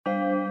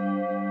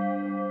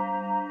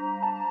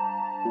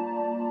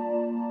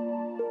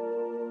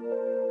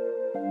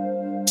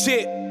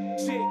Shit.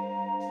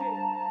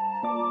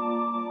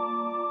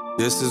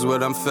 This is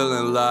what I'm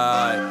feeling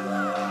like.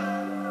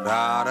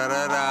 Da da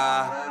da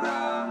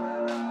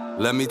da.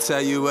 Let me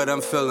tell you what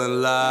I'm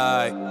feeling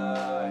like.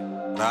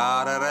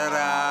 Da da da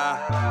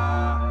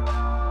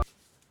da.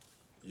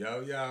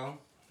 Yo,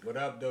 what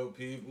up, dope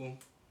people?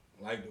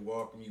 I'd like to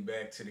welcome you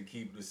back to the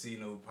Keep the C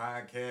Note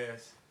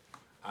podcast.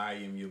 I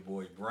am your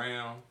boy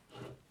Brown.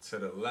 To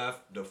the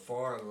left, the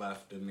far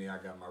left of me, I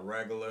got my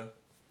regular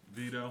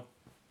Vito.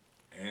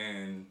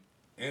 And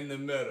in the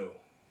middle,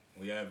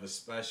 we have a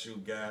special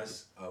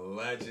guest, a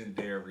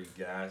legendary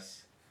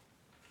guest.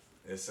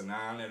 It's an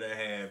honor to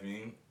have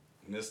him,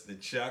 Mr.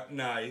 Chuck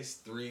Nice,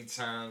 3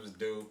 times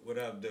dude. What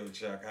up, dude,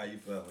 Chuck? How you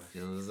feeling?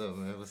 Yo, what's up,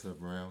 man? What's up,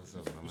 Brown? What's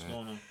up, man? What's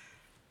going on?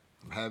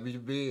 I'm happy to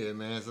be here,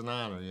 man. It's an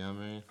honor, you know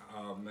what I mean?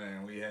 Oh,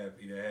 man, we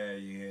happy to have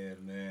you here,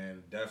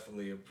 man.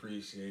 Definitely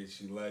appreciate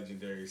you.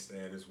 Legendary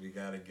status. We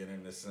got to get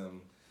into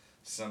some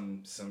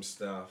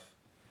stuff.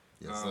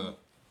 Yes, sir.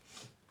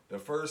 The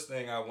first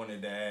thing I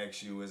wanted to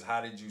ask you is, how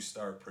did you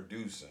start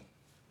producing?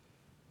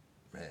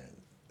 Man,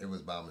 it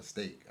was by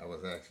mistake. I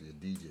was actually a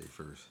DJ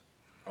first.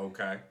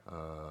 Okay.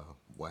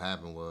 What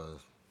happened was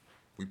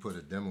we put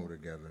a demo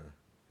together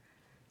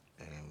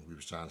and we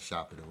was trying to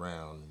shop it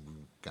around. We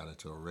got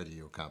into a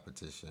radio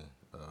competition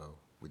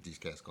with these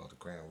cats called the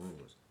Crown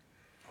Rulers.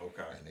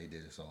 Okay. And they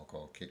did a song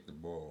called Kick the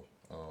Ball.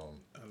 I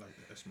like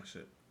that. That's my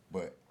shit.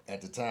 But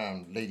at the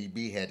time, Lady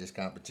B had this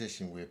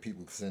competition where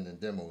people send in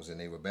demos and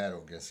they would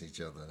battle against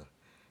each other.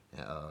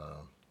 And,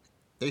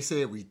 they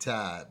said we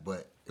tied,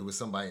 but it was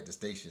somebody at the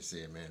station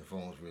said, man, the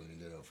phone's really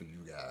lit up for you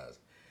guys.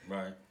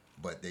 Right.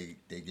 But they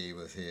gave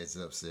us heads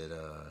up, said,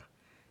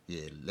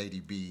 yeah,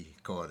 Lady B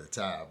called a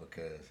tie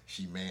because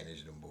she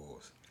managed them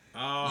boys.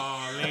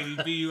 Oh, Lady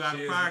B, you out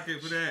of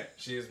pocket for that.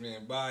 She is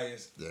being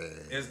biased. Yeah.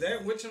 Is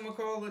that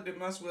whatchamacallit that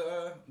mess with,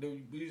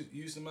 we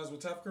used to mess with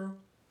Tough Girl?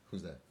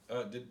 Who's that?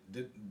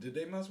 Did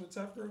they mess with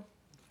Tough Girl?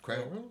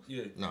 Crown Rules?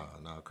 Yeah. No,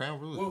 Crown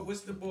Rules. Well,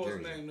 what's the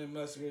boy's Jersey. name that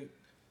mess with?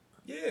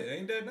 Yeah,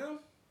 ain't that them?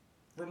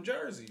 From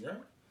Jersey,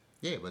 right?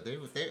 Yeah, but they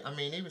was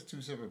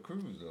two separate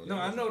crews though. No,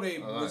 I know they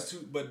was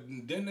two, but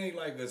didn't they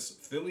like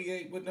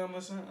affiliate with them or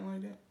something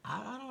like that?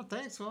 I don't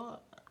think so.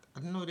 I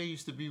know they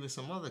used to be with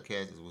some other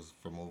cats that was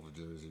from over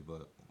Jersey,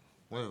 but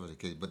whatever the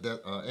case. But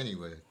that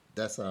anyway,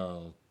 that's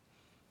kind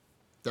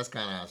of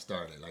how it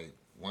started. Like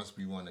once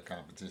we won the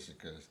competition,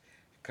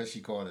 cause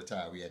she called a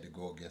tie, we had to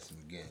go against them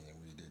again, and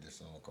we did this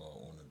song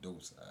called On the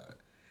Dope Side.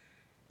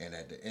 And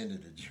at the end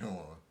of the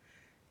joint,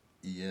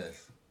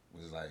 ES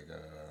was like,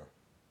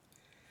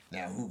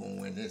 now who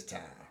gonna win this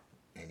time?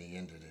 And he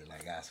ended it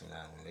like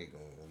Assalamu alaikum,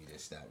 and we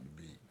just stopped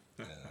the beat.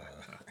 And,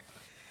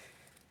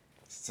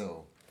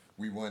 so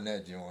we won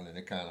that joint, and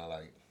it kind of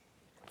like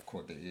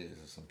caught the ears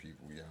of some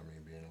people, you know what I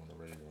mean, being on the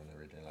radio and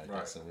everything like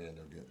that. So we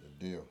ended up getting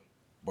the deal.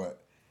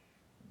 But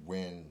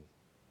when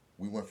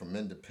we went from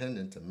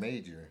independent to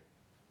major,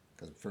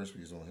 because first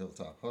we was on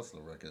Hilltop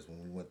Hustler Records,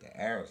 when we went to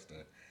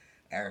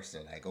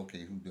Arista, like,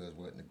 okay, who does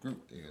what in the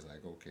group? They was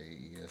like, okay,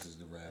 ES is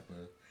the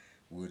rapper,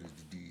 Wood is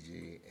the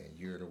DJ, and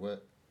you're the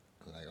what?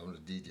 I'm like, I'm the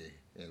DJ.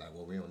 They're like,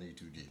 well, we don't need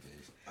 2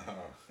 DJs.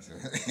 So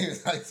it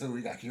was like, so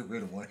we got to get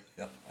rid of one of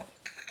y'all.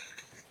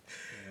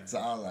 Yeah. So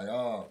I was like,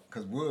 oh,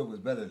 because Wood was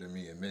better than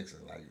me in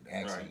mixing. Like,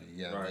 actually, right.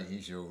 yeah, right. I mean,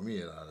 he showed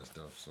me a lot of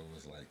stuff. So it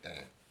was like,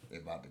 damn, they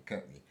about to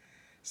cut me.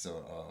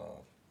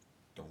 So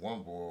the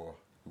one boy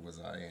who was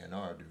our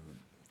A&R dude,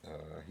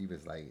 he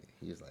was like,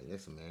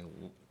 listen,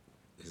 man,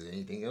 is there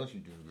anything else you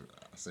do?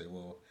 I said,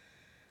 well,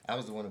 I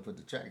was the one to put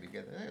the track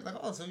together. They was like,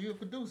 oh, so you're a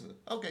producer.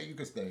 Okay, you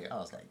can stay. I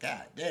was like,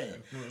 God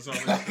damn.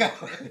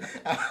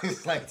 I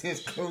was like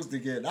this close to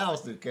getting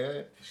ousted,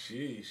 cuz.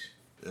 Sheesh.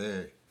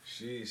 Yeah.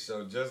 Sheesh.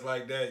 So just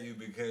like that, you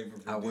became a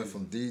producer. I went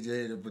from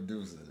DJ to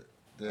producer.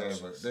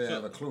 They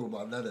have a clue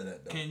about none of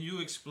that, though. Can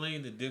you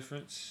explain the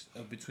difference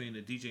between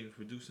a DJ and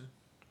producer?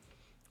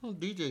 Well,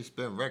 DJ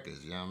spin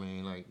records, you know what I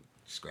mean? Like,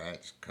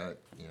 scratch,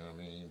 cut, you know what I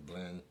mean?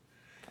 Blend.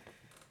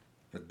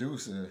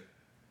 Producer,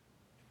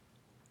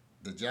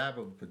 the job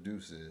of a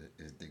producer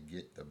is to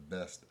get the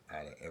best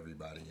out of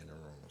everybody in the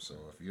room. So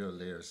if you're a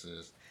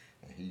lyricist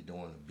and he's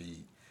doing the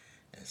beat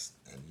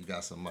and you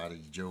got somebody,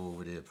 Joe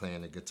over there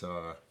playing the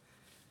guitar,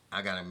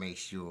 I got to make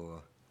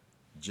sure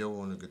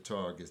Joe on the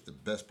guitar gets the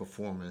best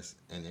performance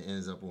and it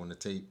ends up on the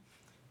tape.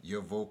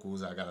 Your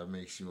vocals, I got to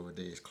make sure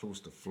they're as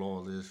close to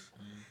flawless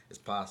as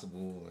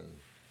possible. And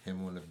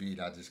him on the beat,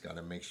 I just got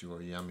to make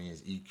sure, you know what I mean,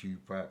 it's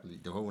EQ properly,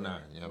 the whole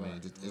nine, you know what I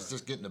mean? It's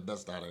just getting the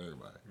best out of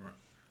everybody. Right.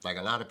 Like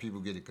a lot of people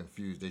get it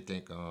confused. They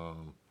think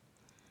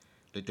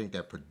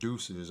that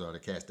producers are the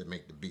cats that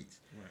make the beats.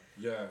 Right.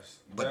 Yes.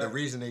 But the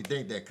reason they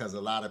think that because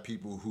a lot of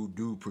people who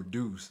do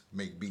produce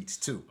make beats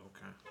too.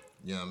 Okay.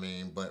 You know what I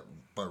mean? But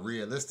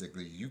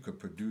realistically, you could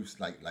produce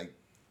like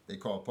they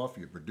call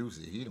Puffy a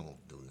producer. He don't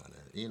do none of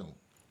that. He don't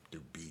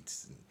do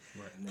beats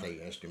and play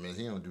instruments.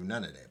 He don't do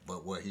none of that.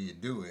 But what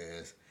he'd do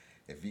is,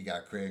 if he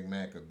got Craig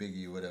Mack or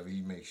Biggie or whatever,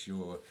 he make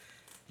sure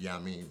Yeah, I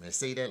mean, man,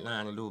 say that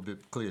line a little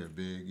bit clearer,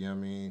 big. You know what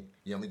I mean?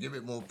 Yeah, I mean, give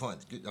it more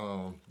punch. Get,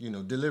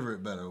 deliver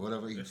it better,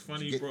 whatever. It's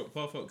funny you brought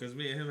Puff up because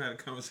me and him had a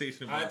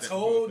conversation about I that.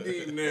 told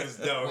him this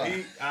though.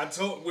 I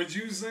told what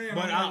you saying.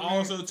 But I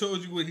also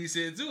told you what he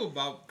said too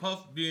about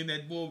Puff being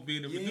that boy,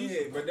 being the producer.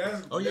 Yeah, but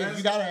that's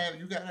you gotta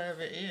have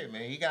an ear,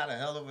 man. He got a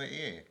hell of an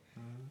ear.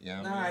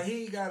 Yeah, nah,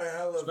 he got a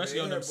hell of especially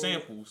an on ear, them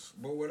samples.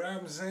 But what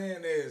I'm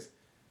saying is,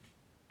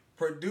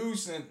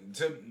 producing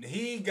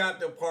he got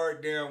the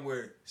part down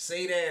where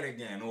say that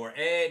again or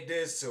add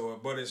this to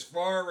it. But as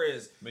far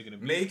as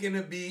making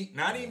a beat,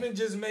 not even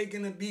just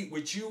making a beat,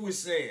 what you was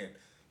saying,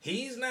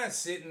 he's not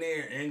sitting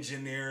there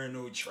engineering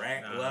no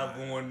track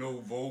level or no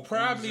vocals.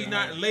 Probably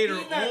not later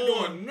He's not on.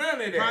 doing none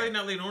of that. Probably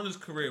not later on in his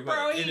career, but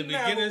Bro, in the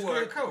beginning of his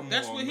career,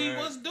 that's what he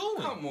was doing.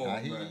 Come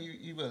on, man.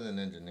 He wasn't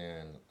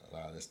engineering a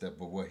lot of this stuff,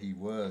 but what he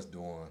was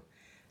doing,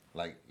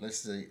 like let's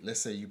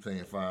say you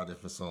playing 5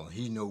 different songs,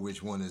 he know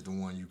which one is the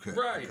one you cut,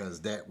 right?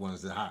 Because that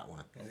one's the hot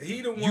one.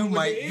 He the one. You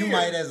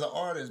might as an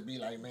artist be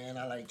like, man,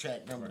 I like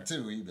track number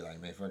 2. He'd be like,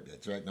 man, fuck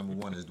that. Track number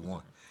 1 is the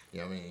one.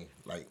 You know what I mean?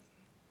 Like.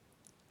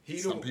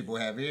 Some people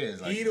have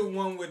ears. Like he the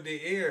one with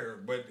the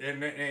ear, but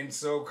and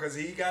so because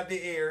he got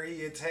the ear,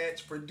 he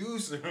attached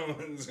producer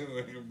onto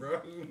it,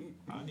 bro.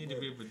 I need to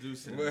be a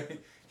producer. But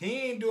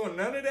he ain't doing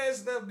none of that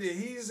stuff that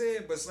he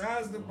said.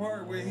 Besides the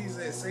part where he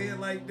said say it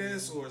like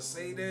this or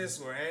say this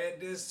or add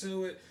this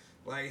to it,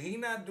 like he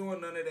not doing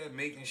none of that,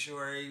 making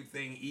sure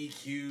everything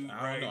EQ.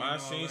 I don't know. I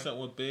seen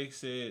something what Big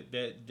said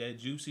that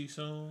Juicy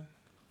song.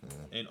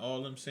 And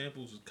all them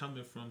samples was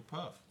coming from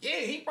Puff.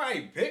 Yeah, he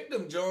probably picked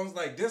them Jones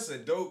like this a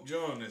dope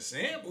Jones to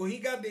sample. He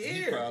got the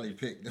ear. He probably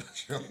picked them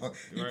Jones.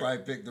 He probably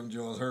picked them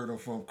Jones, heard them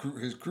from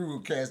his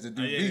crew cast to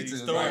do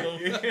beats.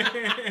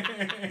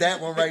 That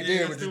one right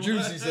there with the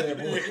Juicy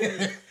sample.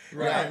 Right.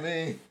 Right. I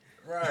mean.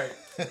 Right.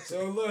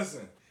 So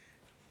listen.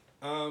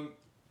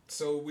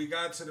 So we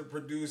got to the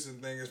producing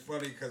thing. It's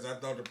funny because I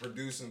thought the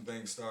producing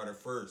thing started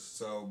first.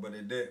 So, but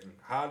it didn't.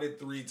 How did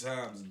 3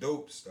 Times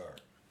Dope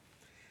start?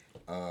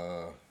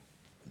 Man,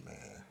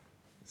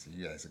 see,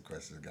 you ask a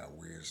question that got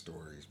weird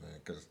stories, man.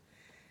 Because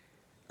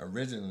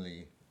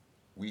originally,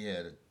 we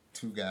had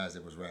 2 guys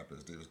that was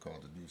rappers. They was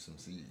called the Deuce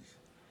MCs,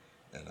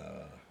 and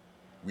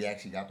we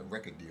actually got the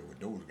record deal with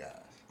those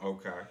guys.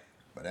 Okay.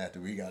 But after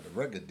we got the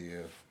record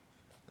deal,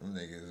 them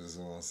niggas was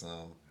on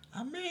some.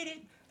 I made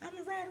it. I'm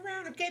gonna ride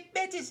around and get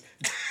bitches.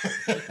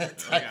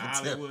 Like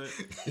Hollywood.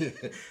 Yeah.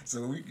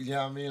 So we, you know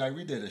what I mean? Like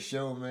we did a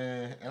show,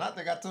 man. And I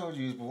think I told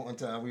you one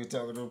time we were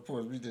talking to the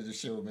reporters. We did a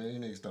show, man.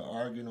 These niggas started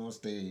arguing on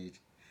stage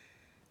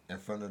in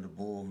front of the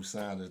bull who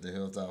signed us, the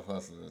Hilltop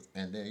Hustlers,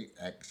 and they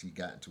actually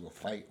got into a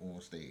fight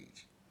on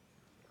stage.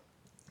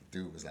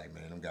 Dude was like,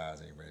 "Man, them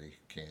guys ain't ready.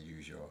 Can't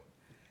use y'all."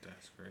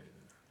 That's crazy.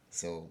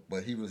 So,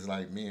 but he was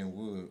like, me and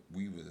Wood,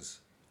 we was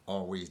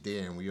always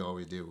there and we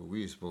always did what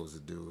we were supposed to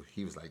do.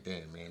 He was like,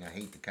 damn, man, I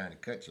hate to kind of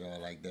cut y'all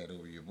like that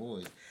over your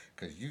boys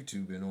because you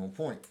two been on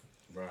point.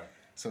 Right.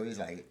 So he's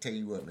like, tell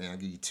you what, man, I'll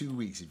give you 2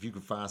 weeks. If you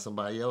can find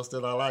somebody else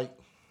that I like,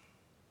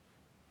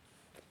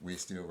 we're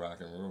still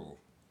rock and roll.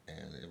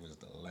 And it was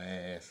the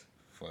last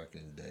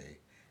fucking day.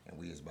 And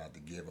we was about to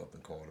give up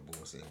and call the boy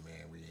and say,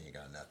 man, we ain't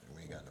got nothing.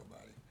 We ain't got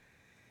nobody.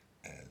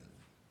 And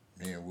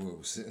me and Wood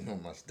was sitting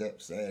on my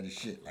steps, sad as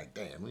shit. Like,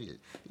 damn,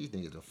 these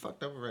niggas done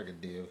fucked up a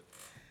record deal.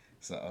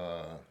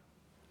 So,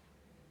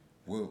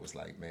 Wood was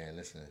like, man,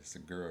 listen, it's a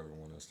girl who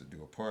wants us to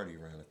do a party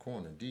around the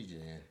corner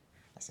DJing.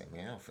 I said,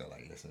 man, I don't feel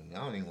like listening. I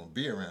don't even want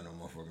to be around no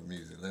motherfucking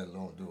music, let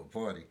alone do a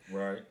party.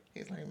 Right.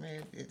 He's like,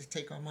 man, just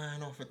take our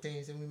mind off of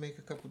things and we make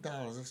a couple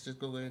dollars. Let's just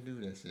go ahead and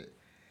do that shit.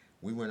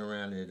 We went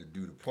around there to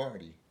do the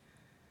party.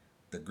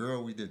 The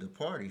girl we did the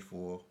party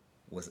for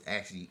was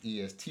actually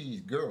EST's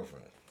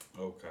girlfriend.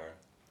 Okay.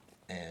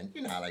 And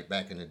you know how like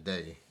back in the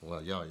day,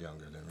 well, y'all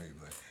younger than me,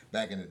 but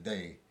back in the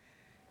day,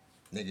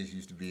 niggas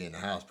used to be in the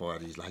house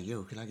parties like,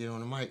 yo, can I get on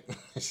the mic?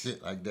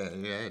 Shit like that.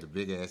 Yeah, I had the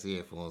big ass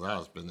earphones I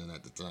was spinning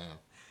at the time.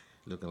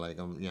 Looking like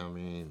I'm, you know what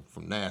I mean,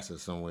 from NASA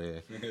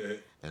somewhere.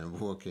 And the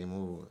boy came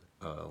over,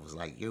 was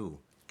like, yo,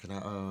 can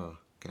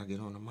I get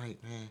on the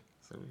mic, man?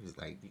 So we was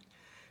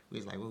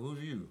like, well,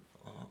 who's you?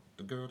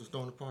 The girl that's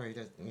doing the party.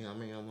 That, you know what I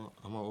mean?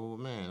 I'm an old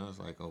man. I was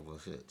like, oh well,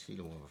 shit, she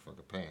the one with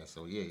fucking pants.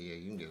 So yeah,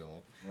 you can get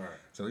on. Right.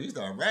 So he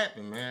started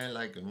rapping, man.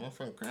 Like the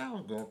motherfucking crowd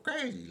was going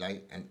crazy.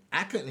 Like, and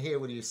I couldn't hear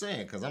what he was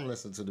saying because I'm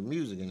listening to the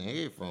music in the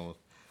headphones.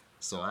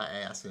 So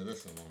I said,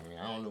 listen, man,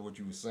 I don't know what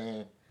you were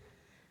saying,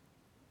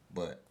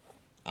 but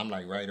I'm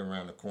like right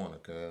around the corner,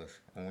 cuz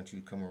I want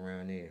you to come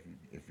around there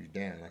if you're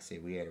down. I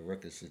said we had a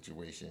record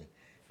situation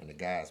and the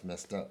guys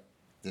messed up.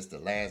 This the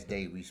last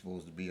day we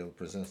supposed to be able to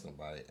present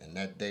somebody. And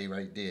that day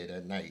right there,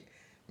 that night,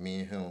 me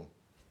and him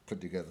put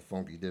together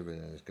Funky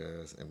Dividends,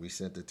 cuz, and we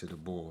sent it to the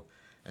board.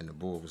 And the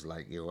board was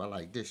like, yo, I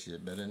like this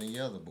shit better than the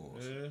other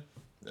boys.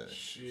 Yeah.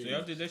 So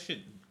y'all did that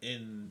shit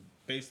in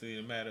basically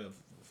a matter of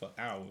for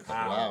hours.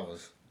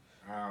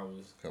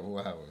 Couple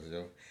hours,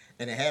 yo.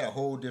 And it had a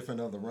whole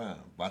different other rhyme.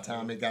 By the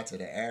time it got to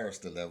the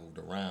Arista level,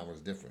 the rhyme was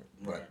different.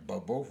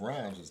 But both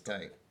rhymes was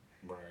tight.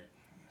 Right.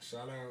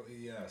 Shout out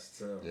ES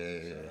too.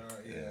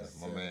 Yeah.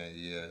 My man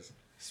ES.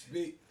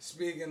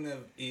 Speaking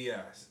of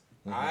ES,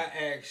 I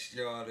asked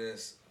y'all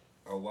this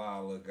a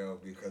while ago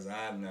because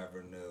I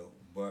never knew,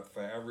 but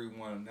for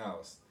everyone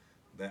else,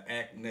 the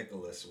Act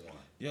Nicholas one.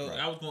 Yo,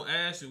 I was gonna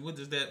ask you, what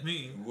does that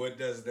mean? What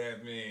does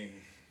that mean?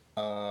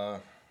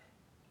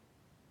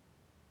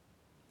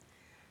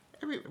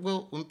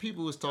 Well, when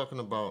people was talking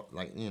about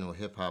like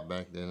hip hop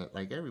back then,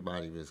 like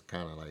everybody was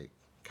kind of like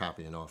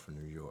copying off of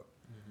New York.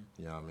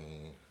 You know what I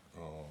mean?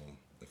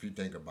 If you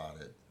think about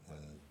it, when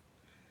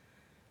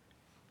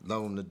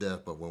Love 'Em to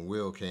Death, but when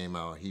Will came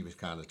out, he was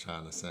kind of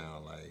trying to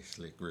sound like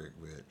Slick Rick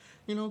with,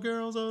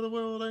 girls of the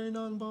world ain't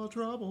nothing but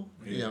trouble.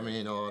 Yeah. You know what I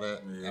mean? All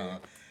that.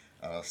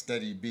 Yeah.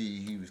 Steady B,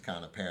 he was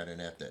kind of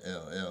parroting after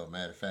LL.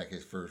 Matter of fact,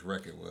 his first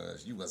record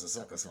was, "You was a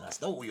sucker, so I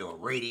stole your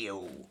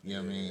radio." You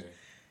know what I mean?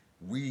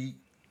 We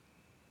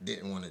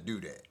didn't want to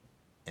do that.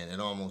 And it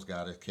almost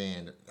got us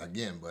canned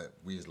again, but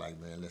we was like,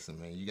 man,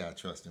 listen, man, you got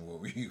to trust in what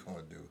we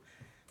going to do.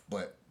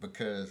 But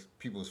because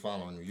people was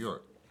following New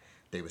York,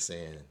 they were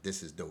saying,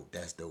 this is dope,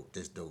 that's dope,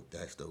 this dope,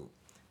 that's dope.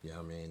 You know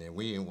what I mean? And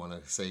we didn't want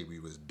to say we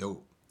was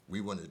dope.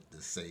 We wanted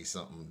to say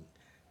something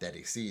that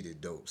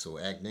exceeded dope. So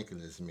Act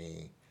Nicholas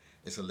mean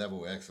it's a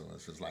level of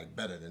excellence. It's like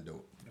better than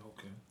dope.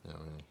 Okay. You know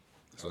what I mean?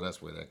 So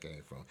that's where that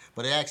came from.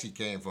 But it actually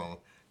came from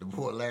the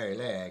boy Larry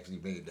actually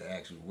made the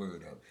actual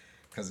word up.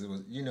 Because it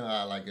was,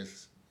 how like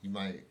you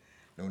might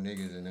know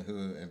niggas in the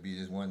hood and be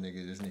this one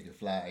nigga, this nigga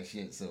fly as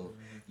shit. So,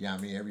 you know what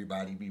I mean?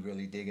 Everybody be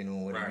really digging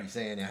on what he be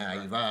saying and how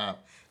he vibe.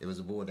 It was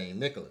a boy named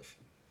Nicholas.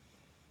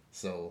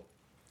 So,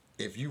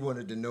 if you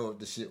wanted to know if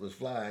the shit was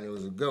fly and it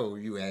was a go,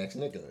 you asked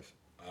Nicholas.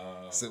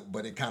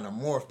 But it kind of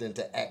morphed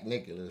into Act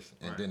Nicholas,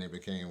 and then it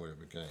became what it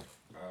became.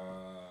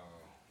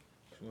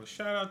 Well,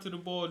 shout out to the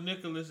boy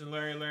Nicholas and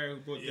Larry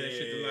who brought that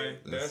shit to life.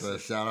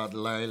 That's shout out to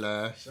Larry. You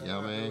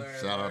know what I mean?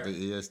 Shout out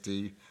to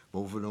EST.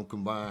 Both of them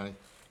combined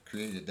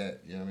created that.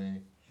 You know what I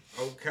mean?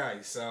 Okay,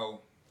 so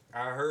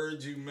I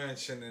heard you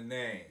mention the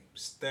name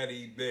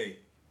Steady B.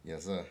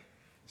 Yes, sir.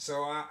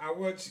 So I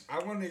want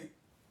to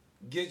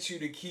get you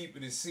to keep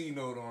it a C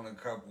note on a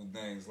couple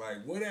things.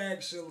 Like, what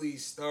actually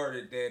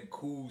started that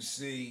Cool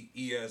C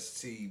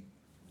EST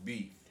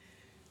beef?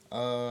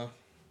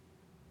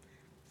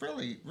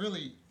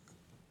 Really,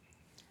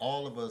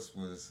 all of us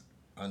was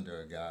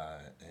under a guy,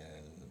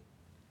 and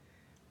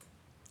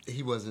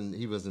he wasn't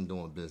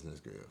doing business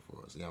good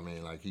for us. You know what I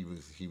mean? Like he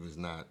was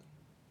not.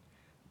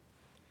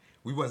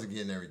 We wasn't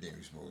getting everything we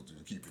were supposed to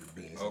keep it a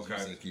bean. Okay.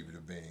 So keep it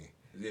a bean.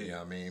 Yeah. You know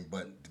what I mean?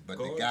 But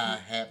the guy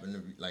happened to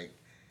be like,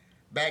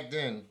 back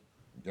then,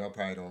 y'all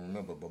probably don't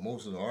remember, but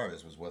most of the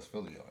artists was West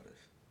Philly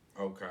artists.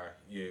 Okay.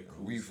 Yeah.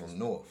 Cool. We from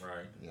North.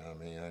 Right. You know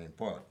what I mean? Hunting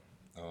Park.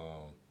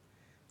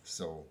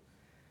 So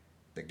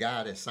the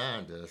guy that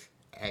signed us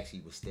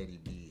actually was Steady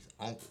B's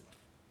uncle.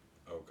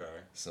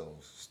 Okay. So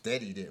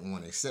Steady didn't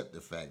want to accept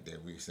the fact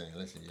that we were saying,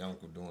 listen, your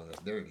uncle doing us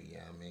dirty, you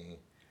know what I mean?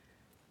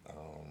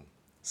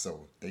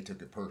 So they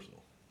took it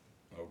personal.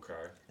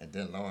 Okay. And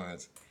then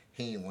Lawrence,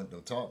 he didn't want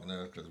them talking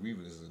to us because we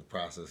was in the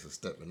process of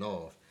stepping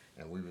off,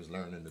 and we was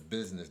learning the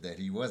business that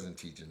he wasn't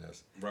teaching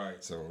us.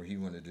 Right. So he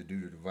wanted to do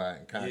the divide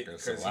and conquer. Yeah,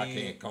 so I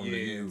can't come to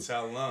you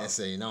and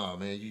say, no,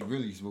 man, you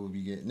really supposed to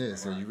be getting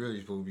this, or you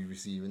really supposed to be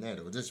receiving that,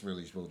 or this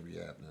really supposed to be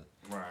happening.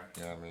 Right.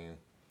 You know what I mean?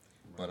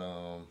 But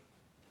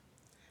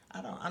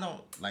I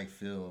don't like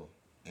feel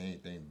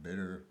anything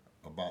bitter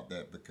about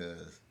that,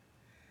 because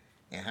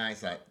in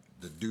hindsight,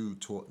 the dude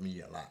taught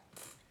me a lot.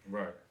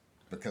 Right.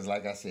 Because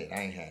like I said,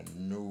 I ain't had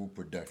no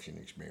production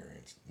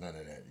experience, none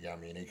of that. You know what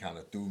I mean? They kind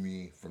of threw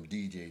me from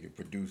DJ to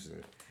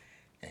producer,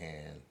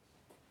 and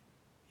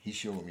he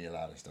showed me a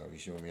lot of stuff. He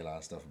showed me a lot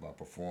of stuff about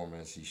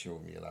performance. He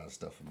showed me a lot of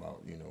stuff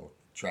about,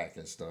 track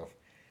and stuff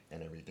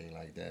and everything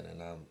like that.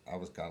 And I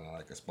was kind of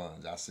like a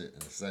sponge. I sit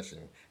in a session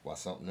while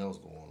something else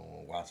going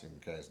on, watching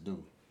cats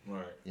do.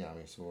 Right. You know what I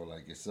mean? Sort of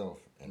like yourself.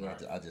 And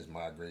right. I just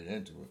migrate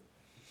into it.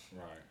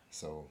 Right.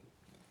 So,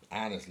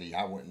 honestly,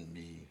 I wouldn't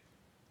be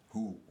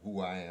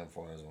who I am as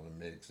far as on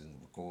the mix and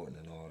recording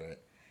and all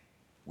that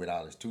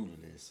without his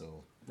tutelage.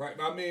 So right,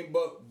 I mean,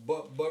 but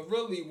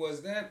really,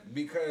 was that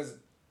because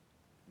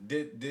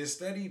did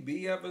Steady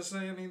B ever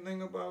say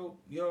anything about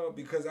y'all?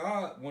 Because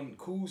when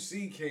Cool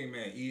C came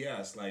at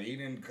ES, like he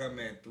didn't come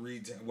at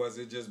 3 times. Was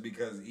it just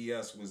because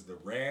ES was the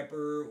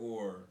rapper,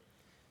 or?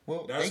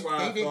 Well, that's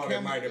why I thought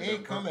it might have been. He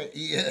come at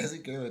ES. He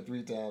came at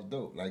 3 times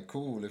dope. Like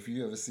Cool, if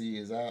you ever see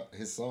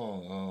his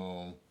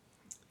song,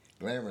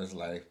 "Glamorous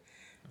Life."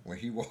 When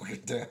he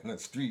walking down the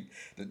street,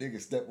 the nigga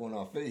step on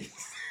our face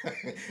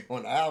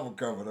on the album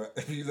cover.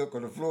 If you look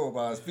on the floor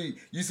by his feet,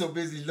 you so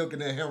busy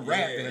looking at him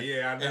rapping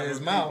I never in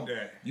his mouth.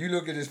 That. You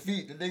look at his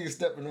feet, the nigga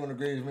stepping on the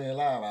Greatest Man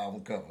Live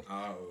album cover.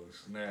 Oh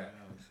snap!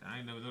 I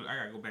ain't never. I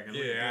gotta go back and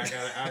look. Yeah,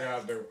 I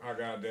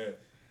got that.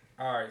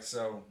 All right,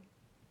 so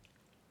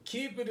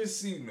keep it a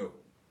C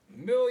note.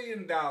 $1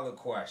 million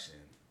question.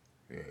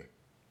 Yeah.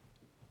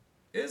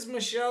 Is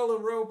Michelle a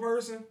real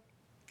person?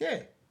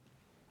 Yeah.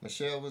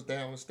 Michelle was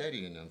down with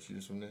Steady and them. She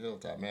was from the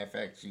Hilltop. Matter of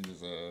fact, she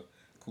was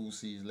Cool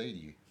C's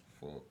lady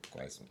for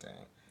quite some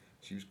time.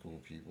 She was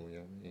cool people, you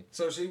know what I mean?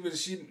 So she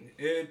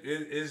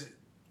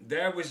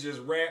that was just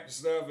rap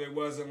stuff. It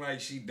wasn't like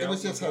she dealt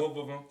with both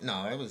of them.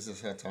 No, it was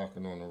just her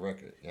talking on the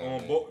record. You know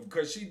on both,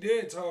 because she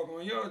did talk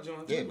on your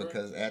joint too. Yeah,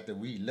 because after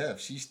we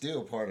left, she's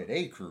still part of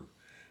their crew.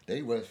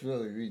 They West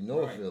Philly, we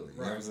North Philly.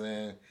 You know what I'm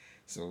saying?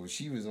 So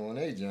she was on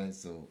their joint.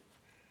 So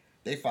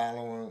they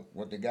following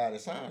what the guy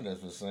that signed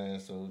us was saying.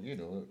 So, you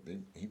know,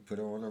 he put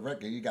her on the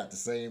record. He got the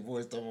same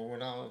voice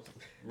when I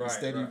was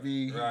Steady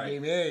B. He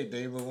gave me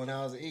everything, but when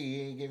I was E,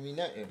 he ain't give me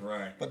nothing.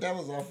 Right. But that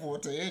was our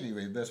forte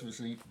anyway. Best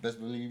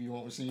believe you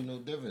won't receive no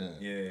dividend.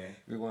 Yeah.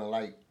 We weren't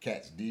like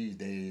cats these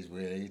days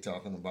where they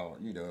talking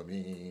about, you know what I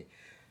mean,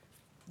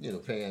 you know,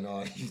 paying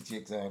all these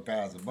chicks all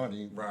kinds of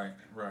money. Right.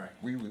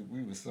 We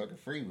was sucker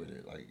free with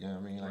it. Like, you know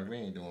what I mean? Like, we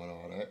ain't doing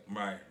all that.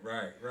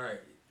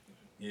 Right.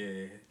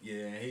 Yeah.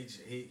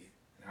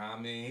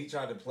 He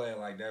tried to play it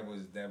like that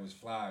was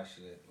fly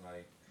shit.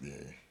 Like,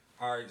 yeah.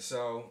 All right,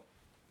 so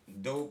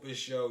dopest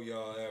show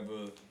y'all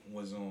ever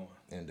was on?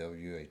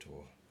 NWA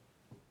tour.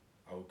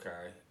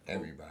 Okay.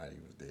 Everybody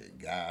was there.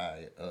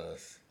 Guy,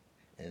 us,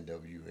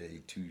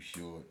 NWA, Too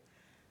Short.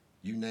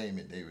 You name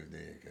it, they was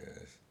there,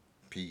 cuz.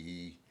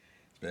 PE,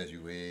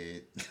 Special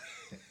Ed.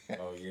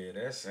 Oh yeah,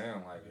 that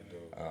sound like it,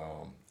 dude.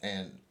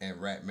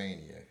 And Rap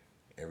Mania.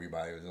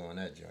 Everybody was on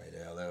that joint.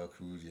 LL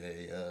Cool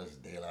J, us,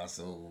 De La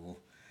Soul.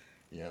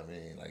 You know what I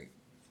mean? Like,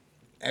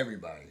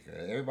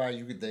 everybody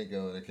you could think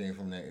of that came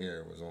from that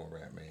era was on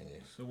Rap Mania.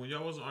 So when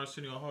y'all was on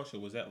Arsenio Hall Show,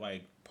 was that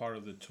like part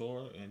of the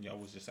tour and y'all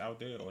was just out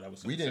there, or that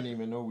was? We didn't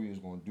even know we was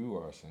gonna do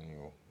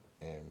Arsenio,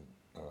 and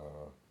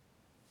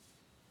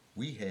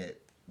we had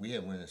went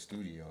in the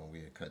studio and we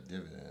had cut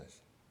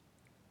dividends,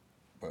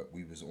 but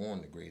we was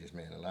on the Greatest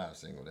Man Alive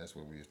single. That's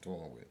what we was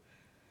touring with.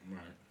 Right.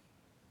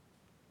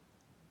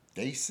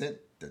 They sent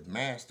the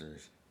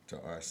masters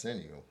to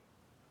Arsenio.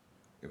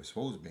 It was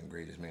supposed to be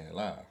Greatest Man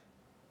Alive.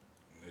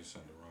 They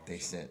sent the wrong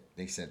song.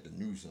 They sent the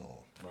new song.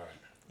 Right.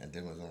 And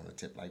then was on the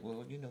tip like,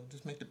 well, you know,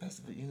 just make the best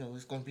of it. You know,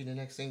 it's going to be the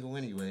next single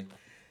anyway.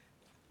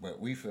 But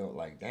we felt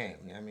like, damn,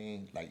 you know what I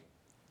mean? Like,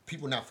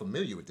 people not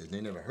familiar with this.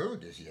 They never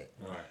heard this yet.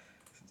 Right.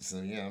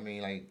 So, you know what I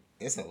mean? Like,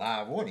 it's a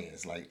live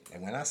audience. Like,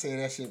 and when I say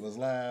that shit was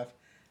live,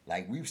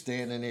 like, we were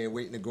standing there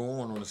waiting to go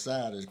on the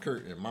side of the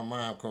curtain. My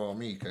mom called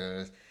me,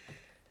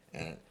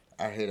 and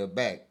I hit her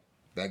back.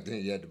 Back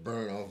then, you had to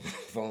burn off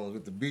phones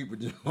with the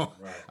beeper.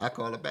 Right. I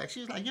called her back.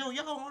 She was like, yo,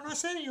 y'all on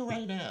Arsenio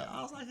right now.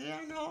 I was like, yeah,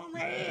 I know, I'm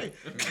ready.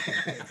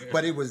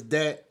 But it was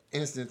that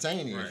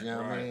instantaneous, you know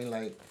what I mean?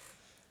 Like,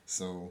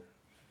 so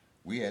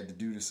we had to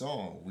do the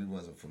song. We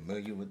wasn't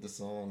familiar with the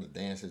song. The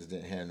dancers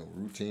didn't have no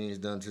routines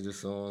done to the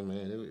song,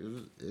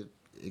 man.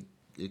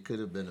 It could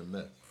have been a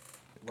mess.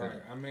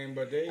 Right.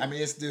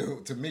 It's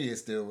still, to me, it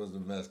still was a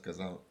mess because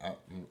I'm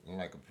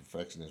like a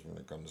perfectionist when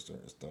it comes to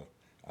certain stuff.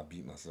 I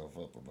beat myself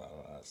up about a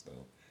lot of stuff.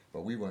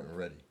 But we weren't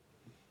ready.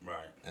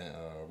 Right. And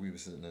we were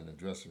sitting in the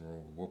dressing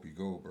room with Whoopi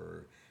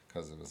Goldberg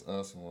because it was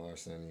us on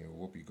Arsenio,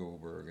 Whoopi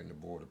Goldberg, and the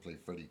boy to play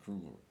Freddy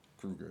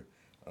Krueger,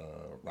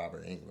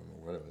 Robert Englund,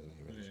 or whatever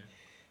his name is.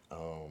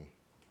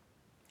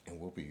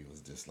 And Whoopi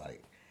was just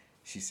like,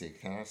 she said,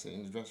 can I sit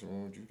in the dressing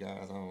room with you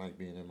guys? I don't like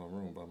being in my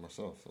room by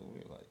myself. So we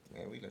were like,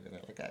 man, we look at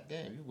that like, God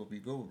damn, you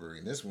Whoopi Goldberg.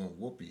 And this one,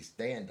 Whoopi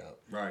stand up.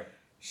 Right.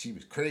 She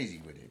was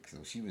crazy with it, so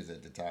she was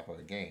at the top of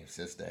the game,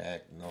 Sister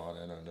Act and all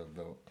that under the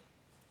belt.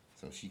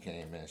 So she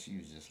came in, she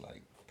was just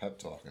like pep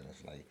talking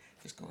us, like,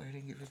 just go ahead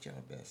and give it your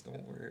best.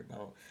 Don't worry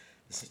about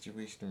the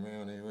situation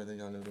around there, whether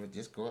y'all know,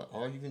 just go out.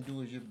 All you can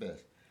do is your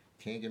best.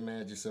 Can't get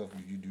mad at yourself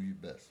if you do your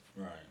best.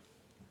 Right.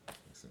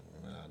 So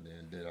we went out there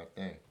and did our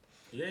thing.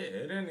 Yeah,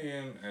 it didn't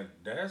even,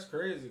 that's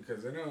crazy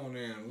because it don't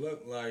even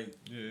look like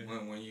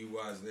when you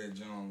watch that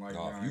John like that.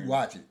 No, if you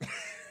watch it.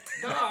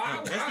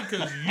 No, that's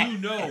because you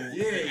know.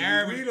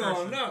 Yeah, we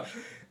don't know.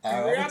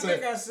 I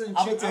think I sent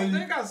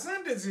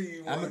it to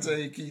you. I'm gonna tell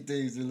you key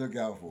things to look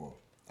out for.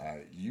 All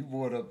right, you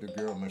brought up the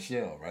girl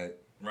Michelle, right?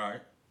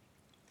 Right.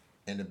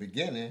 In the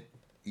beginning,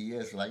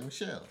 ES like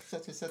Michelle,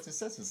 such and such and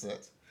such and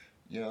such.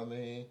 You know what I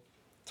mean?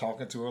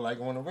 Talking to her like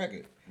on the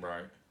record.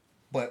 Right.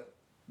 But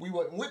we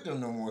wasn't with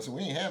them no more, so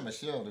we ain't had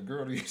Michelle, the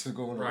girl that used to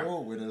go on the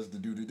road with us to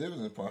do the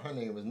dividend part. Her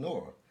name was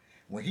Nora.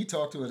 When he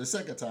talked to her the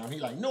second time, he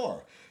like,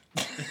 Nora.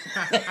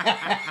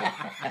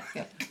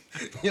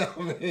 You know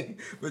what I mean?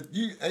 But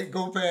you ain't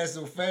go past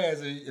so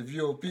fast if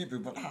you're people.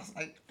 But I was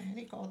like, man,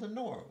 they called her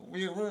Nora.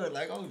 Weird word,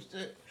 like, oh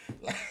shit.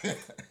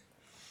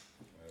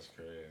 That's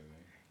crazy.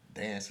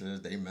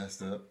 Dancers, they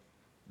messed up.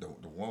 The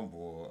one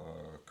boy,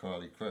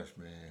 Carly Crush,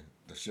 man,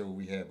 the show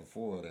we had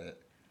before that,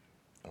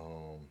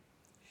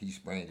 he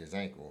sprained his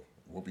ankle.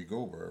 Whoopi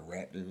Goldberg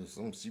rapped it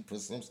with she put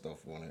some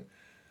stuff on it,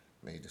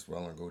 made the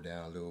swelling go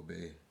down a little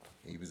bit.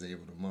 He was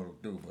able to muddle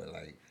through, but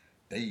like,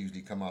 they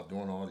usually come out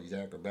doing all these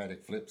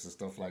acrobatic flips and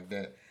stuff like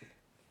that.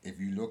 If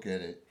you look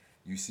at it,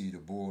 you see the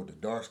bull, the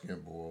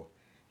dark-skinned bull,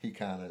 he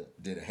kind of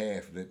did a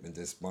half flip and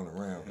just spun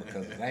around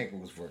because his ankle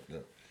was fucked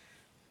up.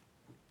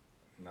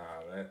 Nah,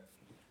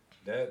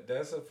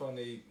 that's a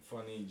funny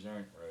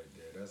joint right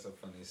there. That's a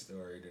funny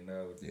story to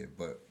know. Yeah,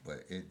 but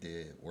it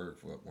did work.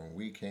 But when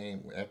we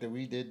came, after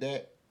we did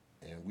that,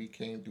 and we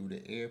came through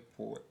the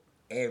airport,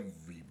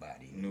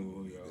 everybody knew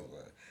who you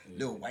were.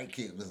 little white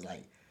kid was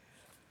like,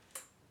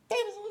 they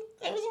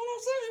was on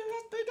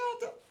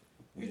Session.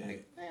 We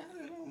like, man,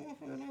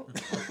 I don't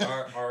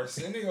know.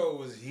 Arsenio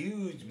was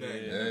huge back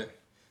then. Yeah.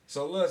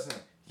 So listen,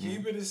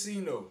 keep it a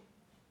C-note.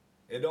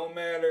 It don't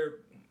matter,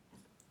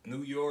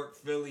 New York,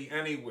 Philly,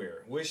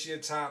 anywhere. What's your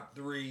top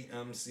 3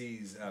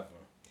 MCs ever?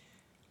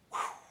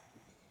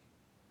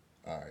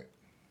 All right.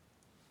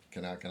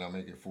 Can I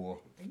make it 4?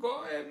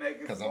 Go ahead, make it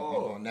 4. Because I'm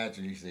going to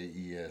naturally say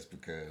ES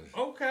because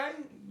okay,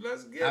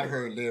 let's get I've it.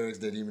 heard lyrics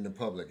that even the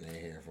public ain't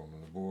hearing from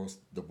him.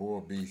 The boy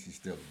beast, he's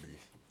still a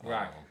beast.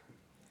 Right.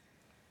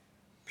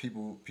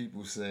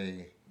 People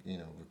say, you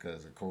know,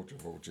 because of culture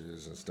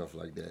vultures and stuff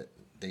like that,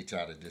 they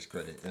try to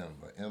discredit M,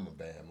 but M a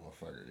bad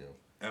motherfucker,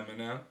 yo.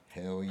 Eminem?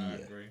 Hell yeah. I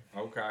agree.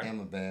 Okay. M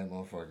a bad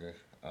motherfucker.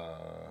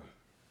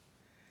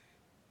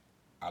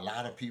 A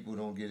lot of people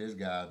don't get this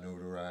guy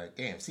notoriety.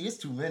 Damn, see, it's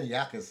too many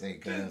I can say,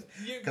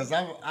 cause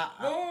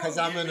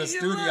I'm in the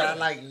studio. I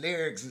like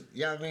lyrics.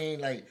 You know what I mean?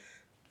 Like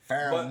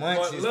Pharoah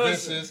Monch is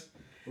vicious.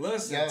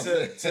 Listen,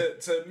 You know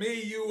to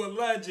me, you a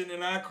legend,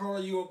 and I call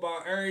you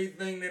about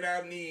everything that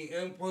I need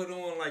input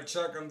on. Like,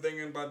 Chuck, I'm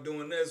thinking about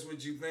doing this,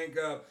 what you think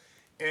of,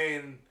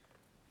 and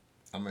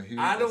I'm a huge,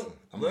 I'm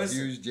listen.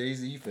 a huge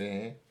Jay-Z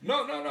fan.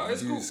 No, I'm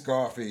it's a huge cool.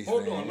 Scarface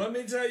Hold fan. on, let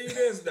me tell you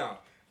this, though.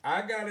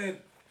 I gotta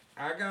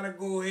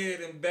go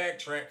ahead and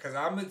backtrack, because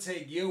I'm going to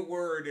take your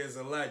word as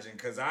a legend,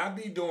 because I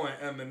be doing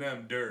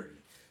Eminem dirty.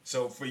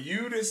 So for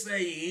you to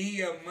say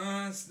he a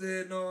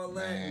monster and all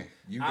that, Man,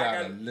 you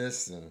gotta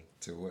listen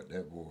to what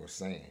that boy was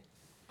saying.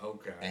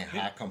 Okay. And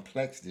how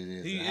complex it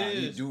is, He and how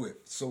he is. do it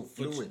so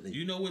fluidly. But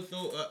you know what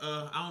though?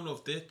 I don't know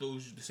if that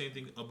throws you the same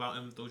thing about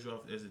him throws you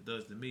off as it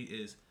does to me.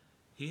 Is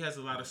he has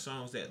a lot of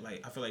songs that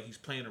like I feel like he's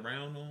playing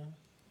around on.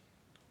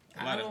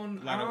 A lot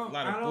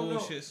of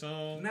bullshit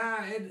songs.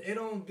 Nah, it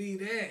don't be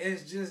that.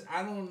 It's just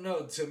I don't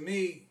know. To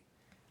me,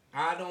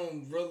 I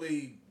don't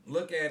really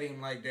look at him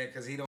like that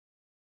because he don't.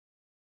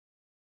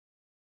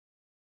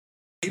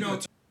 He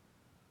don't.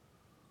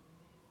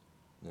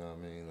 You know what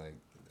I mean? Like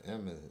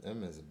M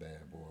is a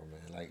bad boy,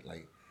 man.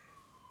 Like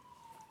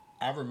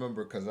I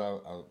remember because I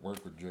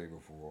worked with Dre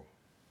before.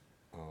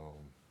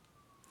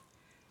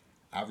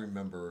 I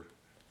remember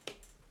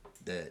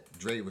that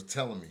Dre was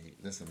telling me,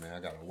 "Listen, man,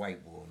 I got a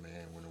white boy,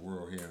 man. When the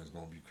world hears, it's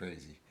gonna be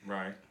crazy."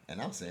 Right. And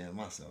I'm saying to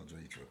myself, Dre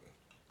tripping.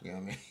 You know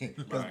what I mean?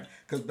 Right.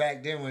 Because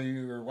back then when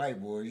you were a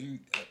white boy, you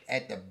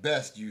at the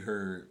best you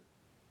heard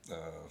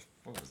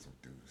what was some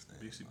dude's name?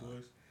 Beastie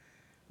Boys.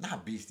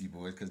 Not Beastie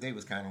Boys, because they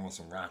was kind of on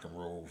some rock and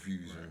roll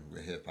fusion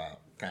with hip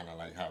hop, kind of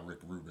like how Rick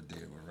Rubin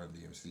did with Run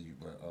DMC.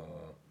 But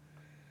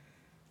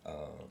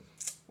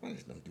what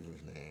is them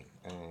dude's name?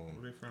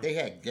 Where they from? They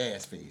had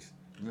Gas Face.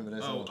 Remember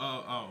that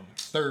song?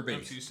 Third Base.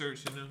 MC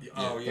Search, you know.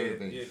 Oh yeah. Third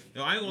Base.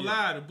 Yo, I ain't gonna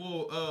lie, the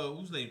boy,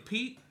 who's his name?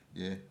 Pete.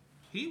 Yeah.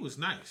 He was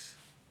nice.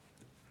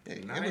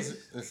 It Nice.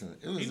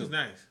 He was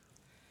nice.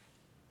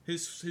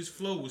 His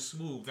flow was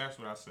smooth. That's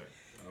what I say.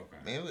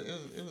 Okay. Man,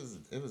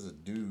 it was a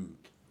dude.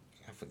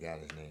 I forgot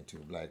his name too.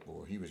 Black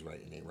boy. He was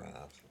writing their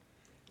rhymes.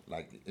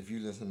 Like if you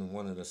listen to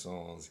one of the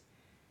songs,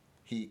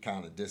 he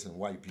kind of dissing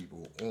white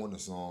people on the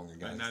song and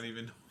got Not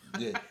even.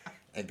 yeah,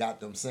 and got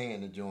them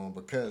saying the joint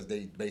because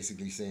they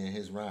basically saying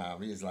his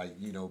rhyme. He's like,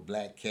 you know,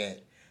 black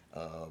cat,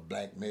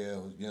 black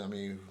male. You know what I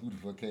mean? Who the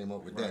fuck came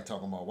up with that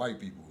talking about white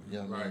people? You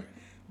know what I mean?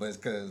 But it's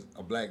because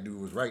a black dude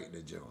was writing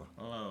the joint.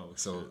 Oh.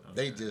 So shit. Okay.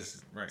 they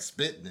just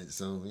spitting it.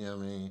 So you know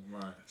what I mean?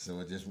 Right. So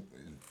it just.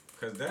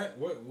 Cause that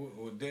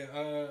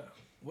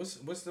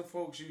what's the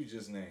folks you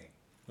just named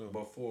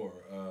before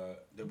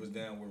that was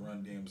down with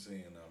Run DMC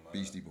and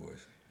Beastie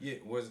Boys. Yeah,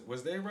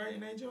 was they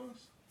writing their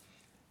joints?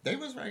 They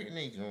was writing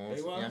their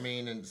joints. They was? I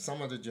mean, and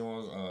some of the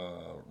joints,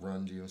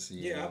 Run DMC.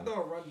 Yeah, I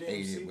thought Run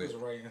DMC was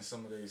with, writing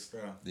some of their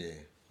stuff. Yeah,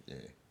 yeah.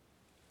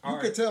 All you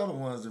right. could tell the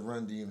ones that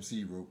Run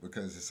DMC wrote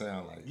because it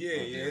sound like Yeah, Run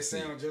it DMC.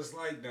 sounds just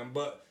like them.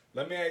 But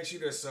let me ask you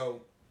this: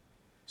 so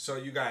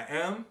you got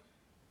M,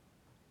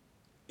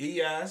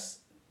 ES,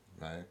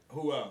 Right.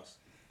 who else?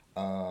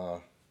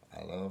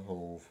 I love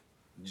Hove.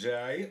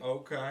 J.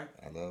 Okay.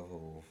 I love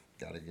Hove.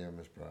 Gotta give him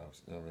his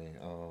props. You know what I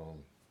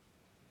mean?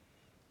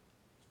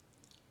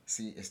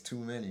 See, it's too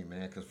many,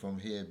 man. Cause from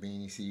here,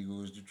 Beanie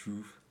Siegel is the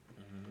truth.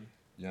 Mm-hmm.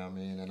 You know what I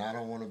mean? And I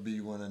don't want to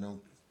be one of them.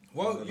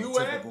 Well, one of you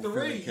them had typical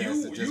 3. Philly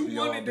cats that just You be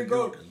wanted all to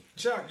go, joking.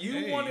 Chuck. You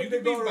Hey, wanted you to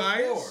can be go to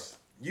biased. 4.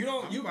 You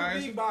don't. I'm you biased.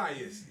 can be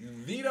biased.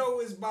 Vito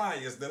is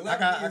biased. The I lefty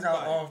got is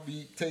biased.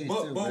 offbeat taste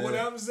too, But man. what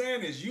I'm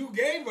saying is, you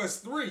gave us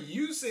 3.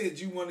 You said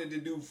you wanted to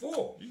do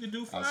 4. You can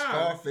do A 5.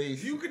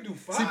 Scarface. You could do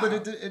 5. See,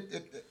 but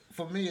it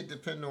for me, it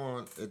depends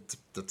on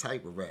the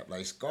type of rap.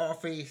 Like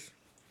Scarface.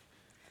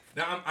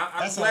 Now,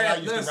 I'm That's all glad. I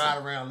used Listen, to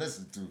ride around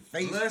listen to.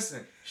 Face.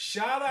 listen.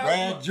 Shout out.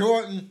 Brad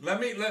Jordan.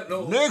 Let me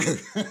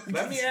Nigga.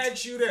 Let me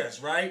ask you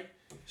this, right?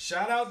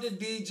 Shout out to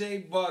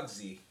DJ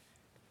Bugsy.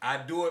 I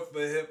do it for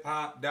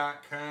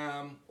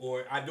hiphop.com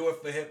or I do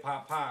it for Hip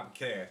Hop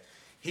Podcast.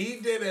 He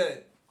did a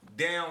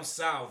down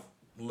south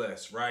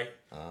list, right?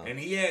 And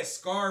he had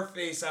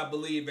Scarface, I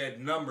believe,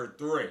 at number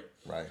 3.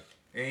 Right.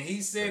 And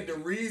he said the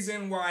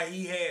reason why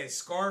he had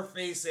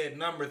Scarface at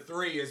number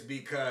 3 is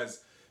because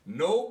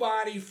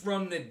nobody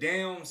from the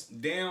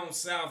down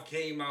south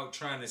came out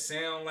trying to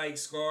sound like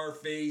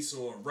Scarface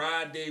or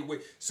Rod Day.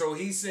 So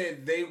he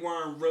said they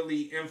weren't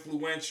really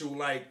influential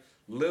like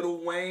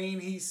Lil Wayne,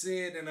 he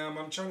said, and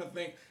I'm trying to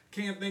think,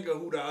 can't think of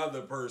who the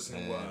other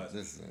person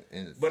was.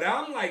 But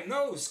I'm like,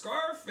 no,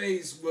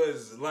 Scarface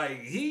was like,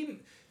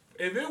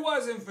 if it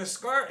wasn't for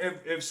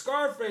if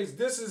Scarface,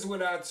 this is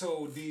what I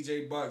told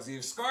DJ Bugsy,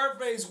 if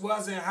Scarface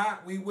wasn't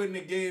hot, we wouldn't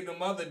have gave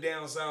them other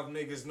down south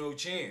niggas no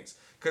chance.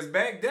 Cause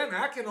back then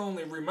I can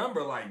only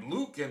remember like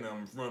Luke and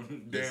them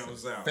from down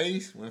south.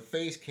 When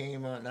Face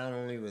came out, not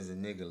only was the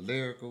nigga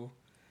lyrical,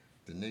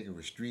 the nigga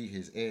was street,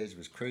 his edge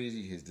was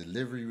crazy, his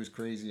delivery was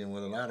crazy, and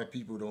what a lot of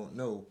people don't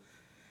know,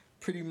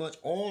 pretty much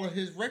all of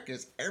his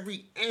records,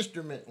 every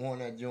instrument on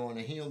that joint,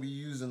 and he don't be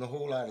using a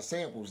whole lot of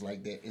samples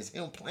like that, is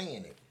him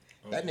playing it.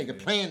 That nigga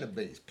playing the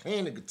bass,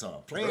 playing the guitar,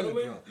 playing the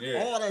drum.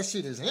 Yeah. All that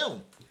shit is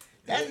him.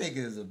 That nigga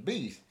is a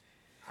beast.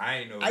 I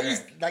ain't know that.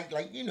 Used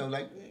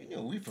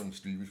we from the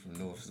street, we from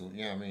North, so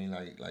you know what I mean?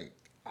 Like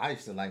I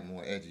used to like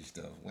more edgy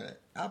stuff. When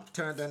I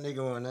turned that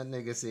nigga on, that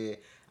nigga said,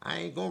 I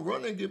ain't gonna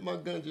run and get my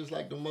gun just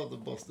like the mother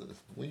busters.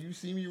 When you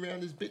see me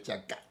around this bitch, I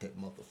got that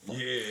motherfucker.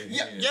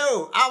 Yeah.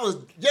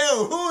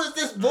 Who is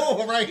this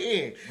boy right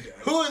here?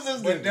 Who is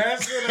this nigga? But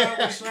that's what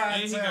I was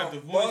trying to tell. And he got the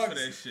voice for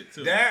that shit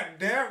too.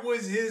 That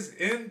was his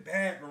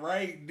impact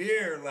right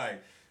there,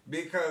 like.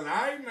 Because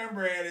I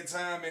remember at a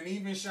time, and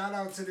even shout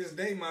out to this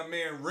day, my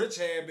man Rich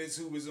Habits,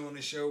 who was on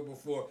the show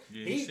before.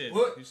 Yeah, he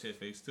said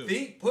Face too.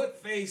 He put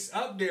Face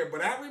up there,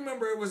 but I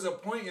remember it was a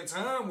point in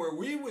time where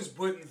we was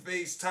putting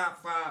Face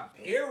top 5,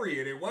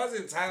 period. It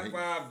wasn't top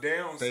 5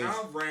 down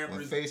south rappers.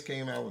 When Face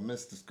came out with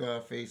Mr.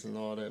 Scarface and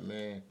all that,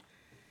 man,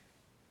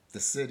 the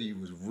city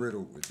was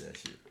riddled with that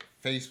shit.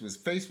 Face was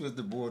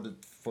the boy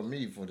for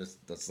me for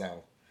the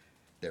South.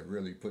 That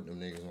really put them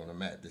niggas on the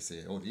map. They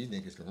said, "Oh, these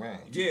niggas can rhyme."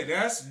 Yeah,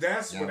 that's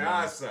what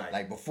I say.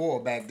 Like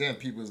before, back then,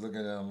 people was looking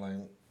at them like,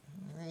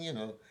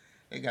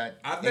 they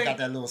got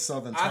that little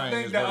southern twang. I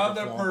think the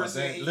other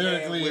person he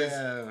lyrically was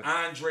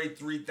Andre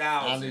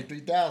 3000. Andre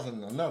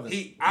 3000, another.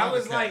 I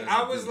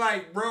was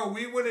like, bro,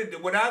 we would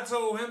have. What I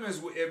told him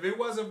is, if it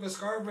wasn't for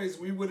Scarface,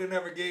 we would have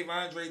never gave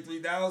Andre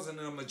 3000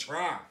 them a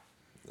try.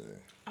 Yeah.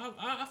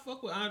 I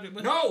fuck with Andre,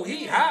 but no,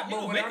 he hot. He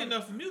don't make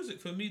enough music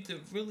for me to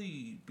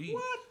really be.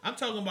 What? I'm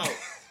talking about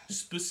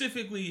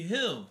specifically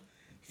him.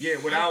 Yeah,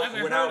 without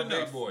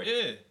Big Boy.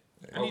 Yeah,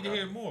 I need to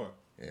hear more.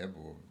 Yeah,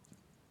 boy,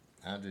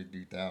 Andre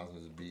 3000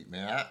 is a beat,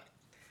 man.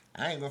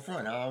 I ain't gonna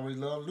front. I always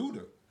love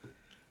Luda.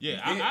 Yeah,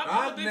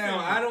 I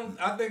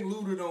think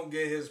Luda don't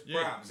get his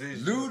props. Yeah.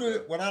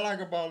 Luda, what I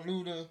like about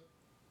Luda,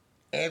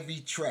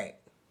 every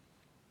track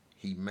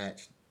he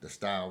matched the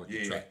style with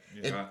the track.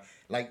 Yeah.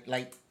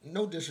 Like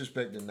no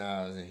disrespect to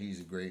Nas, and he's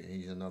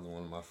another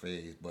one of my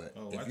faves. But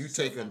if you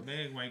take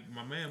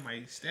my man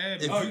might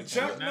stab you.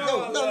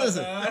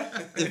 Listen.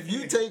 If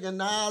you take a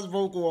Nas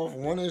vocal off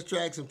one of his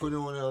tracks and put it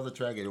on the other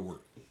track, it'll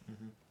work.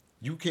 Mm-hmm.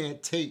 You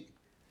can't take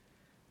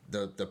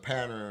the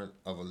pattern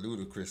of a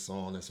Ludacris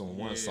song that's on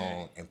one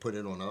song and put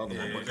it on the other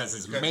one because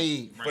it's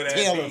made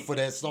tailored for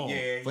that song,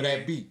 for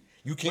that beat.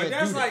 You can't. But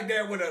that's like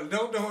that with a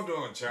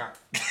don't Chuck.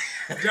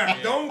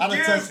 Don't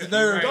give the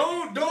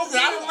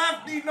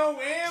lefty no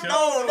ammo.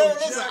 No,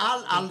 listen.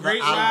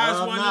 I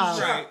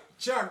love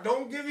Chuck,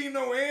 don't give him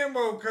no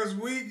ammo because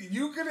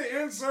you could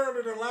have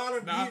inserted a lot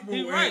of people.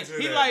 He right.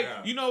 He like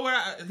now. You know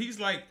what? He's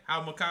like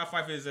how Mekhi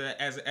Phifer is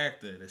as an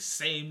actor, the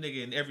same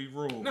nigga in every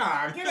role.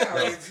 Nah, get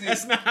out.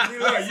 That's not. You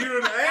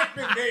done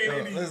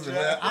activated. Listen,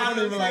 man, I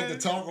don't even like to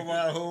talk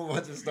about a whole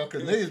bunch of stuff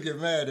because niggas get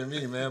mad at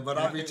me, man. But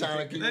I be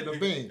trying to keep it a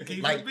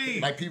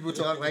bean. Like people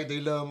talk like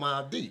they love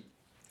Mobb Deep.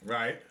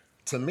 Right.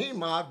 To me,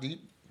 Mobb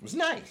Deep was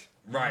nice.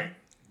 Right.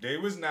 They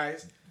was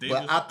nice.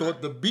 I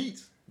thought the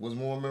beats was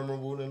more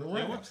memorable than the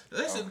rhymes.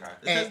 Listen,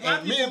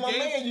 and me and my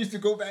man used to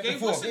go back and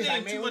forth. They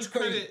gave too much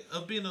credit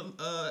of being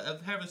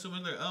of having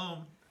someone like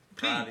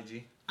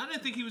Prodigy. I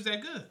didn't think he was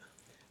that good.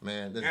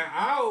 Man, listen, and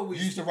I always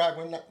you used to rock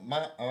with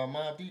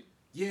Mobb Deep.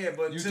 Yeah,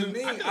 but to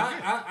me,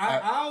 I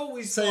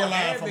always say a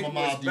line from a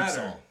Mobb Deep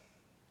song.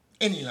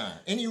 Any line,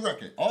 any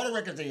record, all the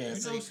records they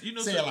had.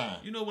 Say a line.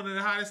 You know one of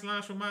the hottest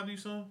lines from Mobb Deep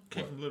song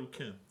came from Lil'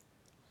 Kim.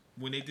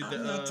 When they did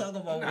I'm not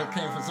talking about what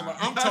came from somebody.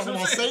 I'm talking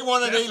about say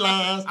one of their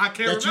lines. I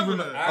can't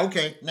remember.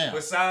 Okay, now.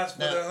 Besides for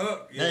the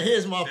hook. Yeah. Now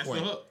here's my point. That's the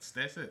hooks.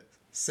 That's it.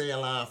 Say a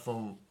line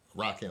from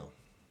Rakim.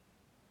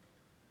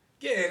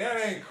 Yeah,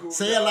 that ain't cool.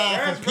 Say a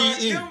line from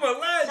P.E. No, but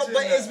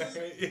they talk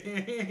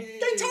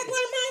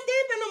like Mobb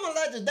Deep and them a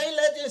legend. They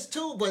legends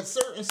too, but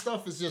certain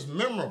stuff is just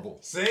memorable.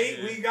 See,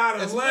 we got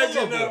a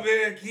legend up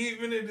here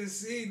keeping it the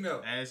scene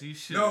up. As he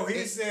should. No,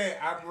 he said,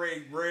 I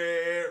break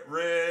bread,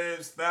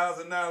 ribs,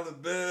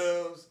 $1,000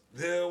 bills.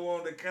 They'll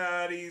want the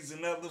Cotties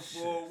and other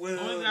 4 wheels.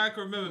 Only thing I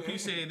can remember P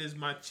saying is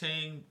my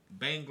chain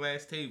bang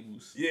glass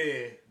tables.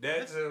 Yeah,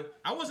 that's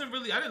I wasn't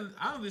really. I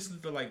don't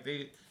listen to like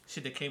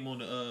shit that came on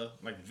the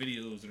like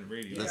videos and the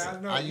radio.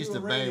 Listen, I used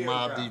to bang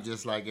Mobb Deep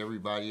just like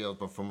everybody else,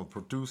 but from a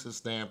producer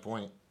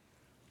standpoint,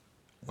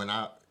 when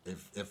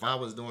if I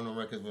was doing the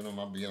records with him,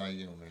 I'd be like,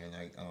 yo man,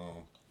 like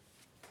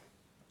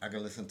I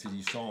can listen to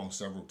these songs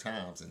several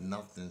times and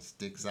nothing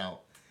sticks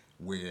out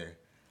where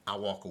I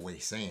walk away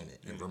saying it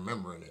and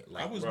remembering it.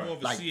 Like, I was more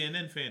of a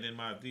CNN fan than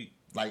Mobb Deep.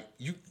 Like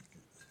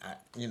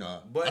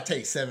I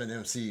take 7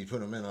 MCs, put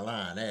them in a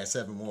line, add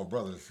 7 more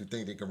brothers who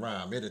think they can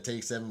rhyme. It'll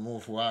take 7 more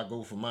before I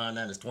go for mine.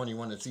 Now there's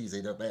 21 MCs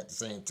ate up at the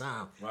same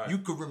time. Right. You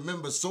could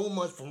remember so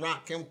much from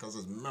Rakim because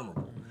it's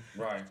memorable.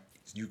 Right.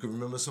 You can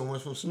remember so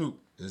much from Snoop.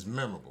 It's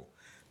memorable.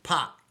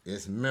 Pop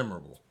is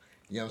memorable.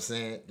 You know what I'm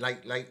saying?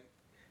 Like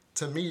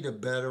to me, the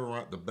better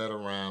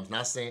rhymes.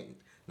 Not saying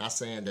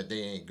that they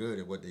ain't good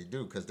at what they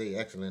do, because they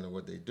excellent at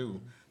what they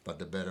do. But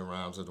the better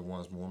rhymes are the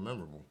ones more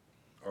memorable.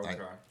 Okay.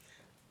 Like,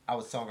 I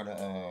was talking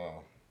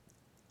to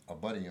a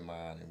buddy of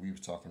mine, and we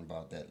was talking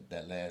about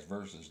that last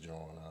verses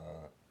joint.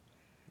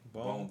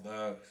 Bone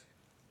Thugs.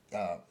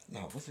 No,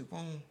 what's it,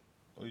 Bone?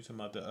 Oh, you talking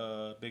about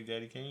the Big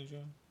Daddy Kane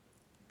joint?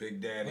 Big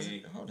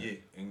Daddy, yeah,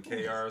 in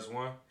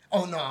KRS-One.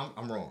 Oh no,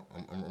 I'm wrong.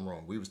 I'm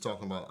wrong. We was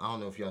talking about. I don't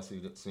know if y'all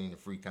seen the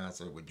free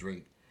concert with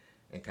Drake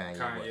and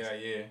Kanye West.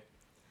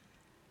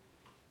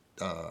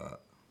 Yeah.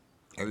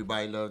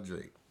 Everybody loved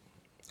Drake.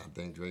 I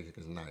think Drake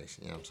is nice.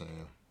 You know what I'm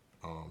saying?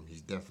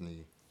 He's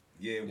definitely.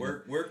 Yeah,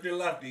 work the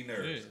lefty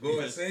nerves. Go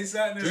ahead, say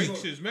something.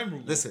 Drake's is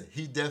memorable. Listen,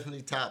 he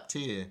definitely top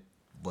tier,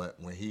 but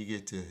when he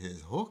get to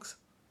his hooks,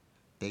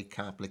 they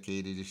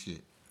complicated as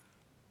shit.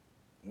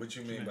 What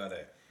you mean by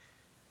that?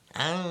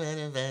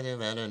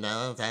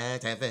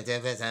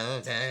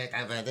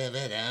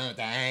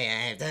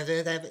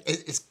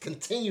 It's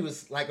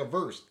continuous like a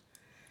verse.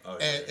 Oh,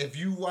 yeah. And if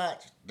you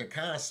watch the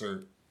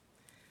concert,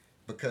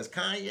 because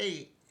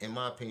Kanye, in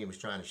my opinion, was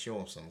trying to show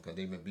him something, because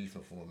they've been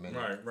beefing for a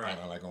minute. Right. Kind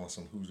of like on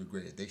some Who's the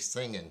Greatest. They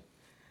singing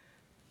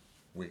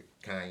with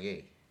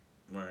Kanye.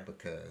 Right.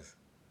 Because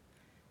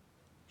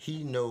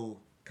he know,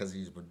 because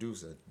he's a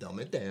producer, dumb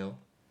it down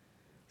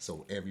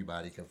so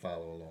everybody can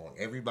follow along.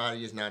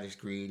 Everybody is not as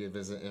creative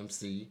as an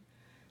MC.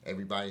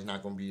 Everybody's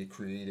not going to be as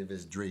creative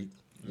as Drake.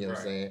 You know what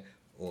I'm saying?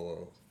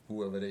 Or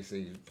whoever they say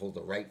is supposed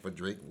to write for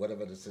Drake,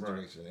 whatever the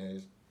situation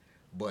is.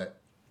 But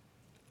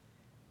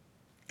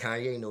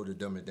Kanye know to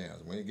dumb it down.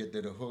 When they get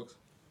to the hooks,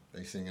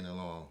 they singing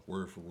along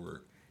word for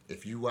word.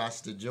 If you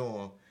watch the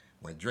joint,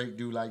 when Drake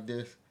do like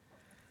this,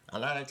 a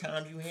lot of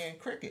times you hearing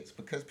crickets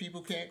because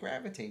people can't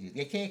gravitate it.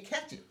 They can't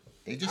catch it.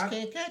 They just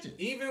can't catch it.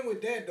 Even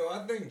with that, though,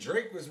 I think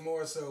Drake was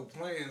more so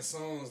playing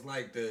songs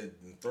like the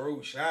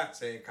throw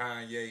shots at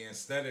Kanye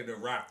instead of the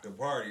rock the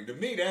party. To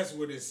me, that's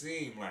what it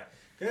seemed like.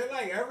 Because,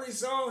 like, every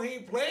song he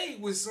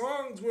played was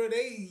songs where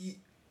they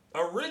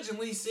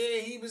originally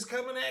said he was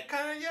coming at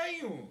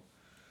Kanye on.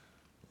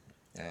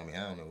 I mean,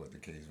 I don't know what the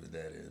case with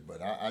that is,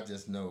 but I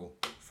just know,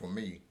 for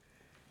me,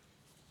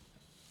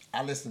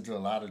 I listen to a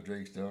lot of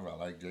Drake stuff. I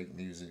like Drake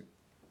music.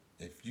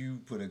 If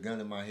you put a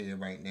gun in my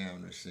head right now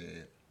and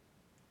said,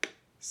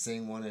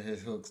 sing one of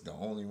his hooks, the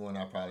only one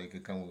I probably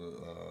could come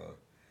with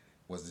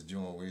was the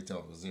joint where he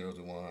talked about 0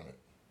 to 100.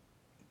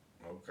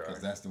 Okay.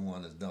 Because that's the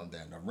one that's dumbed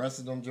down. The rest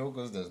of them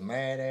jokers that's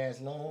mad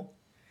ass long,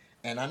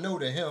 and I know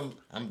to him,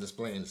 I'm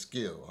displaying the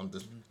skill.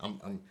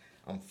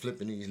 I'm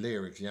flipping these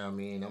lyrics, you know what I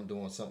mean? I'm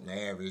doing something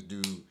the average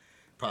dude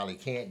probably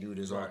can't do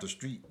this off the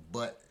street,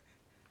 but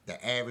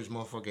the average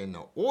motherfucker in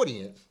the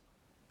audience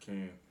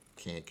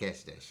can't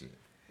catch that shit.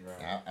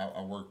 Right.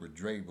 I worked with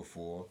Dre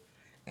before,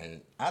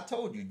 and I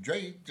told you,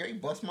 Dre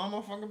bust my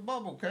motherfucking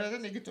bubble, cause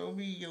that nigga told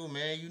me, yo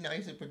man, you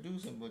nice at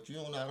producing, but you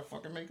don't know how to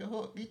fucking make a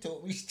hook. He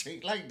told me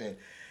straight like that.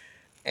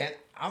 And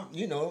I'm,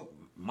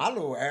 my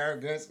little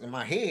arrogance in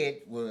my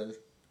head was,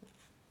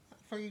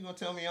 fuck you gonna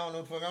tell me I don't know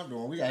what the fuck I'm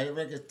doing? We got hit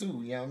records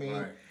too, you know what I mean?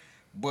 Right.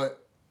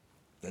 But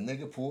the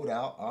nigga pulled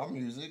out our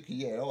music.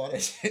 He had all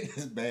that shit in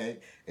his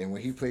bag. And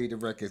when he played the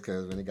records,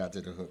 because when he got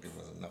to the hook, it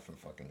wasn't nothing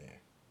fucking there.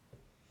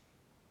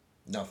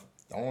 Nothing.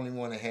 The only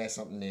one that had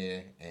something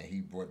there, and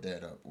he brought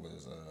that up,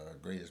 was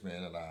Greatest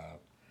Man Alive.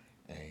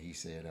 And he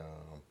said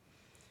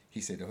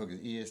the hook is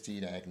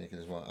EST, the act nigga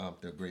is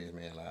the greatest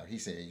man alive. He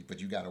said,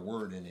 but you got a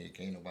word in there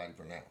can't nobody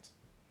pronounce.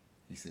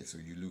 He said, so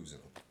you losing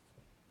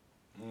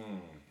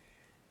them.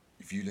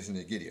 If you listen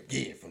to Giddy Up,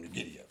 yeah, from the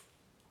Giddy Up.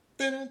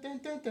 Dun, dun,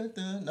 dun, dun,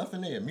 dun,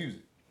 nothing there,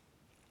 music.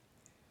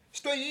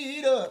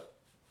 Straight up,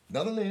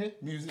 nothing there,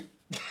 music.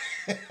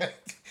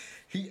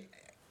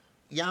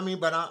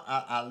 But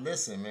I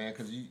listen, man,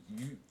 because you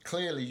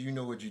clearly you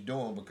know what you're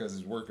doing because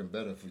it's working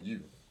better for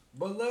you.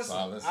 But listen,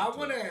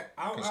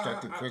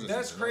 constructive criticism.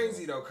 That's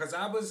crazy though, because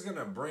I was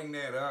gonna bring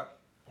that up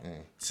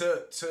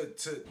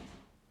to,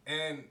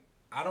 and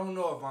I don't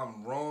know if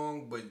I'm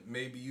wrong, but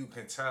maybe you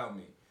can tell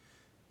me.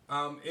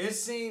 It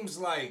seems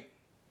like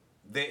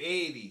the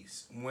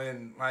 80s,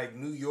 when like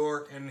New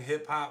York and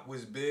hip hop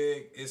was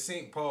big, it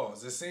seemed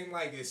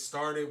like it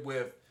started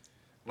with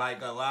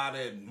like a lot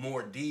of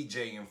more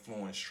DJ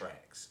influenced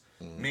tracks.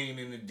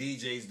 Meaning the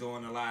DJs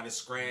doing a lot of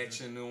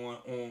scratching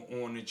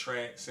on the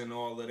tracks and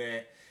all of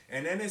that.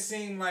 And then it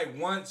seemed like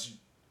once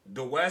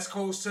the West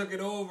Coast took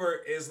it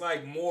over, it's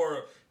like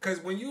more,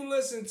 because when you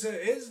listen to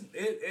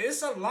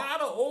it's a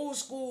lot of old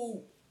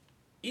school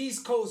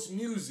East Coast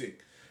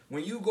music.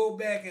 When you go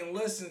back and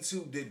listen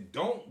to that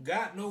don't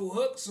got no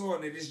hooks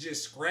on it, it's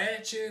just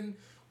scratching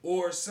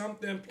or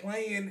something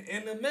playing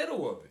in the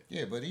middle of it.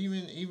 Yeah, but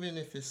even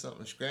if it's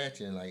something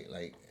scratching,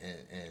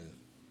 and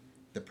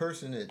the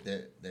person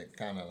that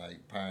kind of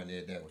like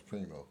pioneered that was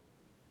Primo.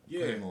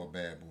 Yeah. Primo, a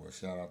bad boy.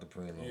 Shout out to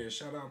Primo. Yeah,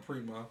 shout out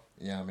Primo.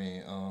 Yeah, I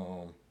mean,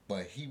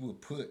 but he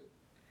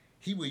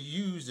would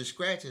use the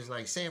scratches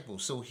like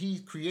samples. So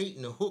he's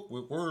creating a hook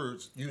with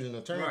words using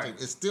a turntable. Right.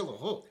 It's still a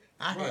hook.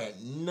 I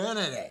had none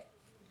of that.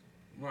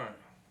 Right.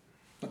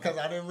 Because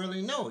I didn't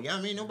really know. Yeah,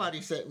 I mean,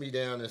 nobody sat me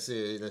down and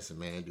said, listen,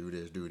 man, do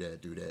this, do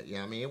that, do that.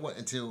 Yeah, I mean, it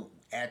wasn't until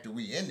after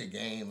we in the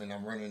game and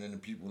I'm running into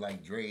people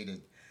like Dre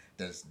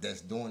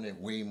that's doing it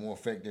way more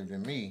effective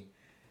than me.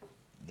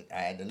 I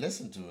had to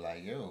listen to it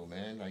like, yo,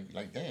 man,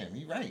 like damn,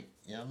 he right.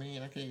 You know what I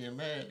mean? I can't get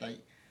mad. Like,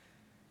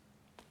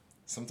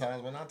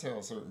 sometimes when I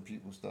tell certain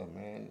people stuff,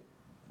 man,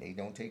 they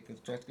don't take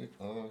constructive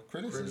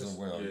criticism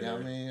well. Yeah. You know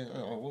what I mean?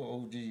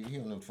 OG, he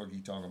don't know what the fuck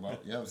he talking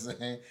about. You know what I'm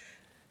saying?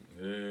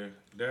 Yeah,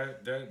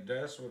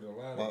 that's what a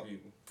lot of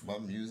people.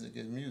 But music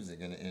is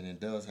music, and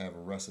it does have a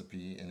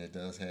recipe, and it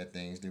does have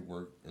things that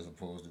work as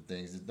opposed to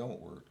things that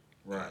don't work.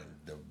 Right. And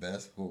the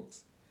best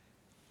hooks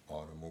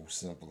are the most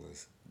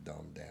simplest,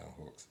 dumbed down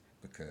hooks.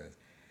 Because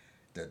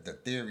the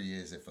theory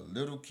is if your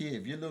little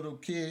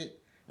kid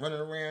running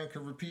around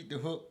can repeat the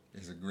hook,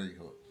 it's a great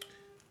hook.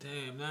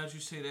 Damn, now that you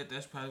say that,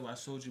 that's probably why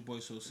Soulja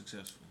Boy's so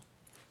successful.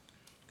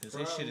 Because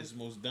that shit is the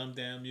most dumbed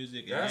down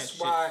music. That's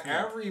why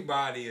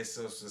everybody is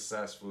so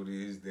successful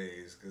these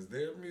days. Because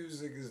their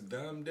music is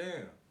dumbed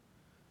down.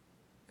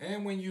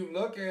 And when you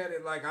look at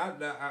it, like,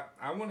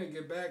 I want to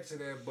get back to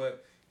that,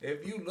 but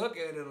if you look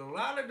at it, a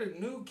lot of the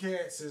new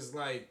cats is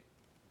like,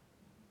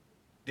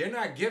 they're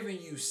not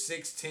giving you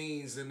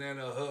 16s and then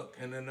a hook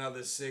and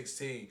another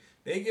 16.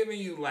 They giving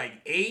you like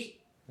 8,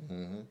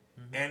 and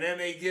then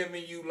they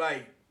giving you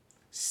like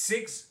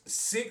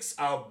six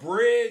a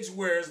bridge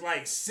where it's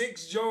like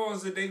 6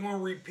 joints that they gonna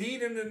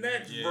repeat in the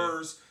next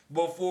verse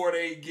before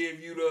they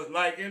give you the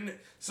like. And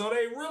so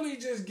they really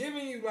just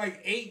giving you like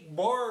 8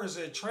 bars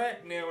a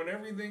track now, and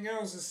everything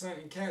else is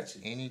something catchy.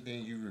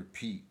 Anything you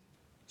repeat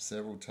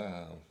several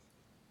times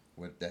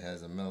that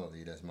has a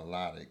melody that's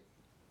melodic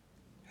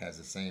has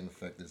the same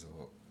effect as a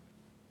hook.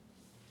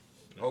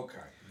 Okay.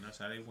 And that's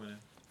how they win.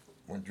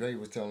 When Dre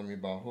was telling me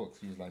about hooks,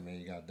 he was like,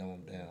 man, you got to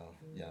dumb them down.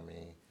 You know what I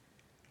mean?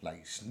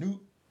 Like,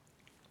 Snoop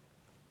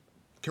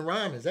can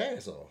rhyme his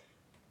ass off.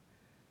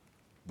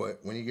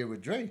 But when you get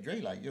with Dre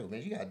like, yo,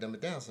 man, you got to dumb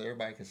it down so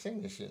everybody can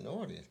sing this shit in the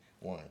audience.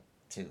 1,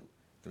 2,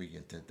 3,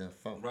 into the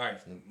funk. Right,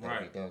 Snoop,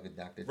 right. Doggy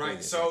Dogg, Dr. Right,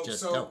 Dre. so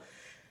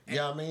you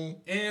know what I mean?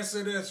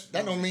 Answer this.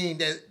 That don't mean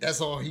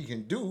that's all he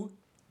can do.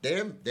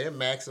 They're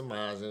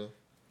maximizing.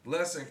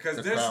 Listen, because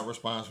the crowd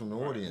response from the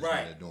audience.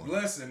 Right. They're doing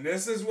Listen,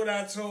 this is what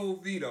I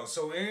told Vito.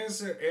 So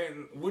answer,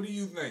 and what do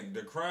you think?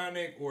 The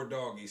Chronic or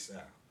Doggy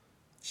Style?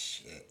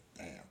 Shit,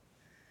 damn.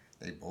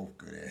 They both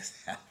good ass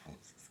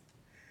albums.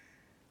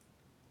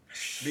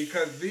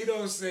 Because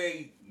Vito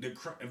say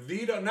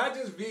Vito, not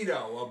just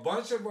Vito, a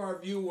bunch of our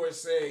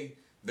viewers say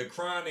the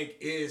Chronic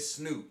is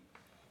Snoop,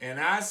 and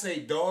I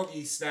say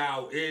Doggy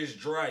Style is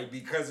Dre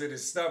because of the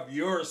stuff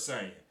you're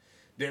saying.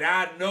 That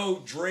I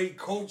know Dre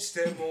coached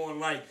him on,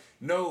 like,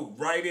 no,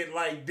 write it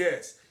like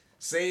this,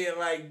 say it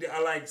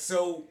like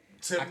so.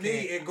 To me,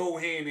 it go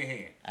hand in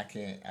hand. I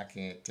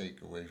can't take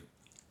away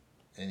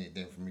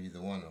anything from either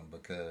one of them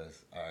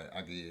because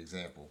I'll give you an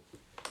example.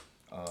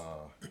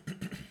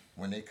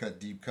 When they cut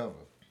Deep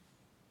Cover,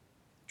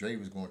 Dre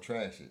was gonna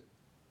trash it.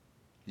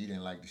 He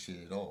didn't like the shit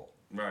at all.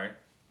 Right.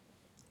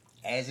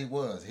 As it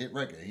was, hit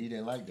record. He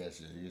didn't like that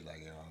shit. He was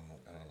like,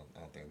 I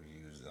don't think we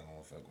should use it. I don't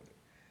want to fuck with it.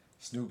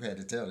 Snoop had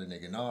to tell the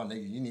nigga, no,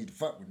 nigga, you need to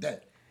fuck with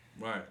that.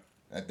 Right.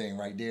 That thing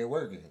right there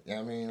working. You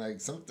know what I mean?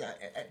 Like, sometimes,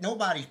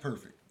 nobody's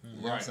perfect.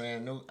 You know what I'm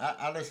saying? No,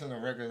 I listen to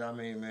records, I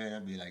mean, man,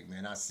 I'd be like,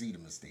 man, I see the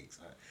mistakes.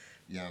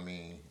 You know what I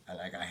mean?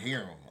 I hear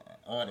them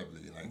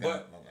audibly.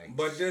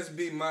 But this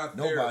be my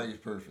theory. Nobody's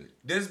perfect.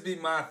 This be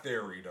my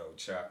theory, though,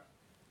 Chop.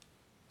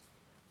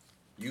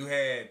 You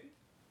had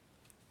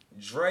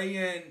Dre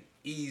and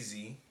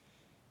Easy.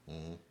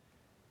 Mm-hmm.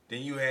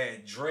 Then you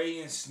had Dre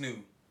and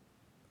Snoop.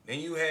 Then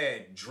you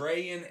had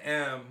Dre and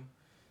M.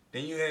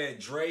 Then you had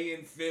Dre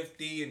and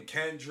 50 and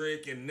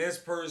Kendrick and this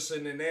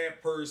person and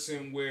that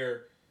person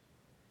where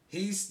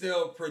he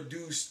still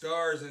produced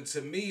stars. And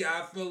to me,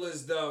 I feel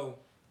as though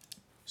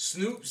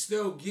Snoop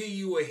still give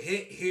you a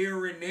hit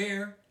here and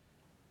there.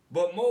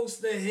 But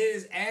most of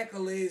his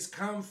accolades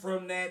come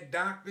from that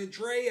Dr.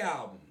 Dre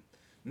album.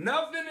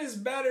 Nothing is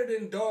better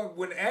than Dog.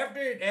 When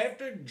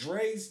after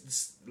Dre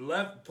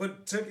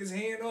took his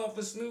hand off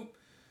of Snoop,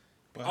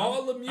 but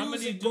all the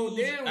music go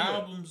down.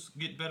 Albums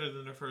get better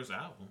than the first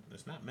album.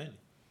 There's not many.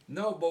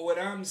 No, but what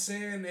I'm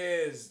saying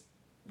is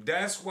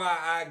that's why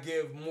I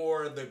give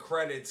more of the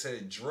credit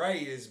to Dre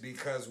is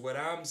because what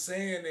I'm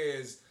saying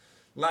is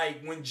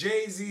like when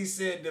Jay-Z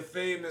said the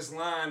famous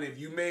line, if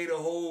you made a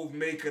Hove,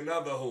 make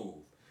another Hove.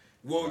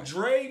 Well, right.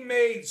 Dre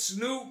made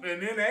Snoop,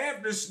 and then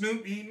after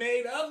Snoop, he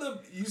made other.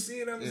 You see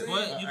what I'm saying?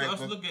 But you can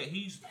also look at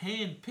he's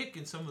hand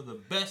picking some of the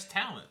best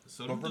talent.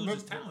 So the dudes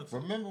is talented.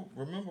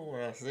 Remember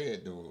what I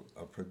said though.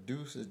 A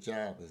producer's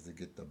job is to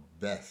get the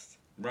best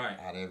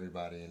out of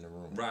everybody in the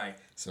room. Right.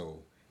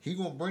 So he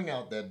gonna bring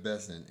out that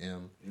best in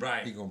M.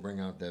 Right. He gonna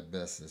bring out that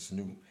best in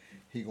Snoop.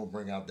 He gonna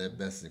bring out that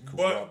best in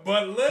Kurupt.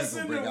 But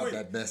listen, he gonna bring out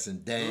that best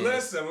in Dan.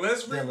 Listen,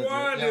 let's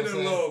rewind it a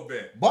little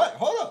bit. But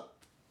hold up.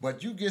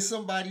 But you get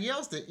somebody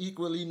else that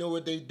equally know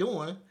what they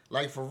doing,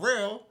 like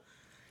Pharrell,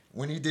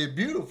 when he did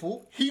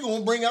Beautiful, he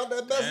gonna bring out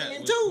that best in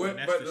him too.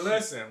 But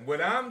listen,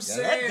 what I'm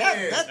saying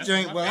is that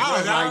joint. Well, I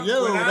was like,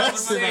 yo,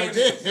 that's it right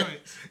there.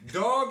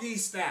 Doggy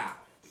Style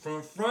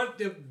from front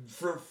to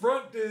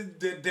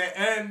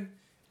end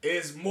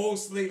is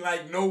mostly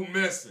like no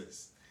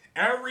misses.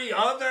 Every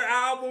other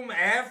album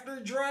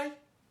after Dre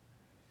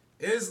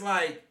is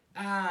like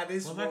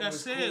this. Well, like I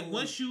said, cool.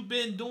 Once you've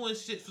been doing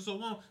shit for so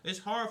long, it's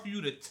hard for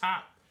you to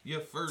top your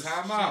first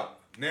Time shit. out.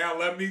 Now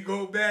let me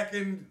go back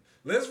and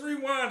let's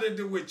rewind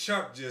into what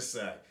Chuck just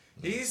said.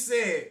 He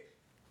said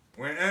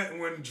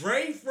when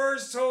Dre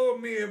first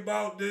told me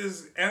about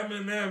this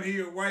Eminem, he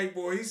a white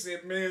boy. He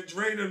said, "Man,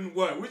 Dre done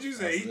what? What'd you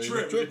say? He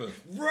tripping."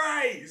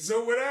 Right.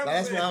 So what I'm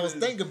That's saying what I was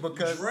thinking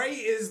because Dre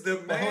is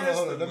the master.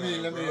 Hold on. Let me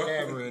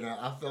elaborate.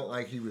 I felt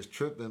like he was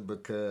tripping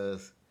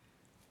because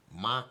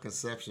my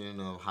conception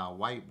of how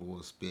white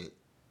boys spit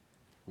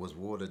was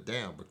watered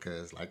down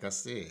because, like I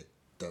said,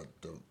 the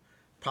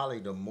probably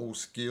the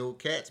most skilled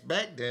cats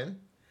back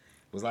then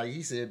was like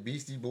he said,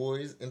 Beastie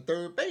Boys and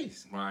Third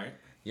Base. Right.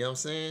 You know what I'm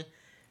saying?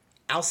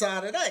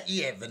 Outside of that,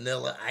 you had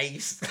Vanilla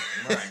Ice.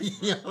 Right.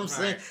 You know what I'm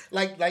saying?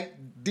 Like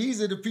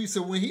these are the people.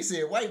 So when he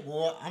said white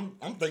boy,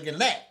 I'm thinking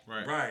that.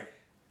 Right.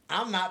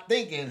 I'm not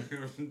thinking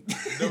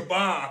the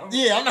bomb.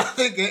 Yeah, I'm not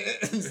thinking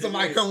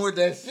somebody come with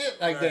that shit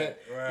like that.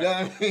 Right. You know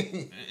what I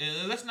mean?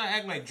 And let's not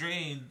act like Dre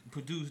ain't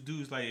produced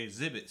dudes like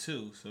Exhibit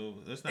too. So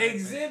let's not.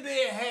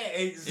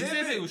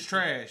 Exhibit was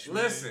trash.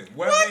 Listen, man.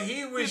 whether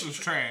he was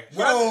trash.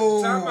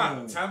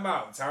 Time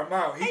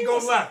out. He go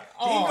left.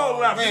 He go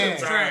left. Man.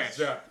 Trash.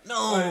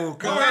 No,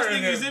 the last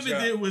thing Exhibit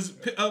did was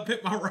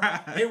Pimp My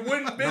Ride. It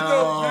wouldn't been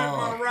no Pimp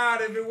My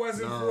Ride if it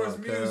wasn't for his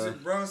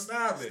music, bro.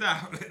 Stop it.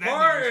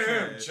 Pardon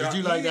him, Chuck. Did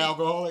you like the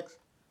Alcoholics?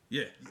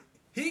 Yeah.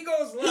 He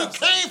goes left.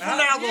 He came from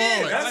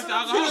Alcoholics. That's the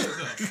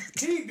Alcoholics.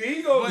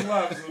 He goes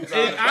left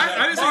sometimes.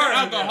 I didn't say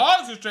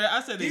Alcoholics was trash.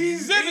 I said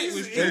Exhibit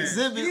was trash.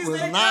 Exhibit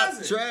was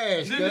not trash.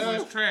 Exhibit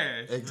was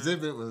trash.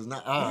 Exhibit was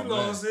not. He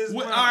lost his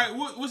mind. All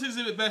right, what's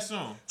Exhibit best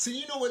song? See,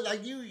 you know what?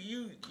 Like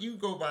you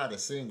go by the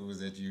singles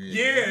that you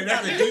hear. Yeah,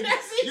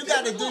 you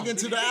gotta dig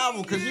into the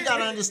album because you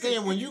gotta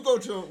understand when you go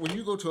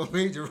to a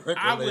major record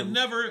I would label,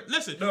 never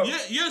listen. No.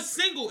 Your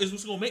single is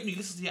what's gonna make me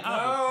listen to your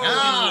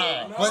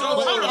album. No. So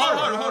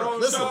hold on.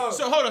 Listen.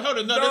 So hold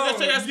on. No, let's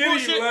say that's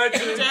bullshit.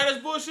 Legend. That's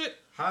bullshit.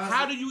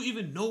 How do you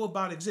even know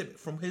about Exhibit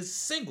from his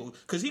single?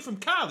 Because he's from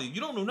Cali. You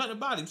don't know nothing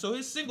about him. So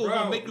his single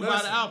gonna make you buy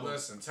the album.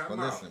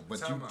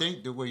 But you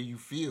think the way you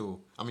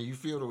feel. I mean, you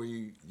feel the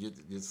way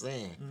you're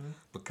saying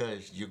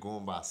because you're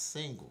going by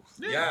singles.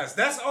 Yeah. Yes,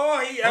 that's all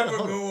he ever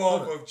go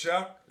off of,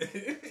 Chuck.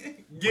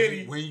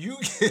 Giddy. When you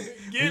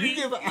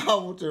give an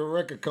album to a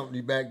record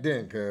company back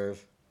then,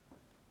 cuz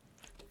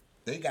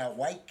they got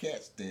white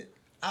cats that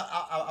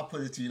I'll put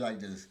it to you like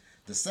this.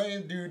 The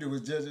same dude that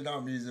was judging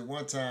our music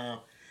one time,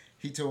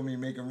 he told me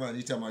make him run.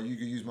 He told me you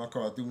can use my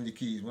car, threw me the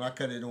keys. When I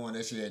cut it on,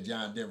 that shit had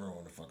John Denver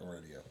on the fucking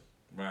radio.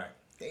 Right.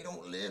 They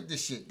don't live the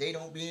shit. They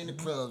don't be in the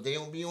clubs. They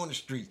don't be on the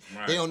streets.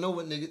 Right. They don't know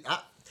what niggas.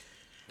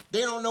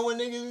 They don't know what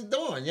niggas is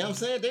doing. You know what I'm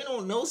saying? They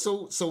don't know.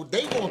 So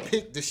they gonna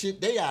pick the shit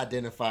they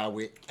identify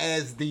with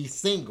as the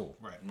single.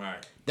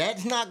 Right.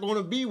 That's not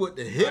gonna be what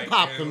the hip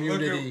hop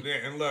community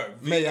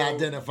may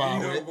identify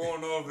with.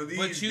 Going over these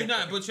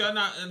but y'all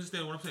not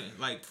understanding what I'm saying.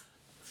 Like,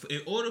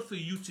 in order for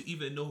you to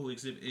even know who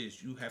Exhibit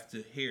is, you have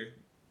to hear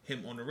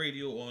him on the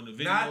radio or on the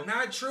video.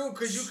 Not true,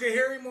 because you can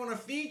hear him on a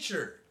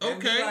feature. Okay.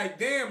 And be like,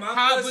 damn,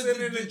 I'm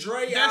listening to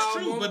Dre That's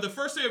album. true, but the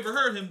first time I ever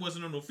heard him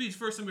wasn't on no feature.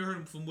 First time I heard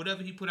him from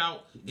whatever he put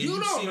out. You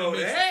don't know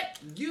that.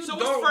 So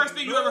what's the first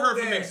thing you ever heard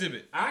from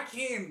Exhibit? I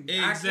can't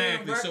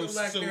Exactly.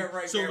 recollect that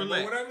right there.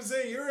 Relax. But what I'm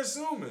saying, you're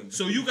assuming.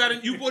 So you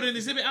bought an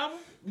Exhibit album?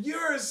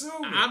 You're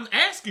assuming. I'm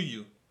asking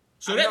you.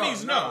 So that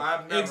means no.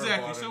 I've never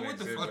exactly. So what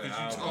the fuck is you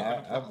talking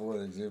about? I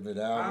bought Exhibit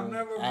album.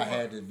 I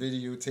had the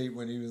videotape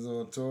when he was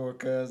on tour,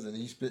 cuz, and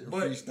he spitting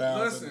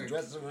freestyles in the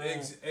dressing room.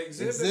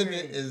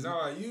 Exhibit is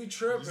you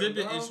tripping.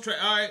 Exhibit bro. is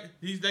all right.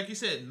 He's like you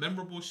said,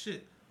 memorable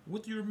shit.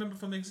 What do you remember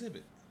from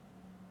Exhibit?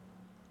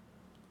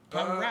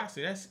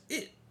 Paparazzi. That's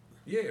it.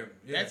 Yeah.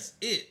 That's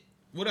it.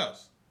 What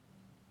else?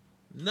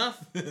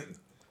 Nothing.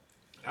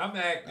 I'm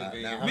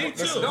activated. Me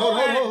too.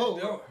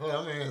 Hold on.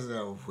 I'm gonna answer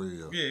that one for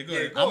you. Yeah, go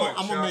ahead.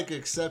 I'm gonna make an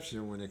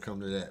exception when it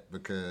comes to that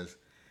because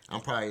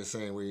I'm probably the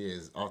same way he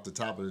is. Off the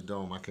top of the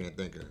dome, I can't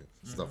think of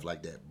stuff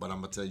like that. But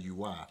I'm gonna tell you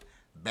why.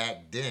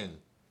 Back then,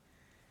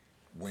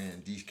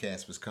 when these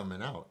cats was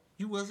coming out,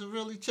 you wasn't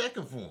really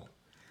checking for them.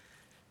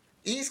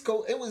 East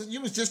Coast,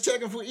 you was just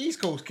checking for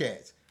East Coast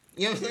cats.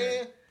 You know what I'm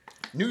saying?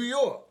 New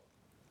York.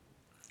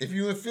 If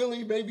you in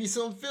Philly, maybe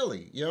some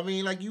Philly. You know what I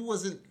mean? Like you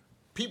wasn't.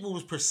 People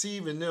was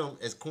perceiving them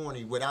as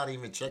corny without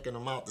even checking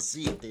them out to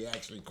see if they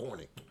actually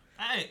corny.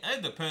 Hey,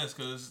 it depends,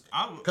 cause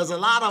a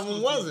lot of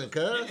them wasn't,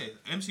 cuz.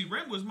 Yeah, MC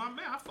Ren was my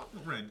man. I fuck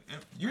with Ren.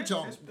 You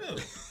talking?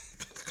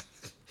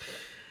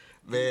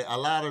 Man, a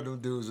lot of them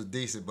dudes are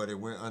decent, but it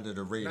went under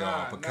the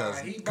radar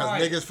because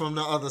niggas from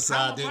the other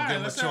side didn't give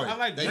him a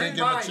choice. They didn't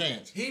give him a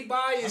chance. He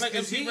biased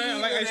because he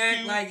even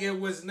act like it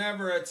was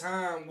never a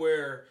time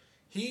where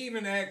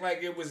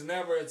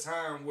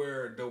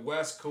the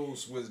West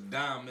Coast was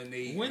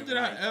dominating. When did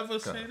I ever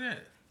say that?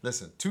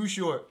 Listen, Too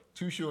Short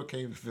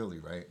came to Philly,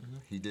 right? Mm-hmm.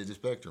 He did the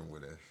Spectrum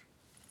with us.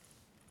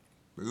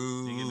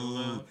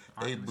 Boo.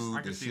 They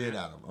booed the shit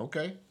out of him.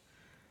 Okay.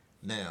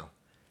 Now,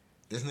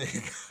 this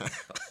nigga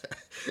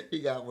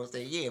he got one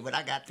say, yeah, but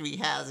I got 3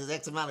 houses,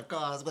 X amount of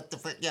cars, what the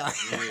fuck, y'all?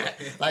 Yeah.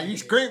 Like, he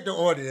scraped the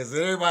audience,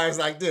 and everybody's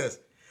like this.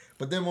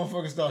 But then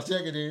motherfuckers start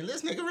checking in,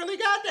 this nigga really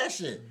got that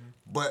shit. Mm-hmm.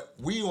 But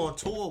we on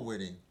tour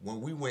with him.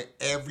 When we went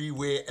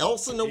everywhere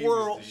else in the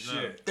world,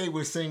 they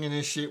were singing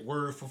this shit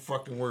word for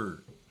fucking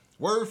word.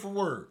 Word for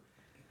word.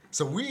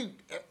 So we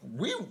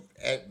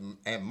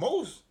at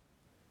most,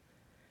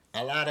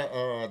 a lot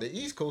of the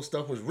East Coast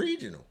stuff was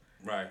regional.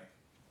 Right.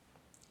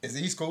 It's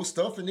the East Coast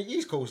stuff, and the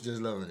East Coast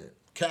just loving it.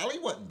 Cali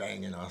wasn't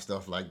banging our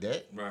stuff like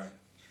that. Right.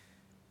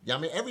 Yeah, I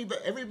mean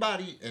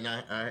everybody, and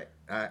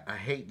I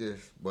hate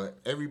this, but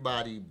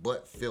everybody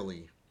but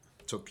Philly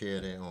took care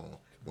of their own.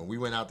 When we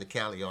went out to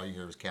Cali, all you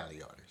heard was Cali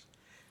artists.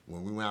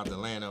 When we went out to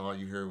Atlanta, all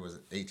you heard was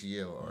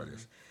ATL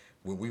artists.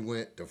 When we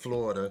went to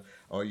Florida,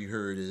 all you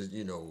heard is,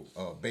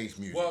 bass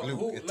music,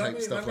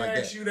 stuff like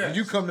that. When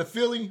you come to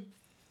Philly,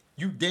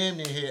 you damn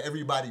near hear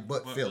everybody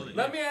but Philly.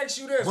 Let me ask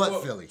you this.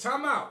 Philly.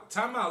 Time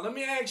out. Let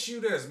me ask you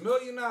this. $1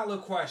 million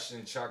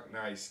question, Chuck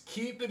Nice.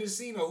 Keep it a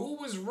scene. Who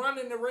was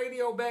running the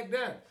radio back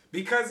then?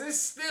 Because it's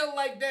still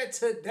like that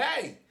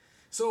today.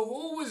 So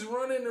who was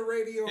running the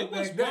radio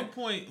back then?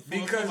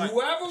 Because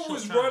whoever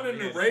was running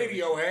the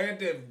radio had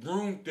to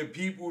groom the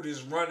people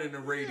that's running the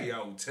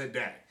radio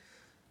today.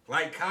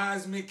 Like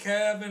Cosmic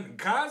Kev, and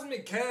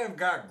Cosmic Kev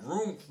got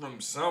groomed from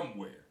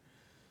somewhere.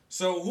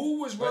 So who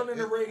was running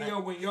the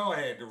radio when y'all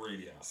had the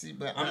radio? See,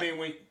 but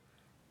when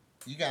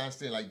you gotta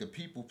understand, like the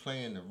people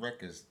playing the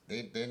records,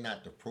 they're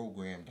not the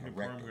program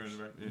directors.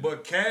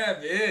 But Kev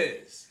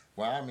is.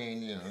 Well, I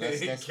mean,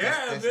 that's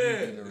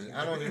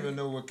I don't even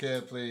know what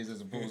Kev plays as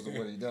opposed to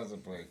what he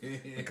doesn't play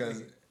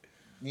because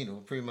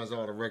pretty much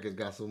all the records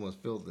got so much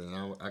filter,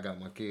 and I got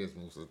my kids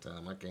most of the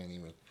time. I can't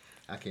even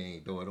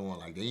throw it on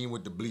like they ain't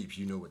with the bleeps.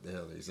 You know what the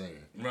hell they saying,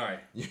 right?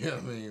 You know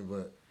what I mean?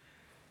 But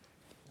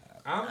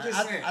I'm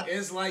just saying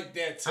it's like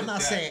that today. I'm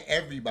not saying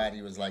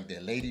everybody was like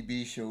that. Lady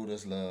B showed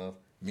us love.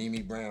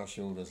 Mimi Brown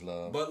showed us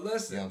love. But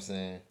listen, you know what I'm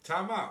saying?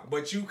 Time out.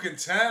 But you can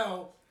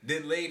tell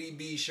that Lady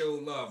B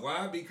showed love.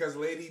 Why? Because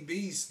Lady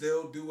B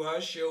still do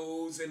her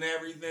shows and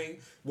everything.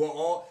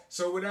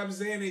 So what I'm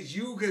saying is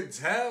you could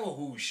tell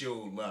who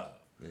showed love.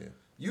 Yeah.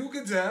 You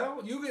could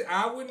tell.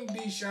 I wouldn't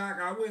be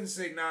shocked. I wouldn't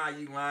say, nah,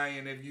 you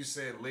lying if you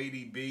said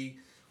Lady B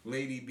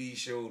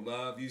showed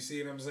love. You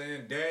see what I'm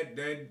saying?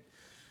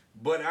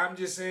 But I'm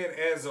just saying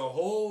as a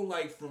whole,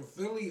 like from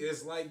Philly,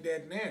 it's like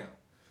that now.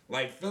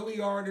 Like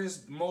Philly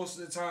artists most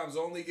of the times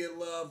only get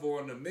love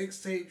on the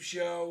mixtape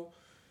show,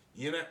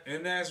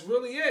 and that's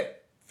really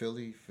it.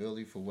 Philly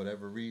for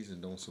whatever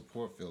reason don't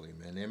support Philly,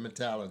 man. Their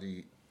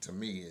mentality to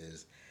me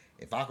is,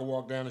 if I could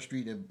walk down the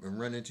street and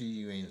run into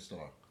you, you ain't a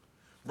star.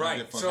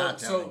 Right.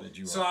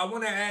 So I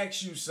want to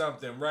ask you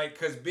something, right?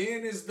 Because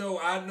being as though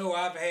I know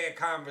I've had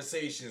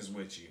conversations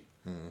with you,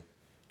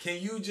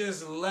 can you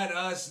just let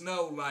us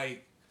know,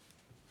 like,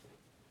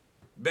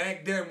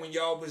 back then when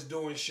y'all was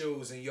doing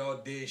shows and y'all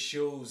did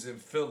shows in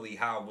Philly,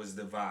 how was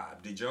the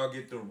vibe? Did y'all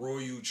get the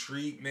royal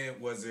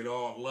treatment? Was it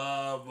all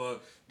love?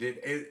 Or did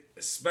it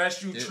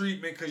special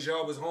treatment because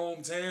y'all was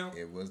hometown?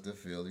 It was the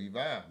Philly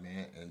vibe,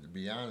 man. And to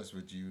be honest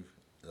with you,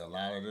 a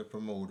lot of the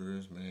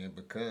promoters, man,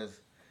 because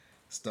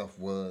stuff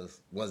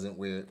wasn't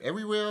where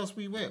everywhere else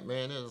we went,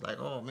 man, it was like,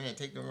 oh man,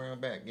 take them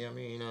around back. You know what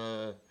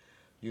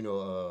I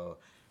mean?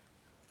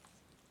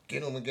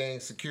 Get on the gang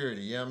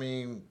security, you know what I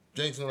mean?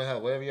 Drinks on the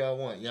house, whatever y'all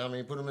want, you know what I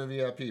mean? Put them in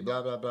VIP,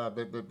 blah, blah, blah,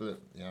 blah, blah, blah. You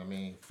know what I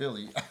mean?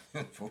 Philly,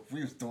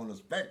 we was doing the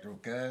Spectrum,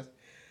 cuz.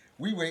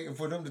 We waiting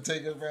for them to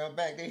take us around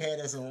back. They had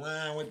us in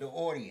line with the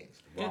audience.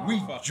 Wow.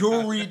 We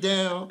jewelry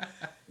down,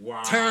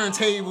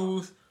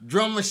 turntables,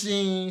 drum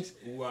machines,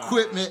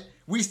 equipment.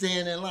 We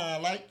stand in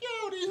line like,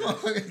 yo, these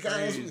motherfuckers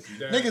guys,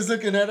 niggas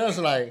looking at us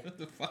like, what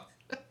the fuck?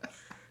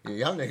 Yeah,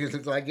 y'all niggas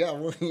look like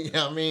y'all, you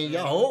know what I mean?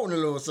 Y'all holding a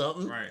little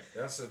something. Right.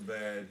 That's a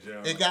bad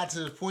job. It got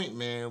to the point,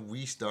 man,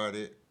 we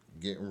started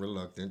getting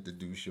reluctant to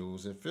do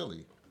shows in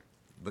Philly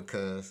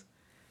because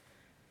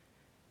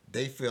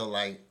they feel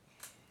like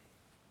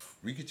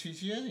we could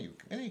treat you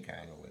any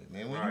kind of way,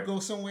 man. When you go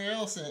somewhere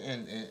else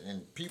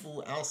and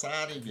people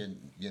outside of your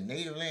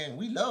native land,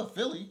 we love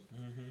Philly.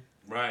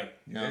 Mm-hmm. Right.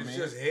 You know what I mean?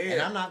 Just here.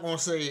 And I'm not gonna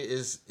say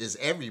it's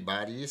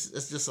everybody.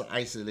 It's just an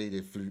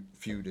isolated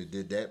few that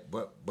did that,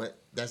 but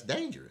that's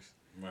dangerous.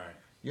 Right.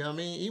 You know what I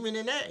mean? Even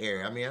in that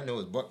era. I mean, I know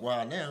it's buck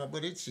wild now,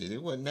 but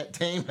it wasn't that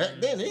tame back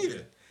then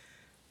either.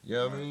 You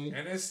know what I mean?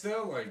 And it's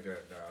still like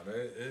that now.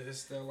 It's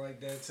still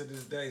like that to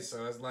this day.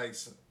 So it's like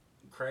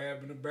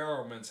crab in the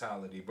barrel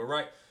mentality. But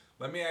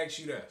let me ask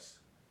you this.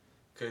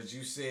 Because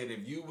you said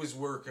if you was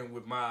working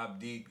with Mobb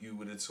Deep, you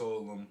would have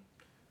told them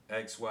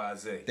X, Y,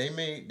 Z. They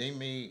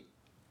made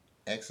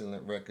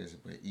excellent records,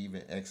 but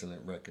even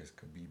excellent records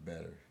could be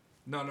better.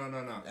 No.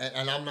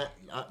 And I'm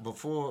not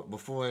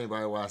before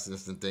anybody watches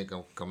this and think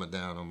I'm coming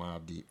down on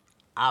Mobb Deep.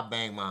 I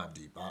bang Mobb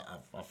Deep.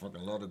 I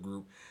fucking love the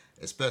group,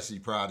 especially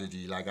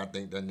Prodigy. Like I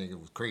think that nigga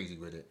was crazy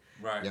with it.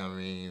 Right. You know what I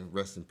mean?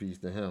 Rest in peace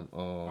to him.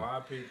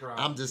 R.I.P.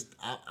 Prodigy.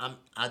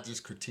 I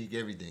just critique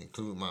everything,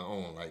 including my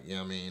own. Like, you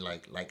know what I mean?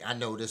 Like I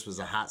know this was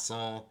a hot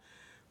song,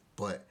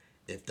 but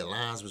if the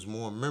lines was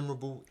more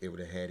memorable, it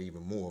would have had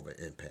even more of an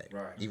impact.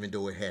 Right. Even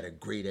though it had a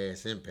great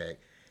ass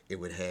impact, it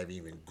would have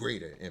even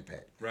greater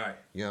impact. Right.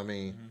 You know what I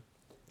mean? Mm-hmm.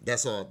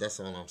 That's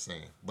all I'm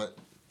saying. But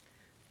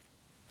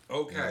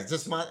okay, you know, it's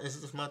just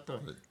my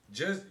thought.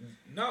 Just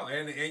no,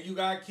 and you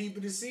gotta keep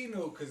it a C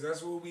note because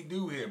that's what we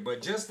do here.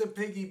 But just to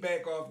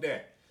piggyback off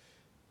that,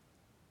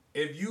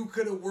 if you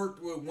could have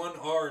worked with one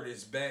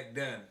artist back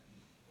then,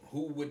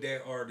 who would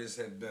that artist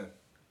have been?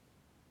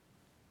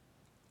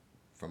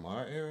 From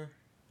our era?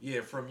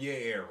 Yeah, from your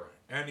era.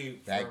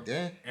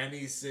 Then?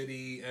 Any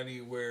city,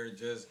 anywhere,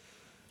 just.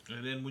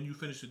 And then when you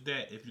finish with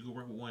that, if you could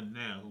work with one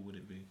now, who would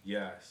it be?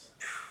 Yes.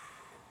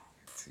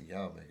 See,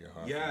 y'all make it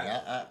hard.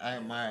 Yeah. I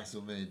admire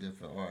so many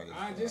different artists.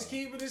 I just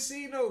keep it a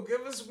C note.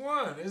 Give us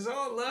one. It's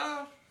all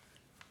love.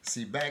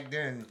 See, back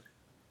then,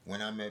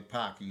 when I met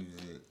Pac, he was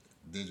at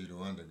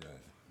Digital Underground.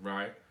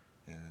 Right.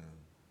 And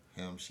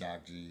him,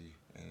 Shock G,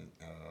 and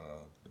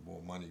the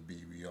boy Money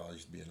B, we all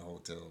used to be in the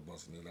hotel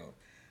busting it up.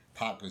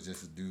 Pac was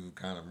just a dude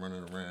kind of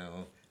running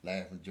around,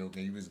 laughing,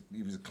 joking. He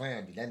was a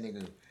clown. That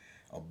nigga,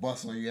 a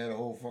bust on you, had a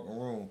whole fucking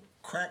room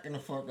cracking the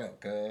fuck up,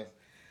 cuz.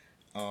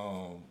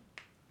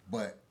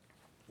 But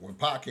when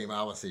Pac came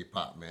out, I would say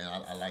Pac, man.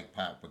 I like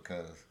Pac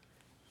because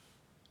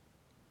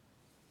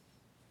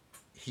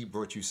he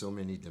brought you so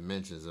many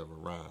dimensions of a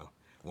rhyme.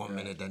 One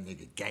minute that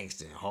nigga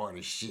gangster and hard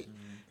as shit.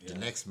 The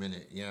next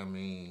minute, you know what I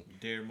mean?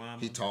 Dear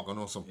mama. He talking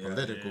on some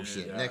political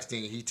shit. Yeah. Next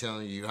thing he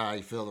telling you how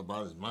he feel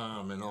about his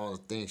mom and all the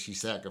things she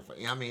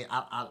sacrificed. I mean,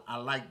 I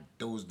like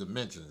those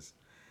dimensions.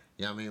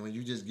 You know what I mean? When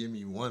you just give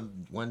me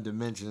one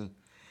dimension,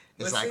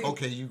 it's like,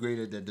 okay, you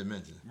graded that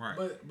dimension. Right.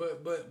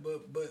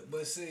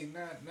 But see,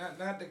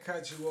 not to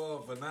cut you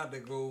off or not to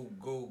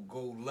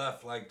go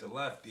left like the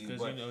lefty.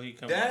 But you know he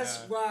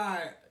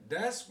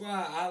that's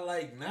why I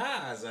like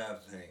Nas, I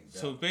think. Though.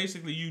 So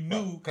basically, you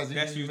knew that's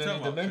what you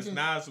talking about. Because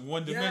Nas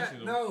one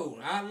dimensional. No,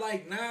 I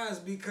like Nas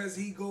because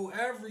he go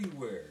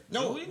everywhere.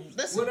 No,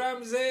 listen. What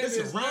I'm saying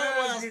is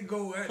Nas can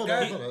go.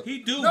 He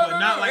do, but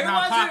not like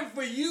how Pac. It wasn't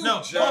for you,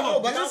 no,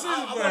 Chuck. But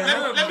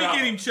let me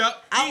get him,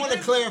 Chuck. I want to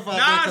clarify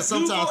that because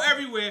sometimes Nas do go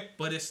everywhere,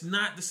 but it's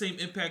not the same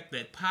impact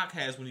that Pac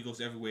has when he goes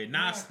everywhere.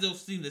 Nas still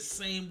seen the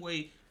same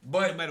way.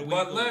 But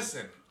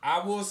listen,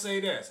 I will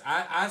say this.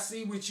 I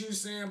see what you're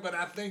saying, but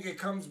I think it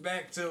comes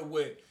back to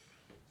what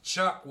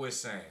Chuck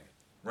was saying,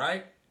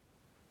 right?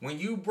 When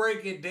you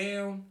break it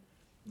down,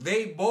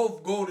 they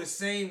both go the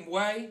same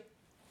way,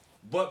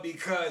 but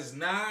because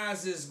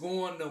Nas is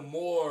going the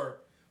more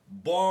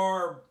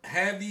bar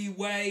heavy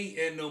way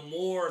and the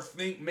more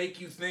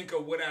make you think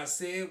of what I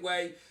said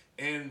way,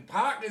 and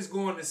Pac is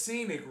going the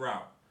scenic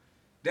route.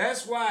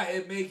 That's why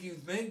it make you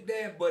think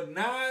that, but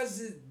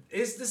Nas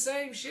it's the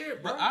same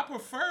shit, bro. But I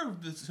prefer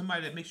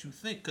somebody that makes you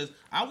think, because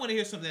I want to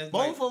hear something that's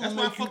both like, that's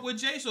why I fuck with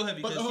Jay so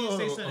heavy, because he'll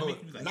say something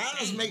that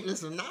make you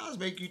like, Nas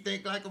make you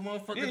think like a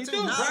motherfucker yeah,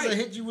 too. Nas will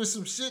hit you with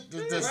some shit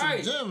that's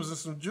some gems and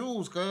some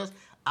jewels, cuz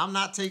I'm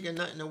not taking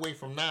nothing away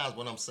from Nas,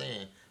 but I'm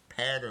saying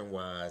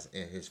pattern-wise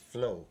and his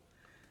flow,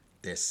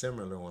 they're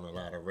similar on a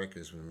lot of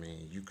records with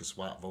me. You could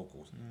swap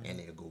vocals and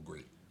they'll go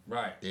great.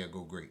 Right. They'll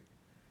go great.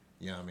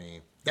 You know what I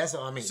mean? That's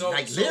what I mean. So,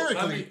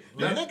 lyrically,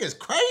 the nigga's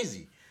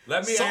crazy.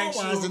 Let me ask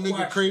you a question. The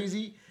nigga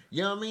crazy.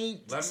 You know what I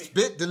mean?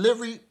 Spit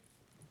delivery,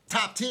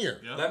 top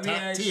tier. Yep. Let me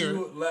ask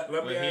you.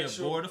 Let me ask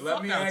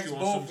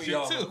both of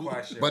y'all a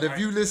question. But if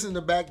you listen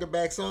to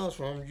back-to-back songs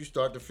from him, you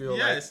start to feel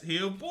like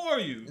he'll bore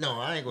you. No,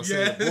 I ain't gonna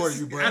say he'll bore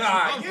you, bro.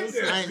 I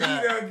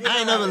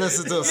ain't never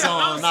listened to a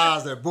song on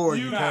Nas that bore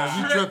you, cuz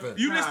you tripping.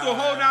 You listen to a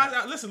whole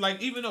Nas. Listen,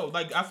 like even though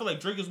like I feel like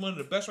Drake is one of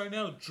the best right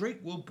now, Drake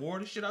will bore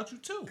the shit out you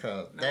too.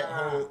 Cause that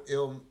whole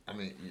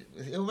Illmatic,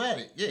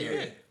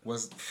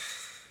 was.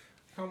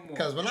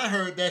 Because when I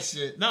heard that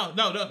shit,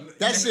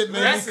 that shit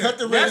made me cut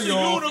the radio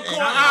off. That's a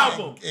unicorn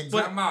album.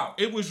 But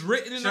it was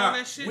written and all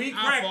that shit. We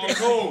cracked the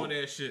code. On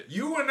that shit.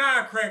 You and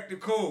I cracked the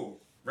code,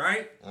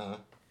 right?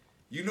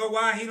 You know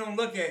why he don't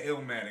look at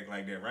Illmatic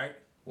like that, right?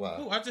 Wow.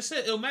 Oh, I just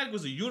said Illmatic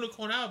was a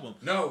unicorn album.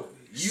 No,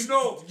 you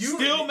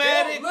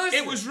Stillmatic.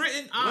 It was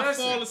written. I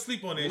fall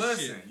asleep on that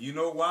shit. You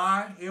know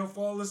why he'll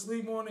fall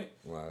asleep on it?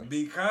 Why?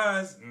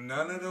 Because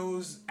none of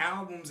those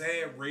albums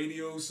had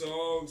radio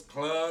songs,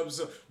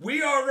 clubs.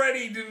 We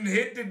already didn't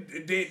hit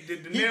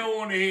the nail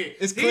on the head.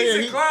 It's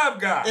clear He's a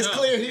club guy. It's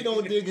clear he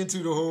don't dig into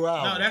the whole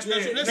album. No, that's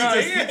not true. He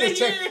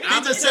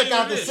just checked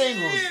out the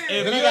singles.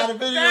 If they got a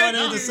video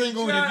and the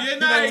single, he doesn't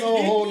know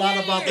a whole lot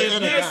about the inner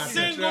This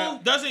concept. single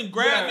doesn't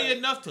grab me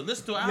enough to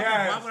listen to an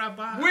album. Why would I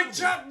buy it? What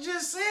Chuck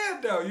just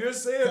said though, you're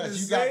saying the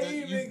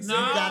same you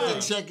got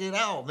to check it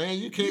out, man.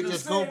 You can't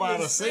just go by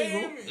the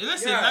single.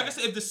 Listen, like I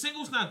said, if the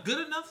single's not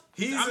good enough,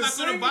 I'm not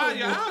gonna buy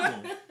your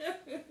album.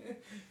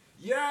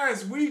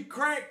 Yes, we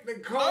cracked the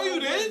code. No, you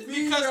didn't,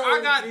 because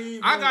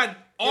I got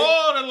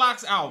all the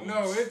Locks albums.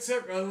 No, it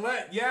took a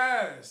lot.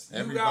 Yes,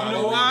 everybody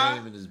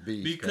renaming his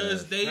beast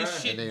because they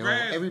shit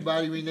grabbed.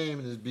 Everybody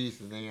renaming his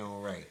beast and they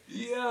on right.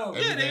 Yeah,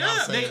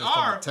 they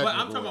are. But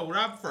I'm talking about what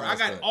I prefer. I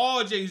got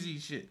all Jay-Z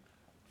shit.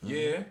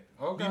 Yeah.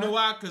 Okay. You know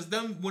why? Because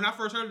when I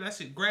first heard it, that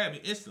shit grabbed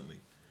me instantly.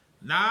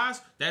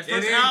 Nas, that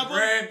first it album,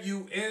 grab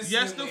you instantly.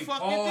 Yes, the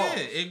fuck it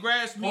did. It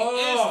grabs me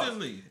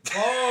instantly.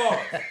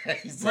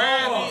 Pause.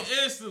 Grab me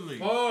instantly.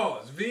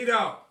 Pause.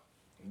 Vito,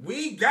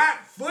 we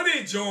got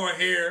footage on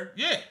here.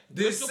 Yeah.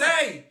 This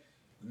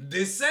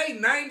say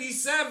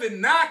 97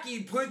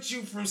 Naki put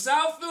you from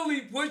South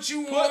Philly, put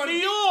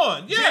me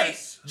on.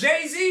 Yes.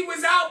 Jay-Z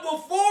was out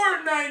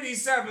before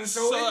 97,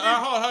 so hold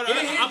on.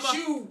 It hit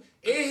you.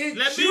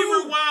 Let me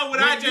rewind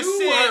what I just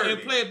said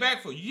and play it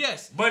back for you.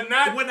 Yes, but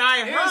not when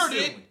I heard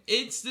it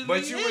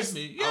instantly hit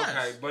me.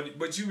 Yes. Okay,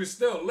 but you were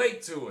still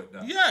late to it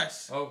though.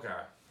 Yes. Okay.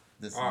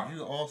 Listen,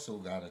 you also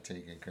got to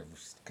take in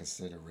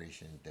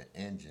consideration the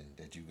engine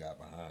that you got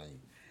behind you.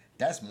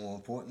 That's more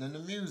important than the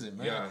music,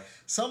 man. Yeah.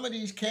 Some of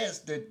these cats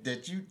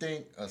that you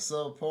think are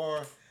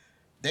subpar,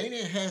 they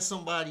didn't have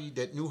somebody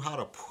that knew how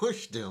to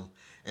push them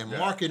and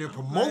market and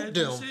promote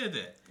them. Said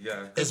that.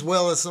 Yeah. As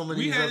well as some of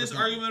these. We had other this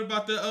people. argument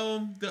about the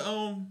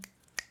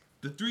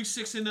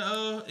 3-6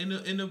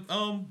 in the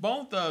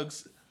Bone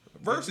Thugs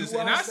verses,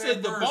 and I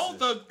said the Bone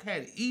Thug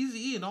had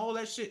Eazy-E and all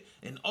that shit,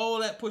 and all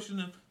that pushing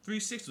them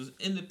 3-6 was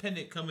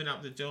independent coming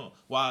out the joint.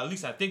 Well, at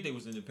least I think they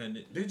was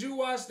independent. Did you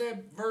watch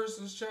that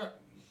versus, Chuck?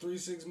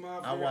 3-6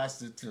 Mafia? I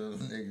watched it till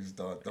niggas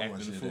start throwing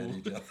shit at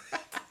each other.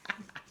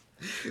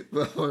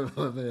 But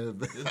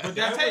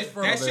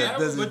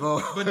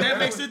that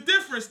makes a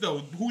difference though.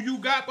 Who you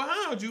got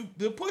behind you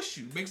to push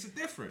you makes a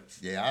difference.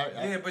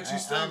 Yeah, but you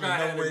still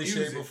got no way,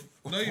 shape,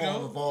 no, you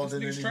don't. Involved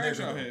in any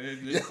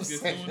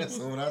nigga.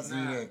 So when I see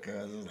that, cuz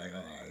it was like,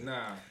 all right,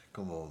 nah,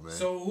 come on, man.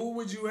 So who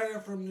would you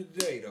have from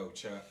today though,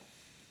 Chuck?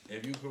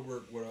 If you could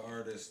work with an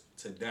artist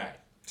today,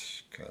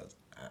 cuz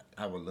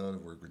I would love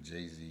to work with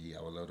Jay-Z.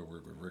 I would love to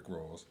work with Rick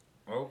Ross.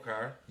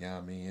 Okay. Yeah,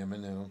 I mean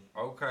Eminem.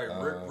 Okay,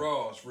 Rick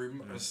Ross.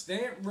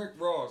 Stamp Rick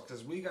Ross,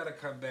 because we got to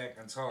come back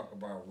and talk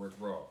about Rick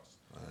Ross.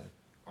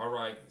 All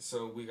right.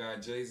 So we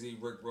got Jay-Z,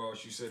 Rick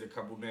Ross. You said a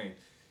couple names.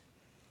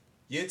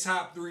 Your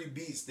top 3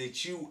 beats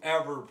that you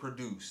ever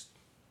produced.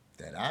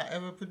 That I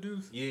ever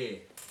produced? Yeah.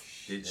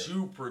 That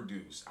you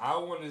produced. I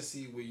want to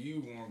see where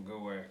you want to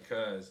go at,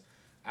 because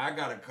I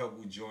got a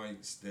couple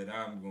joints that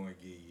I'm going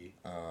to give you.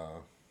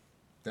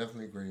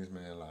 Definitely Greatest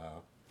Man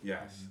Alive.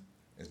 Yes.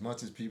 As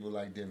much as people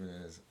like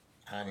Dividends,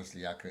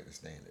 honestly, I couldn't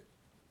stand it.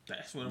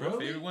 That's one of my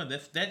favorite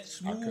ones. That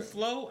smooth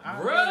flow.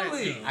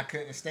 I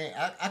couldn't stand.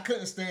 I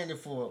couldn't stand it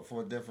for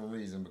a different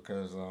reason,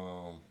 because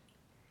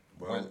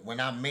when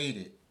I made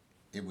it,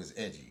 it was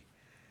edgy.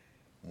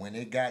 When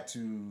it got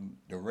to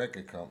the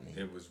record company,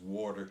 it was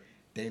water.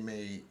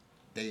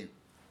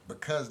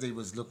 Because they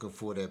was looking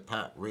for that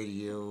pop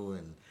radio,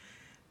 and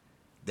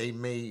they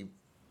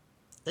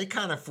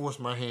kind of forced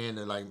my hand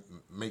to like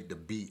make the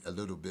beat a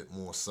little bit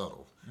more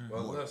subtle.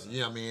 Well, listen. You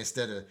know what I mean?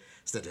 Instead of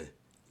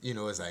you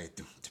know, it's like,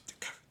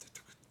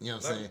 you know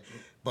what I'm saying?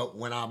 But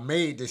when I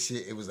made this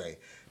shit, it was like,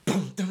 you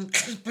know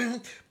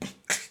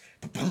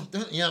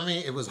what I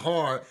mean? It was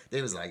hard.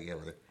 They was like, yeah,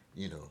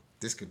 you know,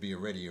 this could be a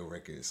radio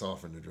record.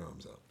 Soften the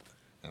drums up.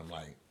 And I'm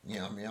like, you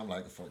know what I mean? I'm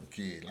like a fucking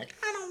kid. Like,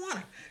 I don't want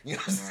to. You know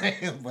what I'm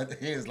saying?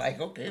 But it's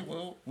like, okay,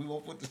 well, we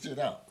won't put the shit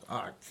out.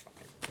 All right, fine.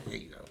 Here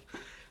you go.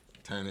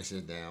 Turn this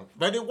shit down.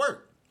 But it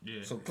worked.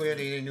 Yeah. So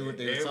clearly they knew what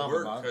they were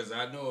talking about. Because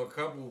I know a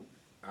couple.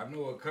 I'll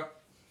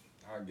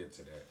get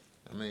to that.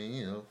 I mean,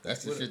 you know,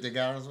 that's the shit that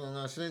got us on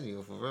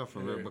Arsenio, for real,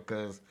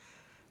 because,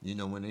 you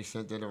know, when they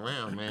sent it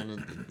around,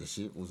 man, the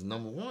shit was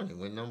number 1. It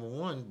went number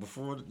 1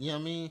 before, you know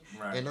what I mean?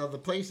 Right. In other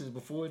places,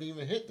 before it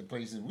even hit the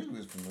places we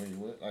was familiar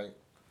with. Like,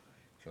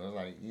 so it's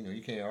like, you know,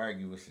 you can't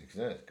argue with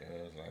success,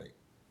 because, like,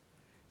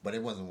 but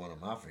it wasn't one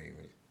of my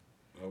favorites.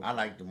 Okay. I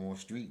like the more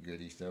street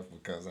goody stuff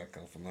because I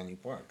come from Hunting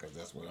Park, because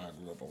that's what I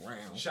grew up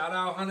around. Shout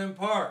out Hunting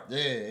Park. Yeah,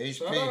 HP.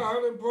 Shout out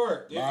Hunting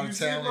Park. If you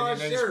see my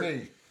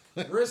shirt,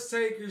 Risk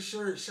Taker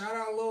shirt. Shout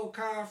out Lil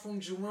Kai from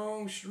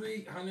Jerome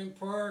Street, Hunting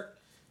Park.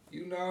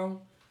 You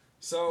know.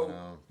 So,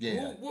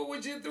 what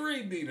would your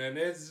 3 be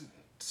then?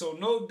 So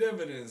no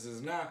Dividends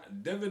is not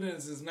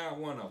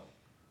one of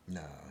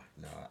them.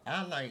 No.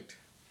 I liked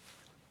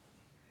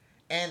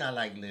And I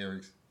like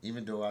lyrics,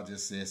 even though I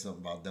just said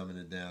something about dumbing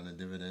it down. And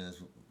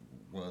dividends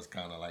was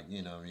kind of like,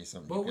 you know what I mean?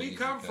 Something. But we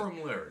come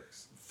from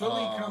lyrics.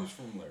 Philly comes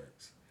from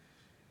lyrics.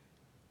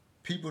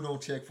 People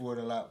don't check for it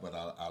a lot, but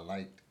I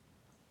like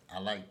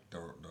the.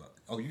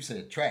 Oh, you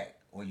said track,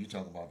 or you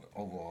talking about the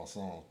overall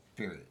song?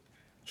 Period.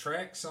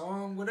 Track,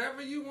 song,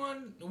 whatever you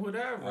want,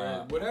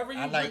 whatever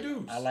you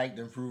produce. I liked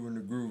improving the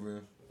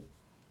grooving,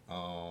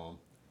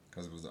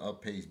 because it was an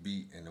up-paced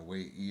beat and the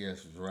way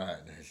ES was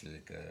riding that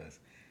shit, cuz.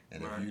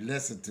 And if you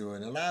listen to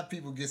it, a lot of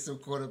people get so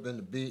caught up in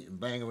the beat and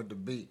banging with the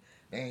beat,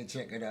 they ain't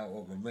checking out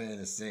what my man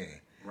is saying.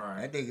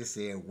 Right. That nigga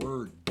said,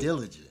 word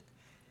diligent.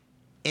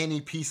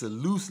 Any piece of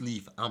loose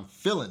leaf, I'm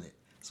feeling it.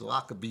 So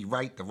I could be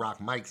right to rock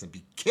mics and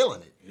be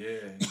killing it.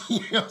 Yeah. You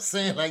know what I'm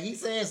saying? Like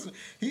he's saying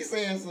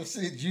some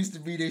shit used to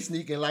be they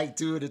sneaking like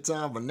 2 at a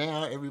time, but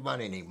now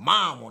everybody and their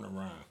mom on the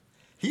rhyme.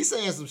 He's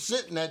saying some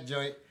shit in that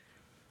joint.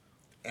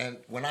 And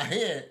when I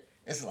hear it,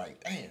 it's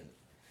like, damn.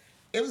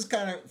 It was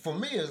kind of, for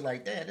me, it was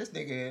like, damn, this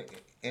nigga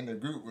in the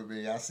group with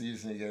me, I see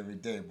this nigga every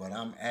day, but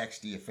I'm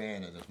actually a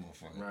fan of this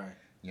motherfucker. Right.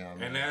 You know what I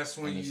mean? And that's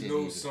when you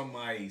know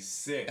somebody's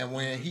sick. And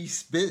when he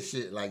spit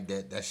shit like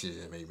that, that shit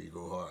just made me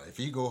go hard. If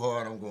he go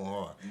hard, I'm going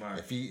hard. Right.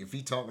 If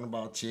he talking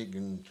about chick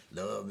and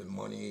love and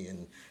money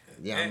and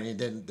I mean,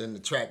 then the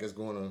track is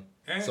going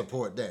to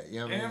support that.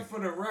 You know what I mean? And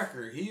for the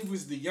record, he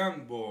was the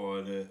young boy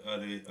of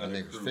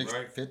the crew,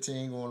 right?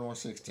 15 going on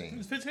 16. He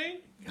was 15?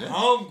 Yeah.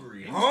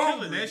 Hungry.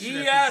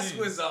 ES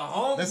was a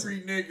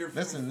hungry nigga from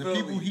Listen, the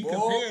Philly, people he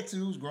compared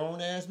to was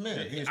grown-ass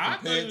men. He was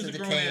compared to the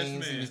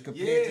Canes. He was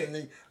compared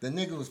to the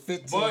nigga was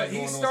 15 But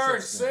he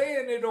started 16.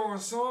 saying it on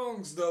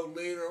songs, though,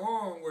 later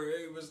on, where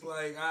it was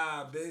like,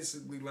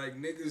 basically, like,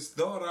 niggas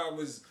thought I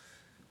was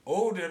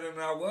older than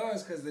I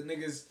was because the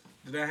niggas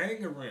that I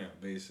hang around,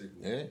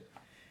 basically. Yeah.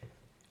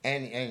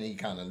 And he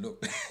kind of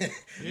looked.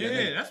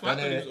 Yeah, that's why I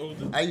thought he was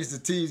older. I used to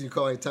tease you,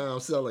 call him Tom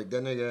Selleck.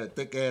 That nigga had a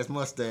thick ass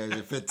mustache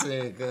at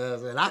 15,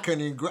 cuz. And I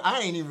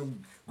ain't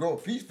even grow a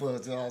piece for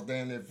until I was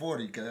down there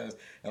 40, cuz.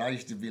 And I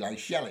used to be like,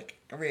 Shellick,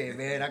 come here,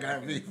 man, I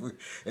got a beef with.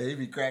 And he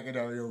be cracking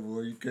up, yo,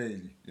 boy, you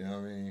crazy. You know what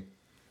I mean?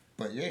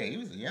 But yeah, he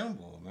was a young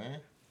boy, man.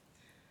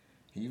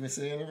 He even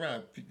saying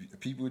around,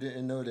 people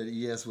didn't know that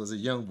ES was a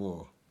young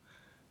boy.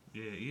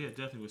 Yeah,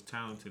 definitely was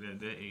talented at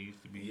that age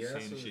to be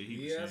saying the shit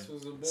he was saying.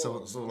 Was a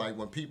boy. So like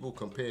when people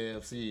compare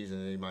MCs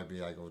and they might be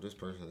like, oh, this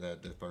person's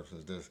that, this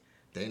person's this,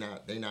 they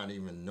not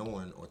even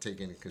knowing or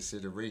taking into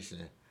consideration,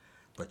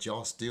 but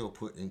y'all still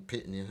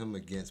pitting him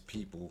against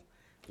people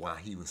while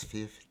he was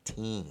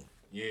 15.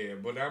 Yeah,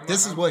 but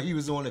this is what he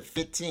was on at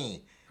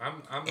 15.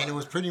 And it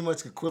was pretty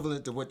much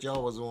equivalent to what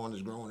y'all was on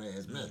as grown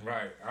ass men.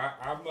 Right.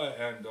 I'm gonna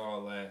end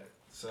all that.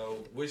 So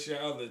what's your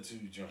other 2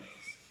 joints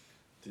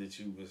that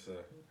you was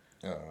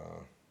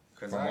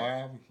From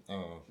my album?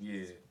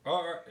 Yeah.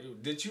 Or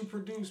did you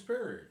produce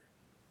period?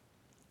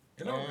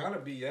 It don't gotta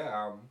be your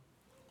album.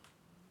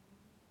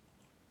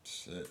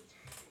 Shit.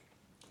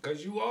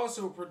 Cause you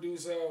also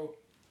produce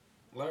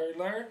Larry?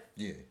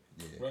 Yeah.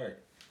 Right.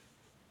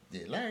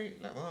 Yeah, Larry,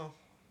 well.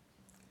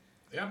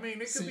 I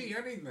mean, it could be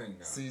anything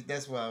now. See,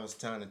 that's why I was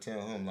trying to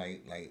tell him,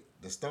 like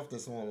the stuff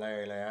that's on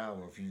Larry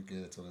album, if you get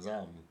into his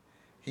album,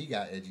 he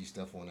got edgy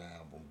stuff on the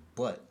album,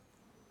 but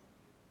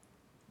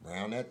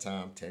around that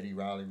time, Teddy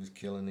Riley was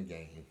killing the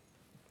game.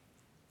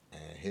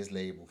 And his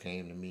label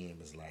came to me and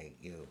was like,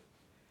 yo,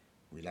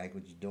 we like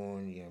what you're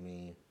doing, you know what I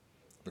mean?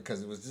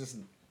 Because it was just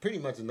pretty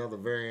much another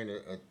variant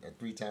of a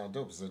 3-time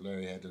dope. So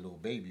Larry had the little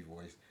baby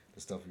voice,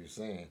 the stuff he was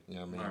saying, you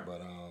know what I mean? Right.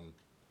 But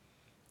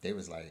they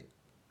was like,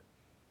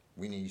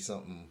 we need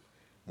something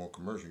more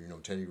commercial. You know,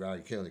 Teddy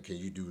Riley killing it. Can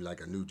you do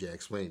like a New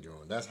Jack Swing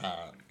drum? That's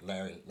how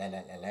Larry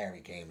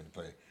came into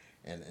play.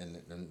 And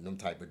them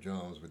type of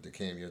drums with the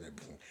cameo that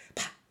boom,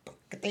 pop.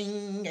 You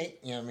know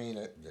what I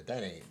mean?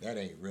 That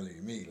ain't really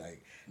me.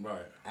 Like,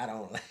 right. I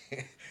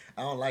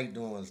don't like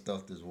doing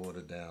stuff that's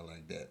watered down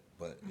like that.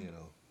 But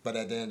but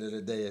at the end of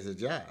the day, it's a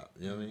job.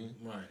 You know what I mean?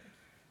 Right.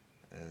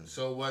 And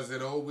so was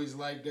it always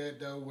like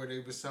that though, where they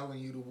was telling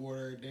you to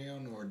water it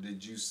down, or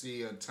did you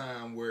see a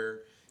time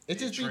where it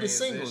just be the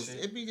singles?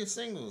 It be the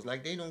singles.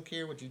 Like they don't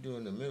care what you do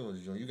in the middle.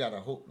 You got to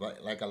hope.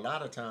 Like a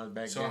lot of times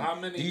back then, how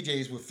many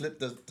DJs would flip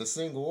the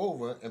single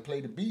over and play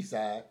the B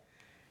side.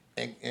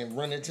 And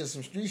run into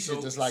some street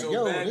shit just like,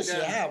 yo, this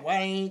shit hot.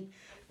 Why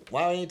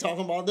ain't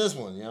talking about this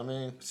one? You know what I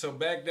mean? So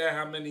back there,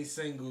 how many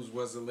singles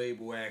was the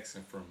label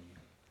asking from you?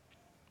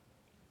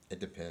 It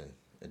depends.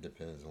 It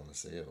depends on the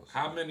sales.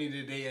 How many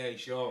did they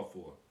ask y'all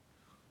for?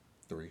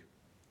 3.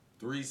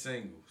 3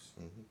 singles.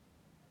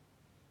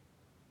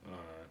 Mm-hmm. All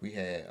right. We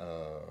had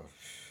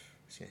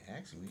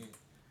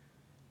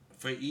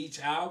for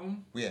each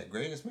album? We had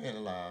Greatest Man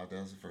Alive,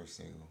 that was the first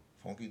single.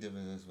 Funky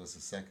Dividends was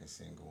the second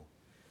single.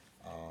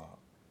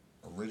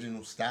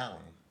 Original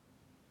Styling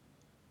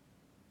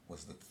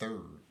was the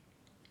 3rd.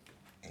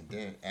 And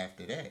then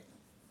after that,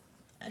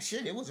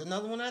 it was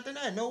another one after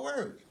that. No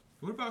Words.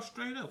 What about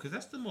Straight Up? Because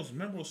that's the most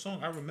memorable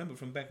song I remember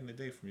from back in the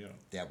day from y'all.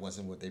 That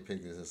wasn't what they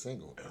picked as a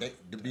single.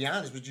 To be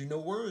honest with you, No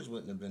Words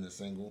wouldn't have been a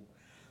single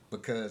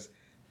because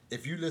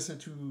if you listen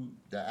to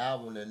the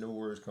album that No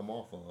Words come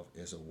off of,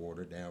 it's a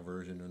watered down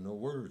version of No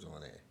Words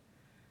on there.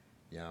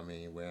 You know what I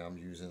mean? Where I'm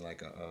using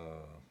like a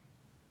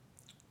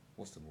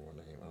what's the boy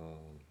name?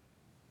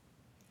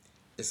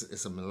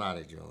 It's a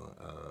melodic joint,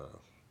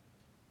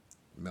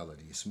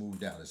 melody. It's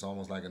smoothed out. It's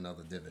almost like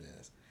another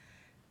dividends.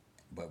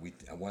 But we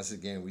once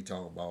again we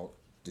talk about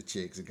the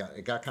chicks. It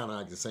got kind of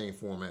like the same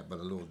format, but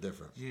a little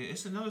different. Yeah,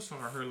 it's another song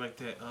I heard like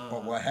that.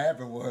 But what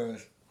happened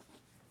was,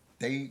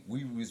 we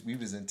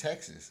was in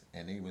Texas,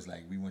 and they was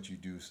like, we want you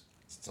to do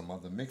some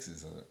other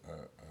mixes of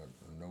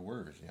No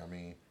Words. You know what I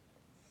mean?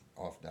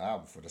 Off the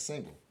album for the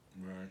single.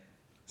 Right.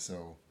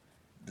 So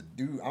the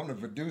dude, I'm the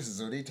producer,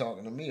 so they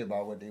talking to me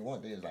about what they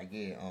want. They was like,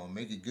 yeah,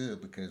 make it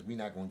good because we're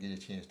not gonna get a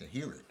chance to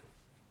hear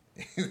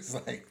it. It was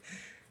like,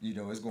 you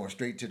know, it's going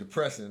straight to the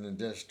pressing and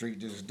then straight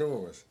to the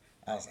stores.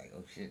 I was like,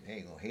 oh shit, they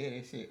ain't gonna hear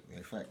this shit.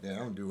 In fact, I'm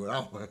gonna do what I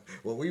want,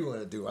 what we want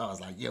to do. I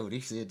was like, yo, they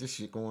said this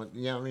shit going,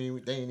 you know what I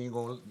mean? They ain't even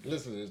gonna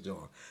listen to this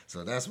joint.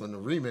 So that's when the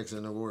remix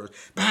in the words,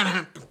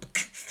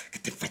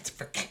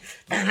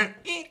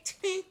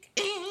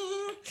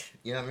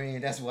 you know what I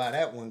mean? That's why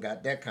that one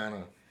got that kind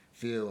of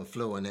feel and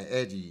flow and that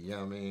edgy, you know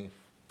what I mean?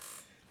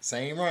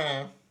 Same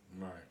rhyme,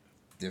 right?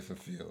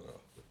 Different feel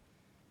though.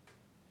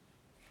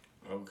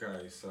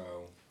 Okay,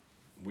 so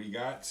we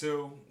got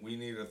two. We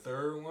need a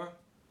third one.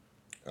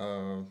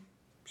 And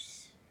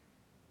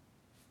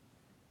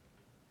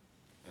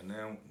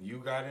then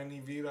you got any,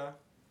 Vita?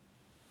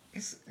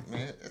 It's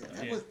man,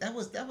 that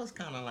was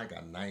kind of like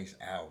a nice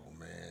album,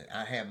 man.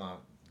 I had my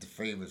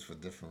favorites for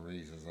different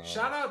reasons.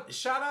 Shout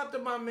out to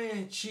my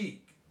man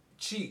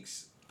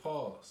Cheeks.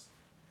 Pause.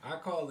 I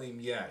call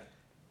him Yay.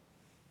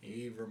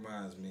 He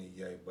reminds me of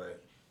Yay,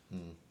 but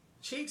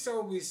Cheeks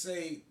always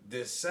say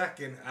the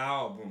second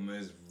album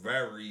is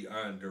very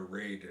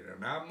underrated,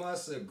 and I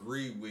must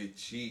agree with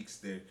Cheeks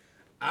that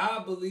I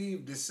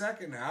believe the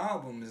second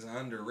album is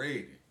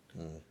underrated.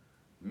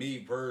 Me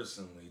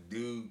personally,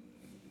 dude.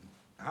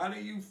 How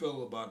do you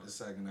feel about the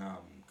second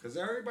album? Because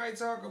everybody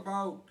talk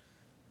about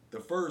the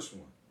first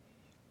one.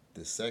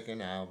 The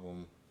second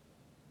album,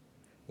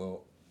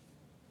 well,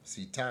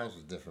 see, times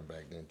was different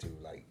back then too.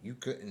 Like you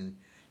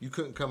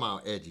couldn't come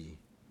out edgy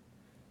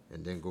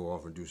and then go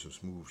off and do some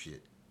smooth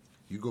shit.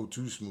 You go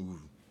too smooth,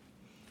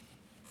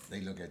 they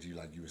look at you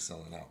like you were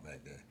selling out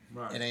back then.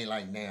 Right. It ain't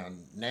like now.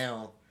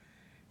 Now,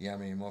 yeah, I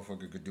mean,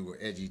 motherfucker could do an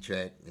edgy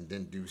track and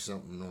then do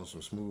something on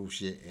some smooth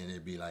shit, and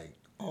it'd be like,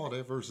 oh,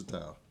 they're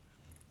versatile.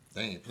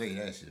 They ain't play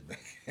that shit back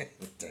in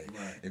the day.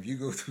 Right. If you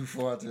go too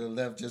far to the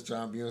left, just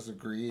trying to be on some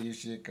creative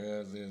shit,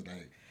 cause it's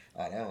like,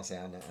 oh, that don't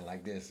sound nothing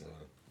like this, or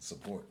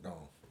support don't.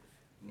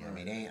 You know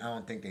what I mean? I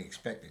don't think they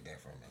expected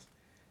that from us.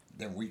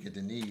 Then Weak at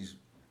the Knees,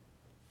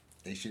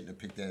 they shouldn't have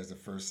picked that as the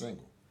first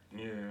single.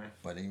 Yeah.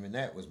 But even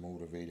that was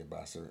motivated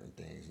by certain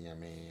things. You know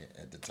what I mean?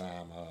 At the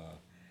time,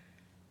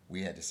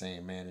 we had the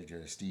same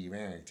manager as Steve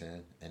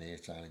Arrington, and they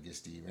was trying to get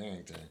Steve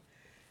Arrington,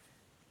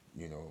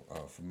 you know,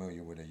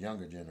 familiar with a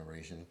younger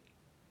generation.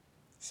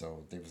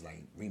 So they was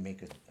like, we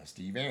make a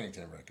Steve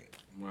Arrington record.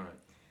 Right.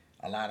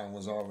 A lot of them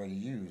was already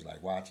used,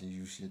 like Watching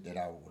You shit that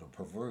I would have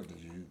preferred to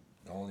use.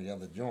 The only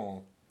other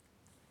joint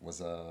was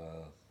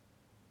the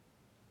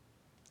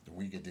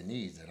Weak at the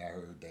Knees that I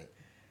heard that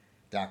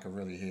I could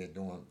really hear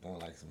doing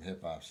like some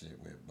hip hop shit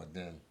with. But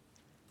then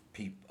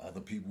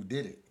other people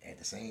did it at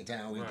the same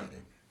time we did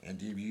it. And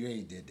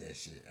DBA did that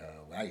shit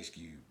with Ice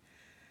Cube.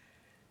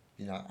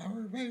 You know, I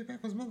heard Baby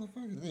Backwards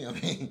motherfuckers. You know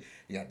what I mean?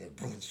 You got that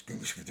boom,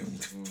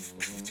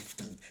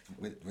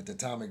 with the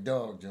Atomic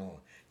Dog joint.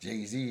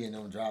 Jay-Z and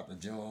them dropped the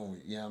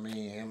joint. You know what I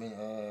mean? Him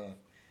and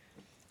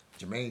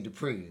Jermaine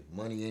Dupri,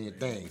 Money in Your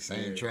Thing,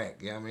 same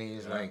track. You know what I mean?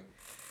 It's like,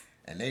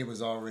 and they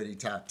was already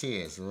top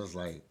tier, so it was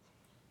like,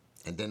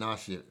 and then our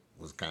shit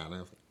was kind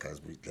of, because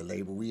the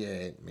label we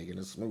had, making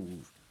it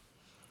smooth,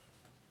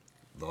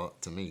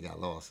 to me, got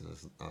lost in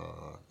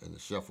the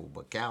shuffle.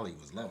 But Cali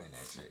was loving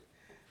that shit.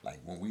 Like,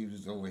 when we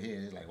was over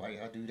here, it's like, why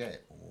y'all do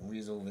that? When we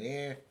was over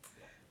there,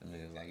 and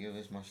it was like, yo,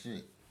 that's my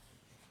shit.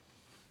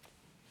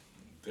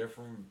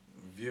 Different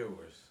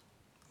viewers,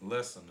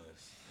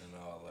 listeners, and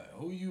all that.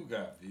 Who you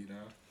got, Vito?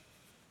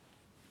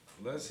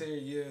 Let's hear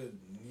your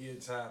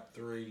top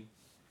three.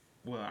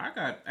 Well, I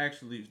got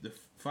actually the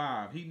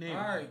 5. He named.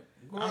 All right,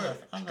 go ahead.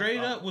 Straight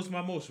Up was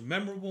my most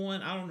memorable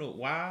one. I don't know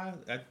why.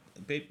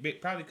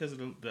 Probably because of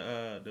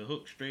the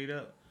hook, Straight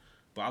Up.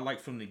 But I like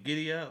From the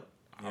Giddy Up.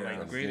 I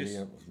like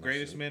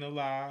Greatest Man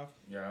Alive.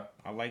 Yeah.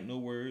 I like No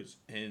Words.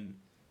 And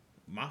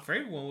my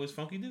favorite one was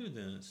Funky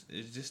Dividends.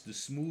 It's just the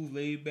smooth,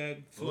 laid back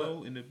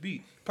flow and the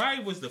beat.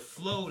 Probably was the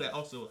flow that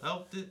also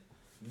helped it.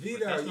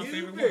 Vito,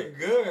 you've been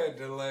good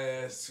the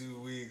last 2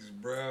 weeks,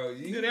 bro.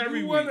 You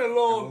went a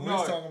little when we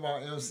was talking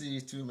about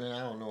MCs too, man. I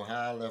don't know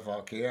how I left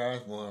out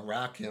KRS One,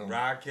 Rakim.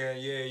 Rakim,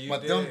 yeah, you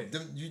but did.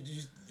 But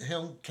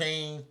him,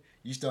 Kane,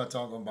 you start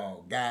talking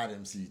about God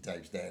MC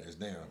type status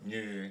now.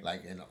 Yeah.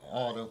 Like, in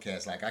all them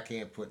cats, like, I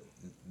can't put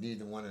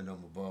neither one of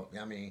them above.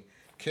 I mean,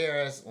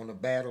 KRS on the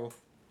battle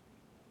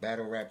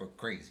rapper,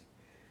 crazy.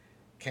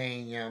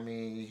 Kane, you know what I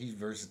mean? He's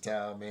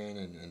versatile, man,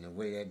 and the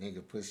way that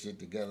nigga puts shit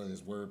together,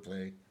 his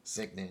wordplay,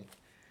 sickening.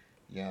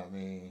 You know what I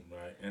mean?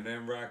 Right. And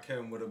then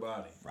Rakim, what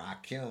about him?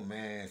 Rakim,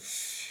 man. I've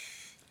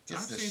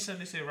seen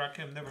something say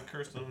Rakim never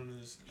cursed on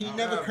his. He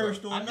never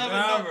cursed on.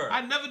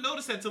 I never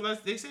noticed that till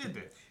they said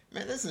that.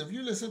 Man, listen, if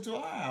you listen to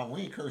our album,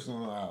 we ain't cursing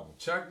on our album.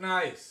 Chuck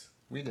Nice.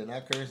 We did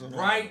not curse on our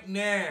right album.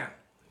 now.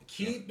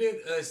 Keep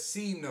it a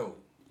C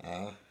note.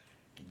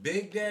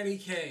 Big Daddy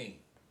Kane.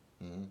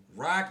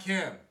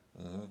 Rakim.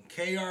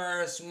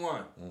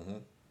 KRS-One.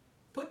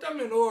 Put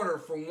them in order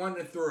from 1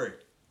 to 3.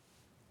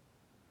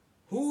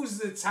 Who's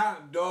the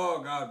top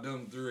dog out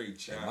them 3,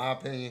 Chuck? In my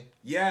opinion?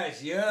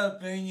 Yes, your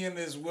opinion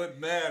is what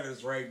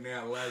matters right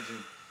now,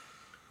 legend.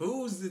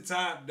 Who's the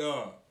top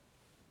dog?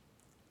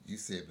 You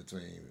said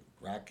between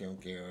Rakim,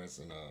 KRS,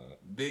 and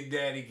Big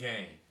Daddy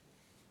Kane.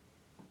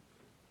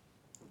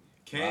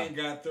 Kane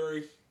got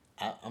 3.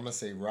 I'm gonna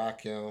say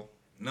Rakim.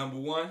 Number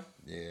 1?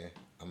 Yeah,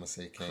 I'm gonna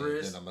say Kane.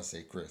 Chris. Then I'm gonna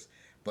say Chris.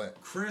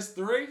 But Chris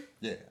 3?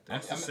 Yeah.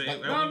 That's the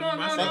same. No.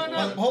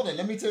 Hold on.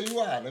 Let me tell you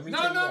why. No.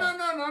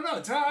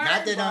 Tell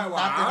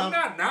I'm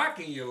not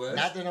knocking your list.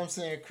 Not that I'm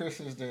saying Chris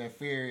is the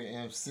inferior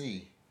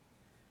MC,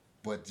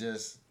 but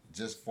just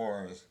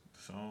far as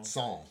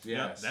song.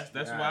 Yes.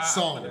 That's why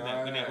song. I put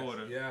it in that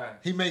order. Yeah.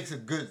 He makes a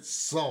good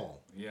song.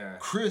 Yeah.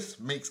 Chris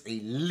makes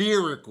a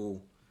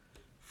lyrical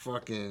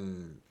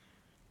fucking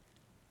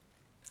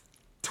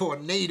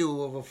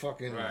tornado of a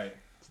fucking... Right.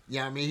 You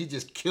know what I mean? He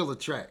just kill a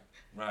track.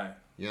 Right.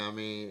 You know what I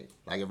mean?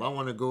 Like, if I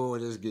want to go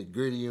and just get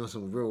gritty on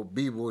some real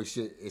B-boy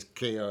shit, it's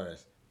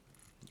KRS.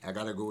 I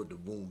got to go with the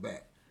boom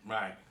back.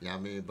 Right. You know what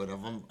I mean? But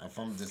if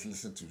I'm just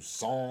listening to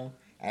song,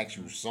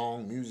 actual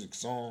song, music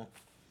song,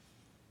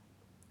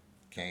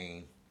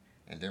 Kane.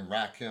 And then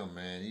Rakim,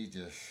 man,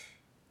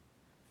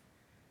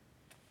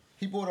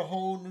 he brought a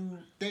whole new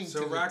thing to the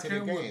game. So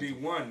Rakim would be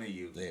 1 to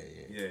you.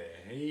 Yeah.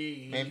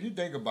 Man, if you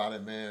think about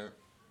it, man,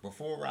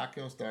 before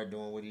Rakim started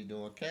doing what he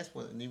doing, Cass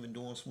wasn't even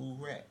doing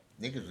smooth rap.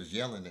 Niggas was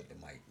yelling at the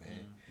mic,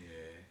 man.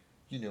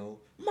 You know,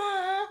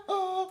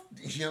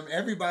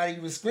 everybody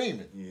was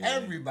screaming. Yeah.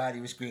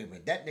 Everybody was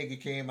screaming. That nigga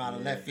came out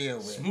of left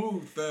field with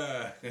smooth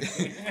thug.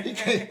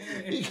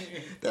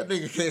 That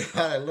nigga came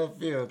out of left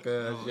field,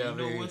 cuz. You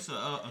know what's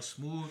a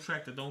smooth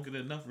track that don't get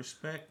enough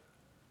respect?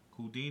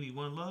 Houdini,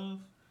 One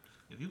Love.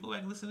 If you go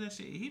back and listen to that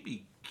shit, he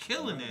be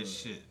killing that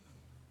shit.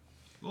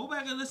 Go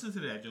back and listen to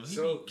that, Joe. He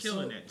be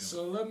killing that, Joe.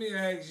 So let me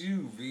ask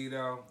you,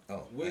 Vito.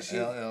 What's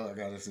LL? I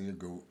gotta see you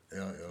go.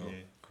 LL.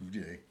 Cool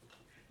J.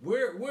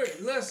 Where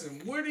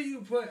do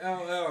you put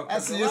LL? I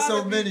see it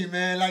so many,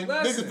 man. Like,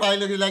 niggas probably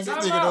looking like this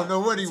nigga don't know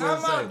what he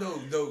was saying.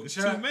 It's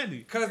too many.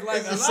 Because,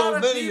 like, a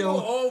lot of people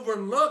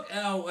overlook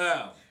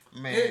LL.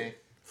 Man.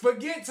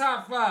 Forget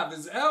top 5.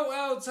 Is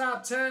LL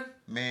top 10?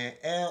 Man,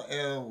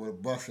 LL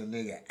would bust a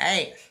nigga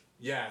ass.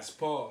 Yes,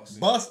 pause.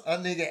 Bust a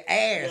nigga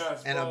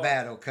ass in a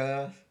battle,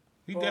 cuz.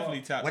 He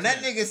definitely top 10. When that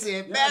nigga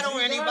said, battle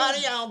anybody,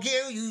 I don't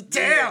care who you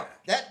tell.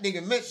 That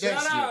nigga meant that shit.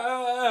 Shout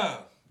out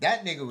LL.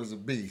 That nigga was a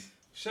beast.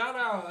 Shout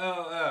out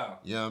LL.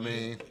 You know what I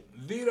mean?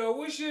 Vito,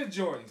 what's your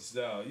joints,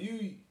 though?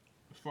 You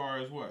as far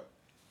as what?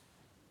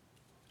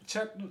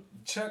 Chuck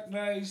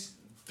Nice,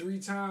 3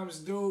 times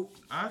dope.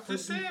 I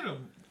just said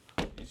them.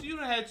 We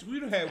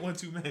done had one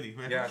too many,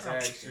 man. Yes,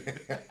 actually.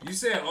 You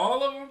said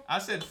all of them? I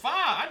said 5.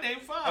 I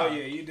named 5. Oh,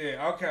 yeah, you did.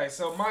 Okay,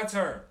 so my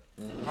turn.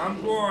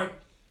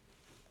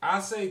 I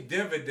say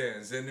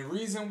Dividends. And the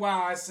reason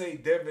why I say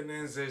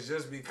Dividends is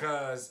just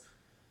because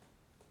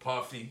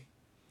Puffy,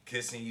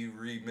 Kissing You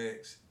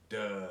remix.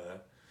 Duh.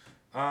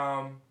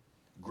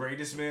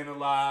 Greatest Man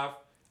Alive.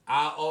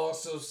 I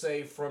also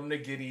say From the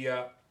Giddy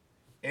Up.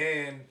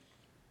 And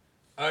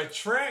a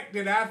track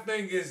that I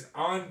think is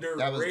underrated.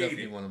 That was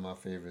definitely one of my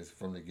favorites,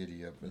 From the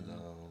Giddy Up. And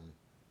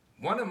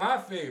one of my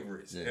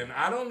favorites. Yeah. And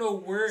I don't know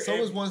where... So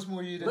was Once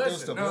More You to Do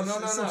Stuff.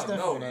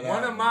 No.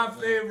 One of my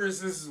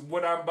favorites is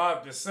what I'm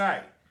about to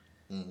say.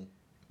 Mm-hmm.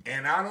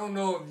 And I don't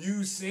know if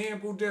you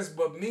sampled this,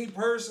 but me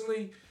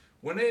personally,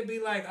 when they be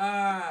like,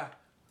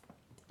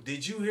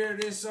 did you hear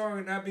this song?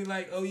 And I'd be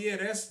like, oh yeah,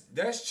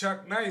 that's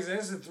Chuck Nice.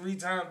 That's a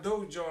 3-time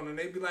dope joint. And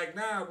they'd be like,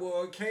 nah,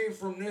 well, it came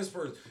from this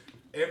person.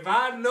 If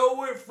I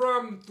know it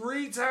from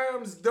 3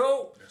 times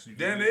dope,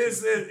 then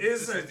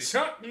it's a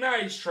Chuck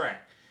Nice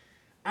track.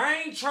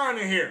 I ain't trying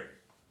to hear it.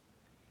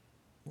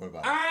 What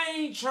about I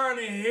ain't trying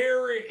to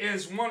hear it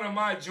as one of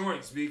my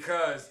joints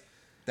because...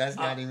 That's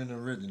not even the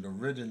original. The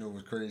original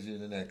was crazier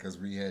than that because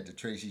we had the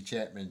Tracy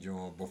Chapman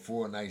joint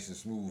before Nice and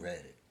Smooth had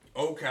it.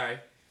 Okay.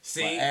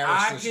 See,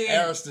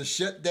 Arista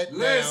shut that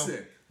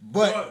down.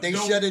 But they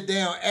shut it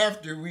down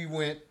after we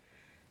went,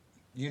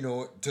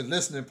 to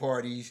listening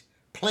parties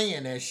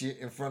playing that shit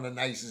in front of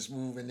Nice and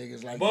Smooth and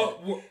niggas like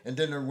that. And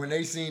then when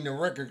they seen the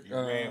record,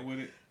 ran with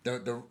it.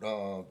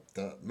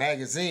 The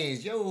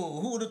magazines,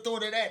 who would have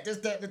thought of that? This,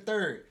 that, and the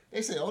third.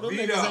 They said, them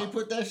niggas ain't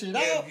put that shit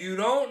out. If you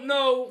don't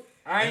know,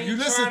 I ain't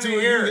trying to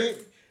hear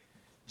it.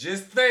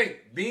 Just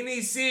think,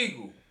 Beanie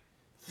Siegel,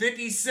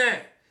 50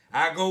 Cent,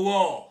 I Go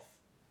Off.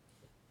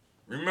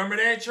 Remember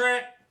that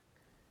track?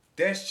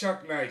 That's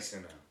Chuck Nice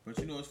in there. But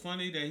you know what's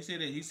funny that he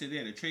said they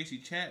had a Tracy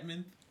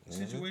Chapman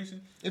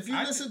situation. If you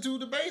listen to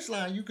the bass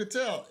line, you could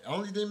tell.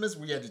 Only thing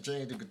missing, we had to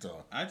change the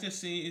guitar. I just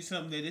seen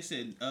something that they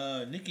said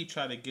Nicki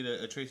tried to get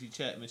a Tracy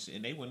Chapman shit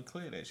and they wouldn't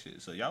clear that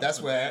shit. So y'all.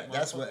 That's what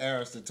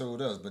Arista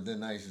told us, but then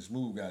Nice and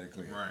Smooth got it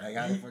clear. Right. Like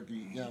how the fuck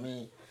you know what I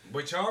mean?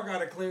 But y'all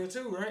got it clear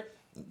too, right?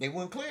 They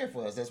wouldn't clear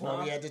for us. That's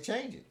why we had to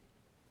change it.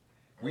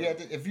 We had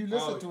to. If you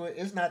listen to it,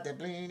 it's not that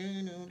bling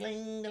bling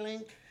bling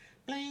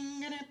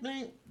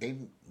bling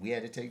bling. We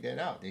had to take that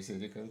out. They said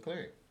they couldn't clear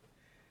it.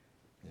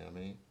 You know what I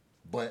mean?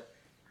 But.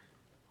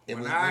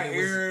 When I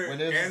hear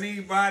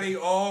anybody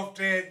off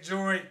that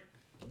joint,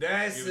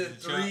 that's a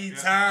 3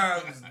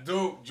 times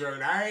dope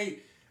joint. I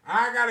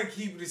gotta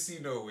keep it a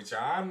C-note with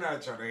y'all. I'm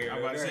not trying to hear that. I'm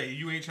about to say,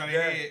 you ain't trying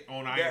to hear it,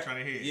 I ain't trying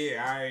to hear it.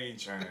 Yeah, I ain't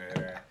trying to hear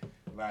that.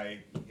 Like,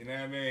 you know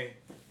what I mean?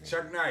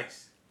 Chuck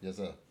Nice. Yes,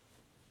 sir.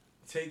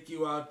 Take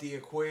you out the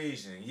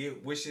equation.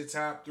 What's your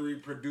top 3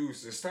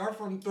 producers? Start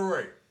from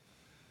 3.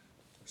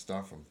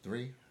 Start from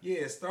 3?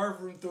 Yeah, start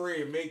from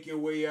 3 and make your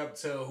way up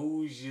to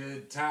who's your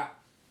top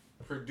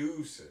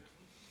producer.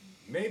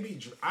 Maybe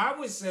I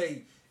would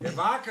say if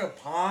I could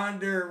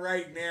ponder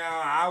right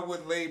now, I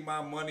would lay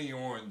my money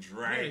on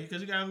Dre. Yeah,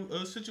 because you got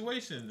a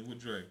situation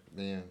with Dre.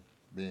 Then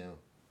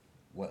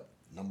what?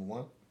 Number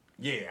 1?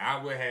 Yeah,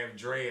 I would have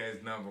Dre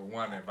as number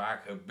 1 if I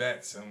could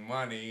bet some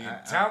money.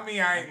 Tell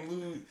me I ain't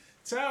lose.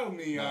 Tell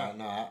me.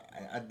 No,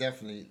 I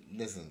definitely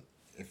listen.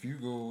 If you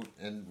go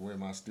and where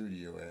my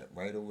studio at,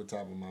 right over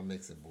top of my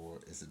mixing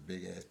board, it's a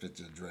big ass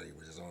picture of Dre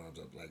with his arms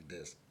up like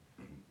this.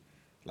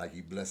 Like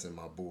he blessing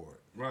my board.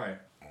 Right.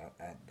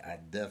 I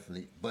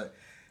definitely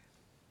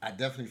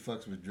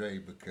fucks with Dre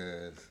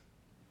because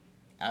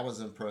I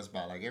was impressed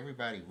by like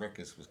everybody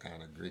records was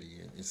kind of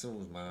gritty and so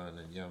was mine,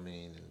 and you know what I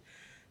mean, and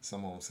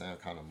some of them sound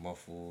kind of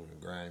muffled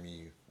and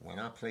grimy. When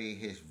I played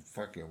his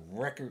fucking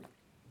record,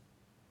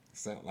 it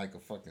sounded like a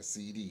fucking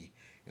CD,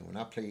 and when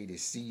I played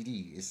his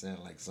CD, it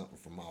sounded like something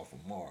from off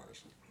of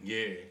Mars.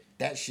 Yeah.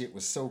 That shit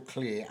was so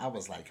clear. I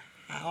was like,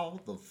 how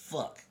the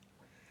fuck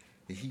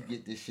did he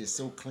get this shit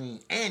so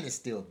clean and it's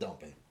still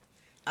dumping?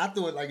 I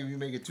thought like if you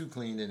make it too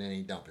clean, then it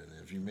ain't dumping.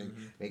 If you make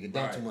it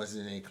dump too much,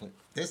 then it ain't clean.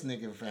 This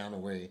nigga found a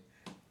way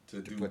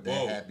to put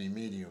that happy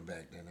medium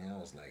back then, and I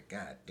was like,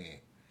 God damn.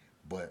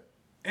 But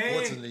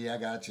fortunately, I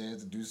got a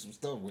chance to do some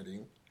stuff with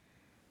him,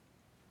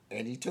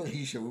 and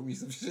he showed me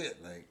some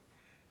shit, like,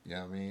 you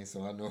know what I mean.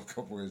 So I know a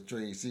couple of his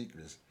trade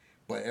secrets.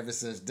 But ever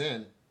since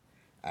then,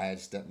 I had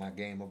to step my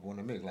game up on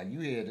the mix. Like you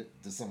hear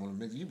some of the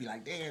mix, you be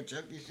like, damn,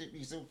 Chuck, this shit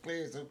be so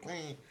clear, so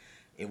clean.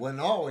 It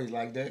wasn't always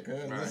like that,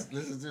 cuz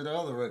listen to the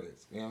other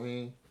records. You know what I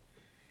mean?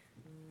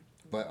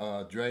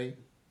 But Dre,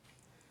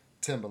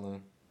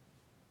 Timbaland,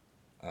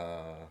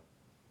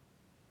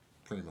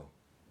 Primo.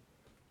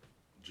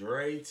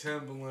 Dre,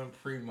 Timbaland,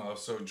 Primo.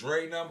 So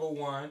Dre number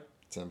 1.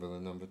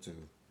 Timbaland number 2.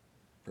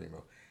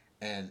 Primo.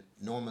 And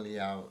normally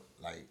I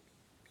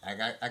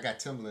got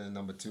Timbaland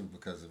number 2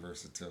 because of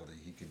versatility.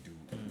 He can do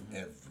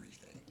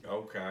everything.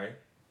 Okay.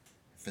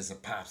 If it's a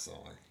pop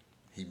song,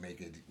 he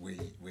make it where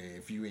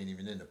if you ain't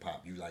even into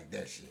pop, you like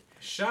that shit.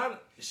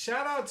 Shout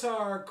out to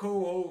our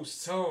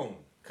co-host Tone,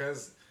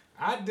 cause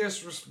I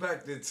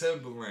disrespected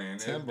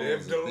Timbaland.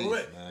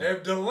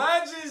 If the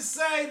legends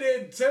say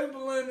that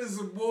Timbaland is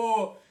a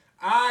bull,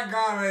 I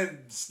gotta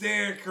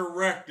stand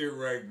corrected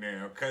right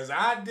now, cause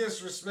I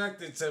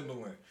disrespected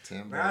Timbaland.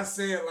 I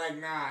said like,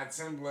 nah,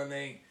 Timbaland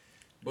ain't.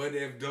 But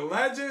if the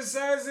legend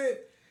says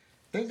it.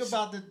 Think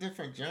about the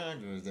different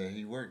genres that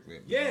he worked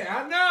with. Yeah,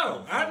 I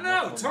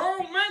know.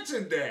 Tone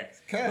mentioned that.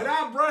 But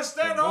I brushed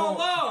that all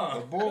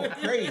off. The bull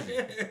crazy.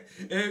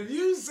 If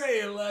you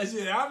say it like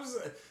shit,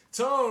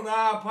 Tone,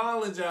 I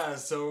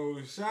apologize.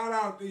 So shout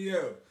out to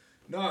you.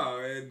 No,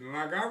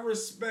 like I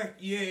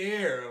respect your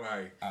ear.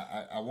 Like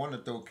I want to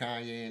throw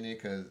Kanye in there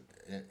because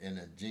in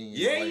a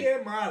genius way. He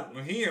in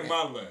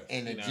my list.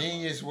 In a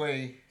genius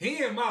way.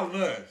 He in my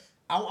list.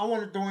 I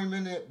want to throw him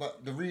in there,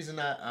 but the reason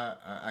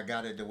I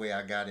got it the way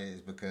I got it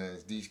is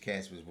because these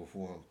cats was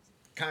before him.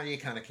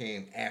 Kanye kind of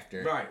came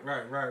after. Right.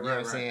 You know what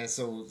I'm saying?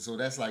 So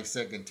that's like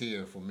second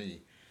tier for me,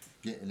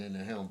 getting into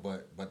him.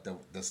 But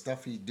the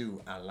stuff he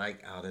do, I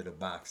like out of the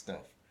box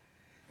stuff.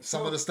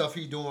 Some of the stuff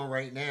he doing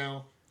right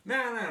now. Nah.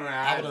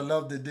 I would have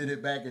loved to did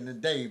it back in the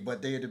day,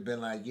 but they'd have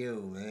been like,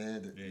 yo,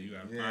 man. Yeah, you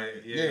got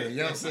Yeah, you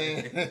know what I'm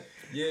saying?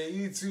 Yeah,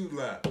 you too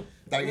loud.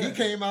 Like, he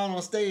came out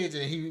on stage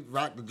and he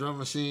rocked the drum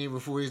machine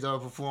before he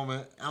started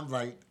performing. I'm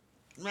like,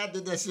 man, I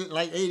did that shit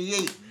like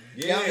 88.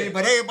 Yeah. You know what I mean?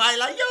 But everybody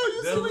like, yo,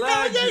 you see what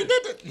Kanye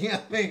did it? You know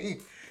what I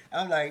mean?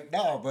 I'm like,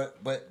 no,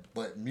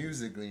 but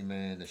musically,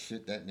 man, the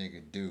shit that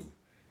nigga do,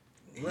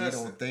 he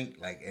don't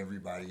think like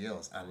everybody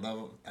else. I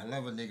love a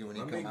nigga when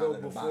he come out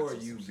of the box. Let me go before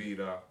you,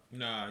 Vito.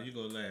 Nah, you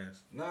go last.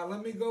 Nah,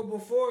 let me go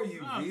before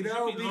you,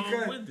 Vito.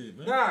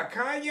 Because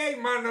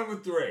Kanye my number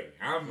 3.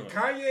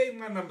 Kanye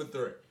my number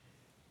 3.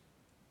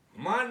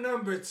 My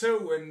number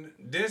 2, and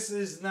this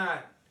is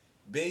not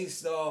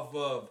based off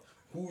of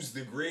who's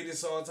the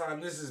greatest all time.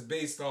 This is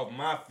based off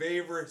my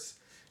favorites.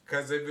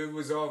 Because if it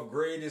was off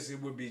greatest,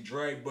 it would be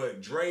Dre.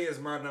 But Dre is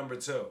my number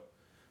 2.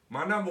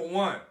 My number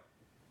 1,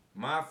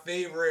 My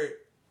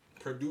favorite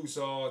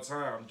producer all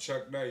time,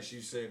 Chuck Nice.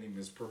 You said he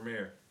was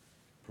Primo.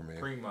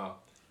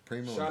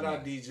 Shout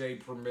out DJ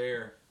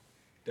Premier.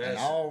 And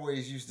I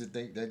always used to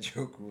think that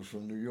Joker was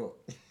from New York.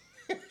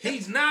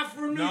 He's not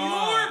from New York.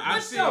 I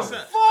just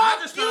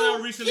found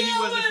out recently he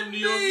wasn't from New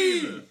York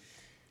either.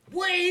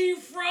 Where he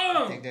from?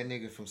 I think that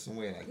nigga from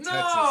somewhere like Texas.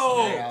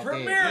 No,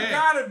 Premier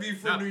gotta be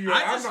from New York.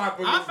 I'm not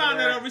believing that. I found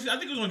that out recently. I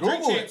think it was on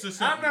Drink Champs or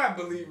something. I'm not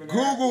believing that.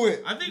 Google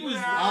it. I think it was.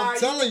 I'm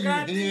telling you.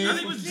 I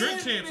think it was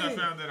Drink Champs I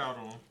found that out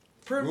on.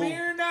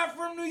 Premier not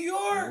from New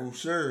York? Oh,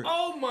 sure.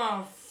 Oh,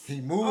 my. He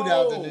moved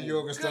out to New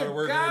York and started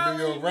working with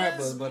New York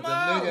rappers, but the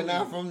nigga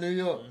not from New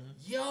York.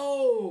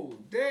 Yo,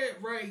 that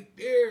right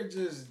there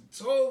just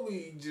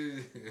totally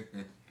just...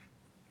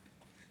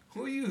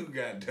 Who you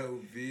got,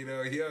 dope,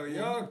 Vito? Yo,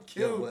 y'all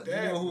killed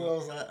that. You know who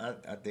else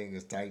I think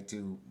is tight,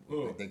 too?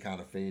 They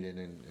kind of faded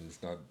and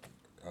started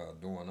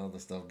doing other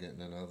stuff, getting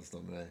into other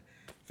stuff, man.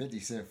 50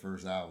 Cent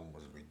first album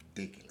was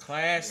ridiculous.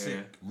 Classic.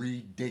 Yeah.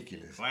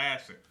 Ridiculous.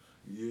 Classic.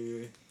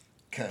 Yeah.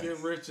 Get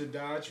Rich or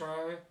Die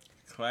Trying.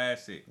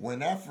 Classic.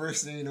 When I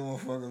first seen the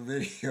motherfucking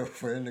video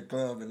for In the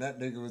Club and that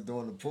nigga was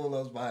doing the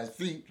pull-ups by his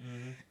feet,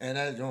 and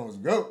that joint was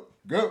go.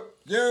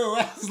 Yo,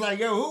 I was like,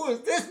 yo, who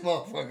is this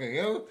motherfucker,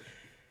 yo?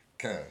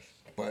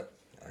 But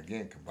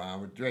again,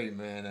 combined with Dre,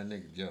 man, that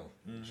nigga Joe.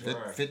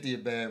 50 a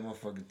bad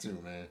motherfucker too,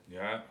 man.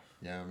 Yeah.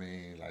 Yeah, I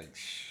mean, like,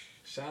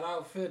 shout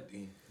out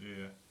 50.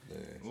 Yeah.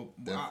 Well,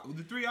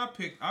 the three I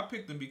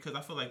picked them because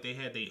I feel like they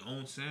had their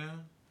own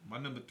sound. My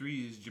number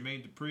 3 is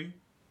Jermaine Dupri.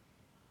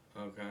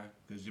 Okay.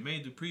 Because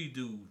Jermaine Dupri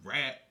do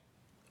rap,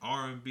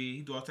 R&B,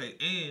 he do all type,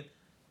 and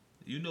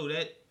you know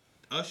that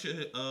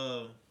Usher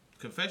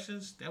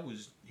Confessions,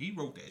 he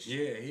wrote that shit.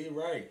 Yeah, he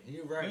right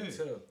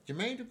too.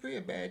 Jermaine Dupri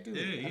a bad dude.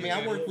 Yeah, I mean,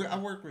 I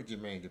worked with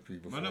Jermaine Dupri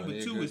before. My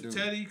number 2 is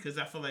Teddy, because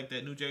I feel like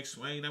that New Jack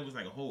Swing, that was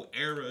like a whole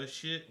era of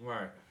shit.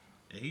 Right.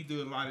 And he did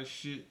a lot of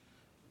shit.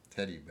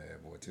 Teddy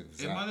bad boy too.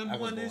 And my number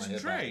 1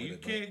 is Dre. You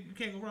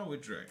can't go wrong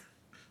with Dre.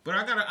 But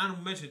I got an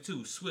honorable mention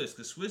too, Swiss,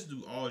 because Swiss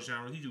do all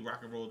genres. He do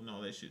rock and roll and all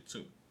that shit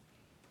too.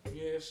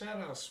 Yeah, shout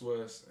out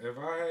Swiss. If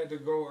I had to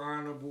go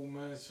honorable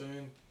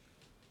mention,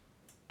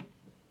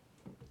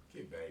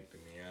 get back to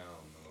me. I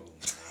don't know.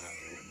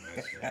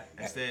 Honorable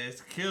mention.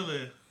 It's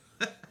killer.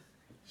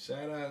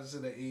 Shout out to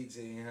the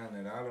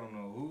 1800. I don't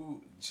know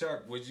who.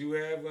 Chuck, would you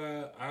have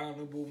an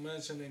honorable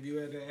mention if you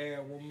had to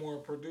add one more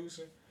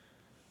producer?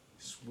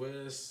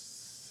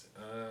 Swiss,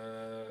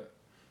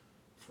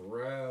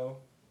 Pharrell,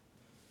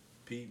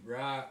 Pete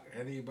Rock,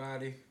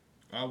 anybody?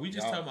 We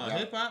just talking about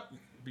hip hop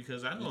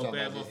because I know a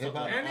bad motherfucker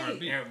on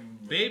R&B.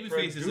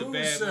 Babyface is a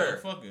bad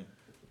motherfucker.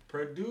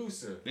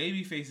 Producer.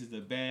 Babyface is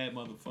a bad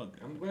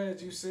motherfucker. I'm glad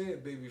you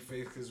said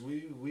Babyface because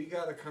we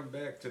gotta come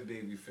back to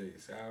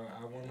Babyface.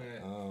 I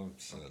wanna.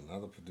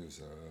 Another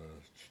producer.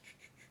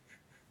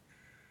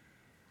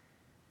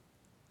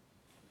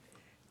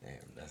 Damn,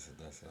 that's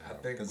I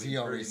think because he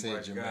already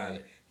said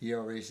Jermaine. He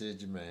already said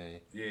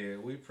Jermaine. Yeah,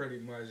 we pretty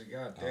much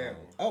got that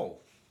one. Oh,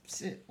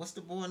 shit. What's the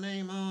boy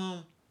name?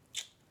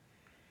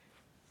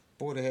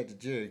 Boy that had the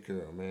Jerry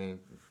curl, man.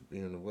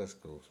 Being on the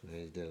West Coast, man.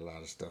 He did a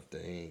lot of stuff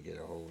that he ain't get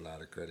a whole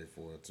lot of credit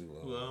for, too.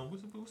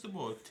 What's the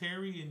boy?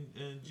 Terry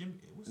and Jimmy?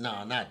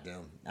 No, not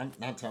them. I'm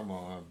talking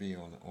about being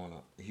on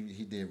a...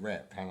 He did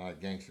rap, kind of like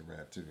gangster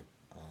rap, too.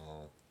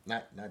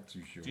 Not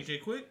too sure.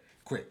 DJ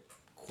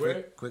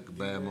Quick, a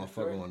bad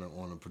motherfucker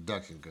on the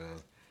production,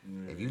 cause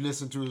if you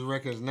listen to his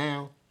records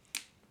now,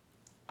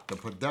 the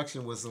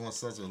production was on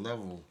such a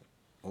level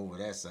over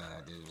that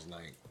side. It was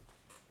like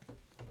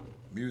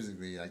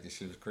musically, like this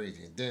shit was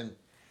crazy. And then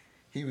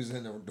he was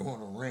doing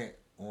a rant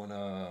on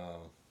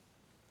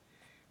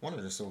one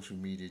of the social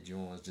media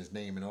joints, just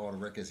naming all the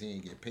records he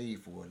ain't get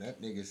paid for. And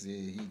that nigga said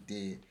he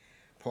did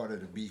part of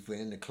the beef for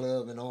In the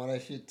Club and all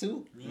that shit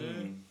too.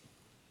 Mm.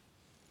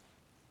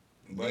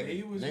 But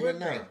he was with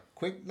nice.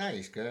 Quick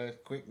nice, cuz.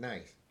 Quick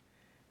nice.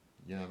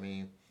 You know what I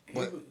mean?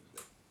 But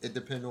it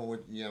depends on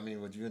what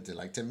what you into.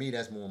 Like to me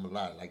that's more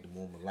melodic, like the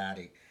more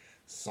melodic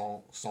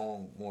song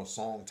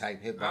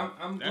type hip hop.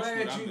 I'm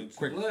glad you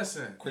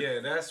listen. Yeah,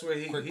 that's what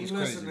he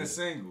listened to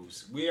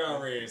singles. We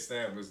already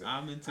established that.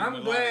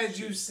 I'm glad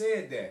you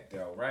said that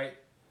though, right?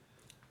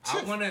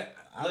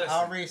 I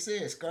already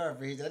said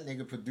Scarface, that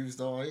nigga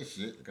produced all his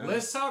shit.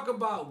 Let's talk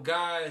about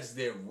guys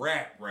that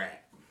rap.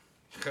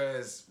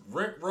 Cause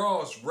Rick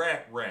Ross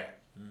rap.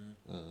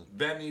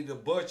 Benny the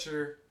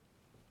Butcher,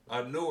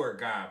 a newer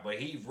guy, but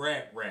he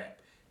rap.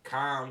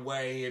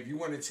 Conway, if you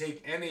want to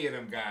take any of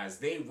them guys,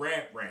 they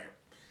rap.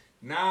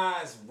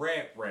 Nas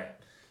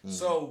rap.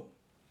 So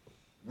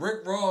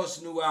Rick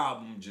Ross' new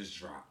album just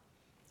dropped.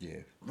 Yeah.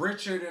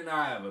 Richer Than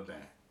I Ever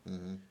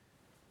Been.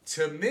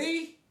 To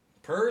me,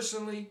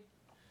 personally,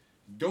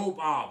 dope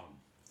album.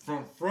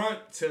 From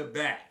front to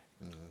back.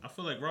 I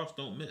feel like Ross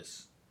don't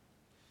miss.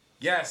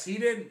 Yes, he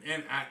didn't,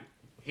 and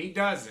he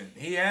doesn't.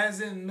 He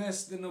hasn't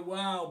missed in a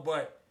while,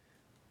 but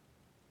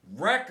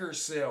record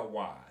sale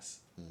wise,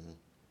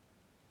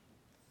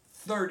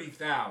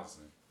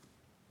 30,000.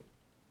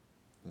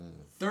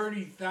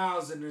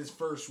 30,000 his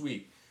first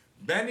week.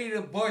 Benny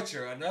the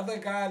Butcher, another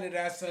guy that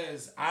I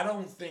says I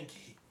don't think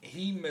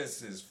he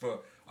misses for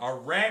a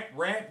rap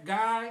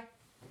guy.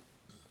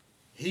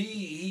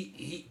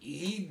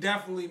 He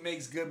definitely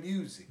makes good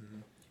music.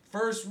 Mm-hmm.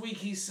 First week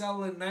he's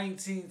selling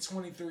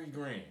 23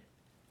 grand.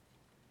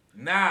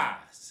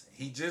 Nas,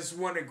 he just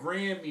won a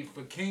Grammy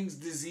for King's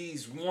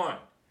Disease 1.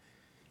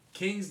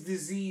 King's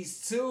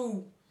Disease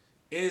 2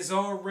 is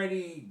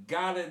already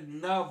got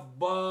enough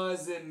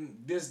buzz and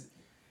this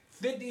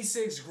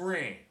 56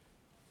 grand.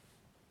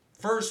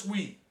 First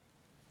week.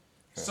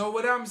 So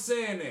what I'm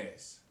saying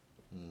is,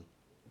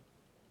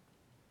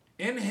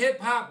 in hip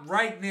hop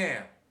right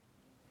now,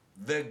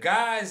 the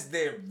guys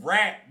that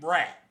rap,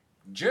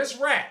 just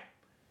rap.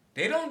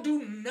 They don't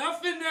do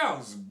nothing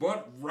else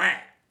but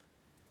rap.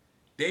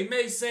 They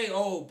may say,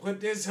 oh, put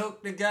this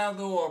hook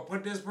together or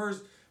put this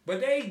person,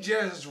 but they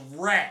just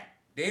rap.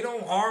 They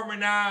don't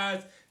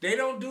harmonize. They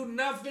don't do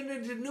nothing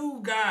that the new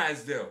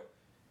guys do.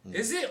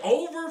 Is it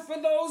over for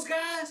those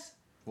guys?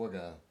 What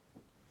guy?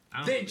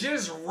 They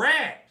just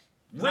rap.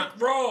 Rick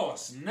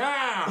Ross, Nas.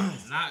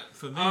 Not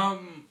for me.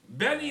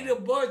 Benny the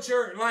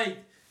Butcher, like,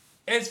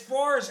 as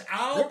far as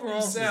album sales. Rick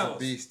Ross is a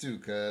beast too,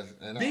 cuz.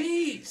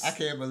 Beast. I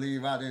can't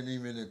believe I didn't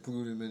even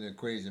include him in the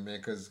equation, man,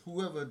 because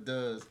whoever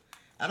does,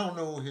 I don't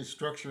know his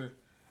structure,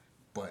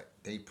 but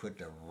they put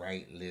the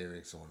right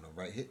lyrics on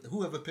the right.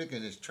 Whoever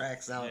picking his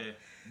tracks out. Yeah.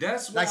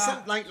 That's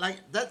why.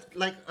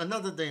 Like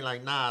another thing,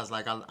 like Nas,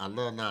 like I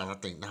love Nas. I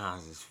think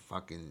Nas is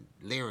fucking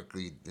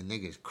lyrically, the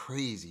nigga is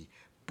crazy.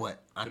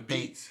 But I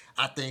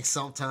think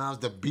sometimes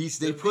the beats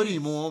they put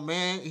him on,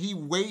 man,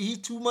 he's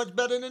too much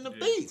better than the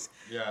beats.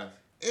 Yeah.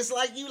 It's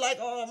like you like,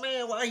 oh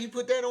man, why he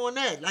put that on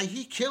that? Like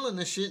he killing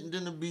the shit, and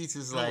then the beats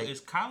is like. Is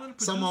Colin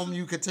producer? Some of them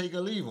you could take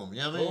or leave them.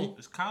 You know what I mean?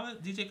 Is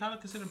DJ Khaled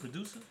considered a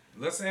producer?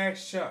 Let's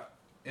ask Chuck.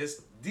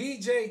 Is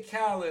DJ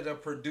Khaled a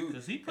producer?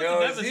 Because he put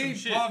together some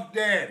shit. Puff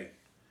Daddy?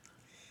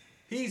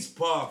 He's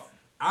Puff.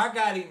 I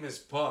got him as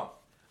Puff.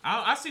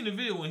 I seen the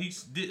video when he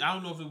did. I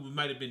don't know if it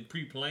might have been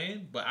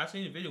pre-planned, but I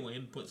seen the video when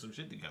he put some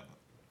shit together.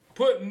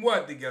 Putting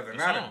what together?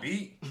 Not a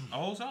beat. A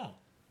whole song.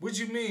 What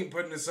you mean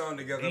putting the song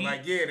together? Beat,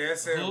 like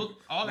that's him.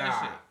 Hook, all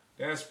that shit.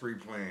 That's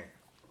pre-planned.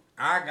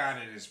 I got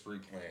it as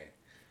pre-planned.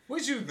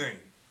 What you think?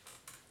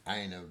 I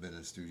ain't never been in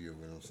the studio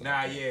with him. So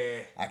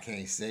I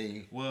can't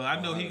say. Well,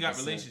 I know he got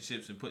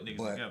relationships and put niggas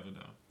together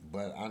though.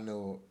 But I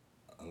know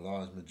a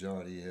large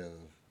majority of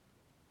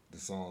the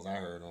songs I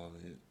heard on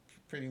it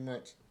pretty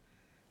much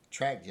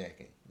track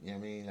jacking. You know what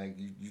I mean? Like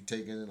you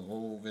taking an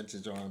old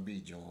vintage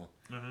R&B joint.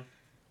 Mm-hmm.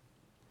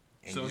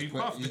 And so you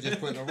just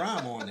putting a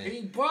rhyme on it.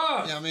 He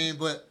puffed. You know what I mean?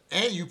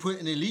 And you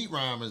putting elite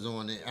rhymers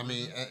on it. I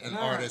mean, an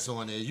artist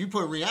on there. You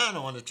put Rihanna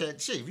on the track.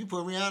 Shit, if you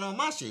put Rihanna on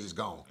my shit, it's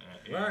gone.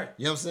 Right.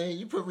 You know what I'm saying?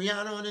 You put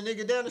Rihanna on the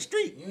nigga down the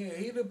street. Yeah,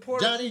 he the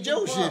poor Johnny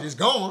Joe shit is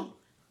gone.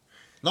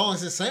 Long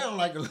as it sound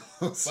like a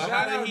little song. But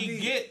how did he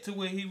get to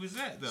where he was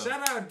at though?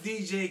 Shout out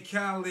DJ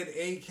Khaled,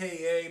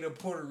 aka the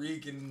Puerto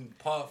Rican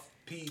Puff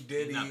P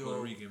Diddy. Not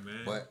Puerto Rican,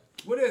 man. But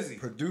what is he?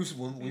 Producer.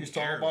 When we was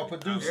talking about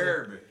producing,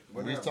 Arabic.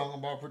 When we was talking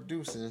about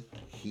producing,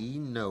 he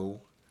know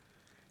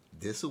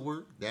this'll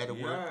work, that'll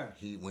work.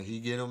 When he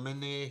get him in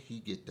there, he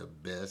get the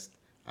best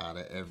out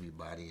of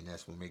everybody, and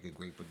that's what make a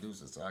great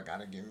producer. So I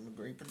gotta give him a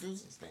great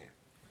producer stamp.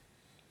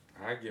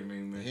 I give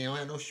him. He don't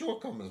have no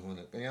shortcomings with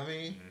it. You know what I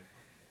mean?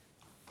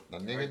 The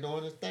nigga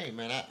doing his thing,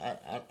 man.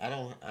 I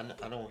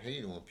don't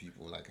hate on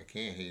people. Like I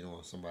can't hate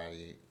on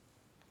somebody.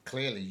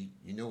 Clearly,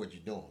 you know what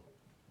you're doing.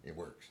 It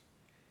works.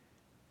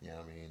 You know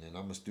what I mean? And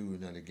I'm a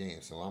student of the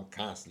game, so I'm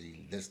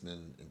constantly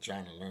listening and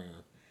trying to learn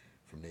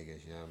from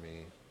niggas. You know what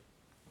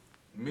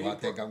I mean? Do I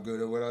think I'm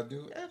good at what I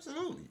do?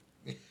 Absolutely.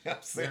 I'm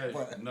saying,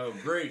 no,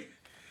 great.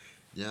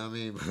 You know what I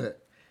mean?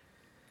 But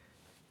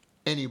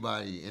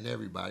anybody and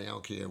everybody, I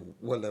don't care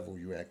what level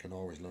you at, can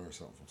always learn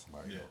something from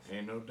somebody else.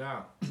 Ain't no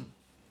doubt.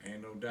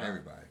 Ain't no doubt.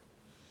 Everybody.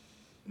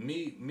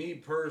 Me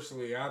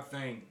personally, I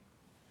think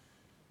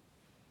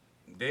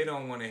they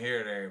don't want to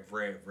hear that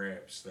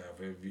rap stuff.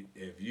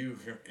 If you,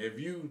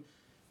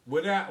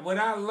 what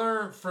I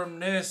learned from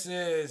this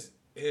is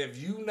if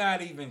you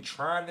not even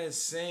trying to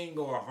sing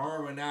or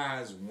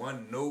harmonize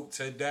one note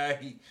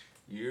today,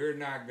 you're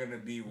not gonna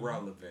be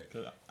relevant.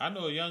 Cause I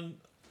know a young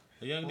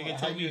nigga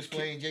told me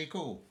explain J.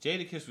 Cole.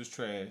 Jadakiss was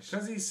trash.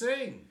 Cause he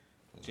sing.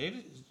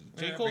 J.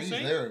 Cole he's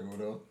sing? lyrical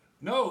though.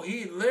 No,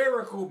 he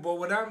lyrical, but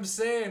what I'm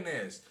saying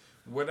is,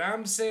 what I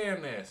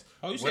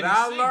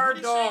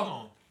learned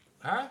off.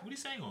 Huh? What he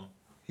sang on?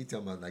 He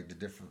talking about like the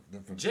different.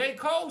 J.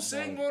 Cole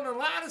sing on a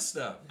lot of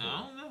stuff.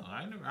 I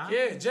don't know.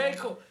 Yeah, J.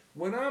 Cole.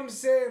 What I'm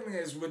saying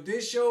is, what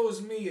this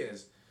shows me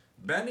is,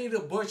 Benny the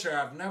Butcher,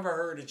 I've never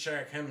heard a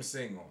track him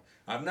sing on.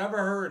 I've never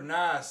heard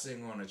Nas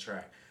sing on a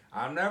track.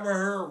 I've never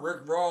heard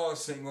Rick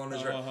Ross sing on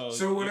a track.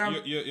 So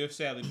what you're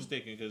sadly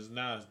mistaken because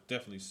Nas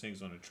definitely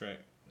sings on a track.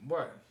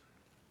 What?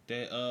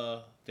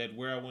 That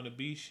Where I Wanna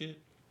Be shit.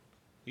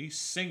 He's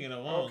singing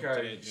along.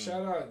 Okay,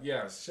 shout out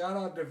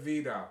to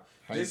Vito.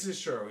 This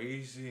is true.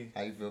 He.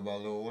 How you feel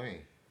about Lil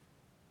Wayne?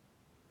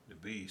 The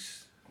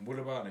beast. What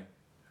about him?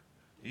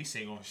 He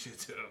sing on shit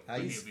too.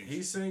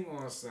 He sing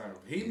on something.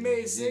 He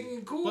made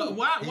singing cool. But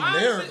why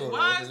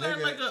is that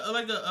like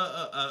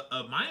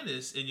a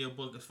minus in your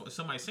book?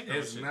 Somebody singing.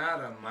 It's not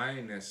a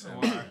minus in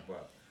my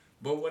book.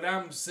 But what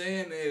I'm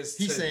saying is,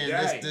 he's saying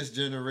this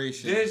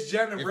generation. If you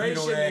don't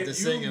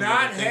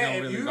got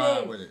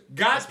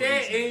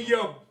that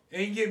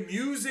in your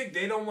music,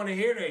 they don't want to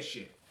hear that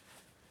shit.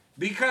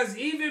 Because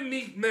even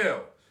Meek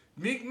Mill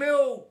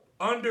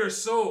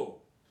undersold.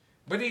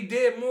 But he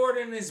did more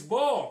than his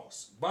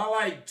balls by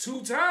like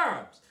 2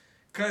 times.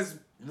 Because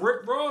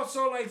Rick Ross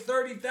sold like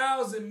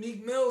 30,000.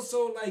 Meek Mill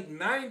sold like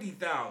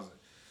 90,000.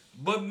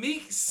 But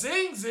Meek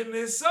sings in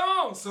this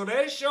song. So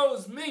that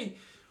shows me,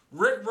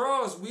 Rick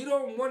Ross, we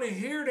don't want to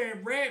hear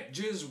that rap,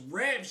 just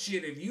rap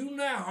shit. If you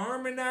not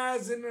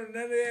harmonizing or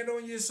none of that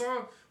on your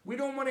song, we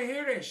don't want to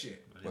hear that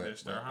shit. I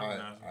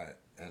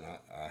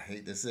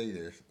hate to say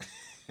this.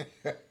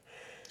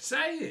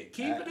 Say it.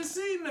 Keep it a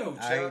C note,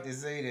 Chuck. I hate to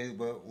say this,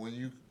 but when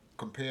you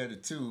compare the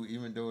two,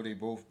 even though they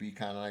both be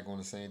kind of like on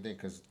the same thing,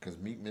 because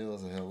Meek Mill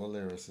is a hell of a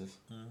lyricist.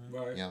 Mm-hmm.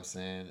 Right. You know what I'm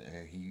saying?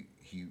 And he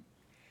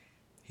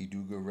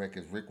do good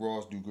records. Rick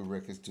Ross do good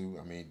records too.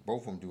 I mean,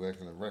 both of them do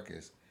excellent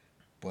records.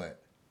 But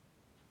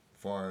as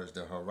far as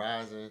the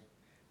horizon,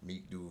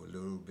 Meek do a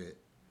little bit.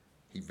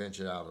 He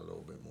ventured out a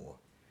little bit more.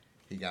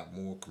 He got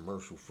more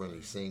commercial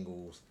friendly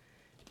singles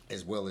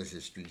as well as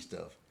his street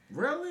stuff.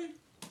 Really?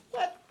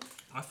 What?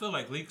 I feel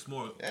like Meek's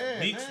more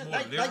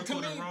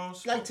lyrical than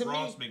Ross.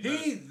 Ross make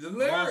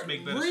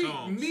better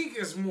songs. Meek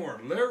is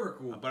more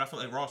lyrical. But I feel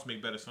like Ross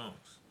make better songs.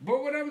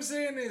 But what I'm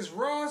saying is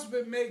Ross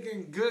been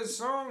making good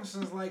songs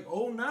since like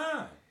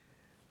 2009.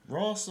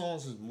 Ross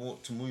songs is more,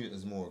 to me,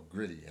 is more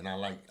gritty, and I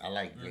like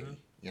gritty. Mm-hmm.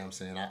 You know what I'm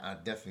saying? I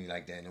definitely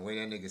like that. And the way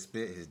that nigga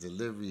spit, his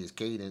delivery, his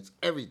cadence,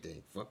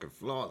 everything, fucking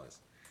flawless.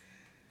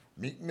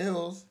 Meek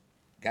Mills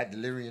got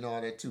delivery and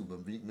all that too,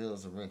 but Meek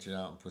Mills will venture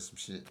out and put some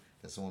shit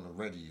that's on the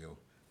radio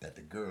that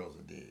the girls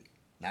will dig,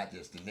 not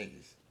just the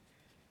niggas.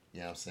 You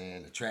know what I'm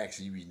saying? The tracks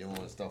he be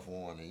doing stuff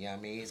on, and you know what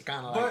I mean? It's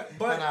kind of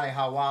like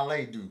how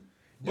Wale do.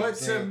 But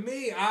to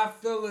me, I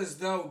feel as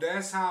though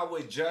that's how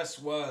it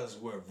just was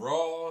with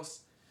Ross,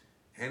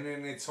 and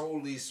then it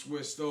totally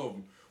switched over.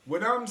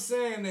 What I'm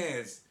saying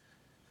is,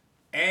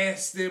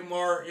 Aston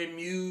Martin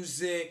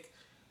music,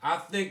 I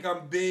Think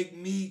I'm Big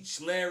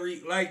Meech,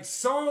 Larry, like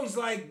songs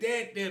like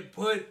that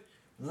put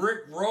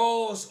Rick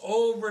Ross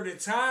over the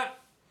top.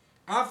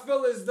 I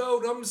feel as though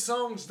them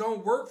songs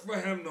don't work for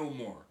him no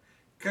more.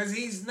 Because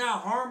he's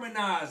not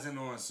harmonizing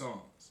on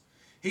songs.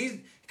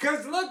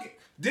 Because look,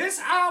 this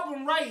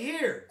album right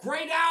here,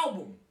 great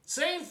album.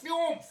 Same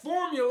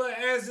formula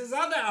as his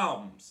other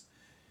albums.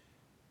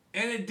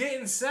 And it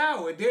didn't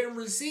sell. It didn't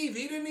receive.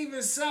 He didn't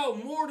even sell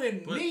more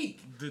than Meek.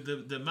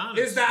 The amount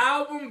is the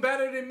album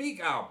better than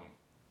Meek album?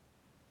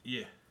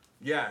 Yeah.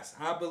 Yes,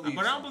 I believe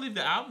But I don't believe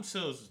the album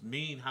sales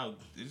mean how...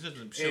 It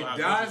doesn't show how it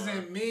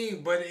doesn't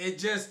mean, but it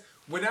just...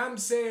 What I'm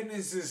saying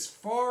is as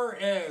far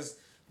as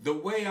the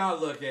way I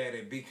look at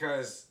it,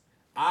 because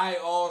I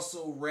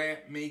also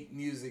make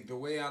music, the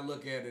way I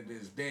look at it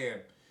is, damn,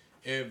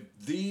 if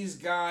these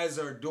guys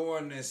are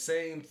doing the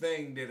same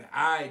thing that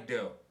I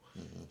do,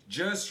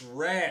 just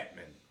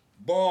rapping,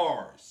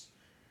 bars,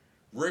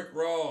 Rick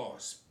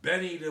Ross,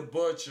 Benny the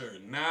Butcher,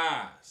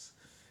 Nas,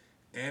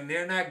 and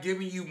they're not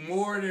giving you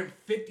more than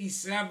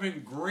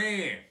 57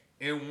 grand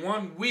in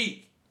 1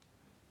 week.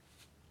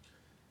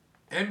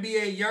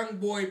 NBA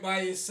Youngboy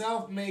by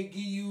itself may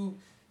give you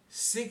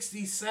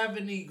 60,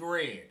 70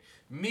 grand.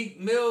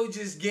 Meek Mill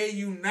just gave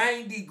you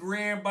 90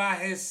 grand by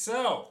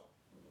himself.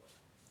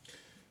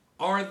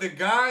 Are the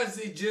guys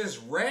that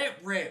just rap?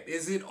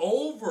 Is it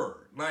over?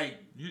 Like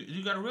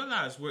you gotta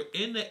realize we're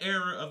in the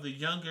era of the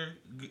younger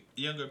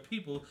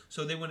people,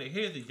 so they want to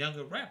hear the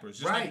younger rappers.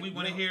 Just like we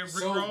want to hear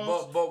Rick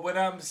Ross. But what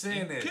I'm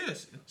saying is,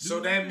 Kiss.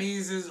 So that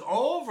means it's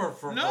over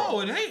for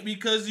Ross. It ain't,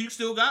 because you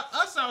still got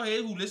us out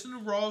here who listen to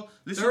Ross,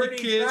 listen to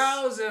Kiss.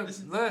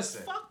 30,000.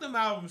 Listen, fuck them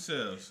album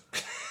sales.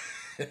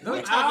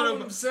 Them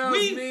album sales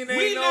mean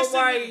ain't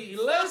nobody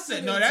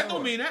listening. No, that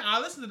don't mean that. I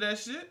listen to that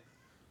shit.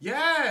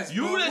 Yes,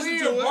 you listen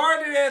to a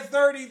part of that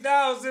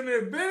 30,000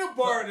 and been a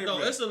part of it. No,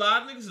 it's a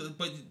lot of niggas.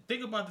 But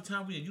think about the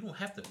time we in. You don't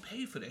have to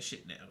pay for that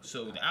shit now.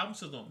 So the album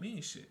sales don't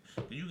mean shit.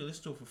 But you can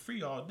listen to it for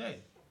free all day.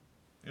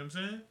 You know what I'm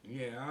saying?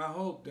 Yeah, I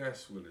hope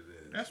that's what it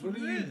is. That's what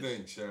do you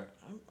think, Shaq?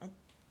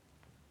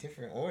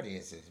 Different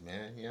audiences,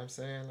 man. You know what I'm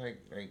saying?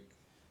 Like.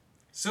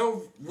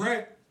 So,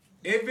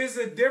 if it's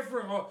a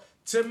different...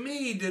 To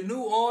me, the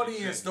new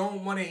audience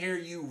don't want to hear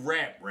you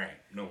rap.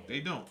 No, they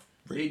don't.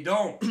 They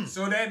don't.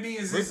 So that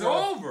means it's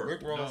over.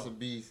 Rick Ross a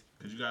beast.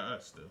 Because you got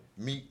us still.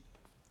 Meek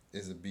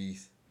is a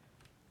beast.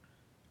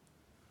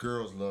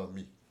 Girls love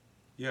Meek.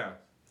 Yeah.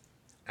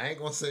 I ain't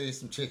going to say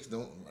some chicks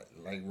don't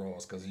like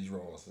Ross because he's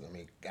Ross. I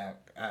mean,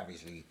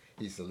 obviously,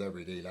 he's a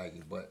celebrity. They like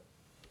him. But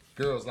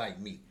girls like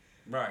Meek.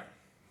 Right.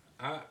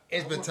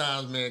 It's been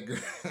times, man,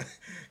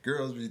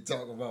 girls be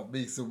talking about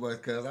Meek so much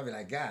because I be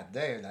like, God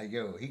damn, like,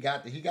 yo, he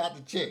got the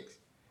chicks.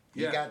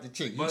 He got the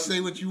chick. You say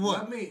what you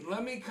want.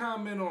 Let me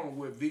comment on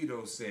what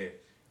Vito said.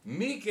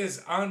 Meek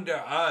is under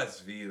us,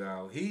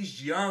 Vito.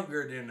 He's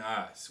younger than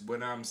us.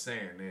 What I'm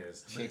saying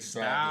is, chicks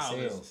drive the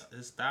sales.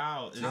 His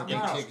style is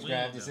chicks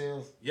drive the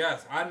sales.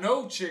 Yes, I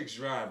know chicks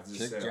drive the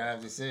sales. Chicks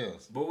drive the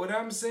sales. But what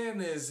I'm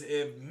saying is,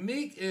 if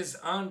Meek is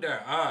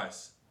under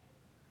us,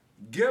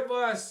 give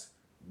us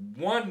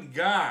one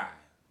guy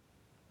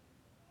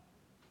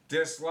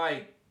that's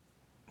like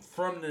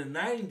from the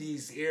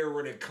 90s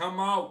era to come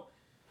out,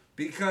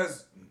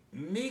 because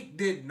Meek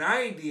did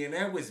 90 and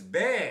that was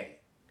bad.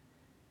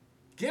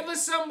 Give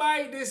us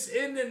somebody that's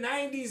in the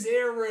 90s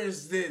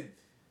eras that,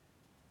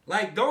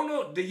 like, don't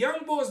know, the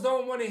young boys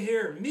don't want to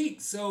hear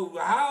Meek, so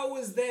how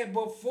is that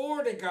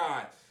before the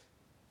guy?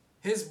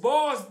 His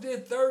boss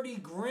did 30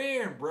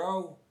 grand,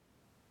 bro.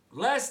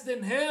 Less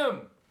than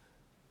him.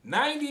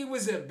 90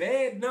 was a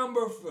bad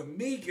number for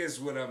Meek, is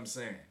what I'm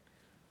saying.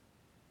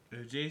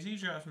 If Jay-Z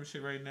drops some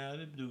shit right now,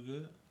 it'd do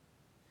good.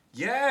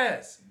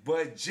 Yes,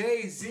 but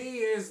Jay-Z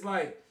is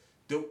like,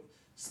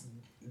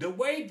 the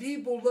way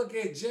people look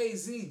at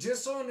Jay-Z,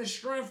 just on the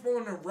strength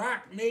on the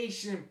Rock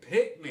Nation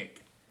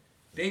picnic,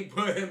 they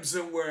put him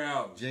somewhere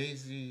else.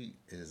 Jay-Z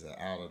is an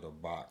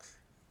out-of-the-box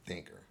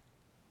thinker.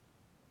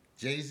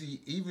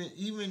 Jay-Z,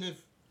 even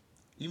if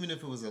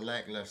it was a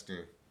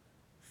lackluster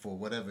for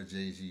whatever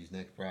Jay-Z's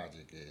next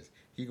project is,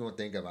 he gonna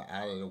think of an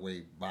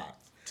out-of-the-way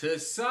box to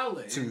sell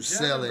it. To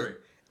sell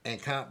it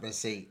and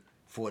compensate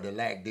for the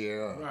lack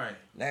thereof. Right.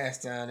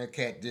 Last time that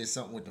cat did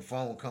something with the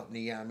phone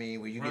company, I mean,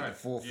 where you get the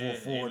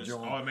 444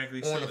 joint on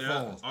the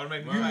phones.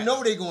 You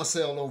know they gonna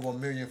sell over 1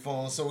 million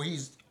phones, so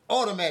he's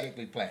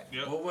automatically platinum.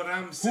 Yep. But what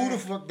I'm saying, who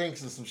the fuck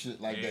thinks of some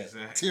shit like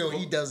that till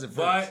he does it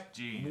first?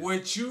 But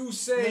what you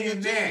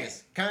saying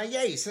that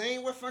Kanye,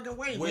 same fucking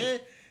way, man.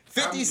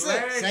 50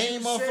 Cent,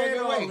 same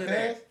motherfucking way,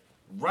 man.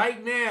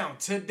 Right now,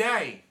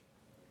 today,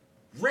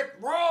 Rick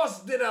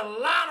Ross did a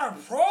lot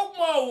of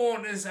promo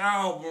on this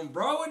album,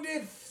 bro. It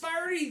did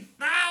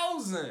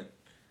 30,000.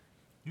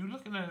 You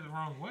looking at it the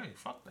wrong way.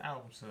 Fuck the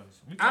album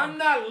sales. I'm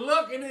not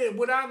looking at it.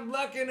 What I'm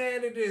looking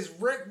at it is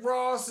Rick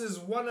Ross is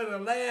one of the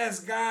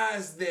last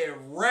guys that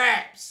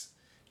raps,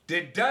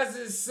 that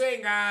doesn't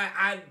sing.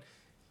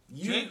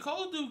 J.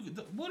 Cole do.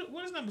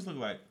 What his numbers look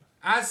like?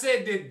 I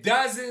said that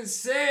doesn't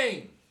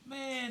sing.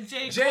 Man,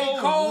 J.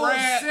 Cole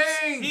raps.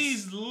 Sings.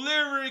 He's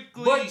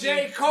lyrically. But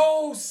J.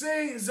 Cole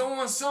sings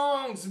on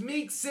songs.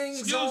 Meek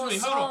sings on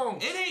songs. Hold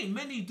on. It ain't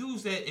many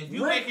dudes that if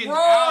you Rick making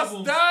Ross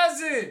albums,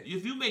 doesn't.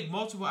 If you make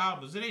multiple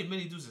albums, it ain't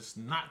many dudes that's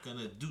not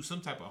gonna do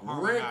some type of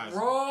harmonizing. Rick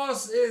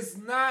Ross is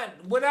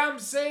not. What I'm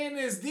saying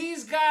is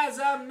these guys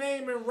I'm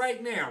naming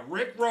right now: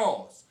 Rick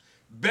Ross,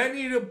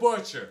 Benny the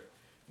Butcher,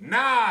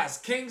 Nas,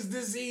 King's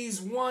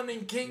Disease 1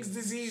 and King's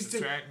Disease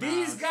 2.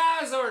 These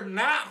guys are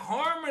not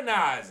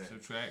harmonizing.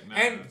 Subtract Nas.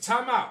 And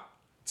time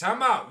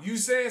out. You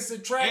saying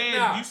subtract Nas.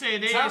 And you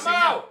saying they ain't saying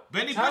no.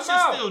 Benny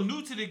Butcher's still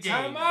new to the game.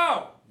 Time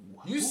out.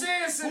 You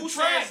saying subtract. Who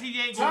says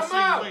he ain't gonna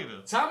sing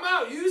later? Time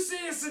out. You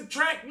saying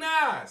subtract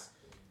Nas.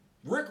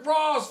 Rick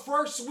Ross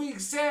first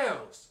week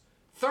sales,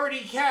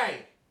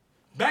 30K.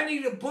 Benny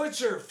the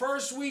Butcher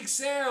first week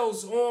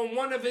sales on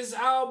one of his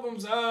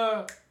albums,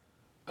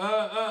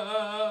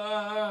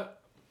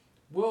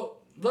 well,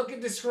 look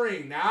at the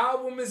screen. The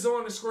album is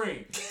on the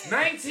screen.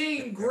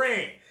 19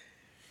 grand.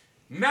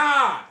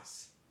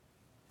 Nas,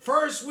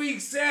 first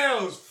week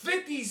sales,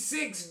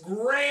 56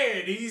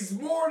 grand. He's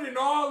more than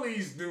all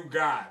these new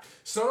guys.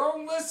 So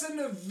don't listen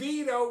to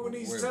Vito when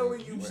he's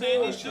telling you.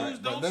 Saying these shoes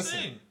don't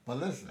sing. But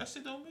listen. That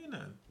shit don't mean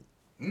nothing.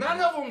 None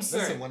of them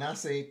sing. Listen, when I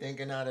say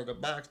thinking out of the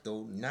box,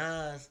 though,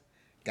 Nas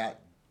got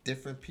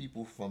different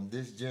people from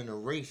this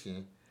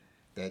generation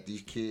that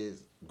these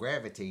kids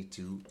gravitate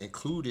to,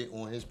 included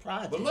on his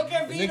project. But look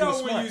at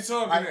Vito when you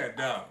talking that,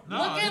 dog. No,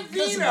 look at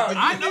Vito. Vito.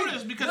 I know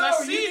this because I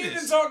see this. You need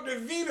to talk to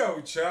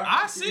Vito, Chuck.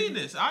 I see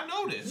this. I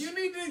know this. You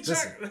need to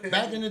check.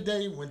 Back in the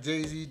day when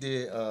Jay-Z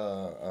did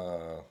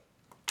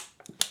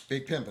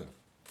Big Pimpin'.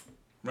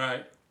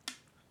 Right.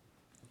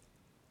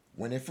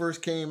 When it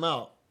first came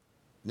out,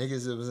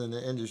 niggas that was in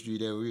the industry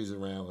that we was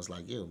around was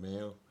like, yo,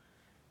 man,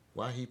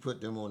 why he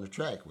put them on the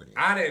track with him?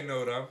 I didn't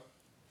know them.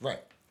 Right.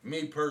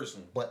 Me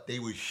personally. But they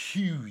were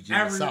huge in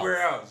everywhere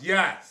the South. Else,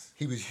 yes.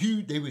 He was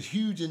huge. They was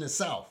huge in the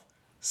South.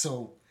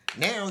 So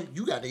now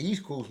you got the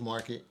East Coast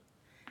market,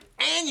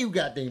 and you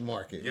got their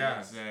market. Yeah,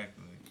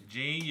 exactly.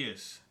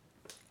 Genius.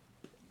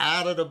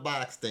 Out of the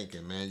box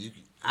thinking, man.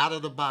 Out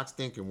of the box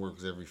thinking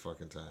works every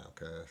fucking time.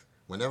 Cause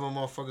whenever a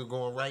motherfucker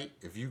going right,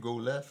 if you go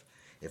left,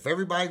 if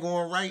everybody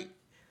going right,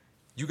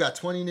 you got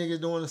 20 niggas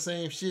doing the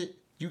same shit.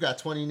 You got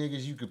 20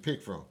 niggas you could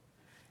pick from.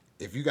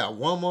 If you got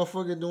one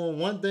motherfucker doing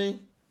one thing,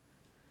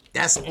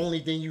 that's the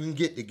only thing you can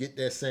get to get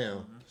that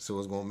sound. Mm-hmm. So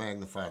it's gonna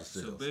magnify the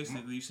sales. So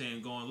basically, you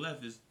saying going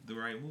left is the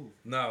right move.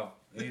 No,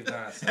 he's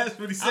not. That's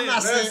what he said.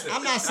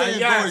 I'm not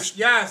saying yes.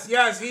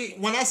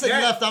 When I say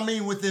left, I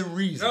mean within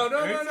reason. No.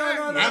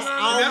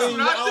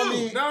 I don't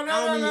mean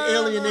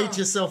alienate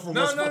yourself from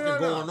what's fucking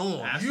going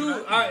on.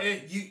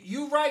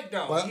 You right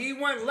though. What? He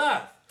went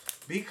left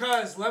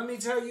because let me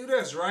tell you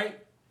this, right?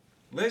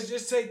 Let's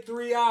just take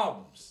 3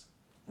 albums.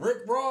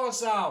 Rick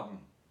Ross album,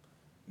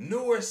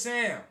 Newer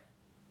Sound.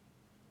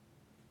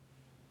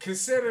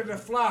 considered a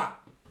flop.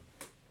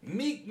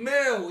 Meek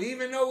Mill,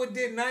 even though it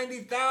did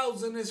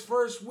 90,000 his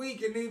first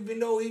week, and even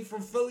though he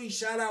from Philly,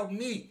 shout out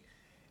Meek,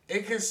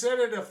 it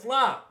considered a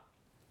flop.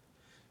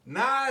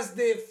 Nas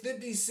did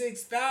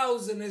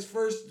 56,000 his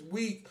first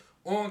week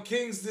on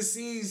King's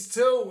Disease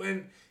 2,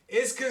 and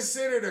it's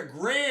considered a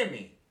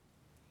Grammy.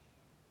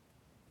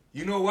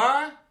 You know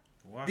why?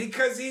 Why?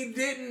 Because he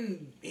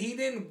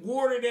didn't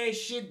water that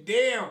shit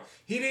down.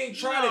 He didn't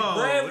try to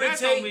gravitate. That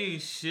don't mean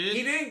shit.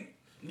 He didn't.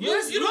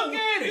 You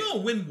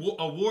don't win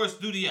awards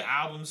due to your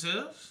album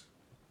sales.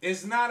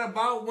 It's not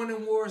about winning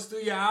awards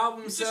through your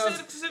album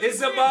sales.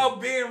 It's about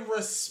being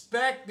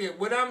respected.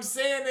 What I'm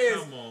saying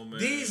is,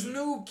 these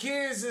new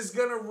kids is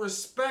gonna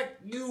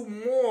respect you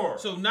more.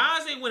 So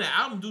Nas ain't win an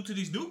album due to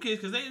these new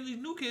kids because these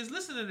new kids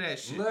listen to that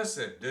shit.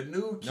 Listen, the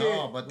new kids.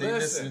 No, but they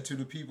listen to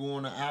the people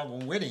on the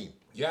album with him.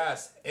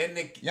 Yes, and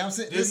the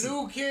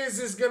new kids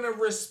is gonna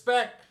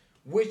respect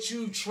what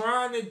you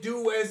trying to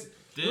do as.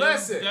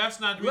 Listen, that's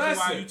not the reason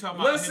why you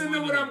talking about. Listen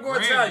to what I'm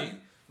going to tell you.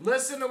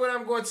 Listen to what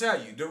I'm going to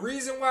tell you. The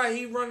reason why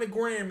he run the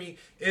Grammy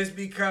is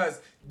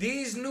because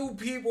these new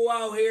people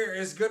out here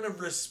is going to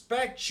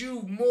respect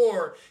you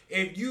more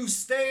if you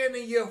staying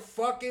in your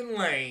fucking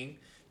lane,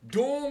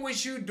 doing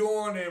what you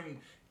doing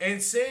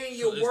and saying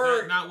your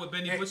word. Not what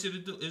Benny Butcher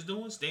is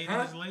doing, staying in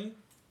his lane?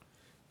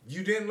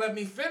 You didn't let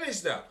me finish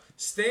though.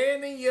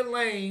 Staying in your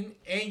lane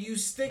and you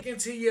sticking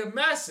to your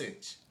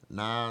message.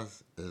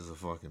 Nas is a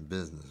fucking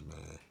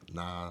businessman.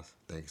 Nas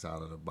thinks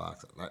out of the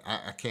box.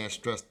 I can't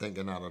stress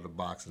thinking out of the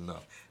box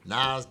enough.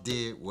 Nas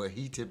did what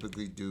he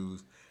typically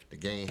does to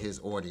gain his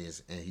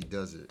audience, and he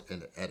does it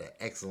at an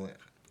excellent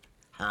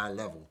high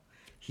level.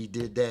 He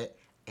did that,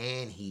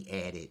 and he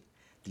added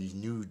these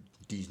new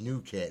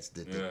cats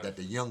that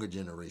the younger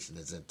generation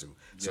is into.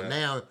 So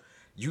now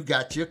you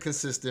got your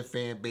consistent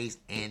fan base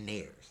and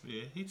theirs.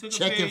 Yeah, he took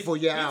checking for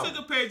your album. He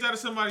took a page out of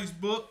somebody's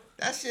book.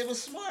 That shit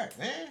was smart,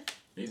 man.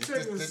 He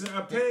took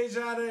a page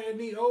out of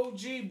the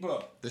OG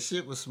book. The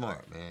shit was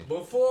smart, man.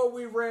 Before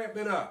we wrap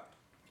it up,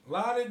 a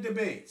lot of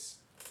debates.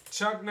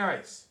 Chuck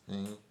Nice.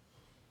 Mm-hmm.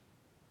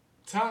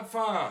 Top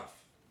 5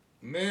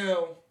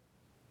 male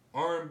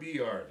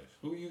R&B artists.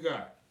 Who you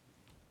got?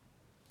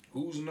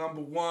 Who's number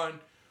 1?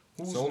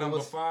 Who's number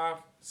 5?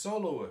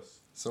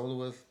 Soloist.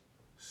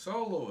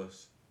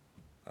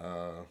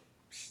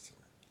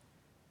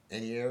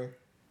 Any era?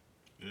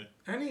 Yeah.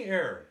 Any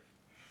era.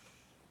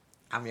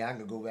 I mean, I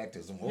can go back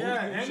to some old.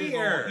 Yeah, any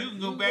era. You can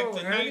go back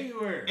to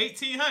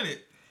 1800.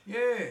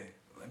 Yeah.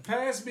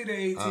 Pass me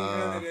the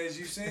 1800 as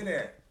you say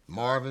that.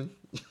 Marvin.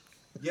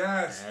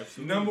 Yes.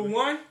 Absolutely. Number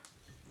 1?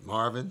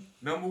 Marvin.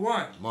 Number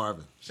 1.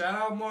 Marvin. Shout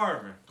out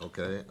Marvin.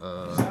 Okay.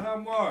 Shout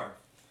out Marvin.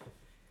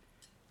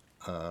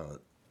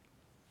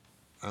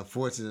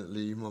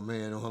 Unfortunately, my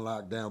man on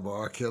lockdown, but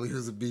R. Kelly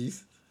was a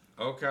beast.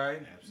 Okay.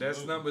 Absolutely.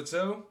 That's number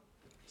 2.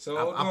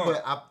 So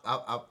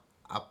I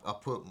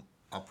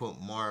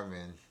put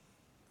Marvin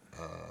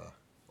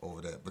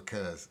over that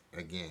because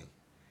again,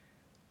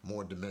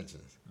 more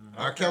dimensions.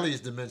 Okay. R. Kelly is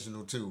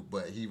dimensional too,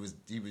 but he was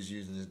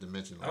using his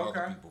dimension on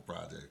other people's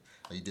projects.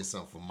 He did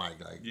something for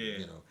Mike,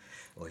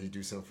 or he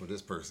do something for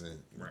this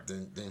person. Right.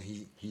 Then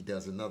he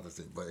does another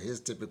thing. But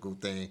his typical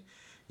thing,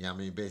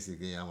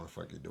 basically, I want to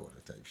fuck your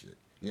daughter type shit.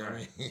 You know what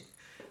I mean?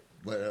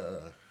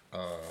 But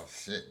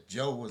shit,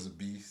 Joe was a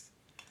beast.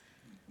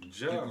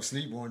 Joe. People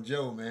sleep on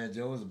Joe, man.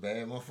 Joe was a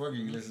bad motherfucker.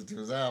 You listen to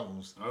his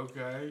albums.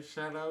 Okay,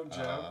 shout out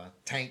Joe.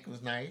 Tank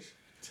was nice.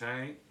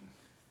 Tank.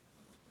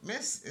 Man,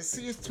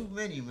 it's too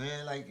many,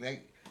 man. Like.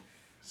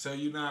 So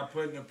you're not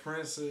putting the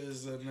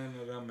Princes and none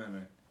of them in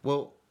it?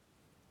 Well,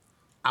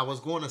 I was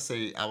going to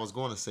say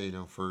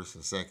them first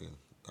and second,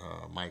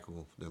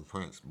 Michael, then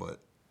Prince,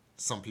 but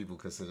some people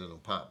consider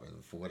them pop,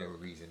 and for whatever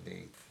reason,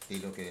 they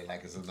look at it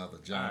like it's another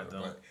genre,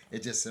 but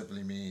it just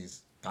simply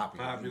means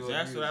popular.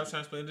 That's what I was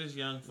trying to explain to this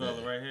young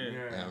fella right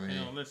here. Yeah. He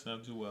don't listen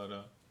up too well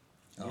though.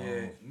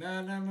 Yeah.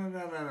 No.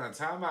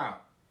 Time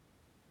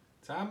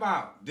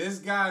out. This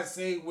guy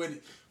say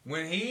when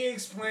he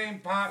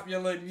explained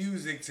popular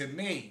music to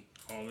me.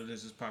 All of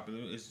this is popular.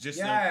 It's just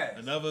a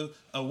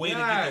way to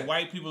get the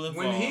white people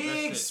involved. When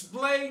he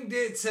explained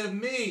it to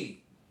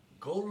me,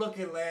 go look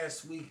at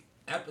last week's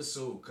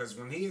episode. Because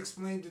when he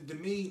explained it to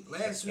me,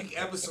 last week's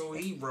episode,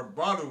 he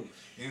rebutted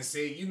and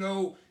said,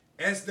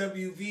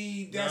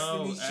 SWV,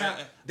 Destiny's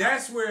Child.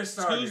 That's where it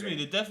started. Excuse me,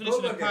 the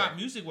definition of pop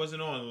music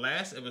wasn't on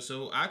last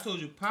episode. I told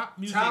you pop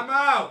music. Time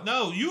out.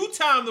 No, you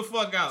time the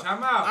fuck out.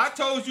 Time out. I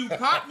told you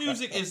pop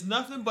music is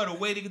nothing but a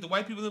way to get the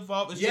white people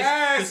involved. It's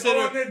just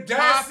on the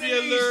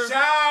Destiny's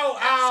Child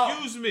out.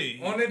 Excuse me.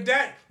 On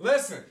the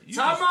listen.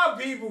 Time out,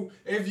 people.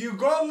 If you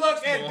go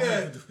look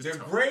at the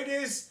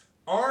greatest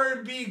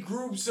R&B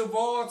groups of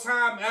all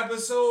time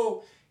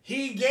episode,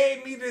 he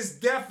gave me this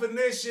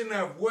definition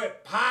of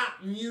what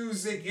pop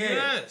music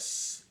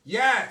is.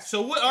 Yes.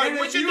 So what's your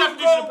definition of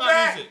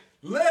pop music?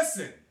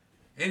 Listen.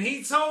 And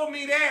he told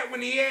me that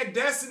when he had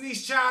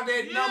Destiny's Child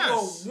at number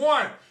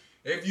 1.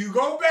 If you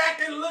go back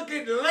and look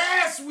at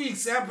last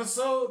week's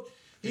episode,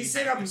 He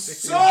said, I'm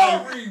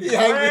sorry,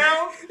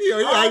 Brown.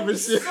 I'm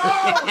sorry.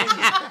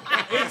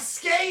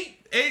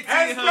 Escape,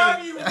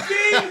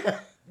 SWV,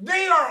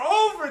 they are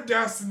over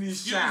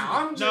Destiny's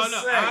Child. I'm just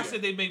saying. I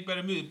said they make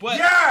better music. But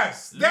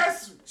yes,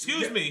 that's...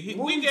 Excuse me.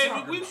 We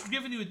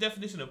giving you a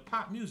definition of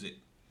pop music.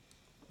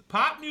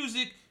 Pop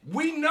music...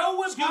 We know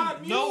what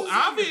pop music is. No,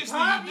 obviously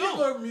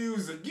popular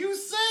music. You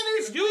said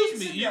it.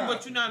 Excuse me,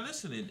 but you're not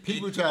listening.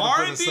 People try to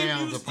put a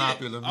sound of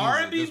popular music.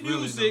 R&B music,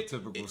 really no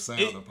typical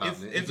sound of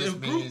popular. It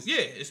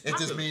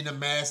just means the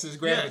masses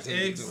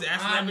gravitate to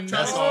it.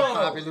 That's all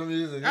popular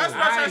music. That's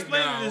why I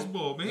explained to this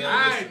boy, man.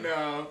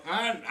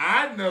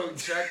 I know,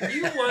 Chuck.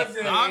 You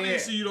wasn't.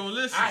 Obviously, you don't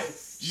listen.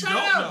 Shout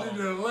out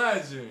to the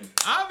legend.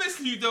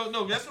 Obviously, you don't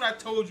know. That's what I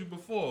told you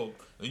before,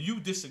 and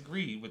you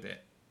disagreed with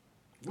that.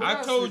 What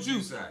I told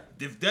you,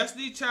 if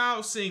Destiny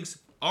Child sings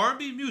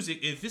R&B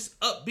music, if it's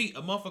upbeat,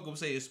 a motherfucker will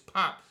say it's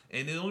pop,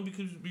 and it only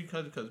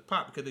because it's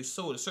pop because they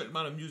sold a certain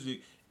amount of music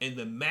and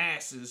the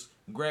masses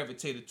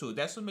gravitated to it.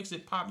 That's what makes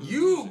it popular.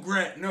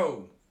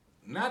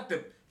 Not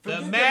the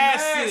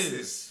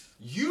masses.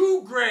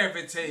 You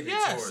gravitated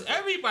towards it.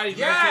 Everybody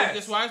gravitated.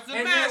 That's why it's the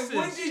masses. Then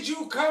when did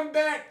you come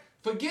back?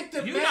 Forget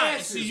the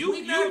masses.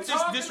 You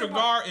just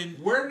disregard and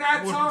we're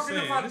not talking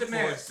about the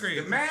masses.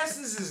 The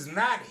masses is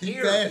not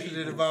here. He's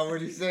passionate about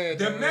what he's saying.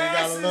 The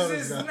masses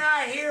is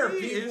not here,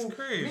 people.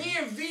 Me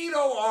and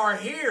Vito are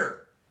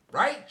here,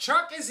 right?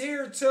 Chuck is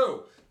here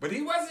too. But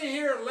he wasn't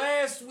here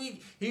last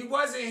week. He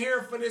wasn't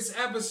here for this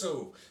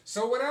episode.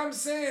 So what I'm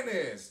saying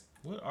is...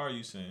 What are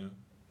you saying?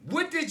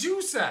 What did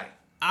you say?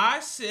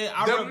 I said...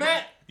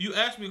 You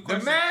asked me a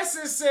question. The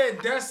masses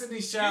said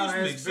Destiny's Child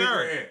has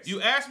bigger hits. You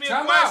asked me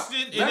a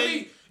question, and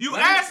then you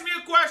asked me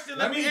a question.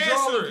 Let me answer.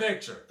 Draw the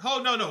picture. Oh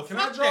no! Can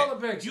I draw the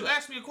picture? You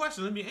asked me a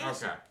question. Let me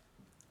answer. Okay.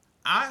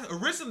 I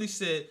originally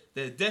said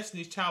that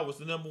Destiny's Child was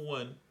the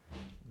 #1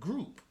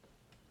 group,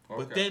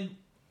 but then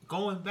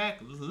going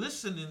back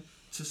listening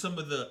to some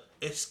of the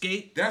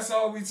Escape. That's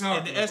all we talking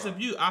about. And the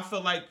SWV, I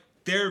felt like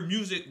their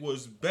music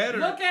was better.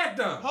 Look at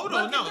them. Hold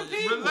on, no, relax.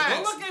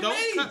 Don't look at me.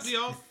 Don't cut me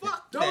off.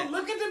 Fuck Don't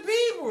look at the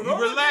people. Don't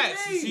relax.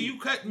 Look at me. See, you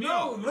cut me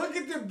off. No, look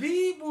at the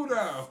people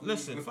though.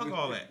 Listen, fuck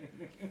all that.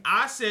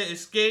 I said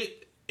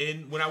Escape,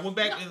 and when I went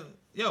back and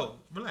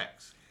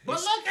relax.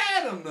 But look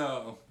at them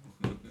though.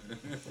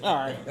 All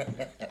right,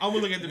 I'm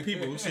gonna look at the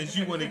people since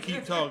you want to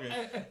keep talking.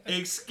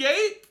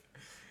 Escape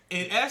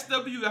and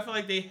SWV, I feel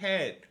like they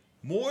had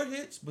more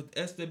hits, but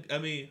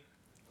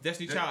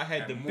Destiny Child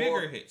had the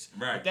bigger hits.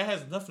 Right. But that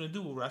has nothing to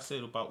do with what I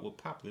said about what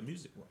popular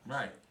music was.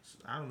 Right. So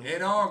I don't know.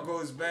 It all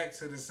goes back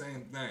to the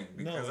same thing.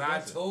 Because I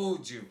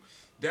told you,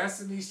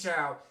 Destiny's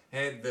Child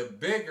had the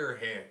bigger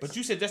hits. But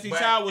you said Destiny's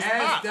Child was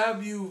pop.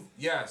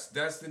 Yes,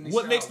 Destiny's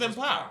Child. What makes them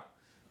pop?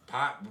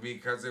 Pop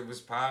because it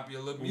was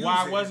popular music.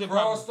 Why was it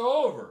crossed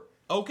over?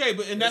 Okay,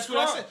 but that's what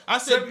I said. I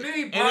said, and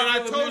then I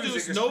told you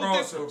it's no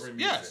different.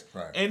 Yes,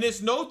 right. And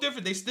it's no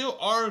different. They still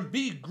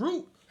R&B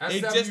group. Their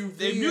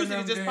music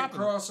is just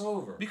popular.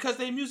 Crossover. Because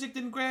their music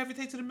didn't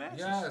gravitate to the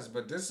masses. Yes,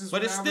 but this is.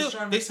 But they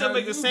still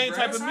make the same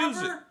type of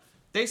music.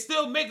 They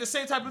still make the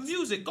same type of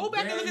music. Go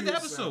back and look at the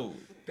episode.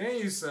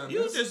 Thank you, son.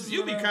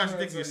 You be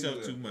contradicting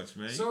yourself too much,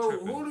 man. So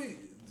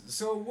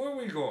where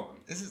we going?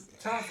 This is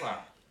top 5.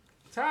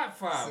 Top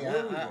 5. See,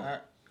 where we going?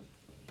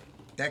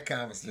 That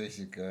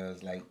conversation,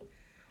 cause like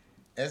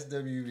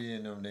SWV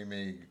and them, they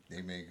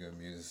make good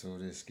music. So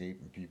they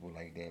Escape and people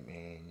like that,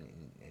 man.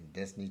 And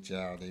Destiny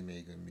Child, they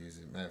make good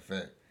music. Matter of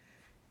fact,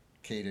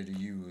 Cater to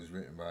You was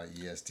written by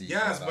EST.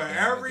 Yes, but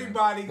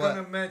everybody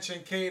gonna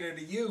mention Cater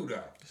to You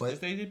though.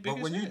 But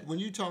when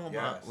you talking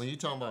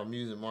about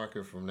music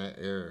market from that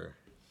era,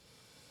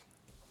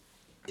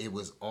 it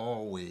was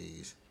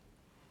always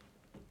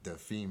the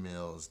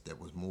females that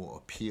was more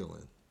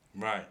appealing.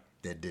 Right.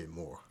 That did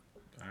more.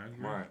 I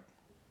agree. Right.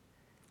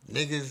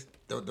 Niggas,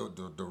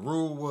 the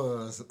rule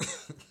was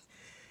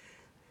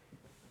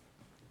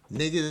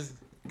niggas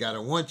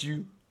gotta want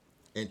you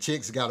and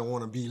chicks gotta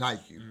wanna be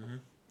like you.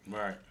 Mm-hmm.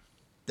 Right.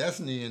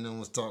 Destiny and them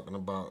was talking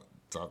about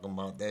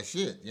that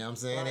shit. You know what I'm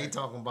saying? Right. They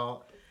talking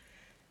about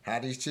how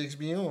these chicks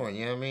be on.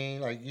 You know what I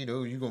mean? Like, you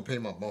gonna pay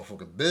my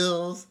motherfucking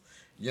bills.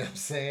 You know what I'm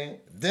saying?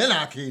 Then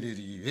I cater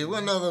to you. It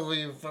wasn't other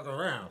way to fuck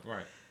around.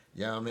 Right.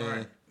 You know what I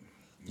mean?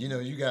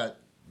 Right. You got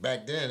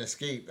back then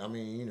Escape. I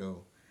mean,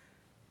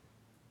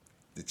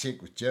 the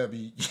chick was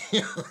chubby.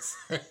 You know what I'm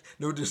saying?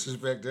 No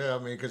disrespect to her,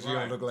 because she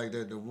don't look like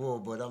that in the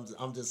world. But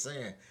I'm just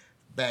saying,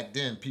 back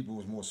then people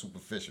was more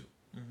superficial.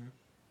 Mm-hmm.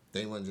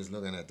 They wasn't just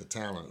looking at the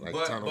talent.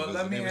 But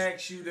let me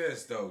ask you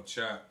this though,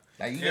 Chuck.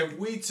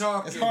 We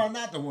talk, it's hard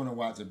not to want to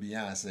watch a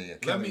Beyonce, a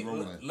Kelly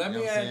Rowland. Let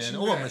me ask you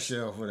or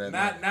Michelle for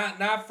that.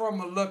 Not from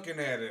a looking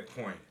at it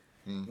point.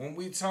 When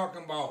we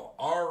talking about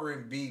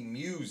R&B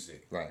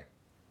music, right?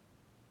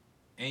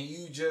 And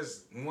you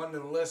just want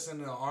to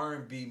listen to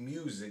R&B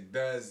music,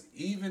 does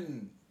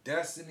even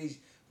Destiny?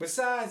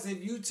 Besides,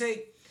 if you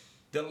take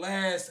the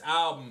last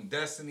album,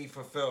 Destiny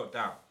Fulfilled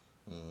Out,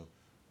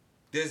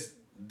 does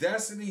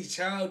Destiny's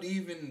Child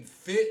even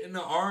fit in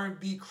the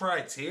R&B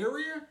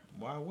criteria?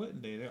 Why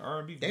wouldn't they? They're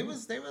R&B. They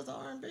was the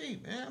R&B,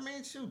 man. I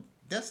mean, shoot,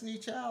 Destiny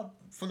Child,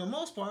 for the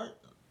most part,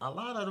 a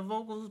lot of the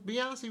vocals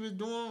Beyonce was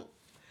doing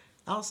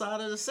outside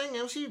of the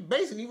singing, she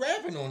basically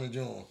rapping on the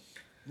joint.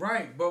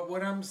 Right, but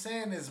what I'm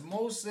saying is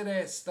most of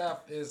that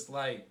stuff is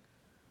like,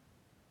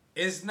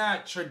 it's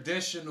not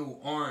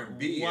traditional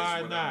R&B. Why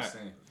is what not? I'm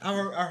saying. I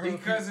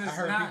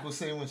heard Not, people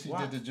say when she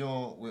did the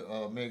joint with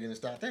Megan Thee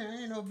Stallion, there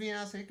ain't no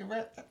Beyonce can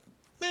rap.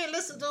 Man,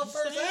 listen to her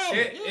first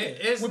album.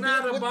 It's with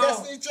not about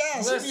Destiny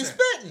Child. She be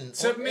spitting.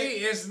 To me,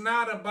 it's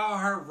not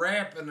about her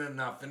rapping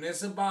enough, and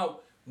it's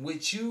about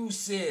what you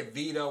said,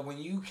 Vito, when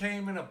you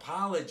came and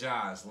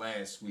apologized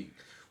last week.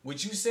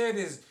 What you said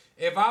is,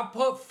 if I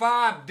put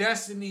 5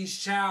 Destiny's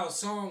Child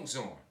songs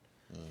on,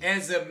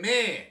 as a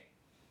man,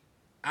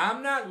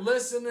 I'm not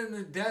listening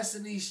to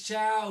Destiny's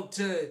Child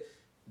to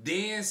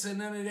dance or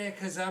none of that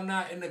because I'm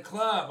not in the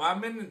club.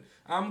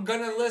 I'm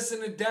gonna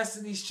listen to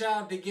Destiny's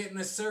Child to get in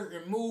a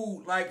certain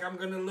mood. Like I'm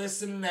gonna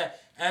listen to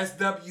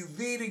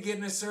SWV to get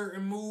in a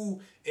certain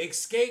mood,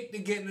 Escape to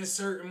get in a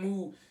certain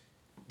mood.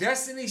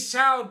 Destiny's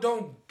Child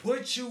don't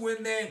put you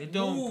in that mood. It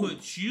don't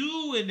put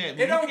you in that mood.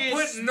 It don't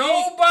put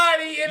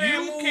nobody in that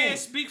mood. You can't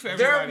speak for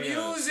everybody Their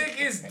music else.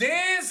 is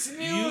dance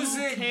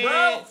music,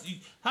 bro.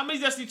 How many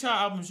Destiny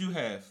Child albums you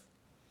have?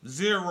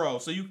 0.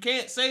 So you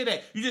can't say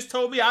that. You just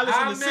told me I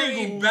listen to singles.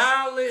 How many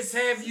ballads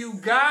have you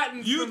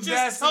gotten you from just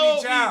Destiny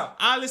told Child? Me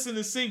I listen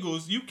to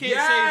singles. You can't say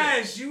that.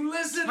 Yes, you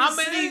listen How to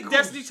many singles.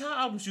 Destiny Child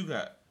albums you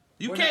got?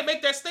 You can't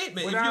make that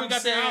statement if you ain't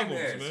got their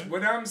albums, man.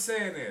 What I'm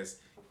saying is,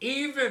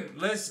 even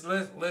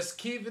let's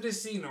keep it a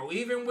scene.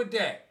 Even with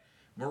that,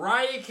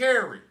 Mariah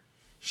Carey,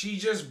 she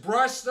just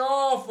brushed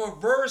off a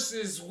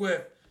verses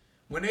with.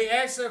 When they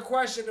asked her a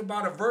question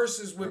about a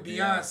verses with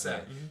Beyonce,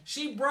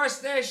 she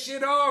brushed that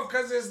shit off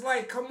because it's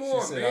like, come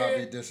on, she said, man. I'll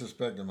be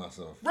disrespecting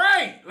myself.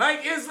 Right. Like,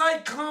 it's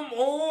like, come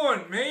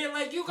on, man.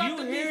 Like, you got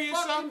to be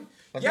fucking...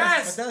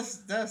 Yes.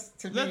 That's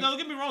to me... No, don't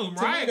get me wrong.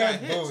 Mariah got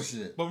hits.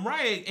 Bullshit. But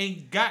Mariah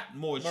ain't got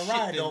more shit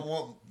Mariah don't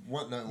want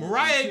nothing.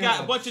 Mariah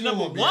got a bunch of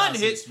number 1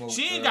 hits.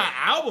 She ain't got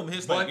album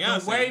hits like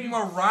Beyonce. But the way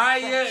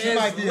Mariah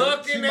is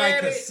looking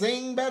at it...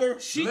 sing better.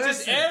 She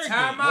just arrogant.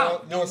 Time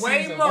out. The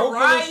way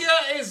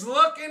Mariah is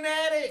looking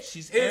at it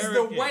is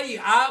the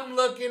way I'm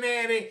looking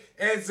at it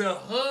as a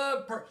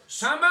hood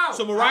person. Time out.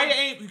 So Mariah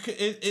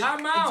ain't...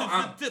 Time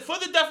out. For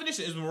the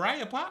definition, is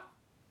Mariah pop?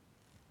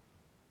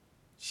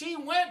 She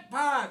went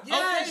pop.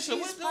 Yeah, okay, so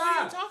she's what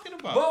are you talking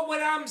about? But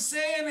what I'm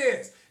saying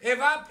is,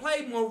 if I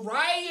play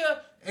Mariah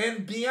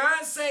and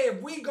Beyonce,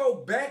 if we go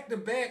back to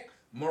back,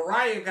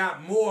 Mariah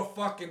got more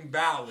fucking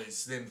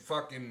ballads than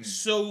fucking...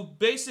 So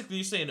basically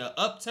you're saying an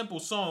up-tempo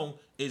song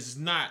is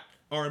not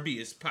R&B,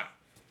 it's pop.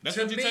 That's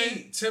what you're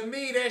saying? To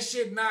me, that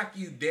shit knock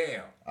you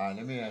down. All right,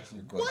 let me ask you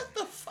a question. What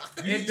the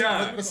fuck? It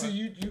does. But see,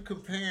 you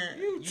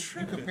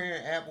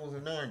comparing apples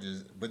and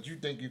oranges, but you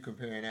think you're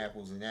comparing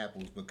apples and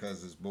apples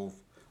because it's both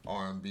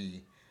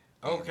R&B.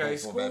 Okay,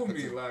 school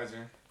me,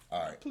 Elijah.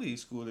 All right.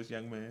 Please school this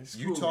young man.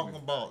 You talking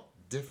about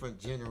different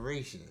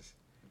generations.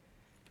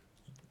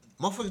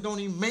 Motherfuckers don't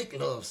even make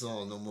love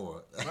songs no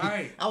more.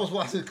 Right. I was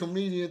watching a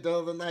comedian the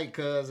other night,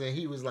 cuz, and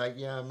he was like,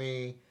 you know what I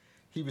mean?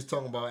 He was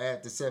talking about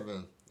After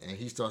 7, and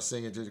he started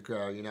singing to the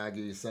crowd, you know, I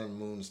give you sun,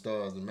 moon,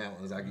 stars, and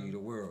mountains, I give you the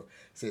world.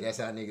 Said that's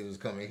how niggas was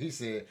coming. He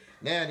said,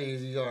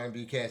 nowadays these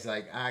R&B cats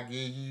like, I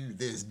give you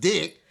this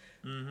dick.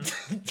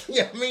 Mm-hmm.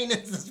 Yeah, I mean,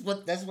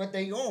 that's what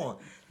they on.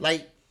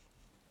 Like,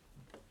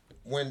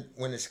 when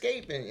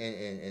Escape and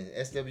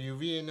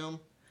SWV and them,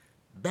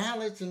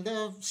 ballads and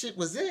love shit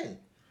was in.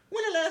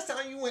 When the last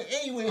time you went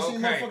anywhere and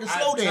seen motherfucking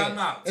slow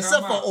dance?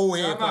 Except for old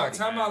head party.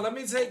 Time out. Let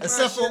me take my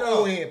Except for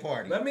old head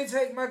party. Let me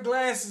take my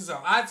glasses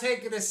off. I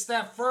take it a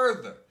step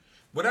further.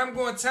 What I'm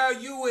going to tell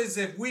you is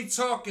if we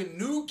talking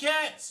new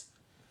cats,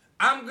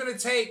 I'm going to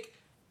take...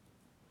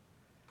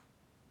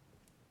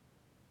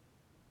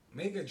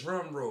 Make a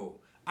drum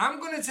roll. I'm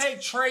going to take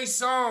Trey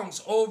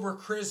Songz over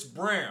Chris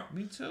Brown.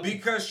 Me too.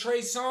 Because Trey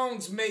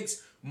Songz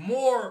makes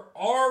more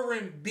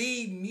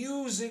R&B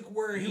music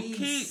where he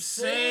keep sings.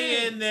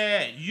 saying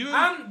that.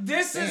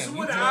 This is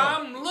what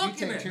I'm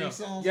looking at.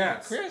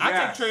 Yes. Chris?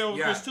 I take Trey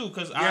over Chris too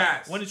because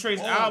one of Trey's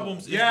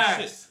albums is the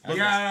shit. I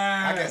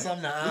guess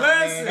I'm not.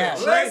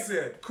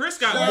 Listen. Chris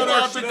got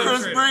more shit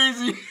than Trey.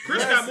 Breezy.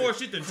 Chris got more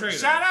shit than Trey.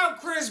 Shout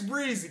out Chris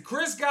Breezy.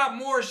 Chris got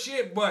more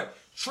shit, but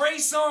Trey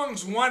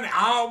Songz one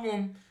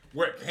album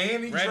with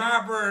Panty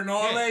Dropper and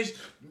all that.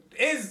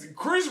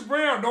 Chris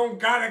Brown don't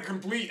got a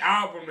complete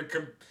album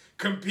to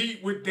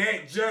compete with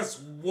that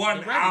just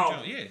one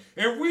album.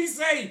 If we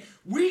say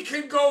we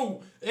can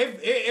go,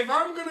 if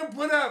I'm gonna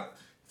put up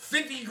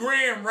 50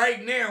 grand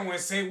right now and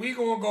say we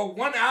gonna go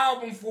one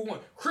album for one,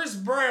 Chris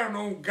Brown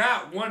don't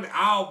got one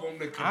album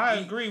to compete. I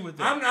agree with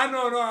that.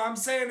 I'm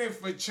saying it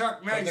for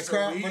Chuck Nice.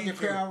 But the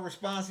crowd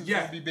response is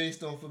going to be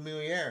based on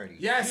familiarity.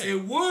 Yes,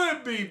 it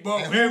would be,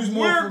 but and if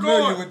we're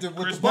going with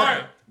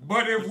the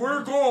but if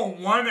we're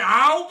going one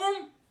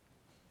album,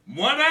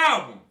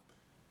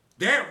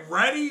 that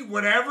Ready,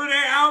 whatever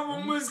that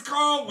album was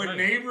called, what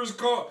Neighbors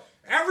called,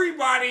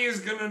 everybody is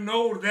gonna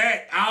know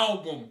that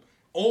album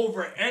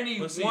over any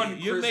one.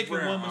 You're Chris making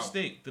Brown one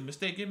mistake. The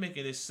mistake you're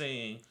making is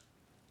saying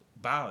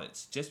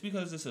ballads. Just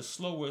because it's a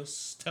slower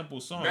tempo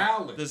song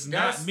does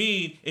That's, not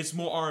mean it's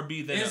more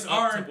R&B than it's an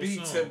R&B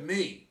song. to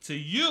me. To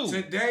you.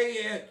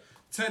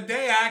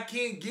 Today I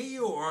can't give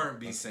you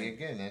R&B singing.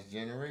 Again, that's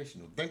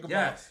generational.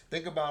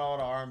 Think about all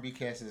the R&B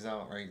cats that's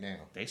out right now.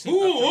 They sing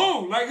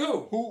who? Like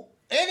who? Who?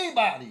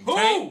 Anybody.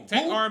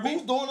 Take R&B.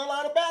 Who's doing a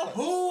lot of ballads?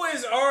 Who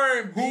is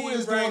R&B? Who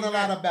is doing a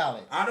lot of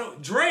ballads? I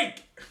don't.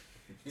 Drake.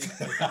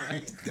 Shout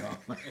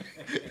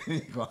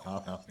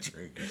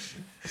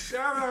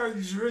out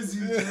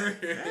Drizzy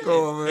Drake.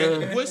 Go on,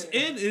 man. And what's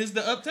in is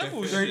the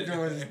up-tempo shit. Drake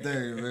doing his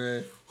thing,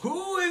 man.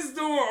 Who is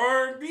doing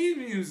R&B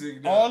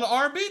music now? All the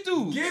R&B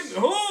dudes.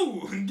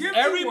 Give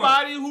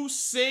everybody who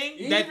sing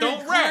even that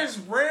don't rap. Chris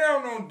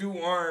Brown don't do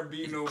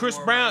R&B no more. Chris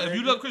Brown, if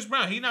you love Chris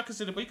Brown, he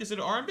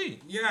considered R&B.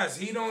 Yes,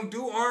 he don't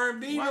do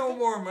R&B no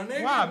more, my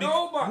nigga. Why?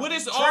 Nobody. What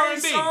is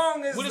R&B?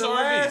 What is the R&B?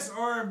 last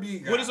R&B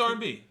guy. What is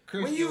R&B?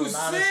 Chris when you do a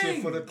lot of shit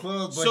sing. for the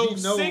clubs, but So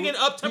he knows singing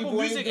up-tempo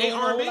music ain't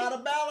R&B? A lot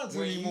of ballads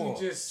anymore.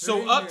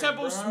 So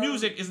up-tempo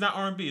music is not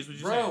R&B, is what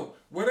you're saying. Bro,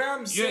 what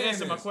I'm saying You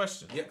answer my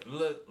question. Yeah,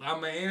 look,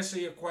 I'm going to answer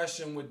your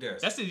question with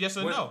this. That's it, yes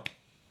or no.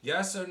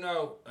 Yes or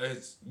no,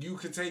 you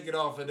could take it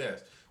off of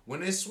this.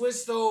 When it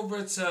switched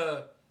over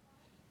to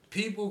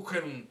people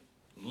can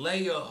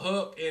lay a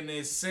hook and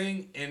they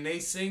sing in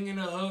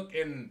a hook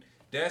and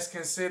that's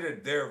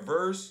considered their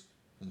verse,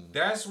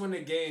 that's when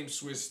the game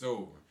switched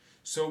over.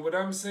 So what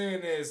I'm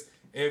saying is,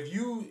 if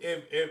you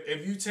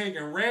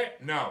taking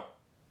rap, no.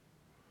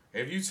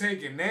 If you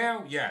taking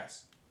now,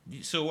 yes.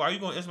 So why are you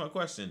gonna answer my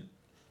question?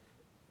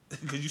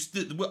 Because you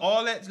still with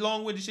all that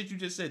long-winded shit you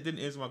just said didn't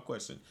answer my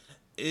question.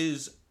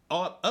 Is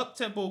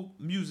up-tempo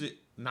music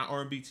not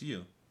R&B to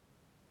you?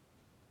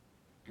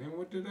 And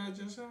what did I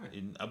just say?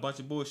 A bunch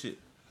of bullshit.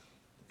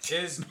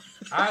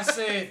 I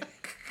said,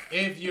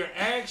 if you're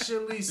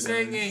actually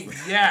singing,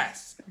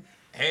 yes.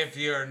 If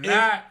you're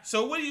not.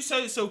 So what do you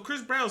say? So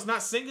Chris Brown's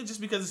not singing just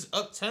because it's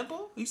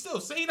up-tempo? He's still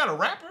singing. He's not a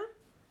rapper.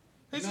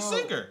 He's a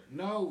singer.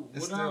 No.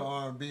 It's still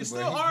R&B. It's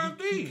still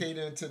R&B. He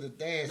catering to the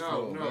dance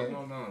floor, man.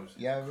 No.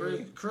 Yeah,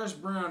 Chris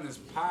Brown is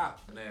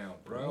pop now,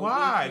 bro.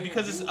 Why?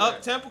 Because it's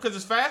up-tempo? Because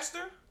it's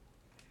faster?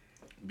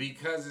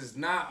 Because it's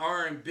not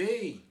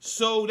R&B.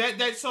 So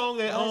that song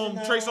that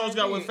Trey Songz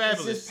got with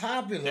Fabulous. It's just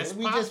popular. That's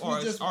we pop just or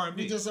it's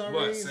R&B? We just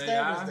already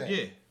established that.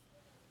 Yeah.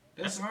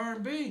 That's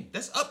R&B.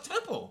 That's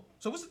up-tempo.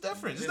 So what's the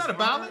difference? It's It's not a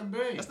ballad.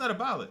 R&B. That's not a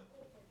ballad.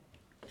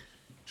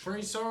 Trey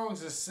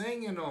Songz is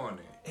singing on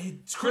it.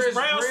 Chris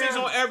Brown sings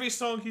on every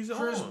song he's on.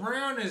 Chris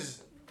Brown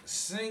is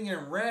singing,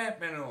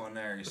 rapping on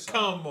every song.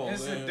 Come on,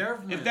 it's man. a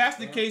difference. If that's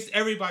the case,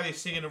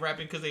 everybody's singing and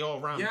rapping because they all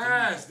rhyme.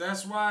 Yes,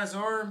 that's why it's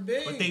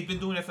R&B. But they've been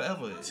doing that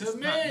forever. To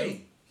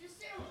me.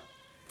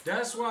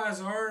 That's why it's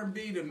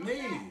R&B to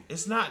me.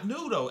 It's not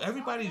new though.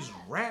 Everybody's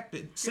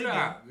rapping, singing. Get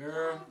out,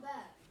 girl.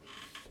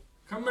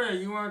 Come here.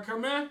 You want to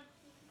come in?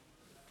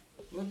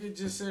 Look at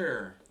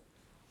Jasira.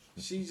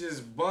 She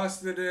just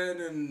busted in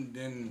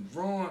and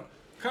drawn.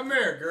 Come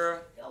here,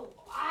 girl. Yo,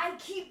 I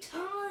keep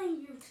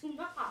telling you to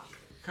knock.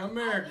 Come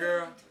here,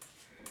 girl.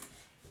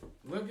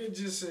 Look at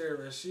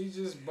Jasira. She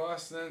just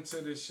busted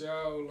into the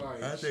show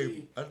like I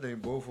think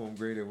both of them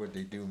great at what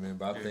they do, man.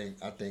 But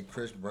I think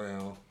Chris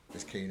Brown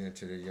is catering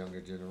to the younger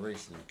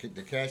generation.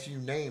 The cats you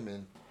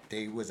naming,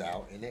 they was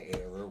out in the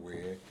era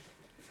where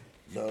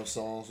love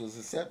songs was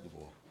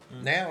acceptable.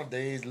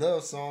 Nowadays,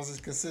 love songs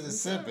is considered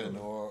simping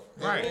or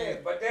right. Yeah,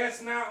 but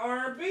that's not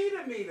R&B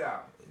to me though.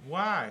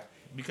 Why?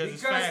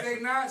 Because they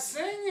not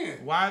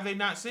singing. Why are they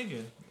not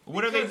singing?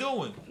 What are they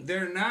doing?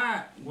 They're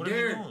not. What are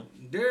they doing?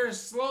 They're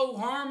slow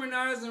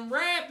harmonizing,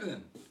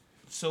 rapping.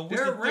 So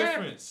what's the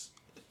difference?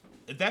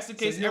 If that's the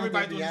case, so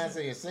everybody doing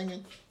Beyonce is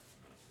singing.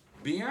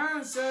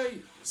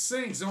 Beyonce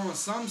sings on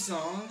some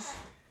songs.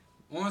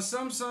 On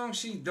some songs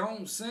she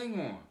don't sing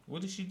on.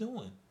 What is she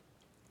doing?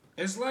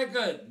 It's like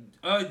a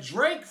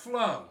Drake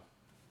flow.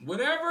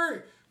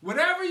 Whatever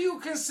you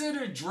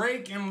consider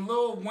Drake and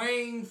Lil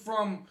Wayne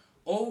from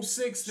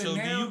 06 to now. So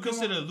do you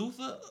consider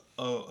Luther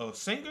a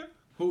singer?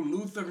 Who,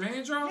 Luther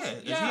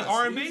Vandross? Yeah. Is he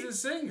R&B? He's a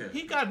singer.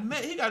 He got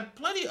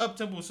plenty of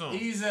up-tempo songs.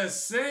 He's a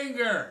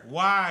singer.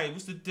 Why?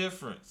 What's the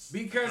difference?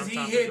 Because he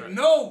hit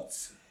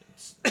notes.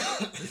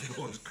 This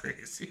boy's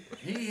crazy.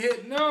 He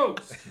hit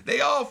notes.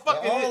 They all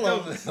fucking hit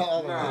notes.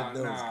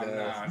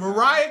 Nah.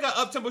 Mariah got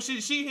up-tempo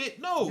shit. She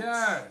hit notes.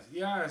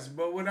 Yes.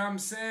 But what I'm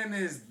saying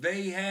is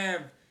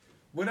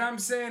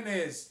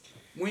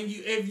when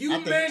you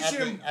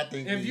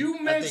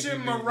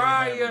mention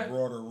Mariah,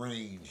 broader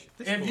range.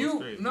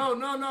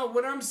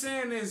 What I'm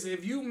saying is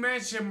if you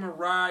mention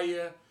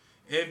Mariah,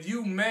 if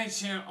you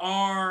mention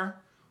R,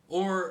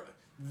 or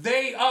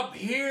they up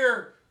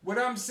here, what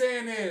I'm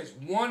saying is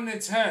 1 to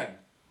 10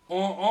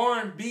 on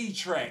R&B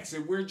tracks.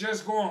 If we're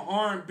just going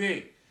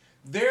R&B,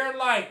 they're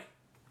like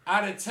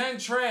out of 10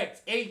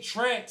 tracks, 8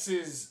 tracks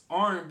is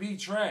R&B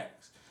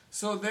tracks.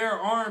 So they're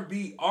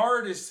R&B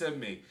artists to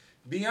me.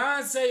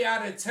 Beyonce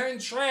out of 10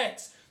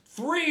 tracks,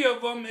 2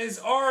 of them is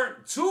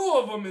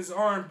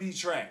R&B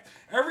tracks.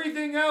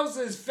 Everything else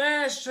is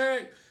fast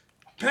track,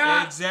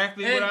 pop.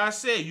 Exactly what I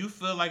said. You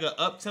feel like an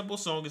up-tempo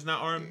song is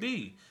not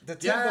R&B. The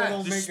tempo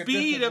don't make a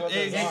difference.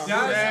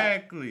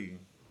 Exactly.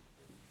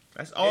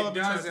 That's all it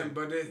doesn't,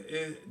 but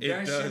that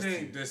shit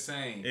ain't the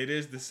same. It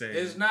is the same.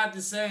 It's not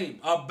the same.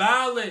 A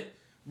ballad.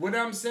 What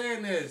I'm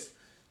saying is,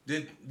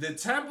 the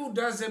tempo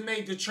doesn't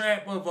make the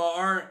trap of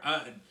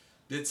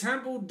the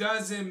tempo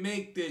doesn't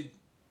make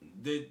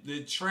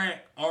the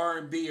track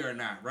R&B or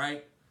not,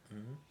 right?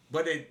 Mm-hmm.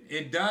 But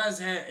it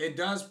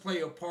does play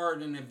a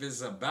part in if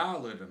it's a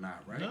ballad or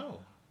not, right? No.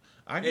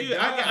 I give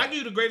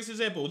you the greatest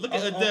example. Look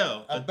at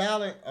Adele. A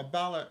ballad.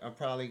 I'll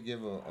probably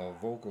give a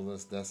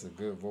vocalist that's a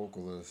good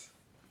vocalist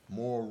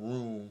more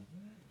room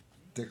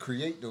to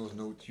create those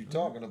notes you're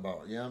talking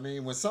about. You know what I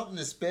mean? When something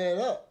is sped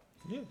up,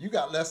 you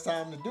got less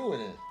time to do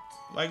it in.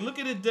 Like, look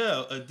at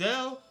Adele.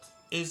 Adele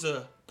is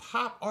a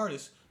pop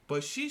artist,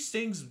 but she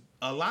sings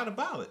a lot of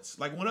ballads.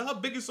 Like, one of her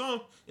biggest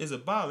songs is a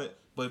ballad,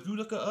 but if you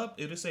look her up,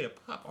 it'll say a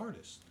pop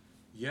artist.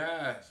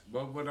 Yes,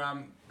 but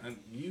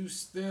you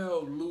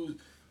still lose.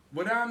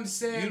 What I'm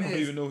saying is, you don't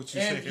even know what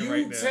you're saying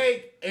right now.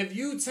 If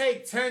you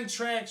take 10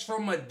 tracks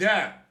from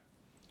Adele,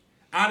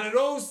 out of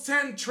those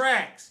 10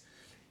 tracks,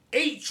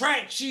 8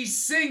 tracks she's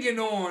singing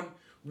on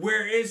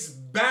where it's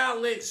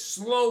ballad,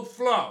 slow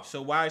flow.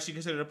 So why is she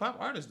considered a pop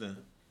artist then?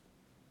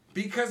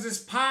 Because it's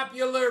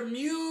popular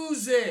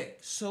music.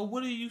 So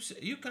what are you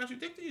saying? You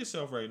contradicting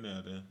yourself right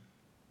now then.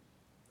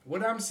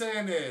 What I'm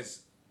saying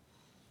is,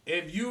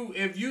 if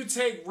you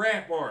take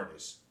rap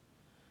artists,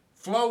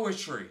 Flo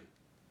Rida,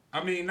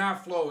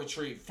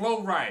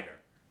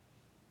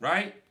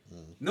 right?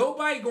 Mm-hmm.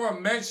 Nobody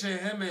gonna mention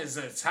him as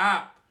a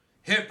top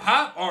hip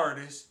hop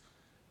artist.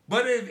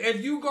 But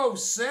if you go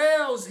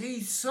sales,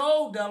 he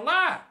sold a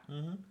lot.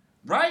 Mm-hmm.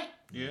 Right?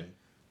 Yeah.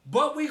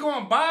 But we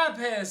gonna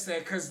bypass that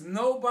because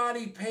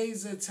nobody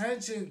pays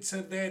attention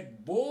to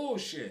that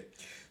bullshit.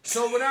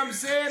 So what I'm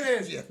saying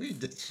is, yeah, we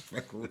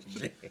disrespectful.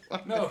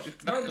 No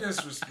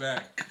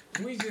disrespect.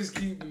 We just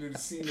keeping it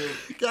C-note.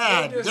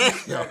 God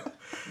damn.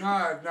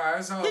 Nah,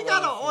 that's all. He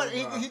got an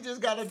audience. He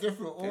just got a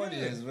different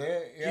audience,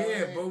 man.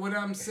 Yeah, but what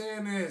I'm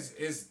saying is,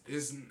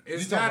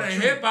 it's not a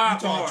hip hop.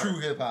 You talking true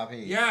hip hop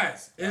here?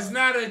 Yes, it's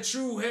not a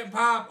true hip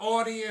hop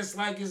audience.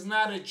 Like it's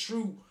not a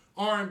true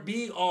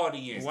R&B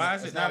audience. Why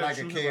is it not like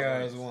a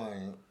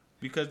KRS-One?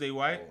 Because they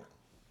white.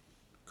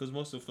 Because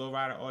most of the Flo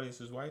Rida audience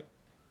is white.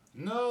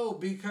 No,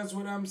 because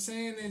what I'm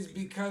saying is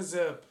because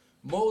of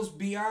most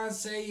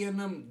Beyonce and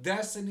them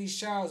Destiny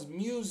Child's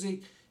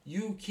music,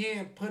 you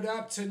can't put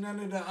up to none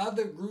of the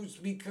other groups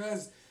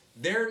because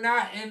they're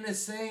not in the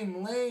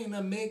same lane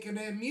of making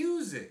that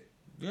music.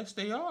 Yes,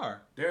 they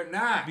are. They're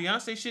not.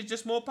 Beyonce shit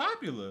just more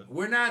popular.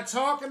 We're not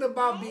talking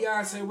about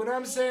Beyonce. What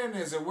I'm saying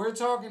is that we're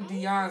talking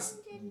Beyonce.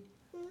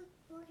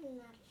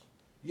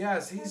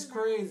 Yes, he's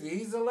crazy.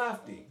 He's a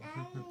lefty.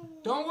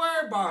 Don't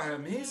worry about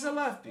him. He's a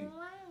lefty.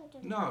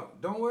 No,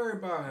 don't worry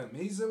about him.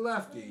 He's a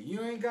lefty.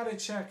 You ain't got to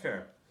check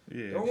her.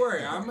 Yeah. Don't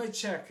worry. I'm going to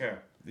check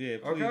her. Yeah,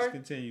 please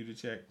continue to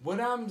check.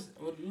 What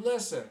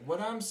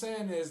I'm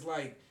saying is,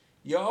 like,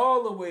 you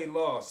all the way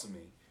lost me.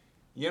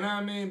 You know what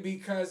I mean?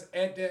 Because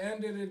at the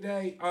end of the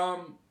day,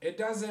 it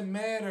doesn't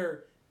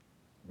matter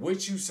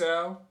what you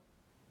sell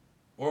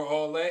or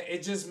all that.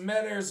 It just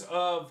matters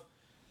of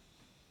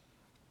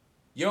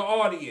your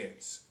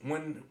audience.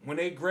 When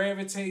they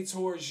gravitate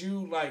towards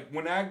you, like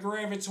when I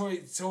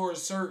gravitate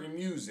towards certain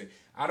music,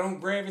 I don't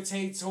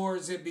gravitate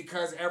towards it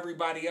because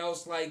everybody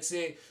else likes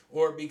it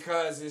or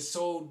because it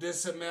sold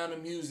this amount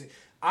of music.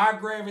 I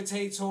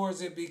gravitate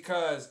towards it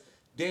because,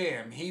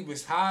 damn, he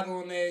was hot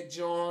on that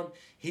joint,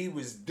 he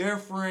was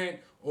different,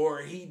 or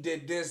he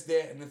did this,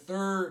 that, and the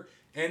third.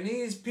 And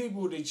these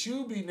people that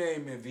you be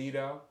naming,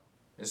 Vito,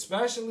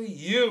 especially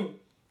you.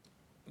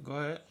 Go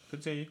ahead,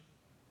 continue.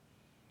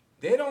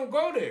 They don't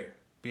go there.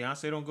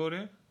 Beyonce don't go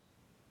there?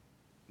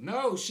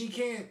 No, she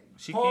can't.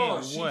 She can't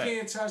what? She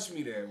can't touch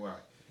me that way.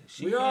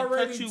 We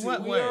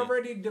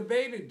already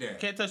debated that.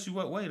 Can't touch you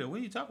what way though? What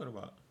are you talking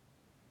about?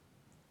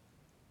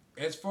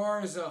 As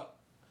far as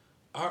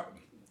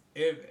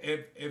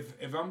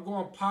if I'm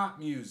going pop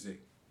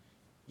music,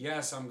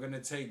 yes, I'm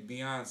gonna take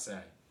Beyonce.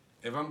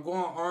 If I'm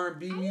going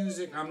R&B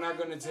music, I'm not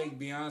gonna take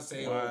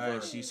Beyonce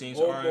over. She sings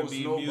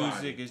R&B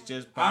music. It's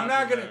just popular. I'm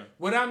not gonna.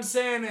 What I'm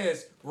saying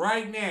is,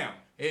 right now,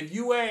 if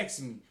you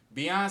ask me,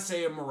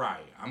 Beyonce or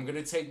Mariah, I'm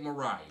gonna take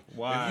Mariah.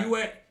 Why?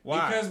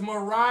 Why? Because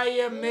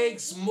Mariah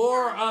makes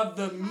more of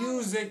the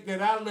music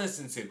that I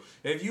listen to.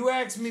 If you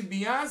ask me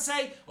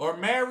Beyonce or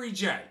Mary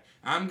J,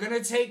 I'm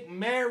gonna take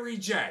Mary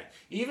J.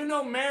 Even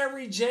though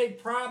Mary J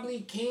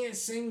probably can't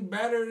sing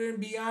better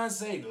than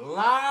Beyonce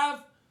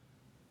live,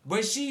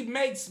 but she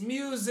makes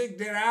music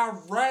that I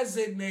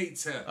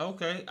resonate to.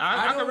 Okay,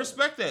 I can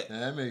respect that. Yeah,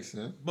 that makes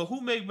sense. But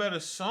who make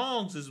better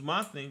songs is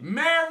my thing.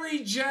 Mary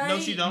J. No,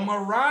 she don't.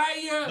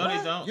 Mariah. No,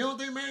 they don't. You don't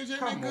think Mary J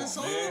make good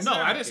songs? Man. No,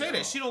 I didn't say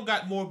that. She don't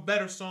got more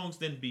better songs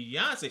than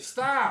Beyonce.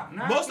 Stop.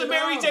 Most of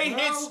Mary J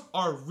hits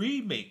are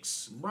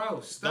remakes. Bro,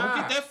 stop. Don't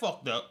get that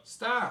fucked up.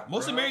 Stop.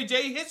 Most of Mary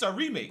J hits are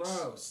remakes.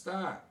 Bro,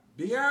 stop.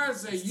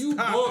 Beyonce,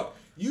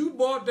 You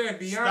bought that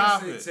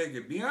Beyonce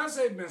ticket.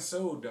 Beyonce been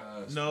sold to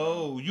us.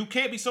 No, you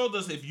can't be sold to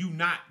us if you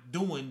not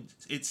doing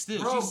it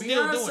still. Bro, she's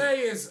still Beyonce doing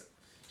it. is.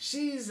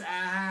 She's.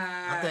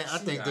 I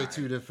think they're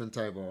two different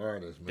type of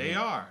artists, man. They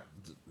are.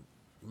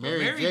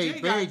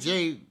 Mary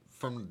J.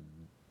 from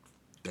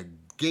the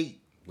gate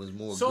was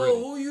more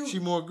gritty. She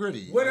more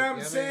gritty. What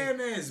I'm saying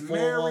is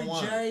Mary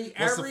J.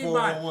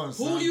 Everybody.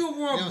 Who you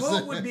want to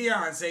put with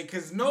Beyonce?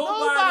 Because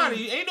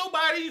nobody. Ain't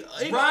nobody.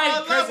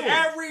 Right, because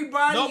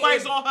everybody.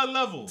 Nobody's on her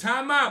level.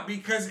 Time out.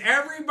 Because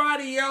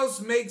everybody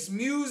else makes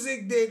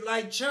music that,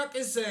 like Chuck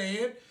is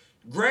saying,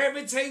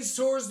 gravitates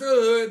towards the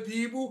hood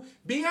people.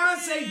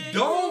 Beyonce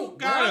don't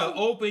gotta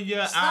open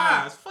your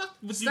eyes. Fuck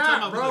what you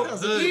talking about,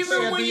 bro.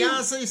 Even when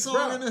Beyonce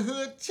song in the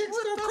hood, chicks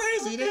go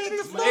crazy.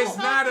 It's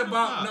not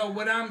about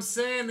what I'm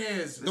saying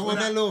is doing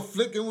that little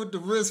flicking with the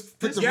wrist,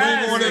 put the ring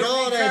on it,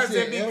 all that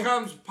shit. Because it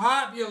becomes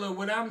popular.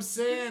 What I'm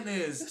saying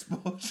is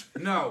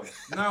no.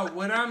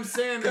 What I'm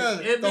saying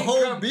is the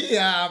whole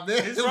Beehive, man.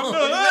 It's from the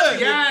hood.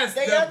 Yes,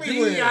 the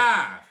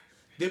Beehive.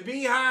 The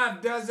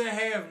Beehive doesn't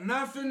have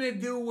nothing to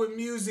do with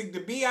music. The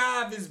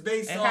Beehive is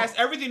based off... It has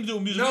everything to do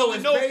with music. No,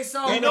 it's based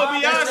off... We know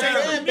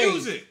Beyonce through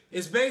music.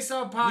 It's based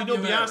off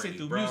popularity, We know Beyonce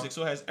through music,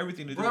 so it has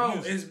everything to do with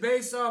music. Bro, it's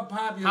based off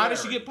popularity. How did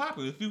she get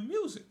popular? Through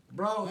music.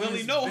 Bro, we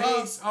only know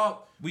her.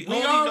 We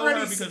only know her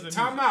because of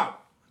music.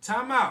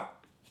 Time out.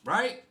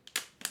 Right?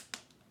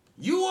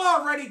 You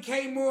already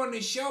came on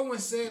the show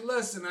and said,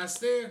 listen, I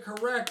stand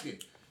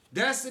corrected.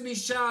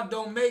 Destiny's Child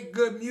don't make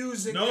good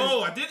music.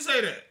 No, I didn't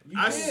say that.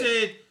 I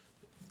said...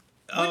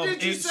 What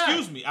did you say?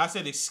 Excuse me. I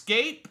said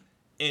Escape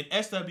and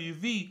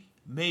SWV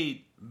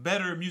made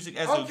better music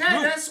as a group.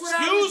 Okay, that's what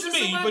I was just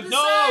about to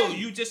say.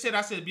 You just said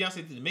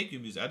Beyonce didn't make you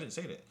music. I didn't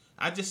say that.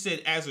 I just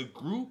said as a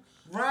group,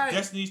 right?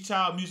 Destiny's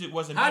Child music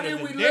wasn't How better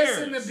did than we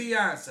theirs. listen to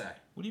Beyonce?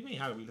 What do you mean?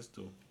 How did we listen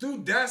to her? Through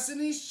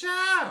Destiny's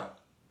Child.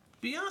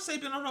 Beyonce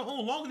been on her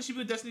own longer than she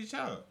been Destiny's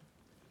Child.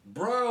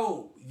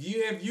 Bro,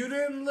 if you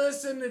didn't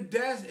listen to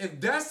if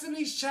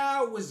Destiny's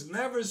Child was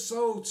never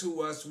sold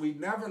to us, we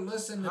never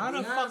listened to Beyonce. How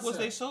the fuck was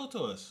they sold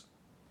to us?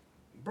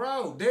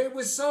 Bro, they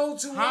were sold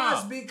to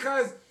us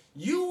because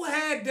you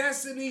had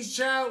Destiny's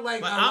Child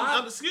like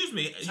excuse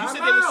me. You said they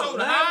were sold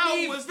to us.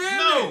 How was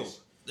no?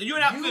 You're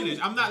not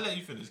finished. I'm not letting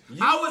you finish.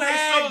 How was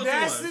they sold to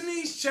us?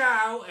 Destiny's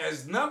Child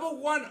as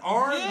 #1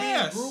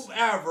 R&B group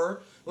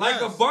ever,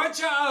 like a bunch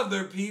of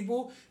other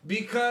people,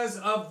 because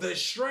of the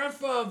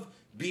strength of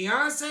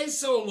Beyonce's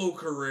solo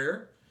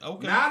career,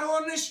 not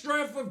on the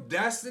strength of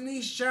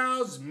Destiny's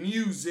Child's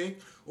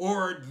music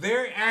or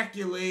their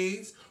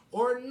accolades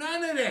or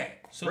none of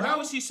that. So how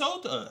was she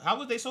sold to us? How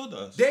was they sold to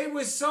us? They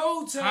were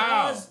sold to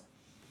us.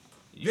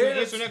 You can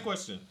answer that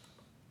question.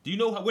 Do you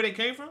know where they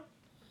came from?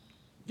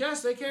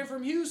 Yes, they came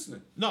from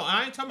Houston. No,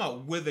 I ain't talking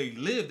about where they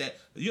lived at.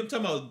 I'm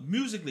talking about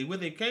musically, where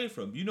they came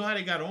from. You know how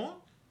they got on?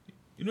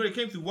 You know they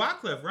came through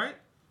Wyclef, right?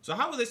 So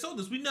how were they sold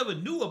to us? We never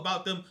knew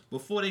about them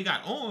before they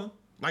got on.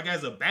 Like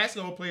as a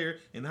basketball player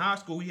in high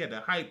school, we had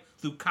to hype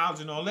through college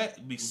and all that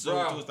to be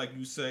sold to us, like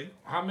you say.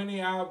 How many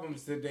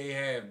albums did they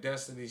have?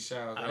 Destiny's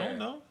Child. I don't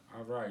know.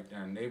 All right,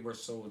 then they were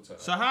sold to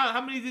us. So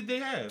how many did they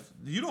have?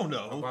 You don't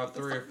know. About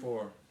 3 or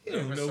 4.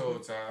 They were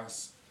sold to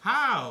us.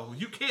 How?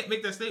 You can't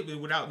make that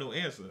statement without no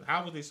answer.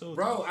 How were they sold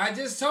to us? Bro, I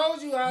just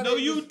told you how. No,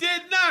 you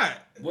did not.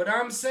 What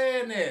I'm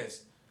saying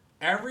is,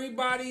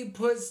 everybody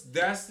puts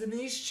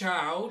Destiny's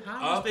Child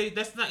up.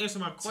 That's not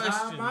answering my question.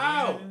 Time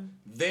out.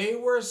 They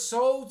were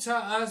sold to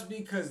us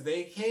because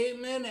they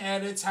came in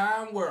at a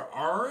time where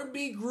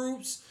R&B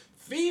groups,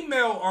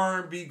 female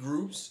R&B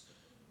groups,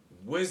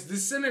 was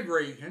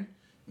disintegrating.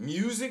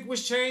 Music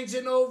was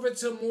changing over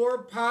to more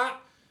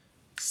pop,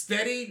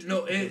 steady,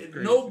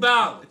 no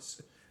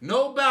ballads.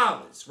 No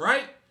ballads,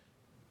 right?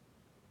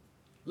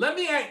 Let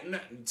me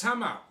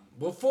time out.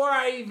 Before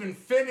I even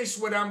finish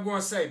what I'm going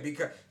to say,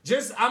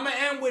 because I'm going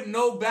to end with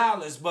no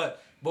ballads,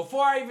 but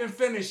before I even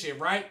finish it,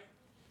 right?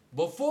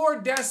 Before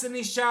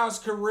Destiny's Child's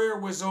career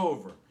was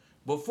over,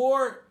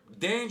 before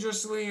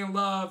Dangerously in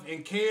Love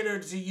and Cater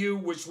to You,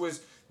 which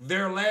was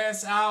their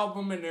last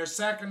album and their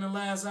second to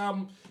last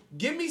album,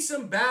 give me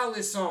some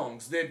ballad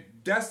songs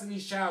that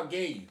Destiny's Child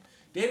gave you.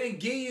 They didn't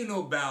give you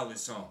no ballad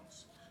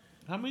songs.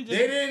 How many?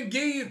 They didn't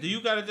give you. Do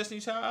you got a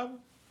Destiny's Child album?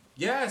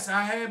 Yes,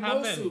 I had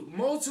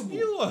multiple.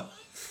 You are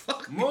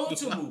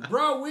multiple,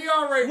 bro. We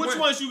already. Which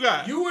ones you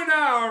got? You and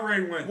I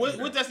already went.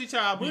 What Destiny's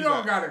Child album? We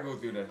don't gotta go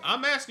through that.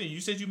 I'm asking you.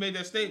 You said you made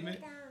that statement.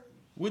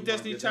 What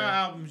Destiny's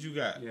Child albums you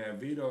got? Yeah,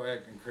 Vito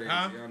acting crazy.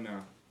 I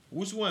know.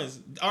 Which ones?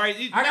 All right.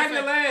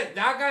 I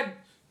got.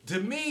 To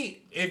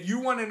me, if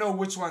you want to know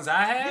which ones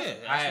I have,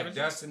 I have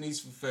Destiny's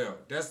Fulfilled.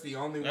 That's the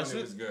only one that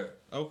was good.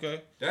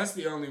 Okay. That's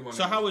the only one.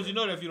 So how would you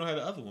know that if you don't have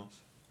the other ones?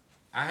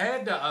 I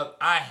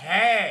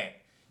had.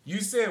 You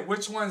said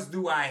which ones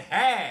do I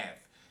have?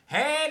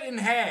 Had and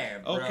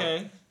have. Bro.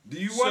 Okay. Do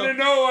you want to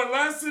know a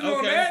lesson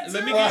on that?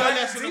 Let me get a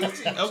lesson.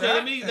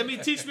 Okay. Let me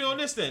teach me on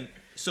this then.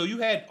 So you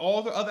had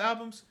all the other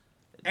albums?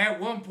 At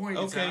one point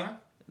in time.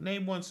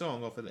 Name one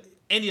song off of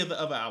any of the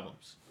other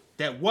albums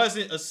that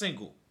wasn't a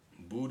single.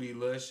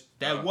 Bootylicious.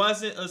 That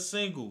wasn't a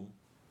single.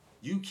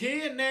 You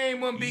can't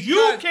name them because...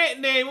 You can't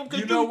name them because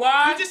you know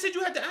why? You just said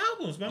you had the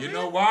albums, my man. You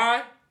know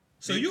why?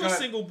 So you a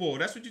single boy.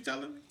 That's what you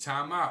telling me?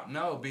 Time out.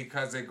 No,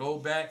 because it go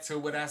back to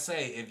what I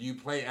say. If you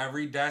play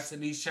every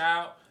Destiny's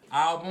Child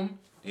album,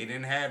 they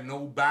didn't have no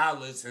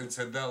ballads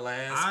until the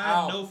last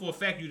album. I know for a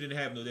fact you didn't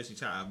have no Destiny's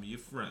Child album. You're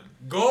friend.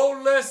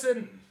 Go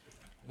listen.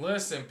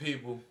 Listen,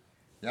 people.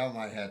 Y'all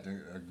might have to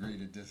agree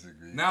to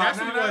disagree. No.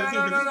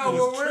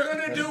 What we're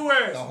gonna do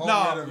is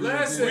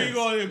listen. We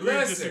gonna agree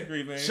to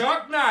disagree, man.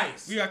 Chuck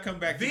Nice. We gotta come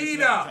back to this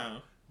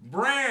Vita,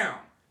 Brown,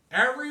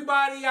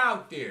 everybody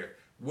out there.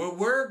 What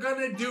we're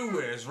gonna do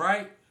is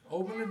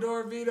open the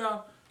door,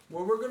 Vita.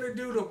 What we're gonna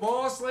do, the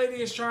boss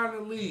lady is trying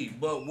to leave,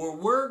 but what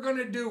we're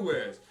gonna do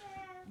is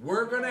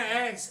we're gonna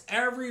ask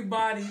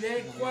everybody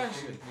that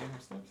question.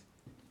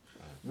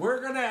 We're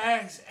gonna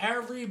ask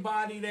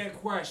everybody that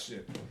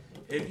question.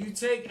 If you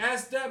take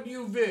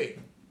SWV,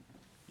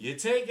 you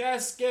take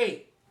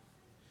Escape,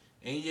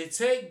 and you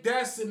take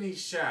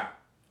Destiny's Child,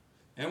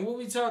 and what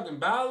we talking,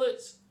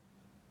 ballads?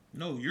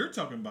 No, you're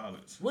talking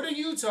ballads. What are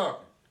you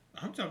talking?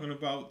 I'm talking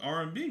about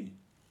R&B.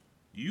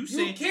 You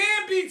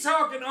can't be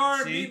talking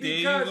R&B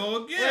because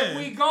if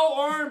we go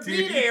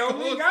R&B, they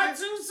only got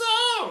 2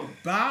 songs.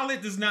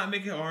 Ballad does not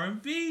make it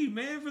R&B,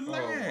 man.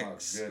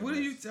 Relax. What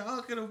are you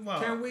talking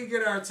about? Can we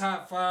get our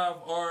top 5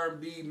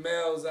 R&B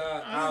males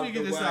out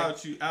the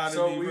way?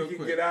 So we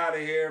can get out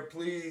of here,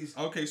 please.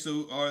 Okay,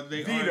 so are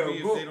they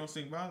R&B if they don't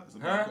sing ballads?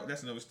 Huh?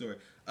 That's another story.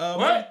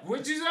 What?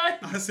 What'd you say?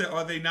 I said,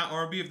 are they not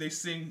R&B if they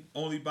sing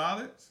only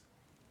ballads?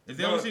 If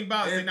they don't sing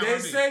ballads, they're not R&B. R&B.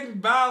 If they sing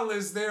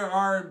ballads, they're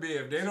R&B.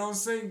 If they don't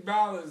sing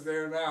ballads,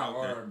 they're not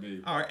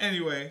R&B. All right.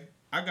 Anyway,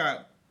 I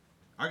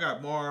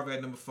got Marv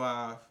at number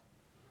 5.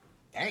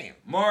 Damn.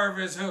 Marv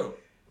is who?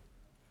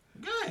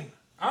 Gay.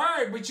 All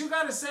right, but you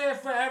gotta say it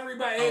for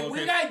everybody. Hey,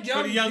 we got young,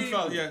 for the young people.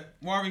 fella, yeah.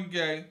 Marvin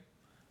Gaye.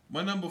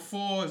 My number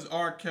 4 is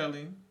R.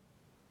 Kelly.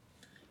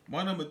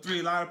 My number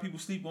 3, a lot of people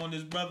sleep on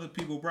this brother,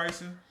 People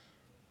Bryson.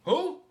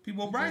 Who?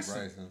 People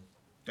Bryson.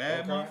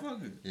 Bad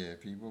motherfucker. Yeah,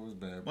 People was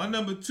bad. My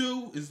number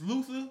 2 is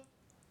Luther.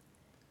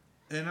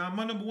 And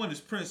my number 1 is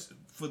Prince.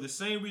 For the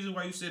same reason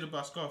why you said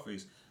about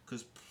Scarface.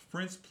 Because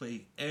Prince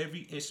played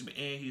every instrument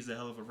and he's a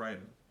hell of a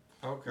writer.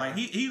 Okay. Like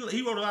he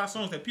wrote a lot of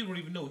songs that people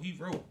don't even know he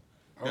wrote.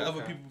 That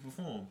other people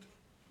performed.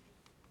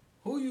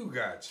 Who you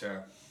got,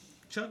 Chuck?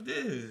 Chuck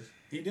did.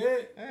 He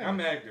did? Yeah. I'm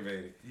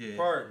activated. Yeah.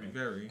 Pardon me.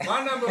 Very.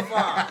 My number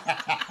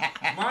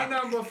 5. My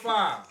number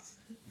 5.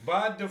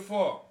 By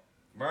default.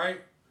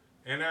 Right?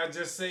 And I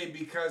just say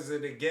because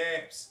of the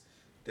gaps,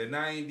 the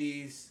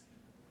 90s,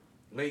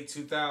 late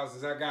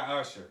 2000s, I got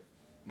Usher.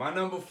 My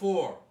number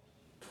 4,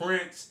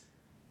 Prince.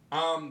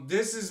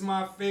 This is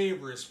my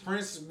favorites.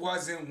 Prince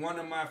wasn't one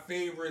of my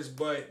favorites,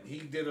 but he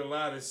did a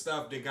lot of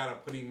stuff that gotta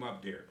put him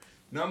up there.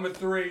 Number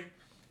 3,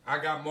 I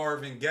got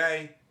Marvin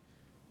Gaye.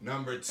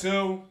 Number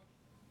 2,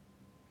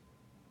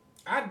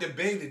 I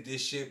debated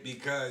this shit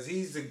because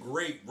he's a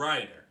great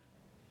writer.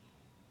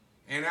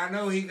 And I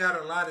know he got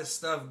a lot of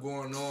stuff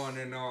going on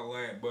and all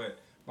that, but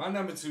my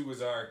number 2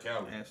 was R.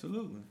 Kelly.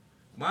 Absolutely.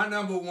 My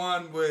number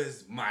 1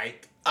 was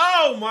Mike.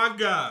 Oh my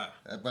God!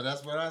 But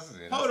that's what I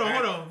said. Hold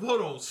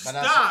on. Stop.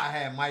 I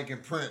had Mike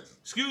and Prince.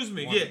 Excuse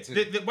me.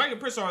 The Mike and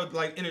Prince are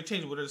like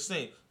interchangeable. They're the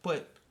same.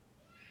 But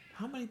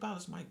how many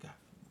ballads Mike got?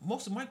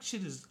 Most of Mike's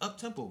shit is up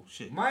tempo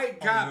shit.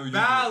 Mike got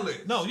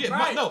ballads. No, yeah,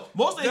 Mike,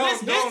 most of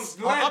his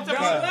hits are up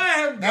tempo.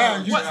 Let him go.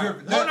 Now you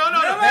tripping. No.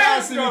 Now I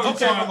see what you're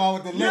talking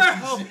about with the lips.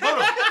 Hold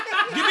on.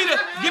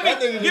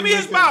 Give me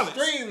his ballads.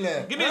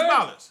 Give me his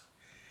ballads.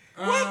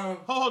 What?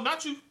 Hold,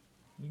 not you.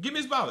 Give me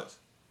his ballads.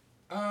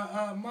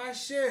 My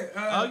shit.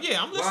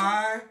 Yeah, I'm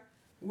listening.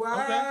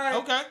 Why?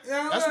 Okay.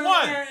 That's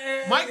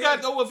 1. Mike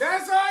got over.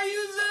 That's all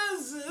you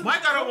just.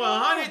 Mike got over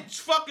 100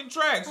 fucking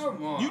tracks.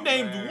 Come on, you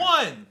named man.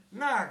 1.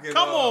 Knock it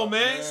Come off, on,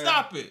 man.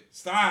 Stop it.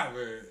 Stop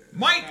it.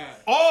 Mike,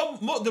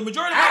 the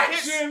majority of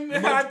action.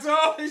 hits. I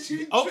told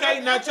you.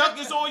 Okay, now Chuck,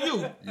 it's on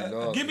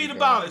you. Give me the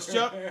ballads,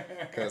 Chuck.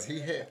 Because he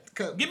had.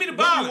 Give me the What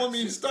ballads. you want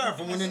me to start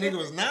from when the nigga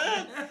was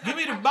 9? Give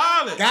me the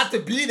ballads. Got to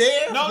be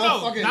there. No,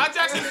 not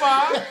Jackson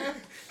 5.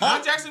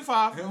 Not Jackson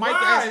 5. Mike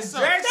by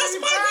himself. That's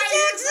Michael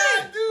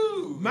Jackson,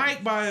 dude.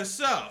 Mike by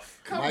himself.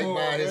 Mike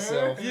by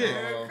himself.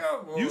 Yeah.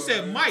 Come on. You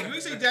said Mike. You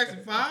didn't say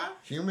Jackson 5.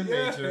 Human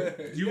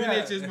Nature. Human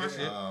Nature is my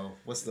shit.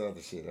 What's the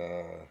other shit?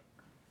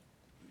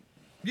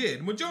 Yeah,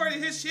 the majority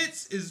of his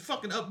shits is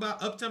fucking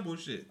up tempo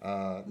shit.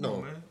 No,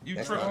 man.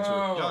 That's tripping. not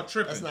true. Y'all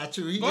tripping. That's not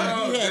true. He Go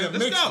had a Let's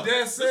mix. go.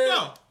 Let's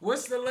go.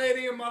 What's the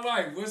lady in my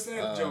life? What's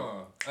that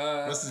joint?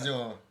 What's the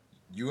joint?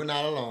 You Are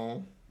Not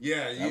Alone.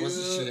 Yeah, That was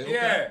the shit.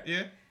 Yeah.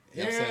 Yeah.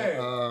 You know what I'm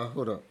saying?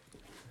 Hold up.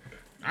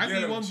 I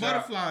need one.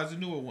 Butterflies, the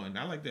newer one.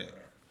 I like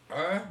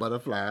that.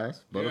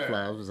 Butterflies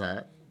was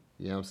hot.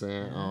 You know what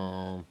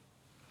I'm saying?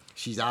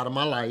 She's Out of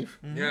My Life.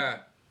 Yeah.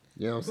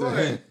 You know what I'm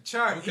saying?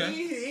 Chuck, Okay.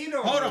 he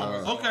don't. Hold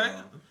on. Okay.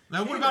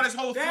 Now, what about his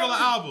whole Thriller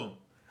album?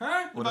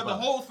 Huh? What about the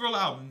whole Thriller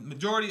album?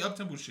 Majority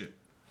up-tempo shit.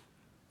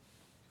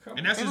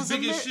 And that's his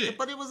biggest shit.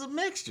 But it was a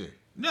mixture.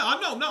 No,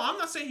 I'm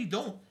not saying he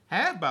don't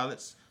have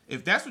ballads.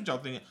 If that's what y'all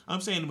thinking,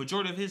 I'm saying the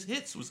majority of his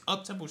hits was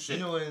up-tempo shit.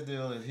 You know what his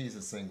deal is? He's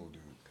a single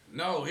dude.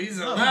 No, he's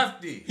a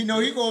lefty. He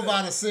going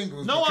by the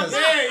singles. No, I'm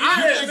not.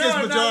 I think his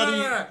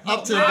majority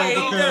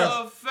up-tempo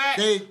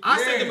because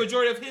I said the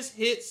majority of his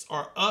hits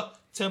are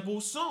up-tempo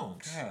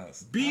songs.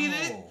 Yes. Beat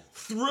It,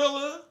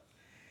 Thriller.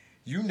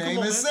 You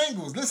naming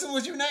singles. Listen to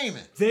what you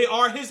naming. They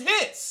are his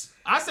hits.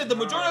 I said the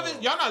majority of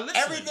it. Y'all not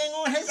listening. Everything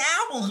on his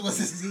albums was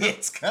his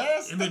hits,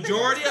 cuz. The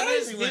majority of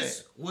his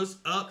hits was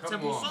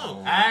up-tempo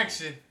songs.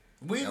 Action.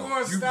 We gonna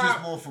you stop. You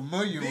just more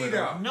familiar with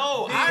it.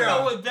 No, I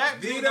know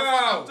exactly what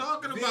I'm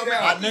talking about.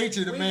 By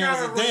nature, the man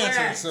was a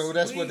dancer, so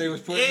that's what they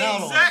was putting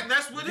out on. Exactly.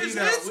 That's what his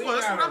hits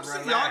was. That's what I'm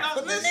saying. Y'all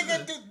not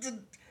listening.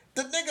 But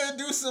the nigga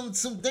do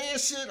some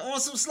dance shit on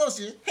some slow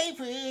shit. Hey,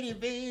 pretty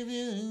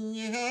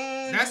baby.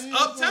 That's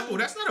up-tempo.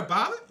 That's not a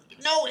ballad.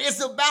 No,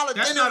 it's a ballad.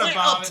 That's then not it a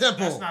ballad. Up-tempo.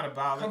 That's not a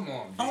ballad. Come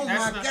on. Oh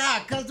that's my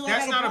God. Cuz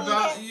that's not a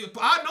ballad.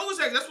 I know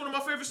exactly. That's one of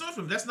my favorite songs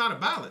from him. That's not a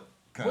ballad.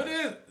 What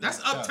is? That's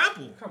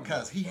up-tempo.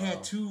 Because he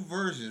had two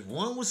versions.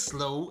 One was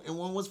slow and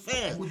one was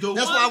fast. That's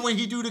why when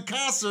he do the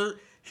concert,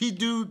 he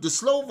do the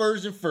slow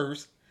version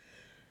first,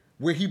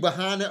 where he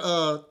behind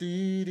the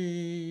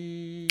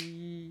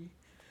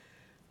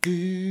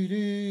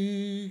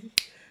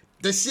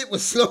the shit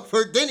was slow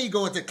first. Then he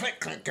go into click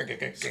click click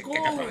click.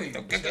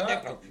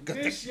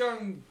 This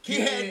young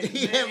kid,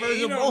 he had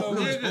version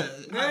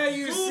both. Now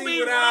you see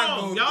what I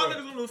go through. Y'all niggas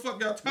don't know what the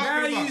fuck y'all talking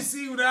about. Now you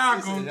see what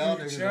I go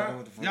through, Chuck.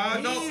 Y'all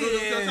don't know what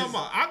y'all talking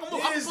about. I'm gonna pull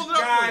it up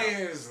for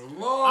y'all. Is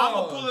lost. I'm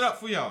gonna pull it up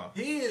for y'all.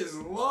 He is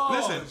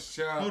lost.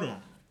 Listen, Chuck. hold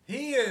on.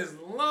 He is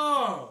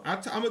lost.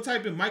 I'm gonna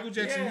type in Michael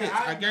Jackson hits.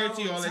 I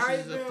guarantee you all that shit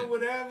is up there. Type in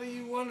whatever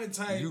you want to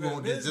type in. You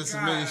gonna get just as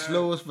many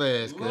slow as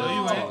fast.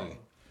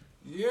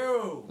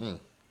 Yo.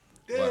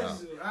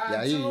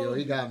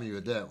 He got me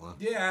with that one.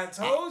 Yeah, I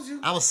told you.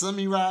 I was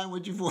semi-riding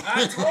with you for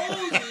I told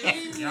you.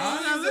 He's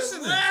not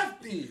listening. a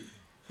lefty.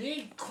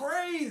 He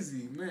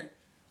crazy, man.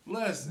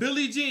 Listen.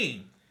 Billie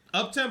Jean,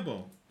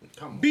 up-tempo.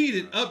 Beat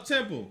It,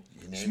 up-tempo.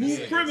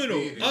 Smooth Criminal,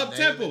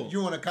 up-tempo.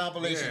 You on a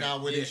compilation now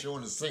where they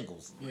showing the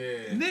singles.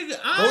 Yeah. Nigga,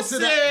 I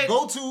said...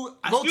 Go to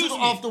the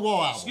Off the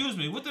Wall album. Excuse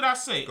me, what did I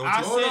say? Go to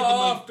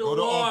Off the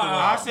Wall.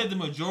 I said the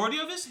majority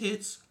of his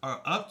hits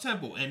are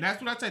up-tempo, and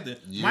that's what I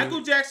typed.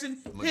 Michael Jackson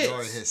hits.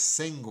 Majority of his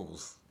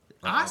singles.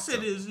 I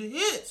said his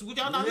hits.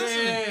 Y'all not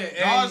listening.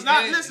 Y'all's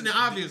not listening,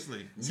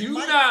 obviously. You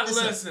not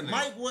listening.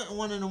 Mike wasn't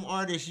one of them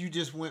artists you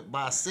just went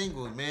by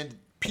singles, man.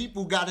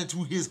 People got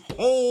into his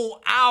whole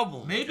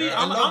album. Maybe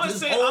I'm gonna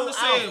say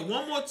it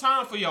one more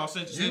time for y'all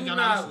since you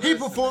not. He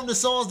performed the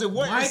songs that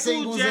weren't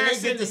singles and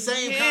they get the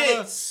same kind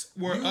of.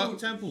 Were up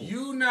tempo.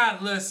 You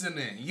not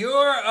listening. You're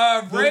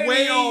a radio boy. The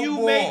way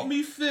you make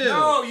me feel.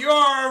 No, you're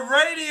a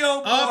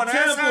radio boy.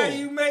 That's how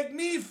you make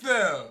me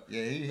feel.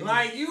 Yeah,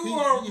 like you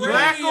are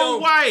black or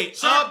white.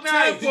 Up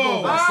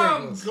tempo.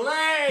 I'm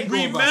glad.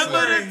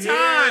 Remember the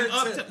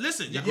time.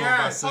 Listen,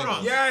 yes, hold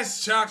on.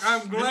 Yes, Chuck.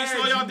 I'm glad. Let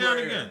me slow y'all down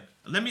again.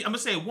 I'm gonna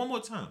say it one more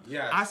time.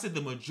 Yes. I said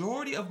the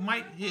majority of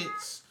Mike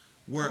hits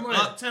were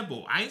up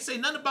tempo. I ain't say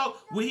nothing about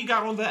what he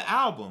got on the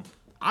album.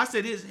 I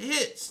said his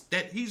hits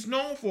that he's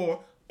known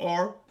for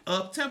are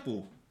up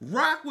tempo.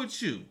 Rock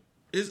With You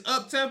is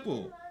up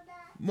tempo.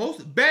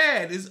 Most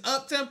Bad is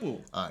up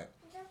tempo. All right.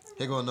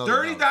 Here go another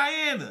Dirty ballad.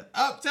 Diana,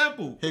 up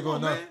tempo. Here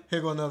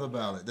go another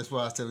ballad. That's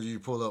why I told you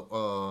to pull up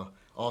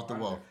Off the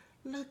Wall.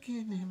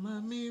 Looking in my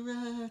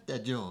mirror.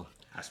 That joint.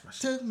 That's my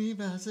shit. Took me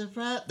by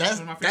surprise.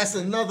 That's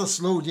another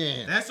slow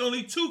jam. That's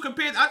only two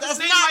compared. I just that's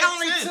named not like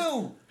only 10.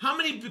 Two. How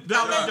many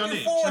ballads y'all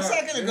named? 4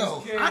 seconds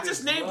ago. I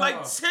just named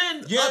like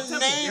 10.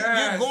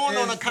 You're going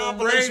on a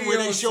compilation where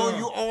they show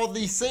you all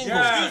these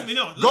singles. Excuse me,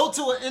 no. Go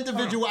to an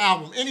individual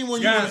album.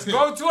 Anyone you want to pick.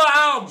 Go to an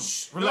album.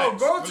 Relax, no,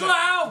 go to an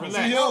album.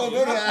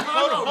 Relax.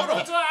 Hold on.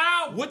 Go to an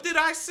album. What did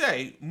I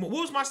say? What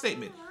was my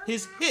statement?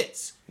 His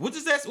hits. What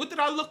does that? What did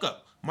I look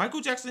up?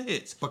 Michael Jackson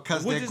hits.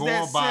 Because they're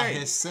going by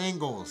his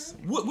singles.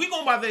 We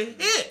going by the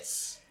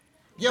hits.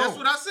 Yo, that's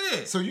what I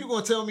said. So you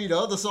gonna tell me the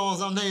other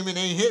songs I'm naming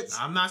ain't hits?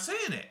 I'm not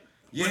saying that.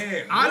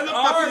 Yeah. I looked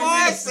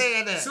up.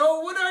 Saying that.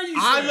 So what are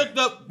you saying? I looked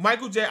up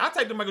Michael Jackson. I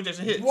typed in Michael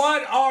Jackson hits.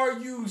 What are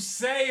you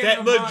saying?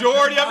 That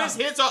majority of his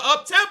hits are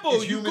up tempo.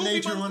 Is Human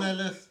Nature on that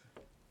list?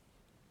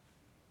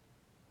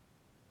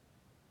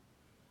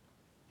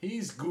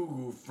 He's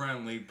Google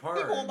friendly. He's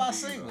going by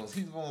singles.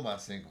 He's going by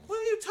singles. What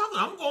are you talking?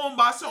 I'm going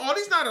by so all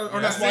these not.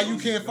 That's why you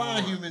can't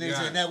find Human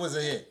Nature, and that was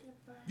a hit.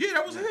 Yeah,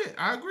 that was a hit.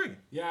 I agree.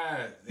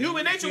 Yeah.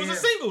 Human Nature was a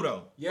single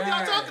though. Yeah. What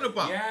are y'all talking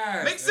about?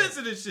 Yeah. Make sense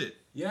of this shit.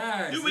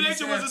 Yeah. Human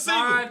Nature was a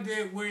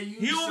single.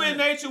 Human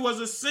Nature was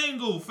a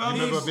single, fellas.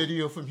 Remember a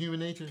video from Human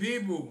Nature?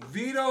 People,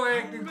 Vito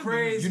acting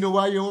crazy. You know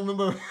why you don't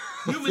remember?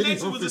 Human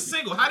Nature was a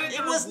single. How did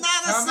it was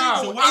not a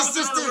single. It's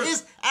just that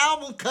his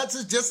album cuts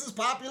is just as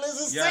popular as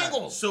his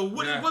singles. So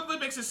what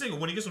makes it single?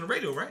 When he gets on the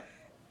radio, right?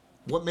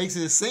 What makes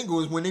it a single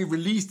is when they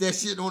released that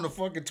shit on the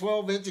fucking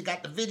 12-inch and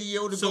got the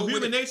video to go with it. So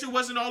Human Nature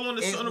wasn't all on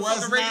the fucking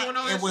radio and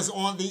all that It was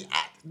on the...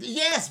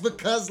 Yes,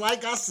 because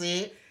like I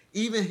said,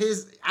 even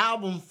his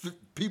album,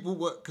 people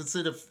would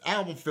consider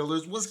album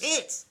fillers was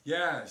hits.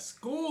 Yeah,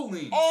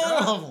 Schooling. All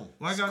of them.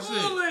 Like I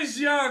said, School is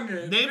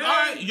younger. Name, all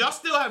right, y'all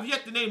still have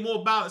yet to name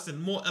more ballads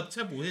and more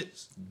up-tempo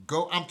hits.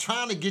 I'm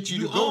trying to get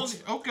you to go.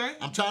 Okay.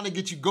 I'm trying to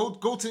get you go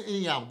to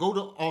any album. Go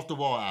to Off the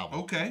Wall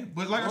album. Okay,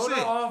 but like go I said,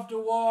 to Off the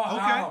Wall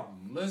album.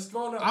 Let's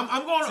go to.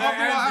 I'm going to Off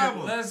the Wall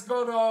album. Let's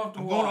go to Off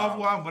the Wall. I'm going to Off the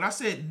Wall album, but I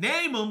said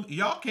name them.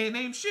 Y'all can't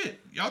name shit.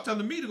 Y'all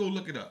telling me to go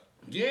look it up.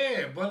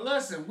 Yeah, but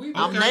listen,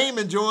 I'm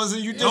naming Jones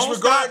and you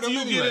disregard them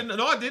anyway.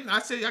 No, I didn't. I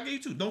said I gave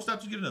you two. Don't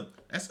stop till you get enough.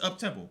 That's up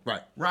tempo.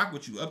 Right. Rock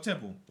with you. Up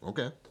tempo.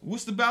 Okay.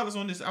 What's the ballads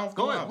on this Off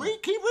the Wall album?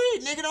 Keep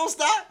reading, nigga. Don't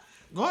stop.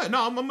 Go ahead.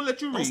 No, I'm gonna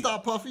let you read. Don't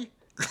stop, Puffy.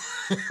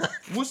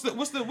 What's the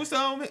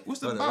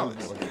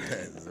ballads?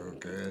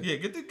 Okay. Yeah,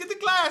 get the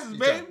glasses,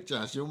 baby.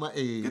 Trying to show my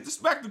age. Get the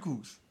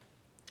spectacles.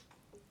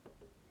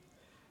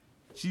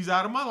 She's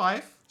out of my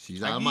life.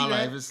 She's out of my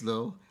life. It's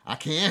slow. I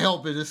can't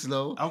help it. It's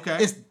slow. Okay.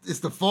 It's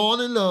the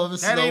falling in love.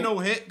 It's that slow. ain't no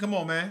hit. Come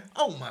on, man.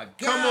 Oh my God.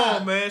 Come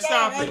on, man.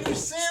 Stop it. Are you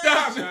serious?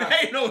 Stop it.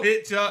 That ain't no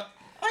hit, Chuck.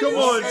 Come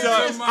on,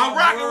 Chuck. I'm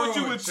rocking with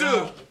you with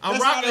two.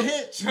 I'm rocking.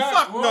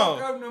 Fuck no.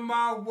 Welcome to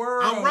my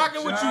world. I'm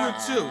rocking with you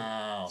with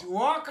two.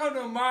 Welcome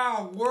to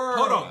my world.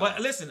 Hold on, but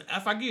listen.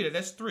 If I get it,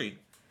 that's three.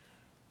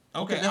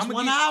 Okay, that's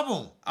one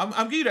album. I'm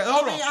giving you that.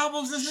 Hold on. How many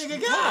albums this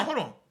nigga got? Hold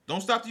on.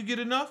 Don't stop till you get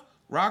enough.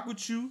 Rock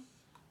with you.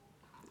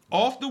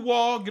 Off the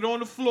Wall. Get on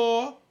the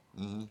floor.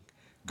 Mm-hmm.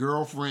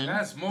 Girlfriend.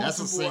 That's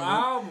multiple a single.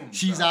 albums.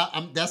 She's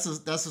out. That's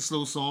a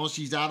slow song.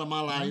 She's out of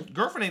my life.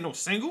 Girlfriend ain't no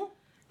single.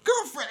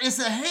 Girlfriend, it's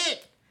a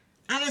hit.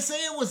 I didn't say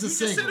it was a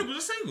single. You just said it was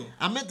a single.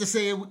 I meant to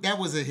say that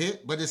was a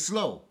hit, but it's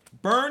slow.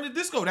 Burn the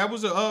Disco. That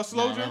was a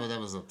slow jam. That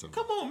was up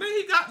tempo. Come on, man.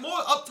 He got more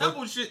up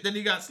tempo shit than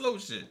he got slow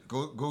shit.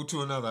 Go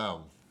to another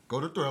album. Go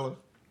to Thriller.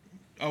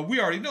 We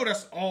already know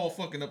that's all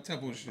fucking up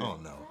tempo shit. Oh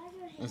no.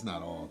 It's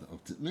not all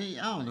up to me.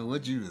 I don't know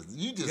what you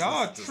just.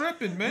 Y'all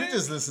tripping, man. You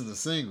just listen to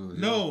singles.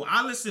 No,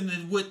 I listen to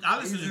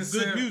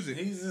good music.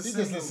 He's a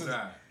single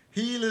guy.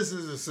 He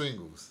listens to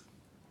singles.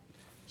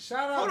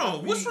 Shout out. Hold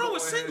on, what's wrong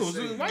with singles?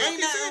 Why Ain't you keep saying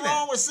nothing that?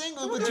 wrong with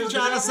singles, but you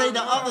trying to say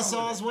the other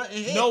songs weren't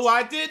hits. No,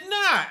 I did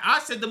not. I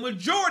said the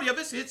majority of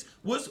his hits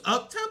was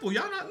up tempo.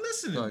 Y'all not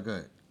listening. Go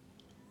ahead.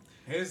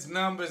 His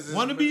numbers is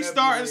Wanna be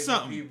starting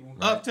something.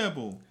 Right. Up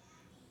tempo.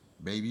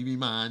 Baby Be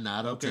Mine,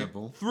 not up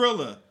tempo.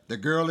 Thriller. The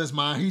Girl Is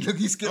Mine.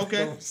 He skipped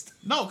those.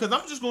 No, because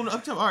I'm just going to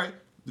up tempo. All right.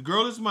 The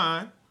Girl Is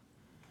Mine.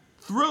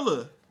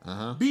 Thriller.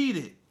 Beat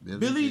It.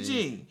 Billie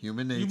Jean.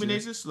 Human Nature. Human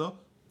Nature Slow.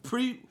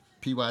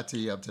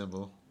 PYT up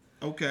tempo.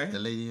 Okay. The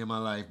Lady in My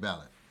Life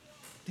ballad.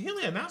 Did he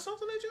only announce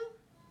something that you?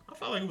 I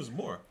felt like it was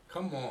more.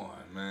 Come on,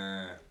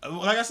 man.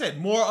 Like I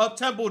said, more up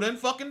tempo than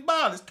fucking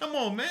ballads. Come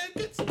on, man.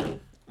 Come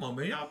on,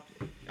 man. Y'all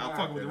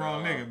fucking with the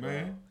wrong nigga,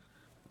 man.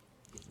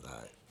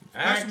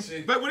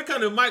 Actually, but when it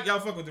comes to Mike, y'all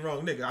fuck with the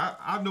wrong nigga.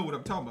 I know what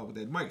I'm talking about with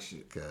that Mike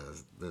shit.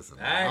 Cause listen,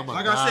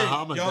 like I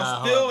said,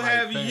 y'all still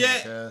have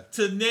yet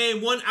to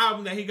name one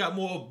album that he got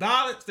more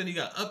ballads than he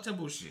got up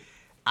tempo shit.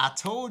 I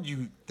told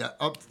you that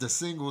the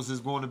singles is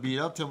going to be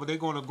up tempo. They're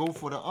going to go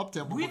for the up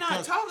tempo. We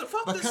not talking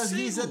fuck the singles.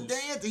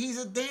 Because he's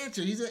a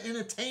dancer. He's an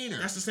entertainer.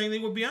 That's the same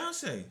thing with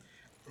Beyonce.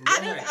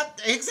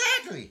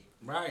 Exactly.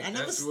 Right.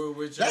 That's what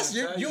we're trying to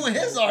tell you and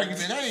his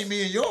argument. That ain't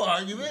me and your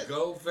argument.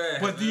 Go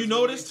fast. But do you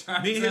notice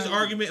me and his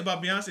argument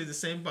about Beyonce is the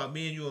same about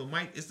me and you and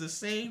Mike? It's the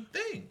same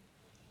thing.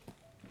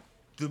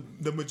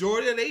 The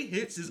majority of their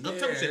hits is up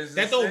tempo shit.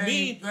 That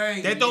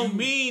don't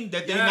mean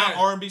that they're not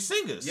R&B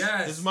singers.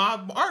 Yes. It's my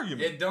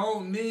argument. It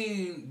don't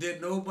mean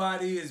that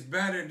nobody is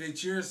better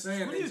that you're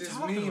saying. It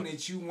just mean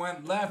that you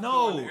went left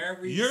on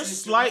every you're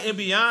slighting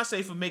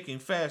Beyonce for making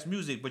fast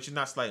music, but you're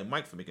not slighting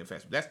Mike for making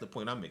fast music. That's the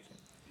point I'm making.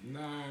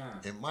 Nah.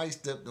 And Mike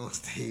stepped on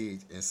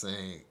stage and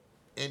sang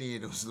any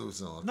of those slow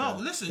songs. No,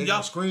 listen,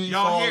 y'all hearing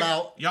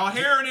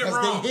it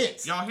wrong.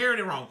 Y'all hearing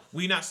it wrong.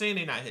 We not saying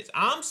they're not hits.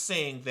 I'm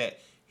saying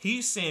that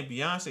he's saying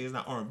Beyonce is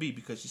not R&B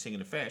because she's singing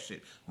the fast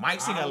shit.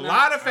 Mike's singing a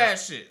lot of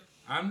fast shit.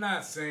 I'm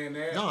not saying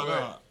that.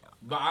 No.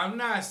 But I'm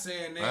not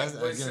saying that.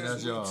 But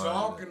since we're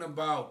talking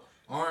about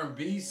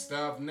R&B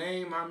stuff,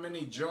 name how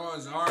many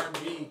joints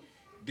R&B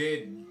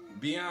that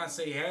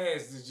Beyonce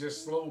has that's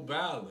just slow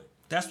ballad.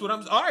 That's what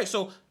I'm. All right,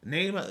 so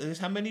name is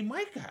how many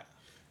Mike got.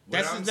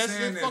 That's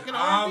saying fucking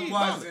I R&B.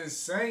 wasn't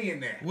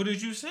saying that. What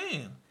did you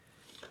saying?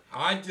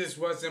 I just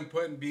wasn't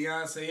putting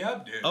Beyonce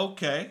up there.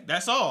 Okay,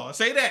 that's all.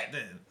 Say that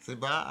then. See,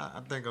 but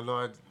I think a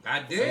large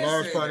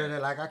part of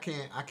that, like I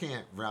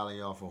can't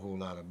rally off a whole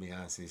lot of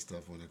Beyonce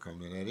stuff when it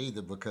comes to that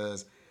either,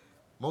 because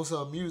most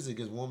of her music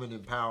is woman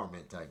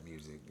empowerment type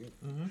music.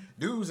 Mm-hmm.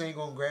 Dudes ain't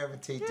gonna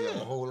gravitate to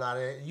a whole lot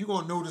of that. You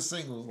gonna know the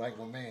singles like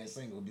my man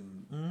single dude.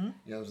 Mm-hmm. You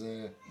know what I'm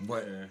saying?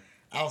 But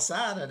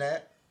outside of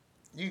that,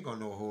 you ain't gonna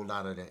know a whole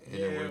lot of that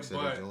in the works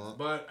that they're doing.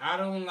 But I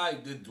don't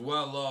like to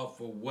dwell off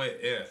of what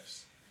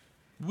ifs.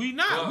 We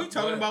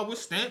talking about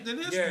what's stamped in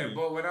history. Yeah,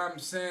 but what I'm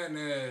saying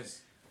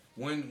is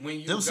when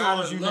you them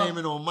songs you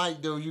naming on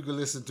Mike though, you can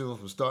listen to them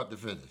from start to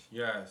finish.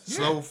 Yes.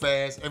 Slow,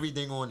 fast,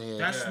 everything on there.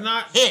 That's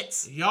not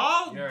hits.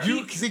 Y'all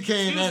you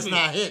saying that's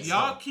not hits.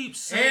 Y'all keep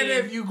saying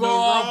and if you go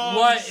off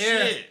what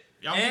if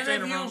Y'all and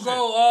saying if you around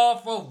go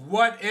off of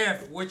What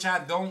If, which I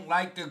don't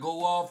like to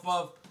go off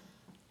of,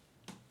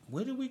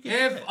 where did we get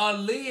if that?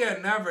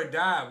 Aaliyah never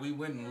died, we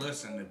wouldn't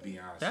listen to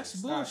Beyonce. That's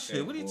Stop bullshit.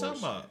 that What are you talking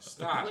about?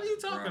 Stop What are you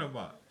it, talking bro.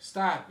 about?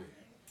 Stop it.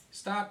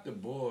 Stop the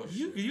bullshit.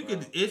 You bro.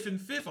 can if and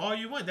fifth all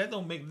you want. That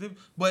don't make them.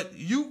 But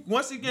you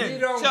once again, We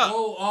don't Chuck,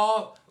 go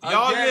off.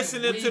 y'all again,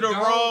 listening we to the don't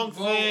wrong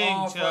go thing,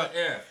 off Chuck. of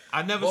If.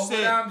 I never But said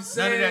what I'm none of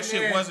saying that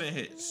shit is, wasn't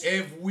hits.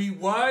 If we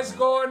was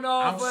going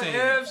off I'm of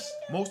saying ifs,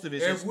 most of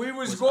it. if we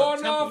was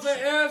going off of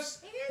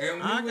ifs, and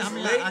we I was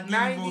mean, late I give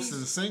you most of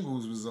the 90s,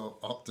 singles was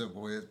up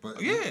tempo hits,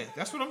 but Yeah,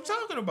 that's what I'm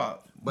talking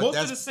about. But Most of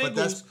that's- the but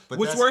that's- singles, but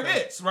which that's were 'cause-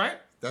 hits, right?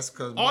 that's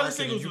because All the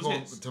singles was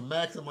hits. to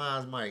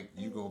maximize Mike,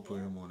 you gonna put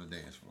him on the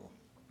dance floor.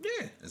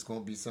 Yeah. It's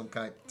gonna be some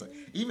kind.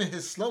 Even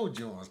his slow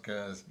joints,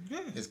 cause Yeah.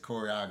 his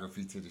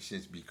choreography to the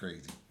shits be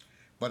crazy.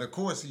 But of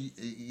course,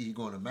 he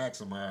gonna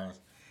maximize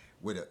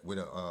with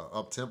a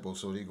up tempo,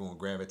 so they gonna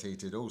gravitate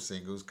to those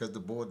singles, cause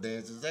the boy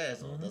dances his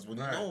ass off. That's what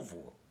he's known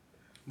for.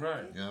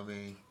 right? You know what I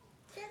mean?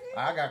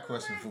 I got a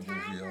question for both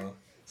of y'all,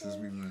 since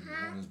we've been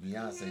on this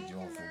Beyonce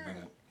joint for a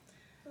minute.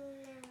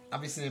 I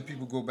be seeing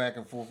people go back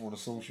and forth on the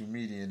social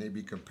media, and they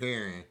be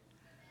comparing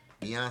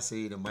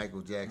Beyonce to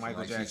Michael Jackson. Michael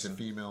like she's Jackson. a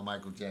female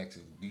Michael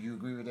Jackson. Do you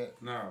agree with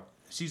that? No,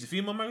 She's a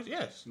female Michael.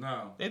 Yes.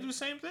 no, They do the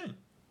same thing.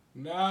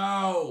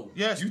 no.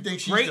 Yes. You think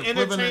she's great the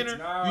equivalent? entertainer?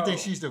 No. You think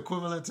she's the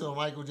equivalent to a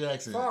Michael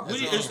Jackson? Fuck What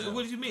do, As you, a-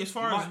 what do you mean? As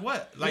far as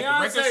what? Like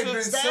Beyonce record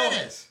been sales?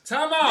 status.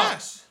 Time out.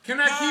 Yes. Can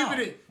I How?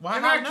 keep it? Why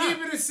Can how I not?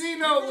 keep it a C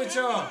note with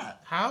y'all?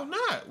 How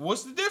not?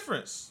 What's the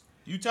difference?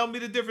 You tell me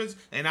the difference,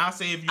 and I'll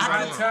say if you I right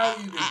I'll or don't, wrong.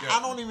 tell you the I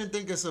don't even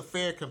think it's a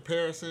fair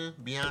comparison.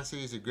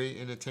 Beyonce is a great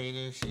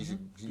entertainer. She's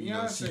you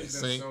know, she can Beyonce's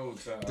sing been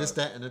so tired. this,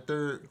 that, and the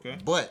third. Okay.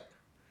 But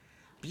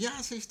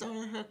Beyonce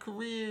started her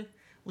career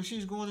when she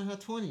was going in her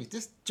 20s.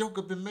 This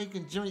joker been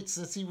making joints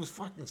since he was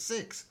fucking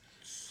 6.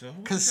 So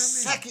what Cause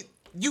does that second,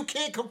 you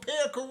can't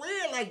compare a career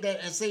like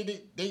that and say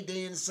that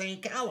they in the same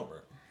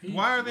caliber. mean?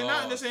 Why are they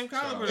not in the same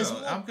caliber? It's Though?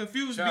 more- I'm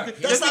confused Chuck,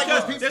 because that's just like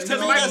because, when people- just because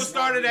you know, Michael that's-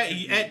 started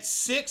at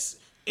 6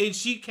 and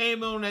she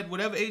came on at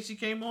whatever age she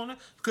came on.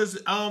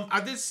 Because I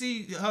did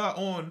see her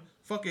on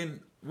fucking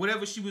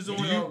whatever she was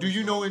on. Do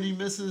you know any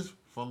misses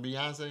from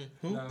Beyonce?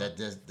 Who? That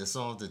just the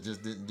songs that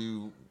just didn't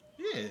do.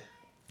 Yeah.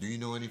 Do you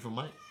know any from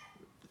Mike?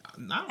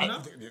 I don't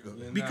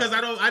know. Because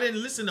I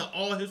didn't listen to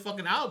all his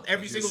fucking album,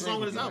 every single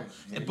song on his album.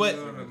 But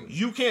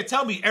you can't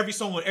tell me every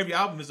song on every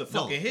album is a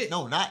fucking hit.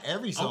 No, not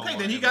every song. Okay, on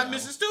then he every got album.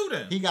 Mrs. Stu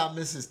then. He got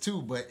misses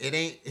too, but it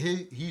ain't.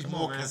 He's Come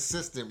more on, man.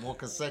 consistent, more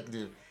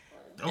consecutive.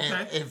 Okay.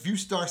 And if you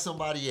start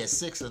somebody at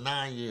 6 or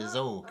 9 years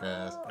old,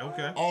 cuz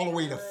Okay. all the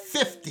way to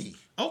 50.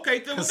 Okay,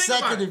 then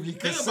Consecutively think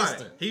about it.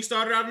 consistent. He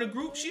started out in a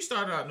group. She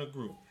started out in a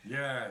group.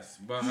 Yes,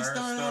 but He her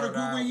started out a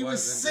group when he was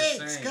wasn't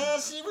the 6, same.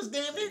 cuz she was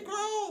damn near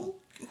grown.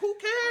 Who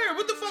cares?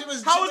 What the fuck? She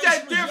was- How she is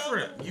that was young.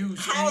 different?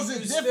 How is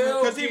it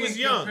different? Because he was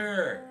young.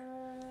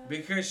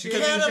 Because she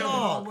Because he was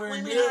Catalog. nowhere What do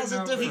you mean, near how's it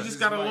numbers He different? just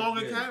got a like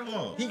longer this.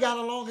 catalog. He got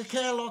a longer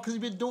catalog because he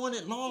been doing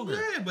it longer.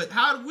 Yeah, but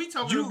how do we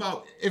talking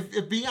about? If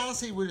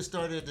Beyonce would have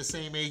started at the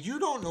same age, you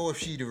don't know if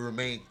she'd have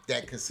remained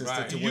that consistent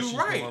Right. to what You she's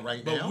right, doing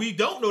right but now. we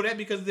don't know that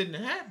because it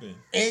didn't happen.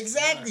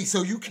 Exactly.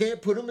 So you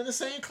can't put them in the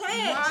same class.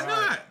 Why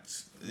not?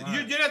 You're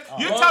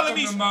Welcome telling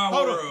me. to my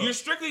Hold world. on. You're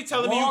strictly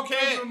telling me Welcome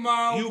to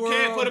my you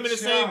can't put them in the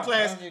same world,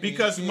 class Child.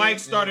 because Mike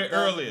started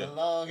earlier.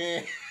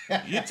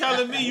 You're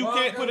telling me you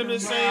can't put them in the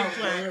same Welcome to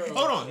my class. world.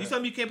 Hold on. You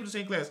telling me you can't put them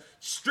in the same class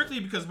strictly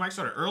because Mike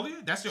started earlier?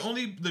 That's your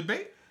only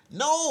debate?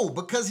 No,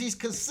 because he's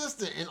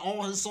consistent and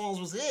all his songs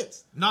was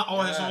hits. Not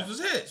all his Yeah. songs was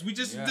hits. We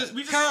just Yeah.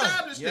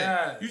 established Yeah.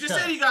 that. You just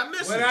said he got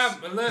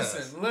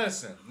misses.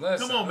 Listen.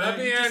 Come on, man. Let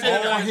me You just end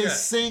said it All like his that.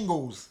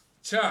 singles.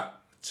 Chuck.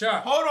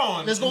 Hold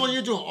on. Let's go on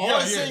YouTube. All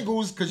Yeah, his yeah.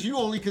 singles, because you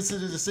only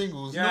consider the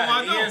singles. Yeah, No,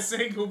 I he don't. is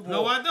single boy.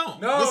 No, I don't.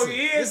 No, Listen,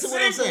 he is listen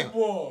what I'm single saying.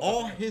 boy.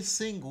 All his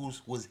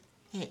singles was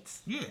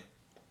hits. Yeah.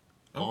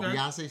 All Okay.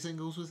 Beyonce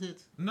singles was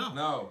hits. No.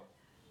 No.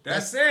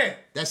 That's it.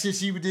 That shit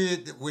she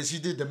did when she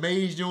did the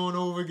Maze joint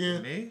over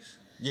again. Maze?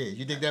 Yeah,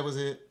 you think that was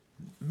it?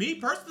 Me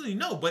personally,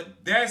 no.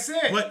 But That's it.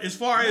 as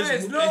far as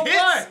There's no hits,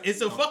 but.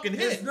 it's a fucking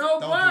There's hit. no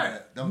Don't do but.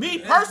 that. Don't Me do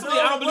that. personally,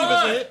 no I don't believe it's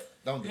a but. hit.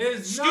 Don't do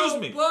There's that. Excuse no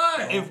me.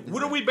 but.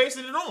 What are we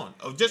basing it on?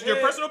 Of just your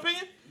Yeah. personal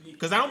opinion?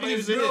 Because I don't believe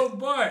it's a There's no hit.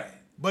 but.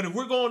 But if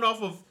we're going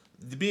off of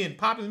being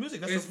popular music,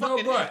 that's It's a no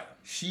fucking hit. but.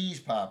 She's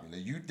popular.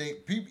 You think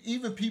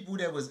even people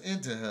that was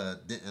into her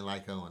didn't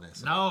like her on that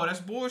song? No, that's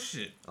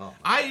bullshit. Oh.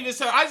 I even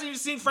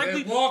seen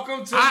Frankie. Then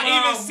welcome to I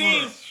my even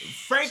seen world.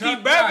 Frankie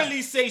Chuck Beverly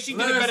Bass. say she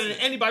did it better than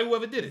Listen. anybody who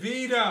ever did it.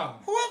 Vito.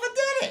 Whoever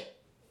did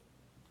it.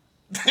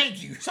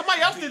 Thank you.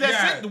 Somebody else did that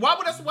Yeah. shit. Why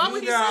would he say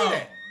Vito.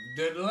 that?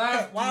 The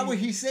left. Why would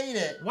he say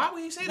that? Why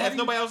would he say Why that if do you-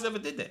 nobody else ever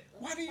did that?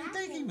 Why do you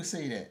think he would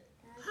say that?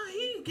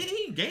 He ain't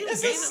gaining.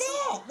 It's a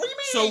song. What do you mean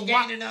So he ain't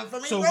why? gaining nothing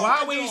from it? So He wrote why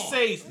the would he song.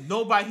 say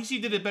nobody? She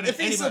did it better If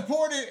than he anybody.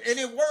 supported and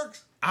it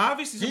works,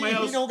 Obviously, he somebody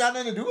else. don't got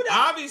nothing to do with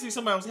that. Obviously,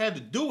 somebody else had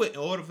to do it in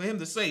order for him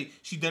to say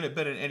she done it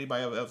better than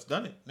anybody else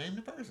done it. Name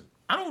the person.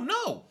 I don't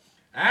know.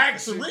 There's a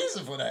Action.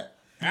 reason for that.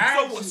 So,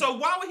 Action. so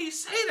why would he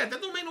say that? That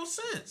don't make no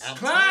sense. I'm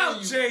Cloud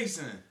telling you.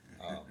 chasing.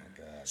 Oh my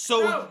god.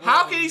 So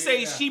how can he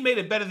say she made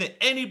it better than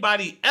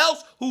anybody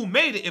else who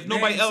made it if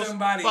nobody else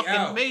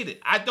fucking made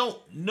it? I don't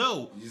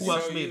know who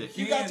else made it.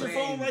 You got your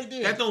phone right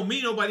there. That don't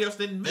mean nobody else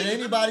didn't make it. Did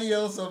anybody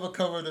else ever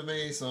cover the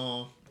main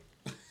song?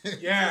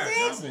 Yeah.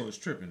 That was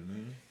tripping,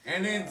 man.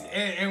 And then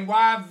and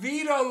why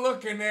Vito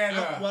looking at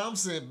her? What I'm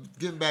saying,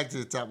 getting back to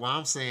the top, what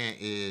I'm saying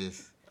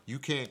is you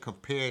can't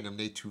compare them.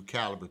 They two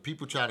caliber.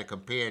 People try to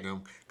compare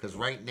them because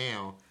right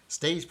now,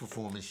 stage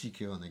performance, she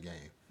killing the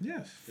game.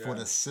 Yes. For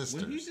the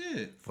sisters. What he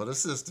did. For the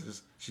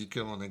sisters, she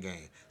killing the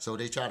game. So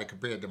they try to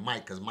compare it to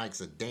Mike because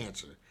Mike's a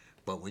dancer.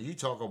 But when you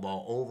talk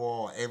about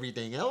overall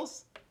everything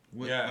else,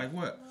 like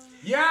what?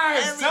 Yeah,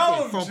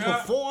 everything from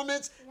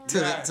performance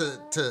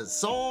to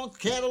song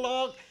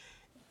catalog,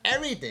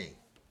 everything.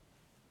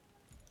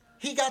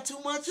 He got too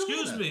much.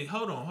 Excuse me.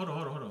 Hold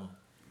on.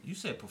 You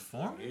said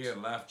performance? Yeah,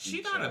 left.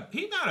 He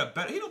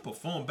don't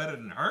perform better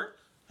than her.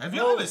 Have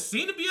y'all ever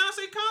seen a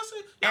Beyonce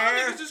concert? Y'all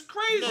niggas is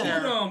crazy. Who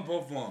don't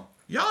perform?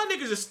 Y'all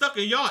niggas is stuck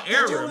in y'all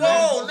era,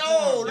 man.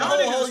 No.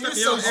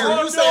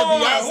 You said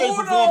Beyonce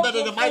performed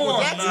better than Michael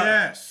Jackson?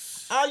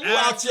 Yes. Are you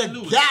out your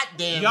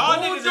goddamn?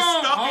 Y'all niggas is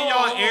stuck in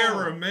y'all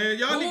era, man.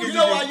 Y'all niggas. You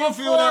know why you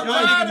feel that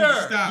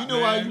way? You know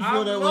why you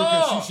feel that way?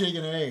 Because she's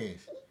shaking her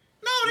ass.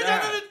 No, they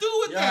got nothing to do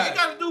with that. It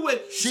got to do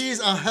with she's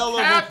a hell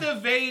of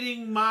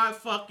captivating my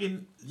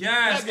fucking.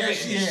 Yes, and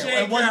she's shaking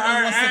and what's the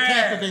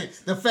captivating?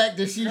 The fact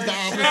that she's the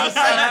opposite No,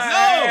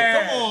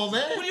 side. Come on,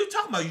 man. What are you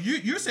talking about?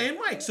 You're saying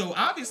Mike, so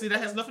obviously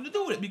that has nothing to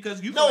do with it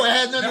because you. No, it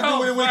has nothing to do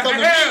with it when it comes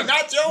to me,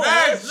 not your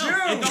ass. No, it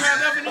don't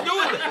have nothing to do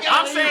with it.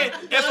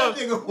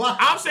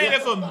 I'm saying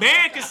if a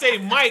man can say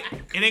Mike,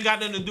 it ain't got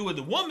nothing to do with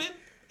the woman.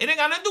 It ain't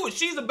got nothing to do with it.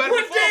 She's a better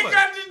performer. What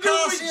got to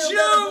do with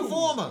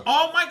you?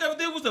 All Mike ever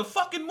did was the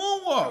fucking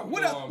moonwalk.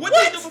 What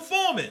did he do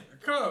performing?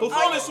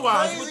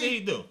 Performance-wise, what did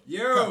he do?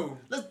 Yo.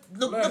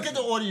 Look at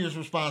the audience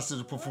response to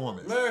the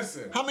performance.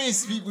 Listen. How many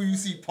people you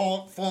see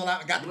fall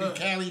out, got to be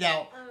carried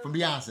out from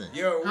Beyonce?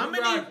 Yo, how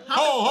many?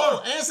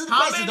 Hold on. Answer the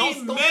question.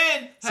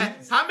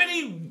 How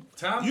many?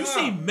 You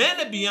see men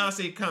at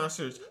Beyonce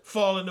concerts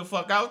falling the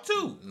fuck out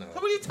too. No.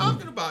 What are you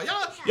talking about?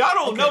 Y'all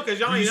don't know because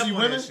y'all ain't up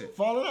on that shit.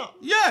 Falling out?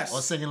 Yes.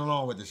 Or singing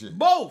along with the shit?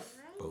 Both.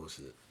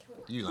 Bullshit.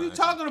 You lying. What are you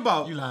talking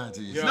about? You lying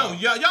to yourself. No,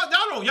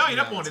 y'all ain't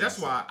up on it. That's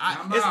why.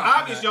 It's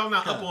obvious y'all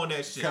not up on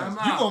that shit.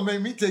 You gonna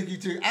make me take you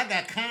to? I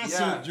got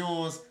concert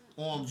joints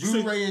on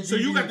Blu-ray and DVD. So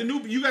you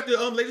got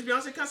the latest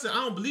Beyonce concert? I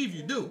don't believe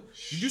you do.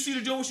 Did you see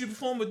the joint when she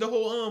performed with the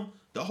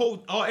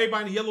whole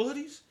everybody in the yellow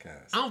hoodies?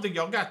 I don't think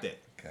y'all got that.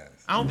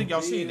 I don't think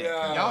y'all seen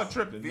that. Y'all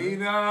tripping.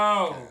 Vito.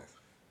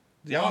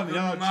 Y'all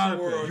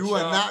tripping. You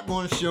are not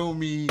going to show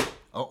me an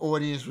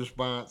audience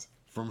response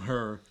from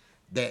her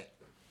that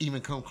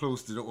even come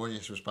close to the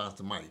audience response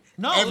to Mike.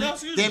 No,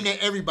 damn near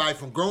everybody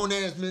from grown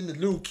ass men to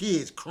little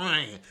kids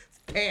crying,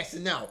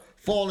 passing out,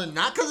 falling,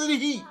 not because of the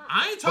heat.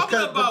 I ain't talking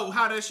about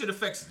how that shit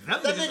affects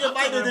them. That nigga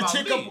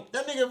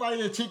invited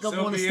the chick up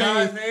on the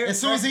stage. As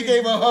soon as he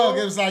gave her a hug,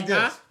 it was like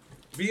this.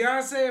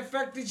 Beyonce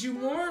affected you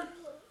more?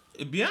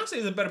 Beyonce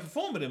is a better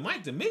performer than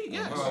Mike to me.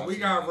 Yes. We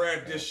gotta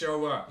wrap this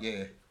show up.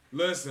 Yeah.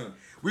 Listen.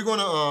 We're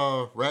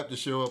gonna wrap the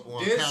show up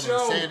on account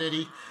of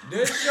insanity.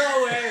 This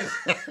show is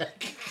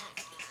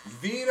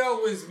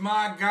Vito is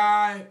my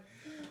guy,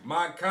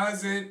 my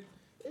cousin.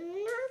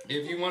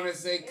 If you want to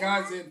say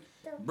cousin,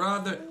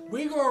 brother,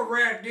 we gonna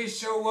wrap this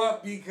show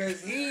up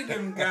because he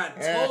done got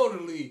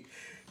totally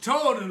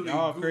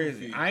y'all goofy.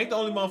 Crazy. I ain't the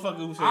only motherfucker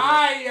who said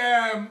I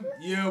am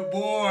your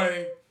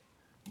boy,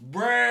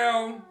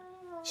 Brown.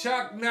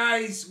 Chuck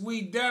Nice, we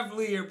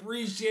definitely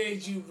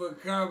appreciate you for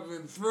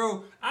coming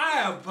through.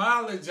 I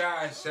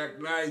apologize, Chuck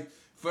Nice,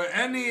 for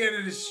any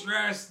of the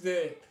stress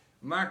that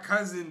my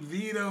cousin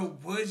Vito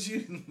put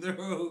you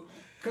through.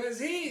 Cause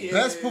he is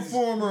best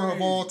performer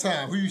of all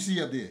time. Who you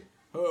see up there?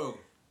 Who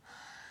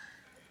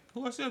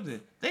else up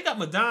there? They got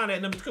Madonna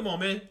at them. Come on,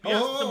 man. Come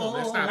on,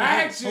 man. Stop.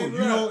 Action.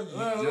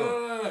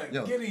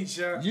 Look. Get each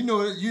other. You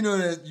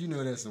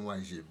know that's some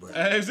white shit, but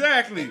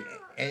exactly.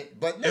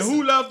 But and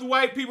who loved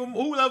white people?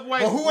 Who loved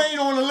white? But who ain't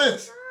on the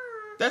list?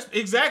 That's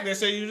exactly.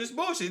 So you just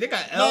bullshit. They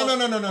got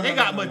no. They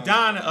got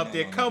Madonna up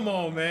there. Come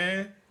on,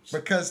 man.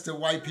 Because to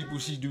white people,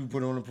 she do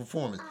put on a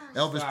performance.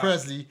 Elvis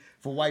Presley,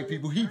 for white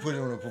people, he put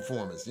on a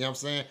performance. You know what I'm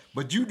saying?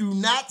 But you do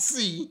not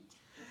see.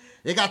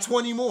 They got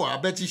 20 more. I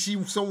bet you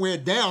she somewhere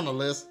down the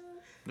list.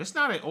 That's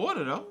not in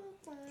order though.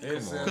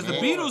 Because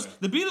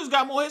the Beatles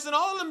got more hits than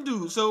all them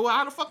dudes. So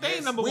how the fuck they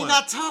ain't number one? We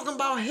not talking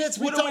about hits.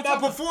 We talking about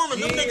performance.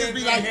 Them niggas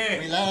be like,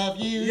 we love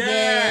you,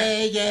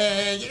 yeah.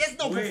 There's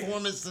no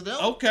performance to them.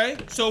 Okay,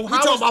 so we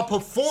talking about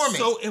performance.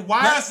 So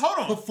why? Hold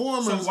on.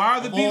 Performance. So why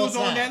are the Beatles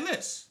on that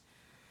list?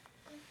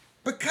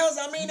 Because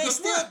I mean, they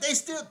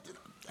still.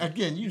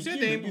 Again, you know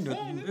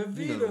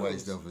the white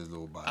stuff is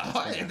little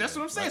body. That's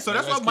what I'm saying. So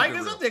that's why Mike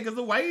is up there because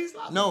the white is.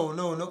 No.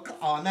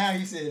 Oh, now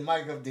he said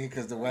Mike up there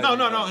because the white. No.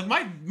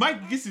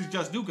 Mike gets his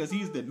just due because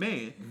he's the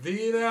man.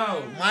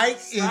 Vito, Mike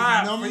is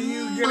number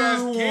one.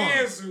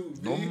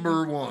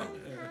 Number one.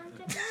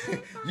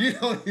 You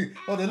don't.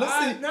 Hold on.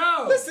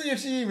 Let's see if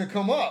she even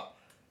come up.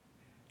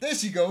 There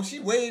she goes. She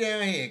way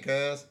down here,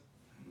 cuz.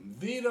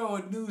 Vito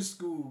a new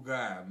school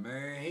guy,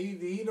 man.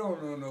 He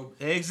don't know no.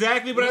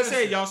 Exactly what I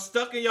said. Y'all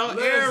stuck in y'all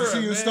era. You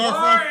see who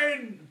start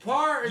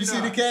from? You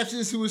see the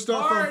captions who would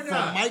start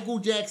from Michael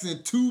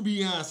Jackson to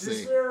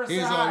Beyonce.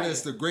 Here's our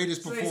list of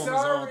greatest performers of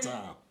all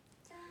time.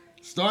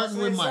 Starting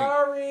with Mike.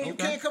 Sorry. You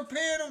can't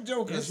compare them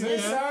jokers. Say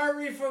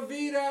sorry for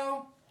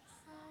Vito.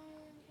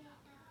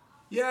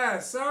 Yeah,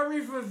 sorry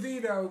for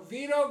Vito.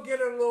 Vito get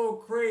a little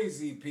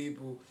crazy,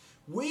 people.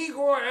 We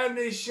go on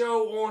this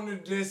show on the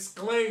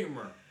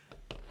disclaimer.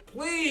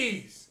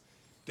 Please.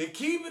 The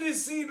Keep It a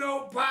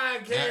C-Note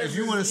podcast. Now, if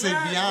you want to say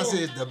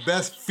Beyonce is the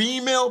best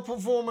female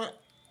performer,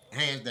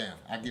 hands down.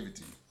 I give it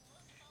to you.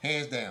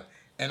 Hands down.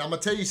 And I'm going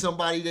to tell you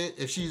somebody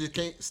that if she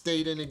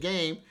stayed in the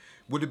game,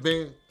 would have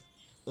been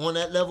on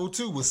that level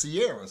too with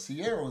Sierra.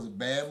 Sierra was a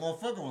bad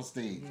motherfucker on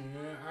stage. Yeah,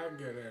 I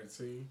get that,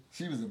 see.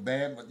 She was a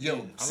bad,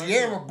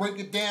 Sierra break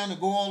it down and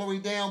go all the way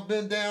down,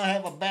 bend down,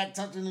 have her back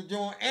touching the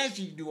joint, and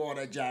she do all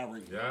that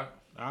gyrating. Yeah.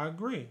 I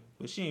agree.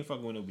 But she ain't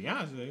fucking with no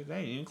Beyonce. They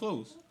ain't even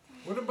close.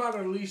 What about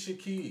Alicia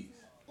Keys?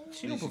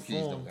 She don't perform.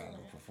 Keys don't got no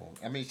perform.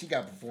 I mean, she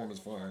got performance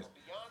for her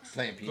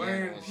playing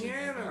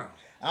piano.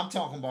 I'm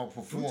talking about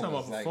performance. I'm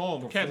talking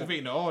about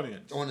captivating the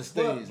audience. On the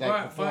stage,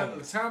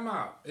 but time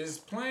out. Is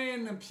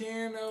playing the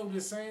piano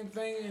the same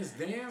thing as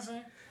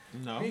dancing?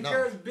 No.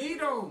 Because B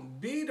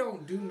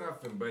don't do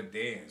nothing but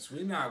dance.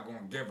 We're not going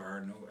to give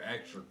her no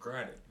extra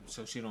credit.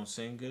 So she don't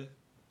sing good?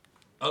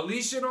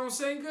 Alicia don't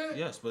sing good?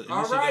 Yes, but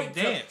Alicia don't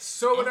dance.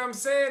 So what I'm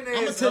saying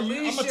is I'm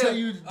going to tell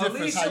you the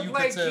difference how you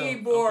play could tell.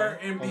 Keyboard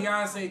and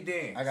Beyonce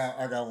dance.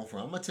 I got one for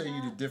you. I'm going to tell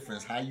you the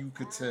difference how you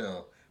could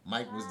tell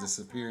Mike was the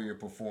superior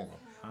performer.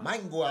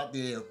 Mike can go out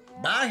there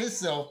by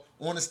himself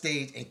on the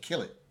stage and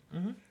kill it.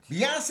 Mm-hmm.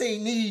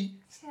 Beyonce need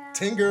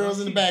 10 girls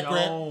in the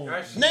background.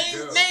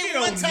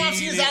 Name one time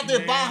she's out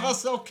there by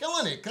herself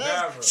killing it.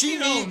 Cause she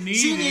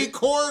need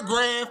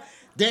choreographed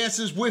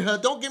dancers with her.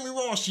 Don't get me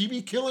wrong, she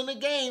be killing the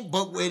game,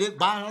 but with it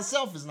by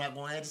herself is not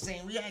gonna have the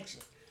same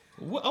reaction.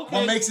 What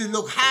makes it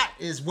look hot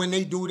is when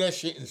they do that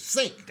shit in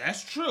sync.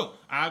 That's true.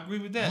 I agree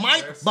with that.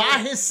 Mike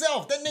by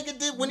himself. That nigga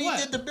did when he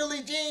did the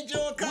Billie Jean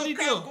joint. What he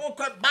do? Going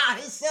cut by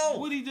himself.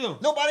 What he do?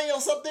 Nobody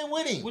else up there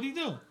with him. What he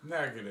do?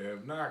 Knock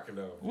it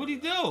off. What he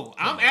do?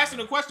 I'm asking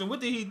the question.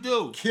 What did he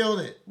do? Killed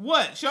it.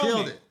 What? Show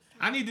Killed me. It.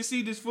 I need to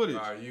see this footage.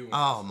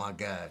 Oh my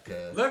God,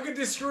 cuz. Look at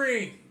the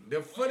screen.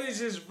 The footage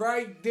is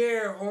right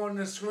there on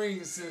the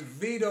screen since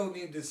Vito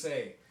need to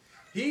say it.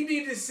 He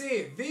need to see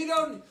it.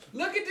 Vito,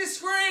 look at the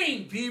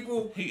screen,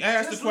 people. He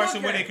asked the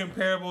question, were they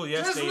comparable?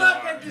 Yes, just they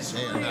look are. at the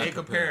screen. They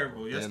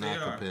comparable. Yes, they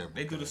are. Comparable,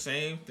 they do the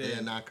same thing.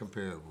 They're not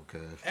comparable,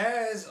 cuz.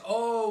 As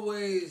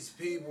always,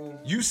 people.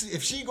 You see,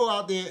 if she go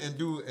out there and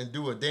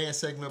do a dance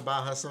segment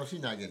by herself,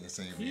 she's not getting the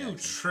same reaction. You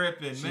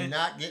tripping, man. She's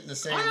not getting the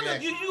same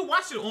reaction. You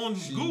watch it on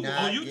Google,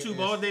 on YouTube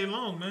all day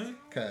long, man.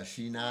 Cuz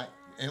she not.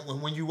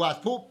 And when you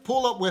watch,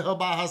 pull up with her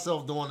by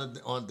herself doing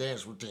on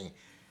dance routine.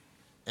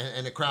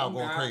 And the crowd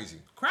going crazy.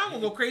 Crowd will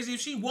go crazy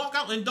if she walk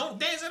out and don't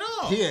dance at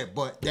all. Yeah,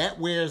 but that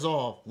wears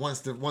off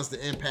once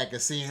the impact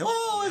of seeing,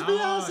 oh, it's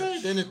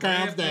Beyonce. Then it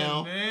calms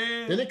down.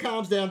 Man. Then it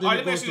calms down. Then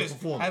it goes to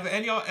performance. Have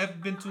any of y'all ever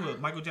been to a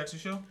Michael Jackson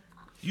show?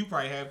 You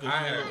probably have. I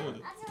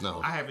have.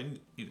 No. I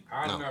haven't either.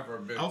 I've never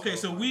been. Okay,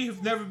 so we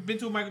have never been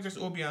to a Michael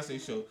Jackson or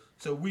Beyonce show,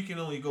 so we can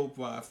only go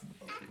by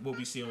what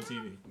we see on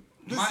TV.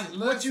 Listen,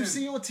 what you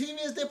see on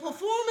TV is their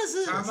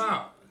performances.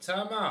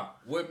 Time out.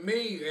 With me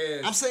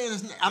is I'm saying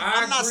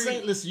I'm not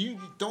saying. Listen, you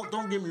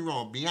don't get me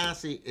wrong.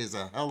 Beyonce is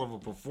a hell of a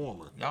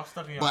performer. Y'all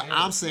stuck in your But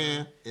I'm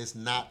saying it's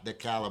not the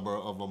caliber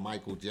of a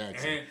Michael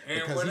Jackson.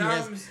 And because he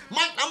has.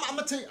 Mike, I'm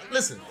gonna tell you.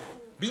 Listen,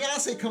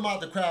 Beyonce come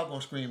out, the crowd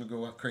gonna scream and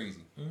go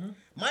crazy. Mm-hmm.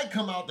 Mike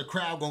come out, the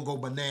crowd gonna go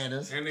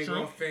bananas. And they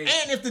gonna faint.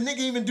 And if the nigga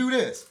even do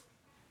this,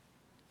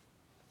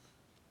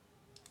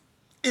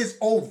 it's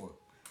over.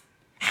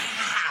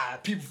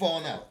 People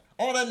falling out.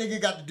 All that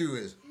nigga got to do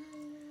is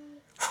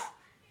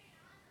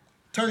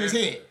turn his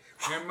head.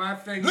 And my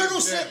thing Little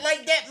is shit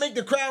like that make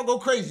the crowd go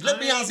crazy. Let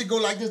Beyonce go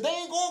like this. They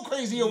ain't going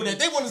crazy over that.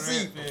 They want to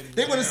see.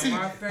 They want to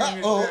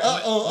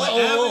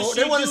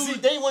see.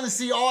 They want to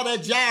see all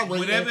that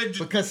gyrating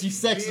because she's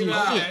sexy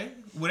as shit.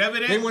 Whatever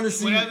that. They want to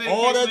see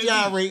all that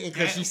gyrating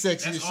because she's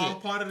sexy as shit. That's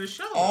all part of the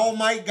show. All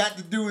Mike got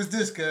to do is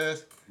this,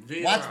 cuz.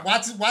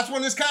 Watch one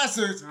of his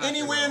concerts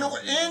anywhere in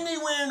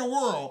the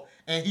world,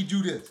 and he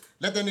do this.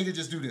 Let that nigga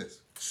just do this.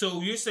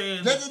 So you're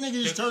saying let the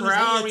nigga just turn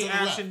crowd his head to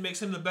the reaction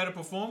makes him the better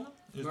performer?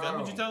 Is that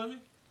what you're telling me?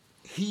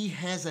 He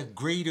has a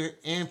greater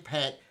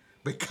impact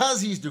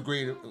because he's a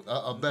better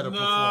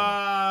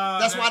performer.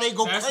 That's why they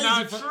go crazy.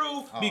 That's not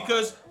true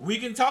because we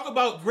can talk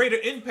about greater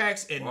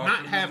impacts and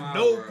not have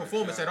no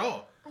performance at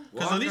all.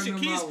 Because Alicia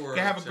Keys can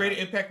have a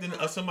greater impact than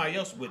somebody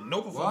else with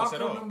no performance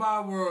at all. Welcome to my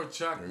world,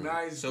 Chuck.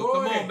 Nice. So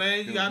come on,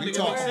 man. You gotta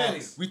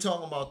we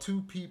talking about two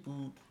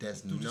people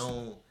that's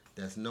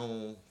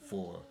known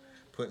for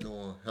putting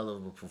on hell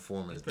of a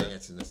performance,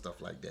 dancing and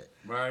stuff like that.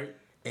 Right.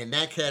 In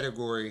that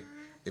category,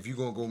 if you're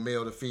gonna go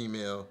male to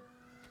female,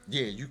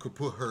 Yeah, you could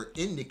put her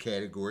in the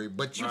category,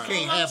 but you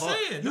can't have her.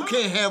 You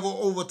can't have her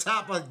over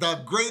top of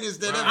the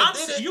greatest that ever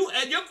did it.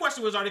 And your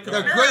question was, are they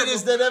comparable? The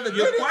greatest that ever did it.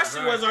 Your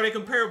question was, are they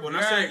comparable? And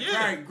I said,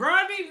 yeah. Right.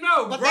 Grundy,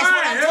 no. But that's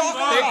what I'm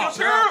talking about.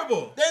 They're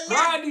comparable. They're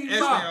not. Grundy, Yes,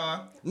 they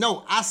are.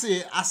 No, I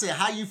said,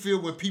 how you feel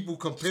when people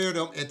compare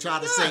them and try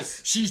to say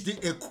she's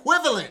the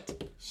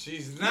equivalent.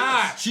 She's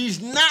not.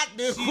 She's not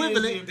the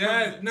equivalent.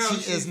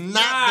 She is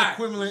not the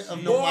equivalent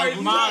of no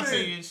Michael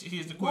Jackson.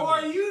 She's the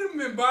equivalent. Boy, you done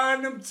been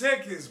buying them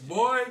tickets,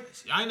 boy.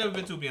 I ain't never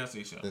been to a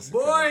Beyonce show. Listen,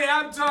 boy,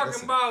 I'm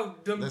talking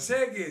about them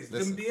tickets,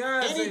 them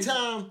Beyonce.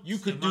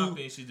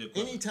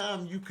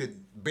 Anytime you could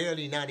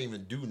barely not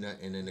even do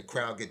nothing and the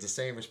crowd get the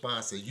same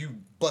response as you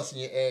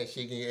busting your ass,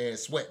 shaking your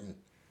ass, sweating.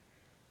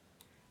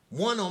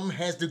 One of them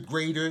has the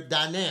greater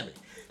dynamic.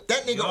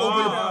 That nigga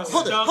over the...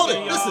 Hold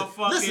it.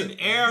 Listen. No,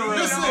 it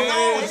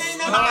ain't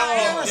nothing about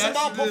era. It's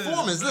about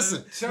performance.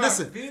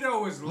 Listen.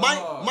 Vito is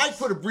lost. Mike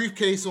put a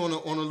briefcase on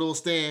a little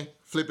stand,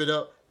 flip it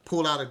up,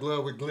 pull out a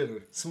glove with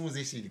glitter. As soon as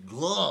they see the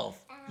glove,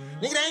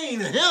 nigga, that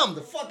ain't him.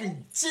 The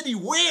fucking city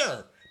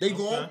wear. They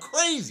going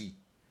crazy.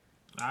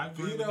 I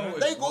agree.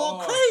 They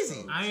going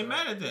crazy. I ain't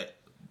mad at that.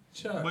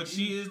 But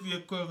she is the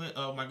equivalent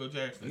of Michael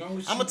Jackson. No,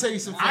 I'm gonna tell you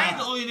some facts. I ain't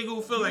the only nigga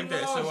who feel like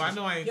that, so I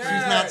know I ain't.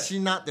 She's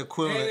not the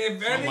equivalent.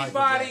 And if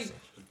anybody,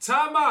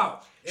 time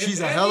out. She's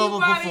a hell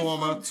of a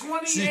performer.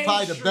 She's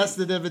probably the best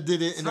that ever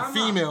did it in the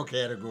female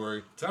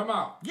category. Time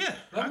out. Yeah.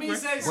 Let me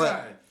say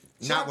something.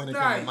 Not when it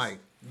comes to Mike.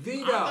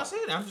 Vito. I'm not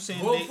saying that. I'm just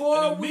saying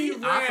before we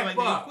wrap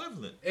up,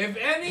 equivalent. If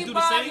anybody, do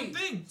the same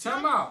thing.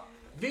 Time out.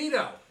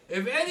 Vito.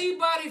 If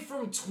anybody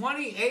from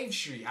 28th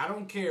Street, I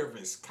don't care if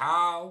it's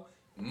Kyle,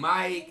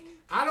 Mike,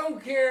 I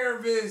don't care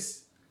if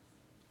it's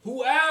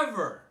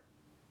whoever,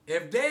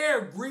 if they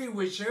agree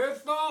with your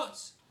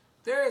thoughts,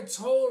 they're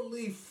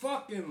totally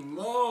fucking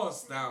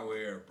lost out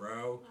here,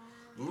 bro.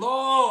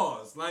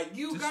 Lost. Like,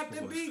 you got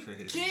to be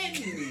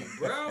kidding me,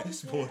 bro.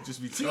 This boy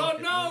just be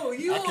talking. No,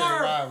 you are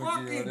fucking... I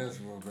don't need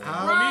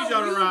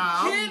y'all to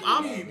ride.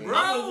 I'm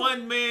a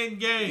one-man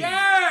game.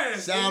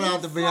 Yes. Shout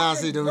out to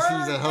Beyonce, though.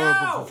 She's a hell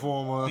of a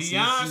performer.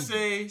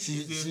 Beyonce.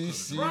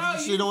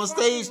 She shit on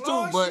stage,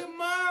 too, but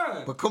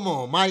come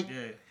on, Mike.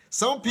 Yeah.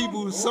 Some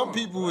people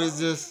is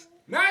just...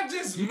 Not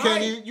just you Mike.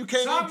 Can't even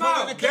put in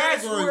a category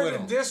that's where with the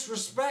him.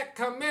 Disrespect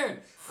come in.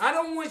 I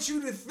don't want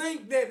you to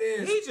think that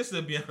is. He's just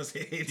a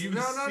Beyonce hater.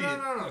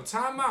 No.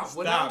 Time out.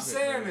 What I'm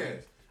saying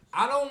is,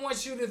 I don't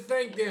want you to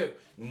think that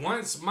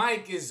once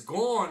Mike is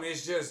gone,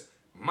 it's just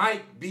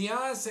Mike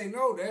Beyonce.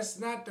 No, that's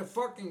not the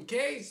fucking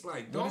case.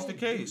 Like, what is the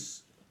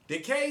case? The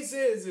case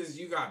is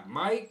you got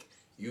Mike,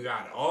 you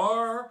got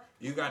R,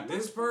 you got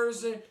this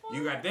person,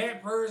 you got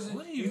that person.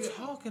 What are you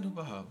talking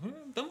about?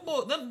 Them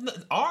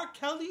R.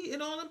 Kelly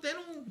and all them, they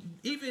don't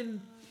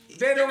even what?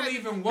 They're not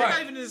even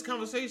in this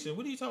conversation.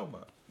 What are you talking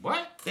about?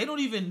 What? They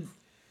don't even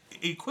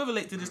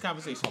equivalent to this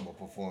conversation. We talking about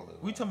performance.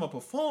 We talking about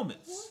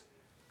performance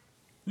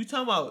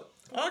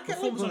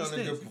on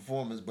a good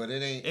performance, but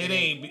it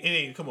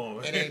ain't. Come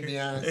on, it ain't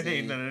Beyonce. It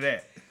ain't none of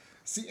that.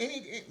 See,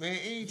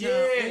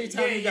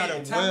 anytime you got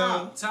a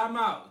time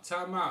out.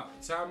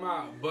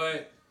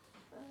 But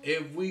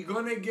if we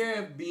gonna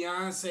give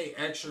Beyonce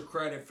extra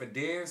credit for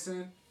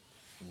dancing,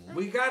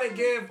 we gotta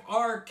give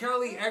R.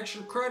 Kelly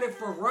extra credit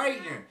for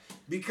writing,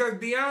 because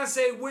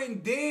Beyonce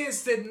wouldn't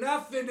dance to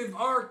nothing if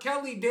R.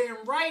 Kelly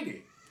didn't write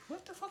it.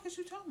 What the fuck is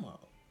you talking about?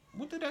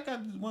 What did that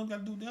got to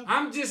do with that?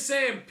 I'm just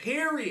saying,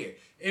 period.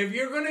 If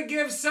you're gonna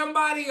give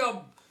somebody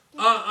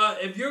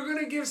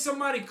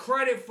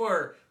credit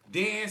for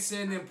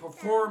dancing and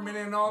performing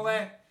and all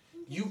that,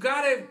 you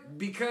gotta,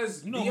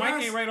 because Beyonce,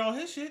 Mike ain't write all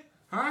his shit.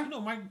 Huh?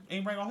 Mike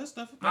ain't write all his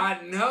stuff.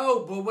 I know,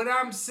 but what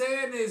I'm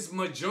saying is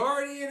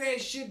majority of that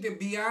shit that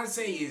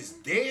Beyonce is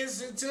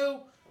dancing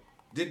to,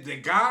 that the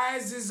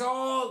guys is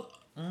all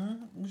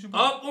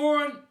up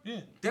on,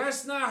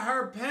 that's not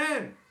her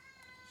pen.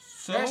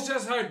 So, that's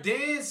just her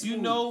dance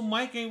moves.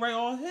 Mike ain't write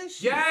all his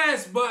shit.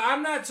 Yes, but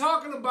I'm not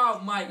talking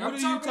about Mike. I'm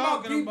talking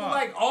about people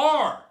like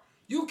R.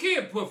 You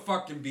can't put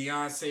fucking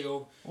Beyonce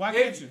over. Why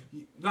can't you?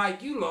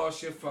 Like, you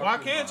lost your fucking Why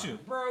can't you?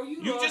 Bro,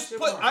 you just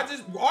put... I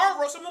just... R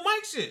wrote some of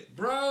Mike's shit.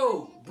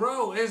 Bro,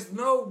 there's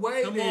no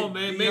way Come on,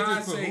 man.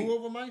 Beyonce... Put who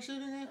over Mike's shit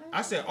again?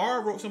 I said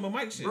R wrote some of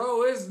Mike's shit.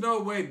 Bro, there's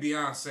no way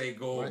Beyonce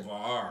go over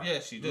R. Yeah,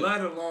 she did. Let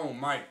alone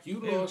Mike.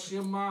 You lost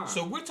your mind.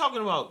 So we're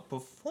talking about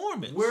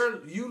performance.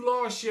 You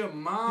lost your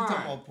mind. You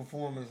talking about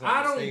performance.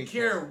 I don't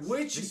care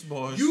which...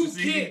 You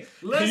can't...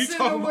 Listen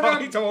to what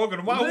I'm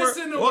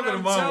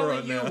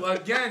telling you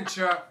again,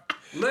 Chuck.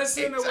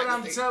 Listen to what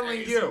I'm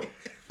telling you.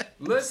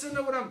 Listen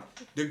to what I'm...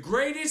 The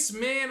greatest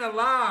man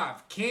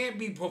alive can't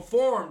be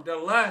performed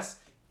unless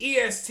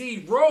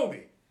EST wrote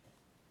it.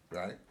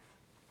 Right.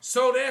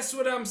 So that's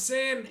what I'm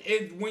saying.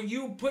 When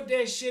you put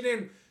that shit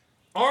in,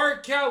 R.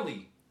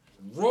 Kelly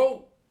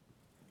wrote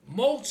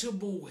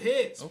multiple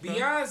hits. Okay.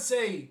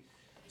 Beyonce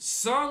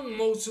sung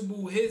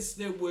multiple hits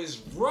that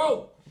was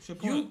wrote.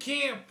 You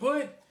can't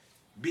put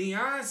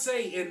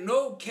Beyonce in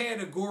no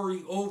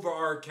category over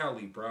R.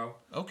 Kelly, bro.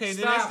 Okay,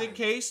 then that's the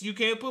case. You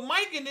can't put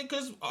Mike in it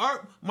because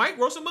Mike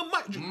wrote some.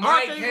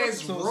 Mike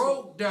has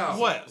wrote down.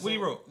 What? What he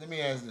wrote? Let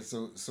me ask this.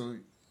 So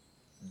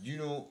you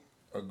don't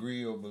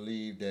agree or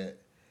believe that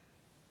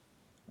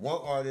one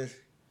artist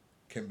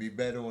can be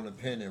better on a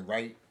pen and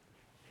write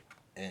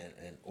and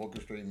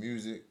orchestrate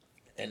music,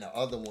 and the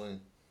other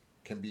one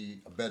can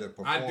be a better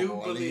performer? I do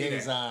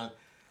believe that.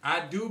 I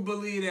do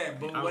believe that,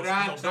 but what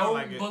I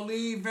don't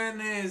believe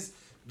in is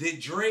that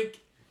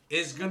Drake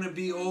is gonna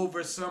be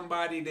over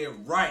somebody that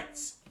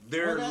writes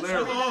their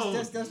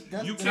lyrics.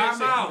 You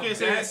can't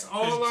say that's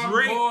all I'm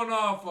going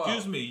off of.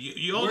 Excuse me,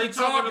 you only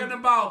talking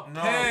about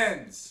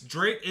pens.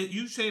 Drake,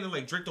 you saying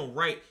like Drake don't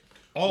write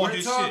all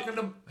his shit.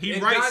 He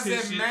writes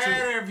his shit. It doesn't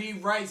matter if he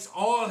writes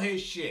all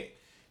his shit.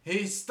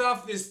 His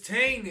stuff is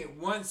tainted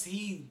once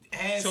he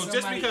has. So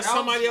just because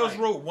somebody else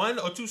wrote one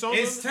or two songs,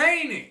 it's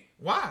tainted.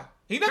 Why?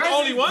 He not the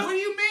only one. What do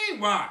you mean?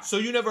 Why? So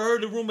you never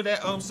heard the rumor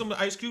that some of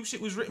the Ice Cube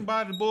shit was written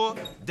by the boy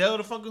Del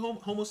the Funky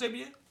Homo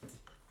Sapien?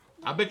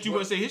 I bet you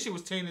wouldn't say his shit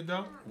was tainted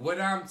though. What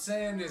I'm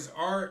saying is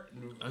art.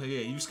 Yeah,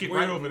 you skip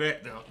right over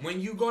that though. When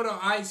you go to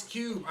Ice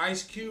Cube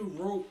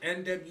wrote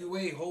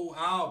NWA whole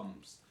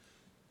albums.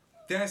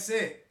 That's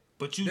it.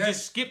 But you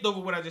just skipped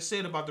over what I just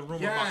said about the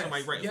rumor about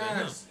somebody writing for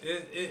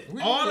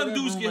him. All them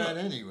dudes get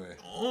anyway.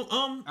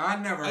 I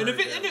never heard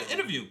that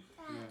interview.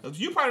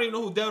 You probably don't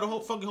know who Del the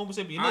Funky Homo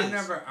Sapien is. I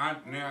never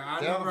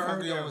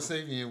heard Del Homo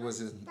Sapien was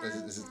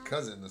his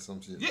cousin or some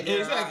shit. Yeah,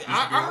 exactly.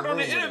 I heard on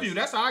the interview.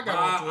 That's how I got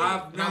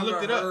onto it. I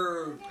looked it up.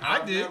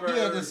 I did. He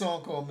had this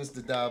song called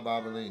Mr.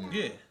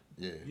 Diabobolini.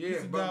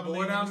 Yeah, but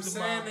what I'm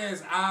saying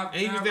is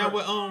he was down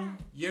with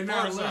You're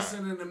not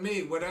listening to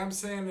me. What I'm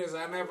saying is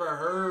I never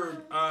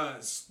heard a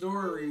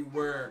story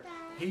where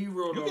he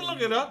wrote. You can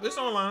look it up. It's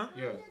online.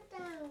 Yeah.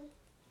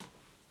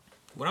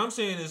 What I'm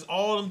saying is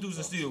all them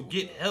dudes still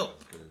get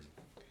help.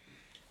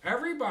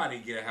 Everybody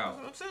get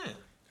help. That's what I'm saying.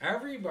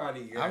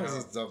 Everybody get help. I was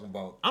just talking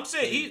about. I'm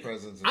saying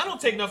I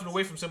don't take nothing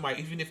away from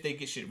somebody even if they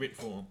get shit written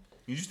for them.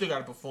 You still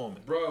gotta perform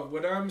it, bro.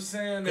 What I'm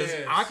saying is,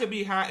 I could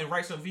be hot and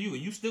write something for you,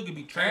 and you still could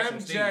be trash on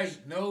stage.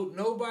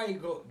 Nobody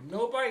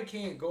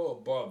can't go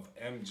above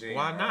MJ.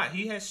 Why not?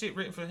 He has shit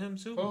written for him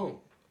too. Who?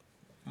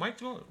 Mike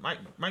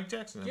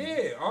Jackson.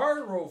 Yeah,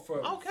 R wrote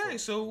for. Okay,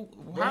 so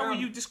how are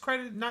you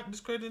not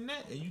discrediting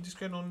that, and you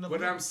discredit on another?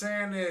 What I'm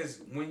saying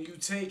is, when you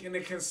take into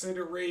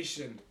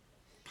consideration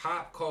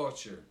pop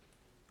culture,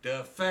 the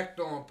effect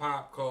on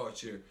pop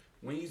culture,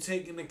 when you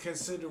take into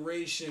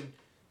consideration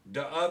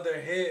the other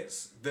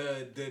hits,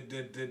 the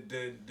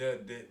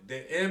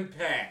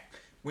impact.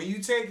 When you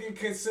take in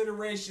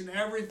consideration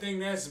everything,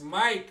 that's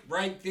Mike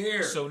right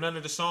there. So none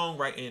of the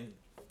songwriting,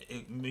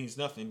 it means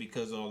nothing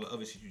because all the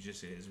other shit you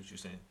just said is what you're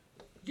saying.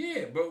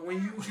 Yeah, but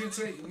when you get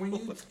to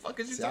what the fuck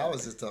is you talking about? I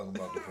was just talking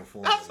about the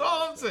performance. That's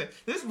all I'm saying.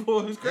 This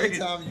boy is crazy.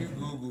 Anytime you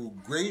Google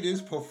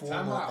greatest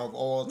performer of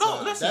all time,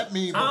 no, listen, that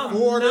means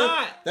before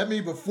them. That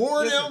means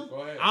before them.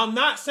 I'm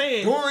not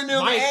saying during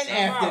them and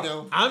after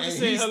them. I'm just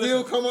saying he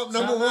still come up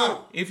number one.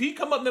 If he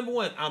come up number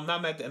one, I'm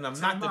not mad at that, and I'm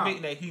not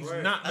debating that he's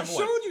not number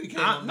one. I showed you he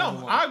came up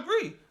number one. I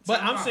agree, but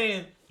I'm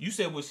saying. You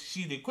said was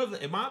she the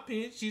equivalent? In my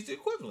opinion, she's the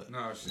equivalent.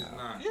 No, she's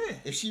not. Yeah.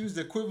 If she was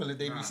the equivalent,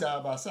 they'd be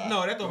side by side.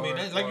 No, that don't mean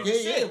that. Like you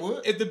said,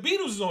 if the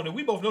Beatles is on it,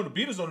 we both know the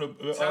Beatles on the.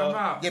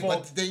 Yeah,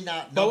 but they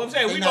not. But I'm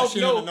saying we both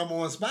know the number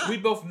one spot. We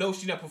both know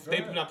they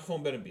not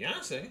perform better than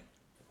Beyonce.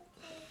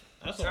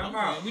 That's what I'm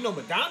saying. We know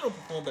Madonna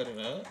perform better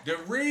than her. The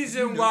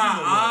reason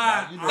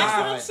why that's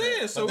what I'm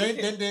saying. So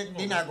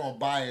they're not gonna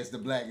bias the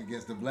black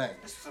against the black.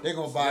 They're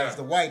gonna bias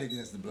the white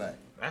against the black.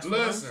 That's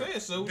what I'm saying.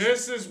 So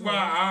this is why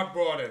I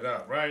brought it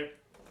up, right?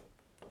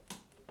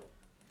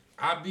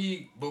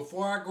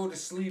 Before I go to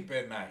sleep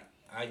at night,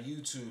 I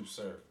YouTube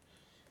surf.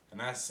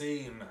 And I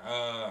seen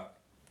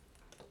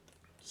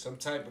some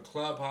type of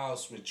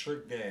Clubhouse with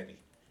Trick Daddy.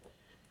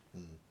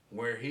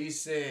 Where he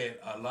said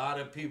a lot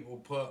of people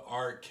put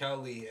R.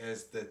 Kelly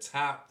as the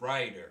top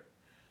writer.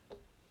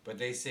 But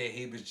they said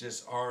he was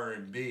just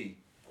R&B.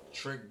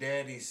 Trick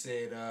Daddy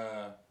said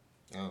I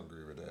don't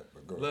agree with that,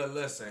 but go ahead.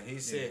 Listen, he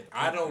said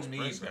I don't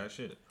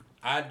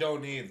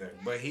either.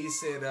 But he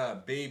said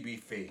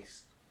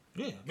Babyface.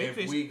 Yeah,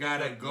 if we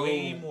gotta go,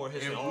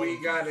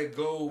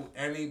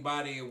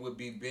 anybody it would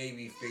be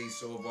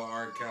Babyface over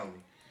R. Kelly.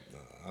 No,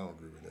 I don't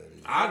agree with that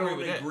either. I don't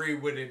agree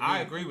with it. I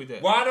agree with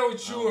that. Why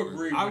don't you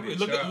agree with it?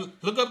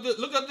 Look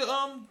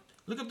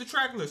up the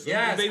track list.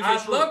 Yes,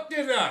 I looked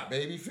it up.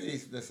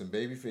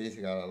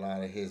 Babyface got a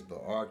lot of hits,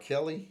 but R.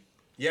 Kelly.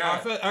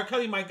 Yeah, R.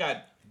 Kelly might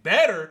got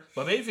better,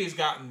 but Babyface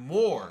got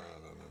more.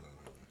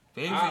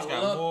 Babyface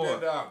got more.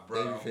 It up,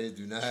 bro. Babyface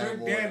do not have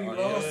more. Trick Daddy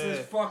lost his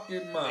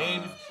fucking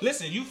mind. And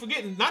listen, you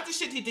forgetting not the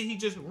shit that he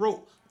just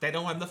wrote that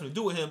don't have nothing to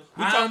do with him.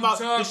 We talking about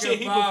the shit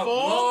he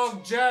performed.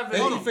 Longevity.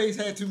 Babyface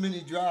had too many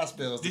dry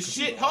spells. The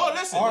shit.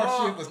 Listen.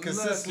 Our shit was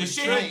consistently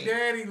Trick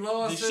Daddy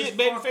lost his shit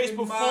Babyface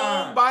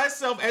performed by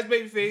himself as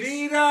Babyface.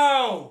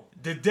 Vito.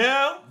 The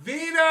Del.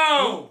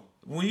 Vito.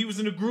 When he was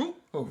in the group.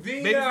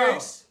 Vito.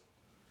 Babyface.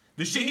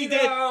 The shit he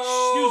did.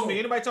 Excuse me,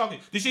 anybody talking?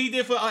 The shit he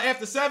did for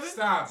After 7.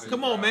 Stop it.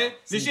 Come on, man.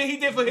 The shit he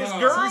did for his See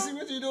girl.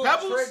 what you doing?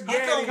 Pebbles.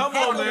 Come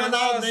on, man. When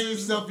I named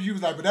stuff, you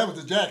was like, but that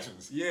was the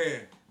Jacksons. Yeah.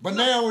 But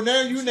now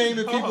you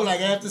naming people like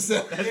After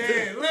 7.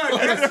 Yeah,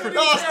 look, that's what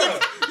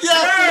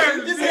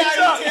you see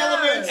how you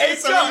tailor-made shit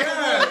so he can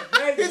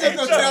win. He just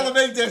gonna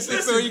tailor-make that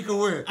shit so he can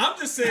win. I'm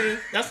just saying,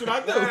 that's what I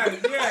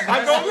do. Yeah,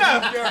 I go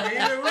left. He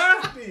the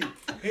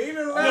lefty. He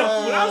the lefty.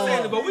 No, what I'm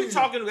saying, but we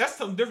talking, that's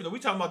something different. We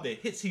talking about the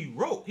hits he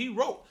wrote. He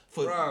wrote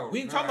for, Bro,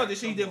 we ain't talking about the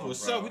shit he did for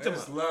himself. We talking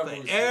It's about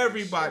levels for to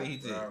everybody this he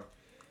shit, did. bro.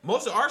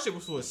 Most of our shit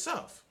was for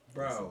himself.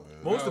 Bro.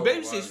 Most of the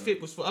baby shit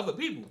fit was for other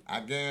people.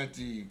 I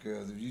guarantee you,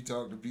 because if you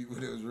talk to people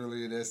that was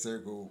really in that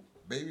circle,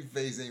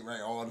 Babyface ain't write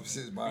all them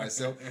shit by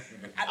himself.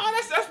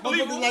 Oh, that's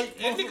believable.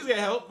 And niggas got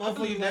help. I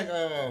believe like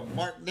that.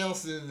 Mark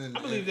Nelson and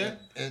I believe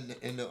that. And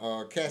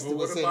the cast But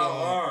was what about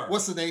R?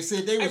 what's the name?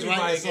 Said they was Everybody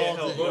writing get songs.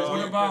 help, and- bro.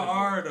 What about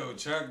R though,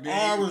 Chuck?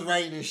 R was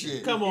writing this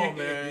shit. Come on,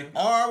 man.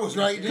 R was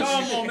writing this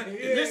Come shit. on, man.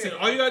 Listen,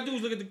 all you gotta do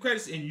is look at the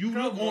credits and you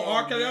look on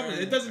R. Kelly album.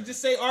 It doesn't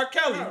just say R.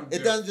 Kelly.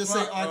 It doesn't just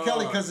say R.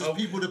 Kelly because it's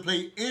Okay. people that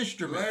play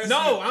instruments.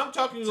 No, I'm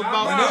talking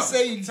about. When they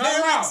say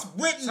lyrics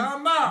written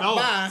Time out. No.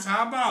 by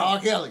Time out. R.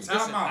 Kelly. Time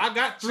Listen, out. I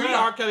got 3 Chuck,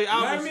 R. Kelly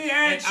albums. let me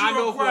ask and I you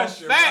know a for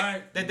question, a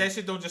fact right? that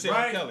shit don't just say R.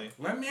 Right? Kelly.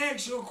 Let me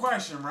ask you a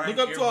question, right? Look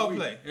up If 12 we-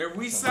 play. If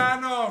we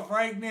sign off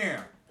right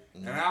now,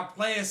 and I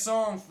play a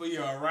song for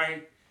y'all,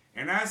 right?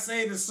 And I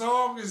say the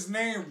song is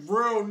named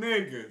Real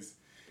Niggas,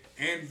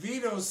 and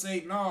Vito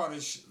say, no,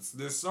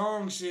 the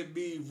song should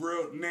be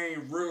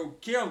named Real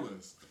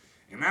Killers.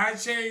 And I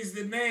change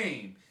the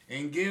name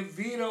and give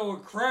Vito a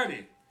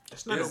credit.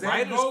 That's not Is a that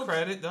writer's both?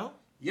 credit, though.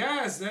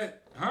 Yes,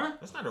 that, huh?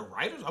 That's not a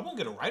writer's. I won't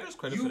get a writer's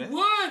credit You for that.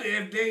 would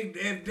if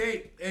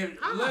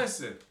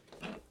listen,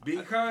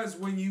 because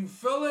when you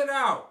fill it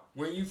out,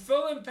 when you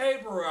filling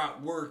paper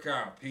out, work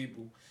out,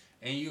 people,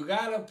 and you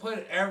gotta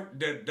put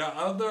the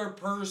other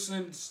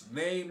person's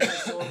name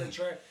that's on the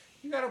track,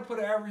 you gotta put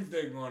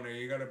everything on there.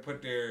 You gotta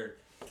put their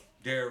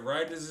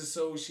Writers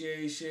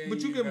Association.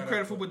 But you give them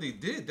credit for what they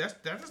did.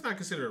 That's not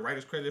considered a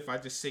writer's credit if I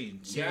just say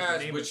yes, the name of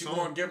but the you song.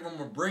 gonna give them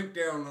a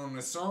breakdown on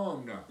the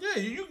song now.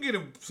 Yeah, you can get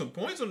them some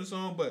points on the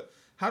song, but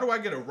how do I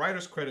get a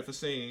writer's credit for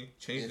saying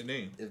change the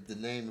name? If the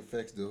name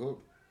affects the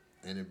hook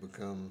and it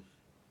becomes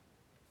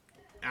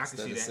I can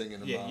see that. singing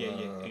Yeah,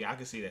 about, yeah, I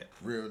can see that.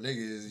 real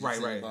niggas, you Right,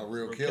 sing right. about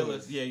real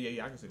killers.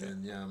 Yeah, I can see that.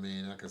 And yeah, I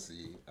mean, I can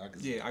see.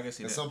 Yeah, I can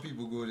see and that. some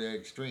people go to that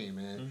extreme,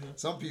 man. Mm-hmm.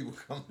 Some people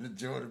come to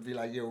Jordan and be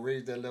like, "Yo,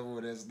 raise that level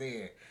that's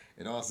there,"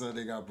 and all of a sudden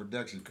they got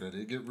production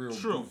credit. It get real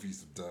True. goofy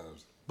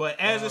sometimes. But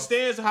as it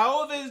stands,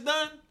 however it's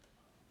done,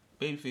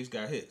 Babyface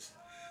got hits.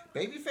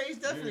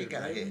 Babyface definitely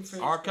got hits.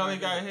 R. Kelly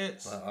got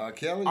hits. R.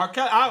 Kelly. R.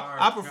 Kelly,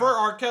 I prefer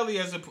R. Kelly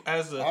as a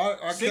R.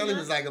 singer. Kelly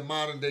was like a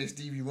modern day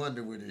Stevie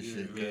Wonder with his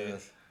shit. Yeah.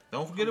 cuz.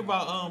 Don't forget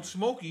about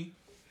Smokey.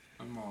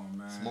 Come on,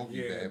 man.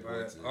 Smokey bad boy,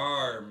 but too.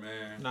 R,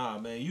 man. Nah,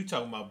 man, you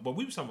talking about? But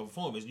we was talking about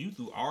performance. You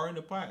threw R in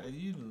the pot.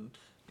 You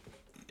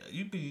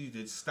need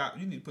to stop.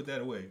 You need to put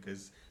that away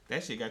because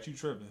that shit got you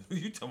tripping.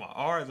 You talking about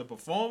R as a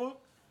performer?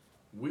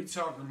 We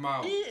talking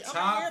about Yeah, top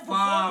I mean,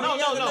 five.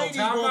 No, the ladies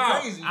time going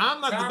out. crazy.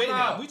 I'm not Time debating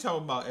out. that. We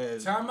talking about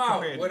as Time out.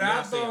 compared to What I Beyonce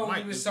and thought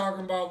Mike. we was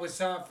talking about was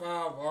top 5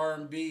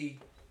 R&B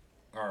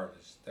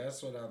artists.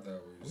 That's what I thought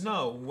we was.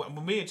 No,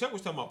 but me and Chuck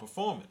was talking about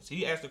performance.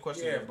 He asked the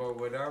question. Yeah, but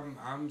what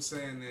I'm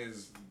saying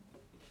is,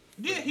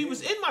 yeah, he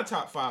was in my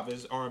top 5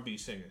 as R&B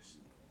singers.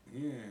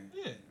 yeah,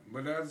 Yeah,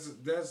 but that's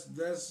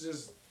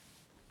just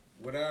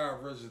what I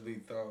originally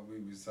thought we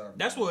was talking.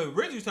 that's about. what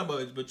originally was talking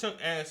about. But Chuck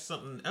asked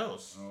something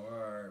else. Oh, all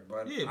right,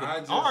 but Yeah, I but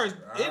just, R is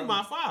in I'm-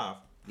 my 5.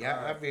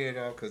 Yeah, I veered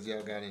off because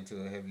y'all got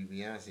into a heavy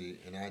Beyonce,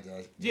 and I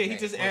just Yeah, he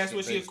just asked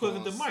what she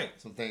equivalent to Mike.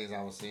 Some things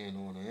I was saying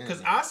on the end.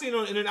 Because I seen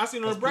on the internet, I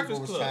seen on the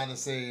Breakfast was Club. trying to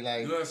say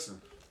like, Listen,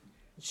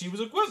 She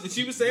was equivalent.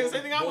 She was saying the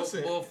same thing I was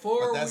saying.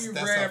 Before but we that's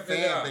wrap her it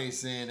fan up, base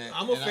saying that.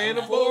 I'm a and fan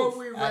of before both.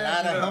 we A wrap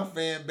lot it of her up,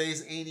 fan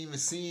base ain't even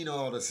seen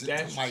all the shit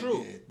That's that Mike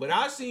true. did. But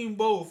I seen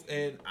both,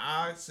 and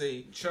I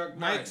say Chuck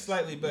Mike Nice.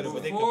 slightly better,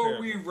 but they Before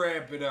compare. we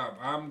wrap it up,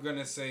 I'm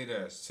gonna say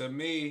this. To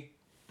me,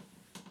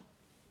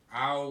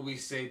 I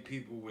always say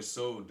people were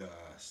sold to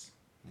us.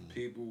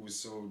 People were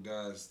sold to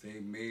us. They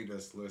made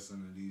us listen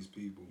to these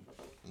people.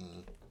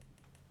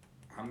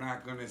 I'm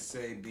not gonna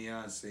say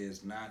Beyonce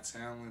is not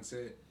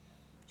talented.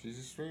 She's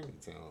extremely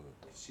talented,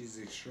 She's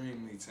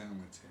extremely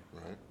talented.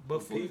 right?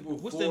 But for, people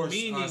what's the force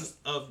meaning us-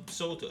 of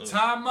soul to us?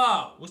 Time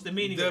out. What's the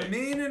meaning The of that?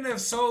 meaning of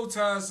soul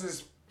to us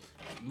is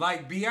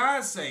like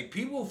Beyonce.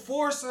 People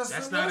force us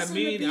That's to not a listen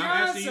meaning. to Beyonce.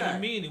 I'm asking you the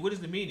meaning. What is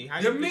the meaning?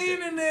 How The you get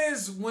that? meaning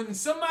is when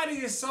somebody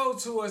is sold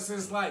to us,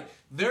 it's like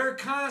they're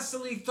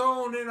constantly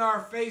thrown in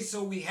our face,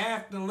 so we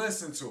have to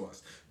listen to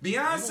us. You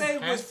don't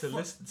Beyonce have was to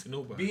listen to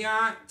nobody.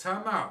 Beyond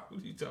time out.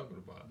 What are you talking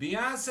about?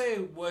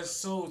 Beyonce was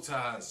sold to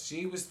us.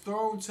 She was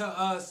thrown to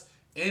us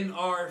in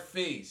our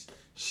face.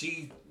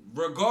 She,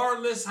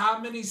 regardless how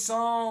many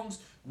songs,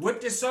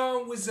 what the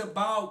song was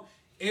about,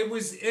 it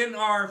was in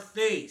our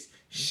face.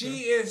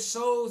 She is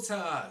sold to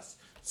us.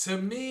 To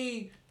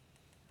me,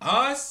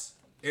 us,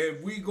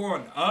 if we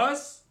going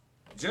us,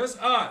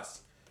 just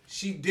us,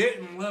 she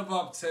didn't live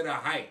up to the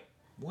hype.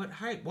 What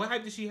hype? What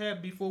hype did she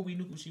have before we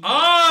knew who she was?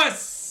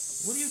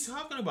 Us! What are you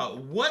talking about?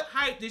 What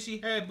hype did she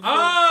have before?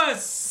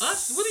 Us!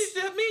 Us? What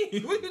does that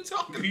mean? What are you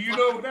talking about? You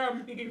know what I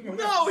mean?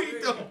 No, he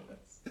don't.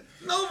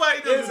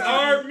 Nobody does. It's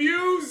our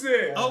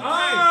music. Okay.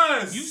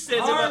 Us. You said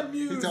our You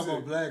music. talking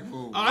about black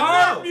food?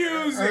 Our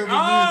music.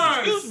 Us.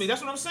 Excuse me.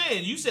 That's what I'm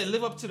saying. You said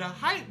live up to the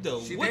hype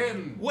though. She what,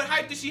 didn't. What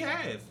hype did she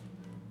have?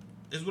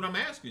 Is what I'm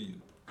asking you.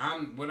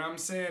 What I'm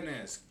saying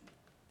is,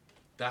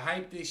 the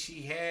hype that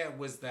she had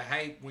was the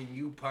hype when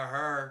you put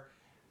her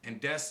and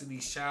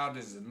Destiny's Child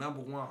as the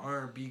 #1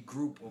 R&B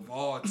group of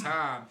all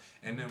time.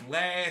 And then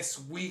last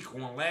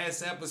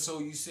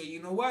episode, you said,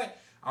 you know what?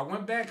 I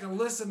went back and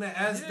listened to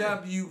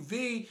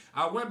SWV.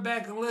 I went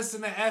back and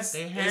listened to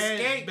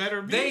Escape.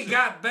 Better music. They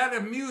got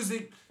better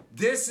music.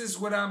 This is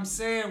what I'm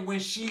saying. When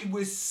she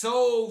was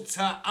sold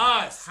to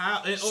us,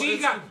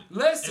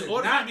 listen. In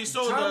order to be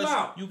sold to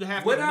us, you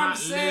have to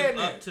not live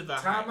up to the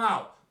hype. Time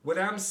out. What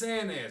I'm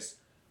saying is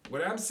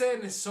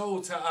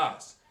sold to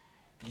us.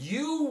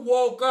 You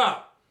woke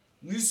up.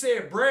 You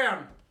said,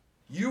 Brown,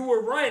 you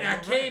were right. I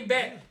came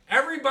back.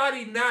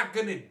 Everybody not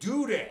gonna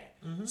do that.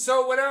 Mm-hmm.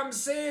 So what I'm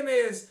saying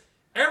is,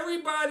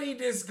 everybody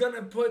that's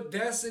gonna put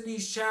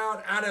Destiny's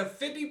Child, out of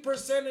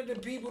 50% of the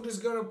people that's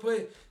gonna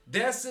put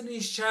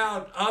Destiny's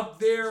Child up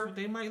there, that's what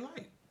they might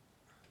like.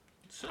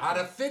 Out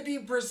of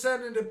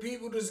 50% of the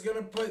people that's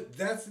gonna put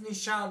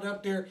Destiny's Child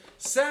up there,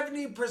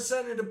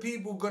 70% of the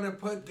people gonna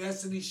put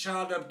Destiny's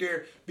Child up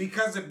there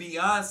because of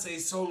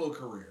Beyonce's solo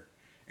career.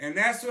 And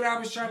that's what I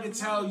was trying to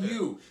tell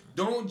you.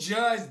 Don't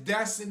judge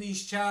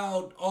Destiny's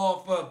Child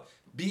off of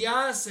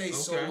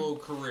Beyonce's solo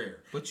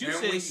career. But you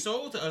said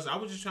sold to us. I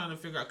was just trying to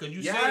figure out, because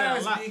you say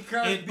that a lot.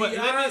 But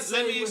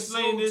let me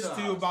explain this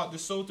to you us. about the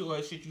sold to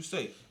us shit you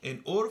say.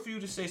 In order for you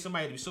to say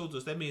somebody to be sold to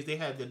us, that means they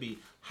had to be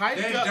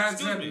hyped up. That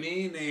doesn't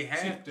mean they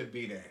have to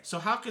be that. So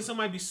how can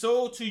somebody be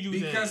sold to you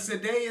because then?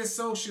 Today is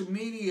social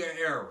media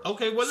era.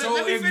 Okay, well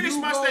let me finish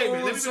my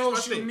statement. Let me finish my social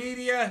statement.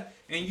 media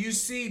and you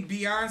see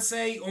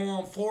Beyonce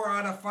on 4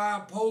 out of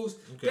 5 posts,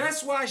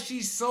 that's why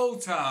she's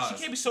sold to us. She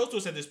can't be sold to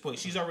us at this point.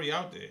 She's already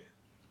out there.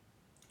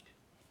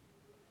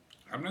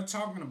 I'm not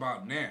talking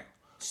about now.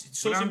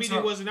 Social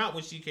media wasn't out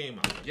when she came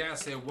out.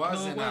 Yes, it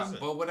wasn't out.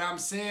 But what I'm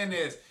saying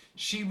is,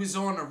 she was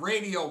on the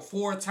radio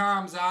 4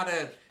 times out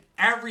of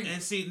every.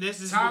 And see,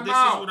 this is what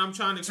I'm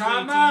trying to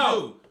explain to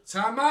you.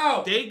 Time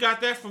out. They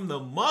got that from the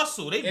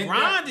muscle. They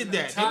grinded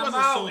that. Time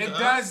out. It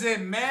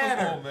doesn't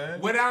matter. Come on,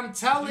 man. What I'm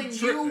telling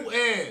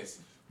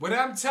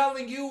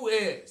you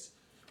is,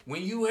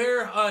 when you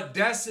hear a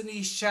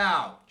Destiny's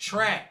Child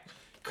track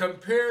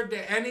compared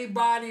to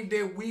anybody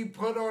that we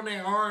put on the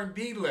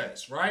R&B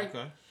list, right?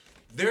 Okay.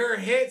 Their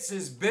hits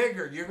is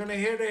bigger. You're gonna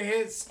hear their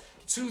hits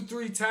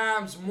 2-3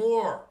 times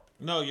more.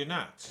 No, you're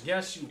not.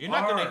 Yes, you are. You're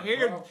not gonna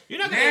hear. Bro. You're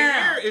not gonna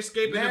hear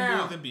Escaping Them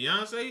more than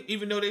Beyonce,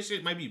 even though they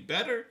shit might be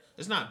better.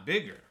 It's not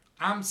bigger.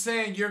 I'm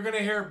saying you're gonna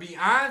hear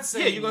Beyonce.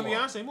 Yeah, you're gonna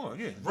Beyonce more.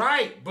 Yeah.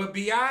 Right, but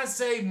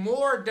Beyonce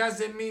more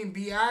doesn't mean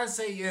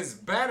Beyonce is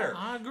better.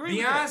 I agree.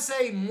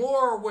 Beyonce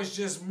more was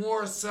just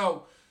more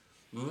so.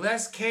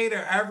 Let's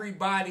cater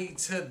everybody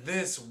to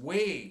this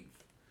wave.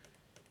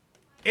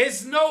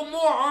 It's no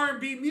more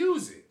R&B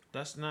music.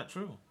 That's not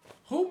true.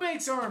 Who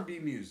makes R&B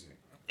music?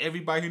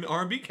 Everybody in the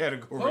R&B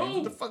category. Who?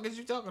 What the fuck is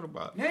you talking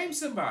about? Name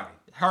somebody.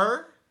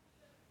 Her.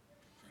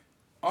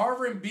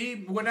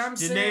 R&B. What I'm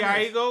saying.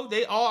 Jhené Aiko.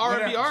 They all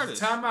R&B artists.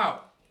 Time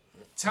out.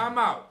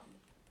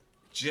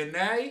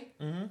 Jhené.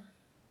 Mm-hmm.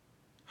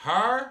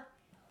 Her.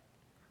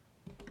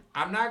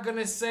 I'm not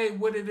gonna say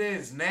what it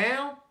is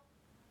now.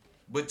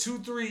 But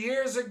 2-3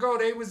 years ago,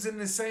 they was in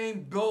the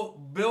same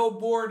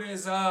billboard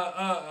as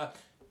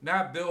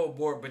not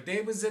Billboard, but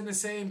they was in the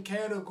same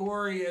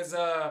category as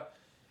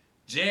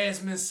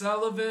Jasmine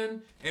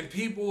Sullivan and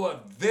people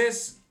of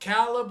this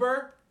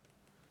caliber.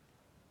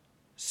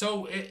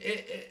 So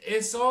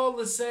it's all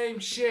the same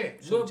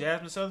shit. So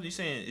Jasmine Sullivan, you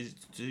saying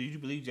do you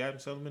believe Jasmine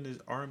Sullivan is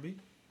R&B?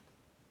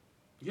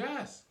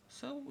 Yes.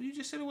 So you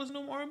just said it was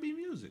no R&B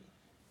music.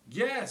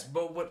 Yes,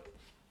 but what?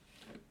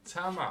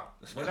 Time out.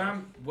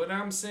 What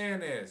I'm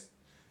saying is,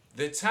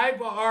 the type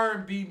of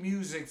R&B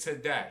music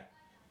today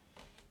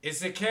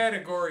is a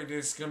category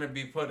that's gonna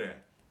be put in.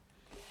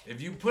 If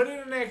you put it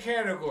in that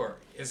category,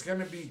 it's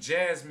gonna be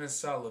Jasmine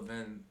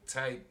Sullivan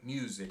type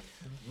music.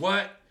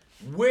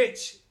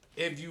 Which,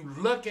 if you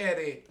look at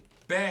it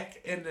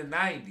back in the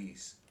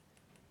 90s,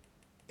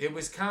 it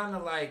was kind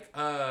of like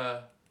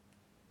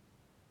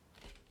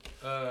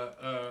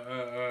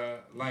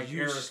like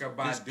Erykah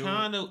Badu. This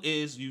kind of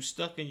is you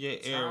stuck in your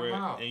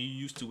era and you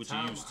used to what you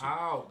used to.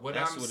 What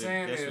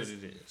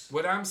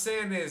I'm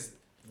saying is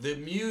the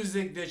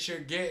music that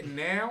you're getting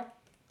now,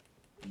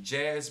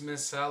 Jasmine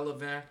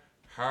Sullivan,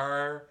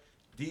 her,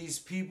 these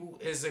people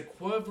is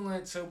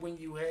equivalent to when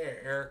you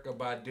had Erykah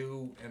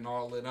Badu and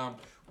all of them,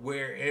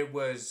 where it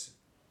was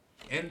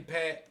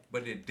impact,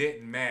 but it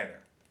didn't matter.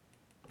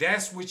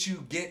 That's what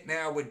you get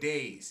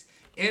nowadays.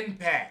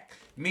 Impact.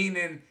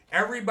 Meaning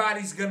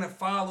everybody's gonna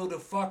follow the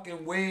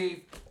fucking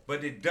wave,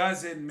 But it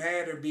doesn't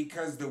matter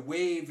because the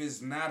wave is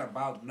not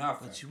about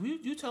nothing. But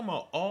you talking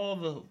about all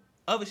the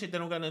other shit that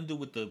don't got nothing to do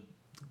with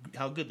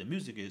how good the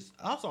music is.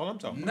 That's all I'm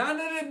talking about. None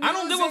of the music I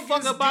don't give a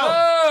fuck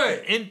about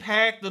the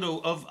impact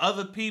of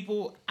other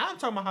people. I'm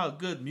talking about how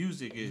good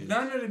music is.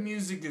 None of the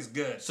music is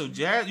good. So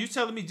you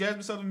telling me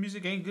Jazmine Sullivan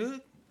music ain't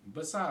good?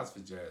 Besides for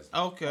Jazmine.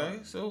 Okay,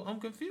 so I'm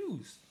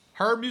confused.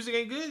 Her music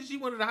ain't good. She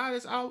one of the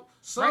hottest out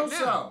so right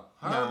now.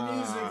 Her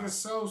music is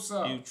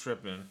so. You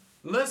tripping?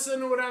 Listen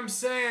to what I'm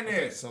saying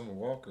is. Summer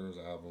Walker's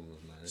album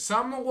is nice.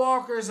 Summer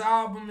Walker's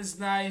album is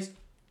nice.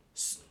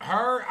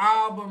 Her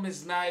album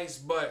is nice,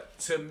 but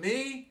to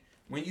me,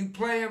 when you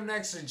play them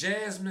next to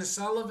Jazmine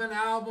Sullivan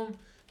album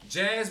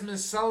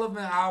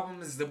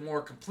is the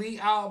more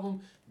complete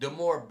album, the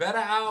more better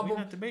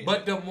album.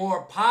 But the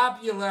more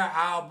popular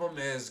album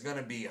is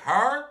gonna be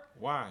her.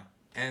 Why?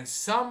 And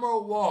Summer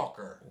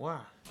Walker. Why?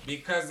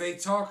 Because they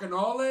talking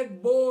all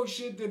that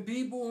bullshit that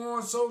people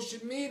on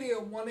social media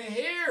want to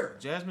hear.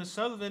 Jazmine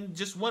Sullivan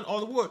just won all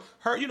the awards.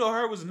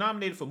 Her was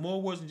nominated for more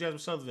awards than Jazmine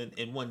Sullivan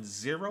and won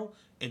 0.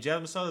 And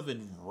Jazmine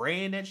Sullivan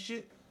ran that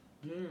shit.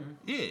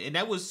 Yeah, and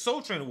that was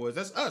Soul Train Awards.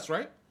 That's us,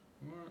 right?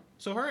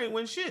 So her ain't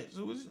win shit.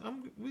 So what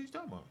are you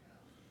talking about?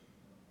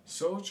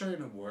 Soul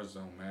Train Awards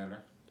don't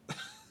matter.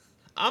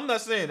 I'm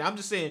not saying that. I'm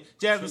just saying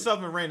Jazmine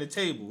Sullivan ran the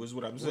table is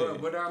what I'm saying.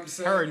 What I'm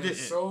saying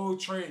is Soul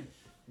Train.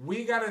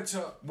 We gotta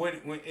talk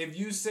if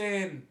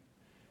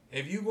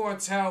you gonna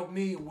tell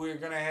me we're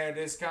gonna have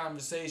this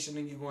conversation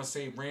and you're gonna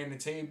say ran the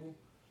table,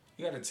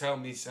 you gotta tell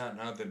me something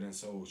other than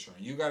Soul Train.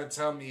 You gotta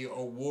tell me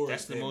awards.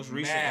 That's the most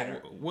recent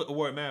matter. What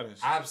award matters?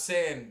 I'm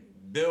saying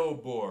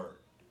Billboard.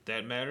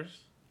 That matters?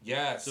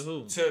 Yes. To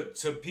who?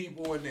 To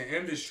people in the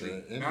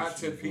industry, not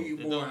to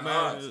people in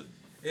us.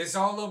 It's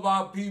all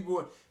about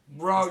people.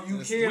 Bro, you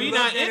can't. We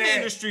not in the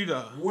industry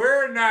though.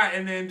 We're not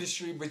in the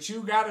industry, but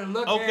you gotta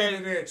look at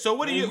it. So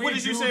what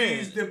is you saying?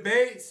 These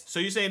debates. So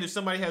you're saying if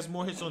somebody has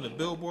more hits on the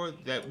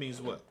Billboard, that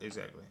means what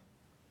exactly?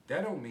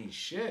 That don't mean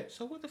shit.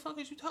 So what the fuck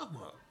is you talking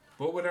about?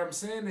 But what I'm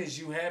saying is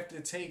you have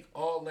to take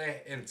all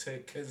that into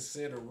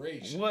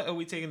consideration. What are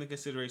we taking into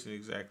consideration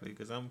exactly?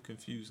 Because I'm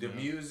confused. The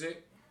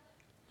music.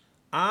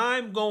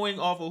 I'm going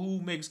off of who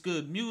makes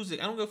good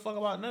music. I don't give a fuck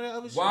about none of that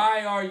other shit.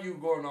 Why are you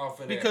going off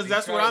of that? Because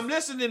that's what I'm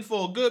listening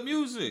for, good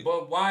music.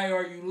 But why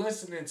are you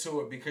listening to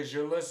it? Because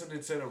you're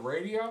listening to the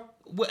radio?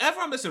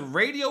 Whatever I'm listening,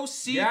 radio,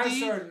 CD,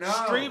 yes or no?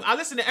 Stream. I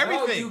listen to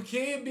everything. No, you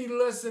can't be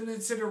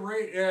listening to the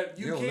radio.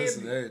 You don't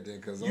listen to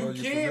everything because all you're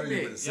familiar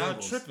with the singles. Y'all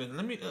tripping.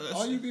 Let me.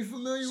 All you be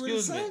familiar with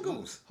the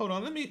singles. Hold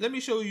on. Let me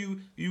show you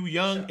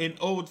young and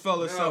old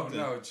fellas something.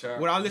 No,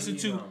 Chuck. What I listen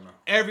to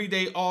every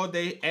day, all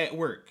day at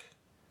work.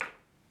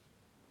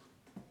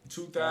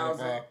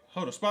 2000.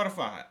 Hold on,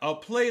 Spotify. A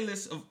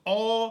playlist of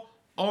all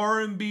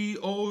R&B,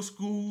 old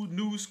school,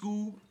 new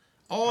school,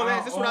 all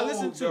that. That's what I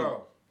listen to.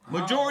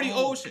 Majority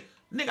old shit.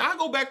 Nigga, I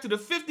go back to the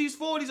 50s,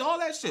 40s, all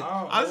that shit.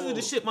 I listen to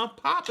the shit my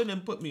poppin'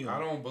 and put me on. I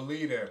don't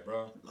believe that,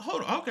 bro.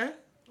 Hold on, okay.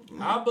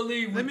 I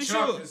believe what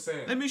Chuck is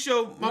saying. Let me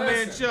show my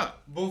man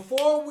Chuck.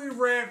 Before we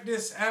wrap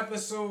this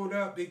episode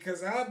up,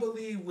 because I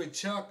believe what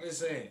Chuck is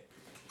saying.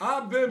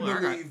 I've been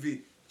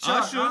believing.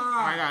 Chuck, Usher,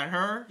 I got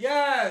her.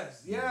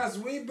 Yes,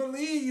 we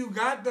believe you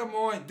got them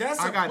on. That's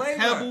a playlist. I got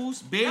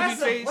Pebbles, Babyface.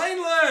 That's a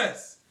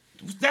playlist.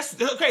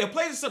 That's okay. A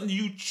playlist is something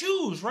you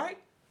choose, right?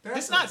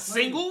 It's not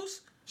singles.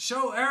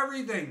 Show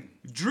everything.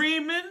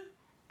 Dreaming.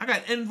 I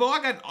got Invo.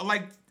 I got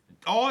like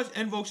all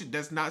Invo shit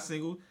that's not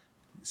single.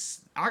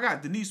 I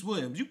got Denise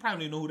Williams. You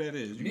probably know who that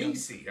is.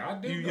 Niecy, I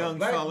do. You know. young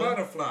Black fella.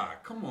 Butterfly.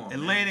 Come on.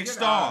 Atlantic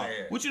Star.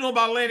 What you know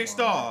about Atlantic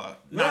Star?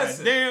 Not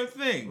a damn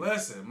thing.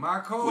 Listen, my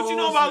co-host. What you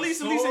know about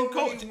Lisa and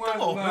Coach? Come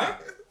on, man.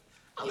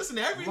 I listen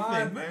to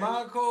everything, man.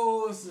 My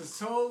co-host is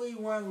totally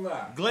one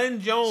lie.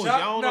 Glenn Jones. Y'all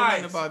don't know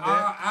nothing about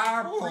that.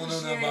 I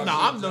appreciate it.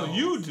 I know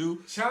you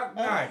do. Chuck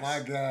Nice. Oh, my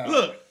God.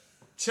 Look.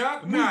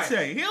 Chuck Nice.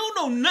 Tell you, he don't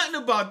know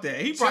nothing about that.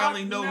 He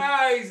probably knows. Chuck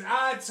Nice,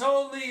 I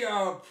totally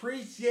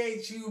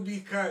appreciate you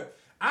because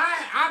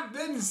I've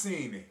been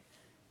seeing it.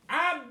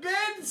 I've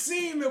been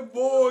seeing the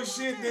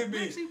bullshit that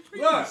be.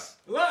 Look,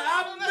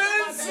 I've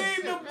been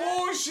seeing the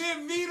bullshit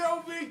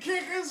Vito been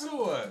kicking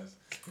to us.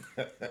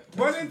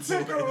 But it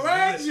took a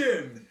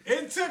legend.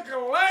 It took a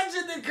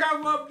legend to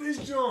come up this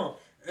joint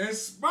and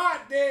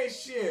spot that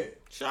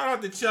shit. Shout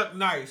out to Chuck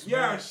Nice, man.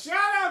 Yeah,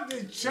 shout out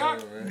to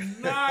Chuck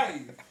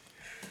Nice.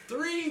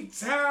 3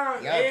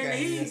 times. Y'all and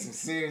he in some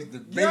serious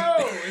debate.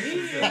 Yo, he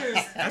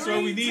is. That's why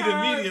we need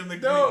a medium to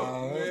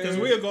go. Because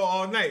we'll go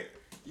all night.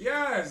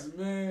 Yes,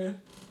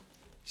 man.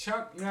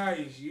 Chuck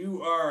Nice,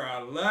 you are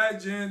a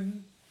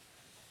legend.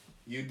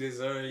 You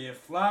deserve your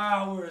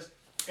flowers.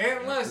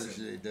 And listen,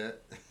 appreciate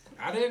that.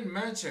 I didn't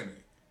mention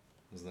it.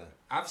 What's that?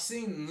 I've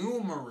seen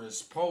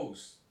numerous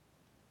posts,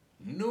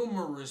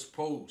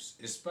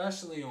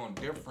 especially on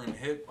different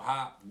hip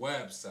hop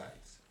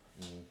websites.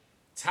 Mm-hmm.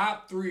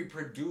 Top 3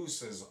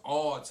 producers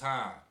all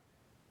time.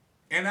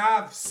 And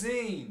I've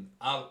seen,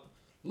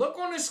 look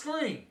on the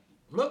screen.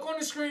 Look on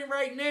the screen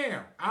right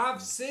now.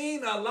 I've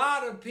seen a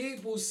lot of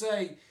people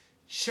say,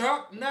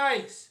 Chuck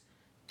Nice,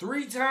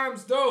 3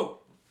 times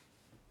dope.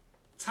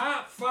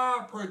 top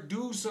 5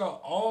 producer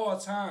all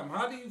time.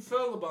 How do you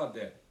feel about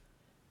that?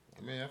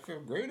 I mean, I feel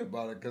great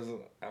about it because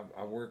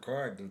I work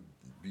hard to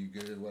be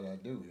good at what I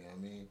do. You know what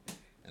I mean?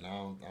 And I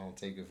don't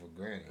take it for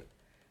granted.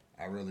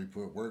 I really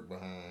put work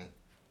behind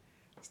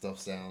stuff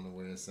sound the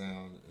way it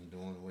sounds and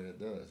doing the way it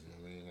does. You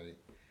know what I mean? Like,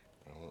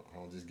 I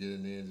don't just get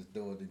in there and just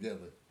throw it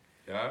together.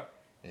 Yeah.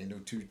 Ain't no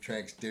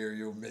 2-track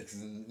stereo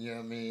mixing, you know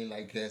what I mean?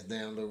 Like cats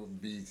downloading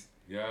beats.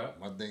 Yeah.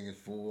 My thing is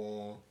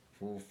full on,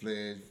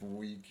 full-fledged, full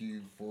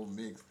EQ, full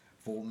mix,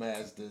 full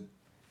mastered.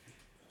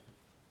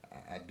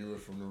 I do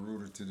it from the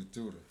rooter to the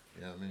tutor.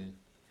 You know what I mean?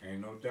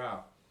 Ain't no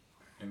doubt.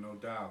 Ain't no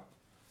doubt.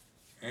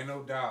 Ain't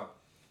no doubt.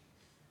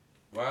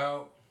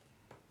 Well,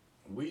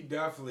 we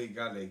definitely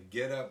got to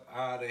get up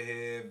out of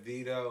here.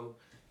 Vito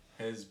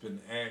has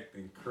been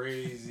acting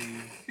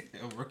crazy.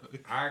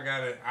 I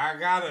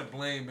gotta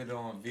blame it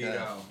on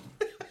Vito.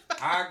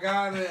 I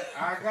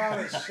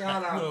gotta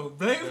shout out. No,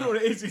 blame it on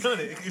the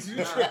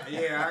 1800.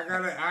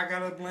 Yeah, I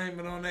gotta blame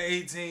it on the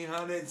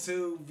 1800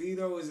 too.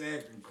 Vito is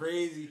acting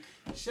crazy.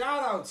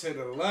 Shout out to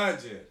the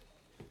legend,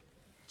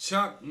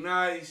 Chuck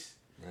Nice.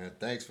 Man,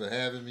 thanks for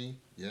having me.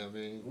 You know what I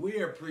mean?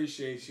 We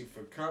appreciate you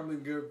for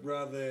coming, good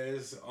brother.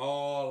 It's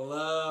all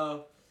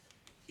love.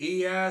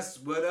 ES,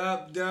 what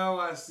up, though?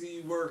 I see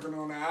you working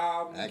on the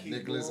album. Act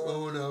Nicholas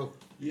Uno.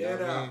 Yeah,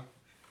 though. I mean?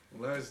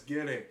 Let's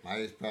get it. My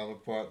ex-power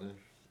partner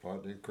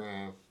in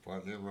crime,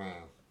 partner in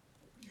rhyme.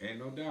 Ain't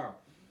no doubt.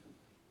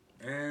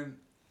 And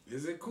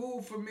is it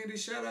cool for me to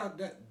shout out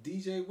that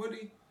DJ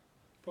Woody?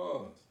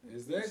 Pause.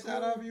 Is that cool?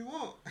 Shout out if you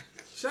want.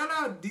 Shout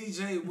out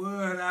DJ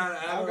Wood.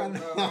 I don't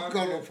know. I've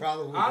got no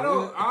problem with I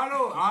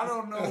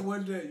don't know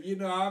what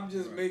the, I'm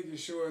just making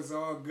sure it's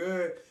all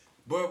good.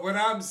 But what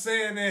I'm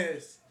saying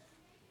is,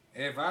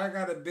 if I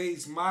gotta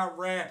base my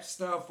rap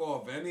stuff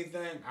off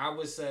anything, I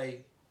would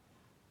say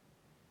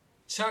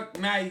Chuck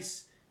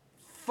Nice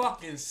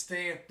fucking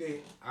stamped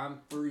it. I'm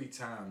 3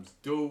 times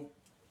dope.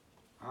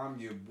 I'm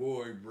your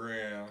boy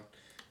Brown.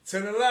 To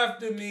the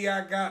left of me,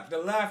 I got the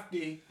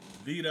lefty.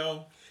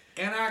 Vito.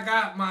 And I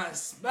got my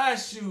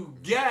special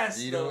guest,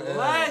 Vito the L.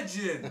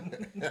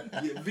 Legend.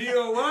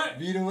 Vito what?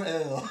 Vito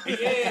L.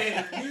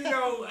 Yeah,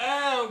 Vito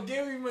L.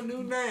 Give him a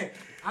new name.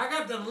 I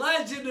got the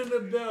legend in the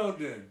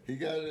building.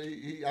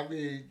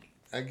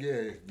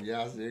 Again,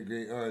 Beyonce a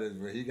great artist,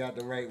 but he got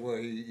the right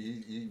one.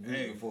 He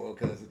rooting for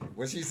because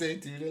what she say,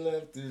 to the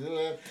left.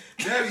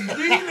 That's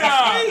Vito.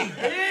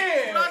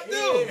 Yeah. What I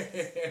do?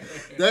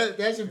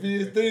 That should be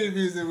his theme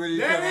music when he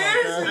come out.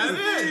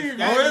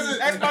 That is.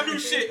 That's my new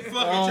shit.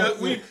 Fuck it, Chuck.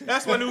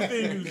 That's my new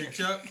theme music,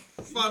 Chuck.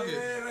 Fuck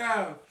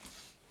it.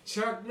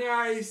 Chuck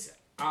Nice,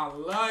 I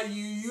love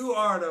you. You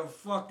are the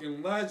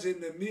fucking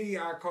legend to me.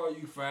 I call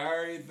you for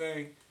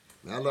everything.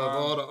 I love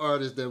all the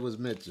artists that was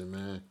mentioned,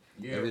 man.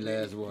 Yeah, every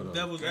last one of them.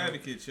 Devil's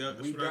advocate, Chuck.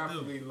 That's we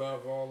definitely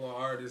love all the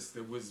artists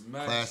that was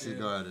mentioned.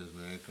 Classic artists,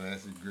 man.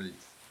 Classic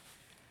greats.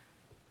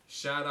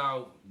 Shout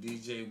out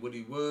DJ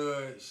Woody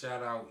Wood.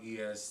 Shout out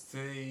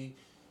EST.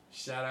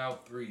 Shout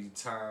out 3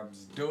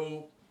 times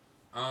dope.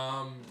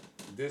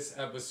 This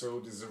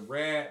episode is a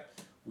wrap.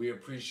 We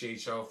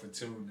appreciate y'all for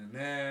tuning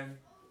in.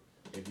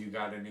 If you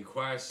got any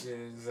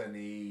questions,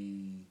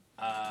 any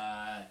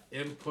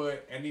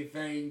input,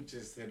 anything,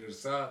 just hit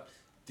us up.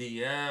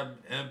 DM,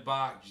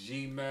 inbox,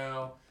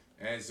 Gmail.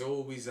 As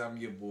always, I'm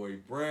your boy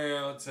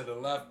Brown. To the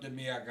left of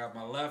me, I got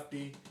my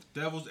lefty.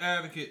 Devil's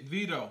advocate,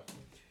 Vito.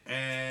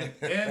 And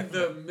in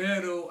the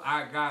middle,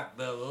 I got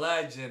the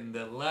legend,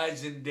 the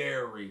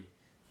legendary.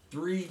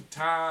 3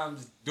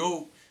 times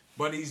dope.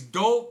 But he's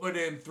doper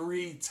than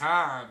 3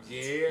 times.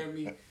 You hear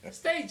me?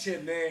 State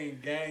your name,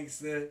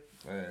 gangster.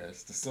 Man,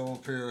 it's the Soul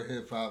Pure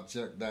Hip Hop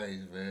Chuck Nice,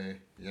 man.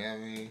 You know what I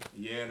mean?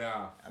 Yeah,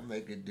 nah. I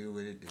make it do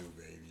what it do,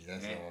 baby.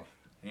 That's all.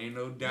 Ain't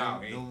no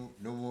doubt.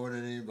 No more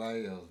than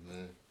anybody else,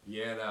 man.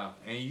 Yeah, nah.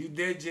 And you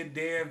did your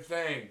damn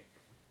thing.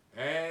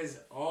 As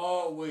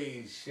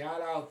always,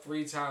 shout out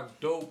 3 times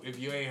dope. If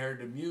you ain't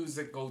heard the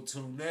music, go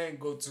tune in.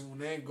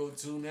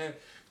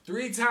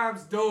 3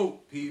 times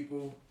dope,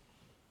 people.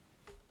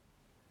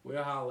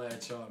 We'll holler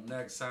at y'all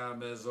next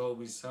time. As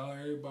always, tell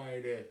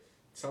everybody that.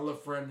 Tell a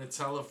friend to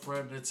tell a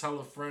friend to tell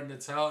a friend to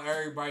tell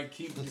everybody.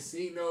 Keep the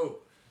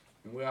C-note.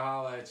 And we'll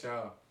holler at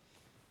y'all.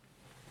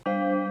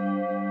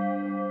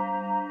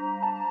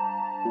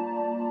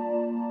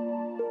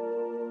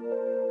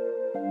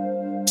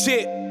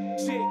 Shit.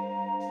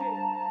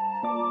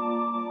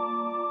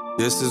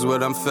 This is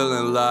what I'm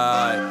feeling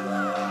like.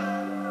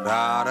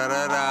 Da da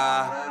da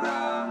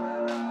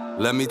da.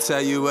 Let me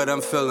tell you what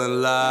I'm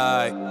feeling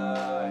like.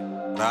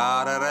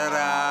 Da da da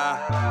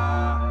da.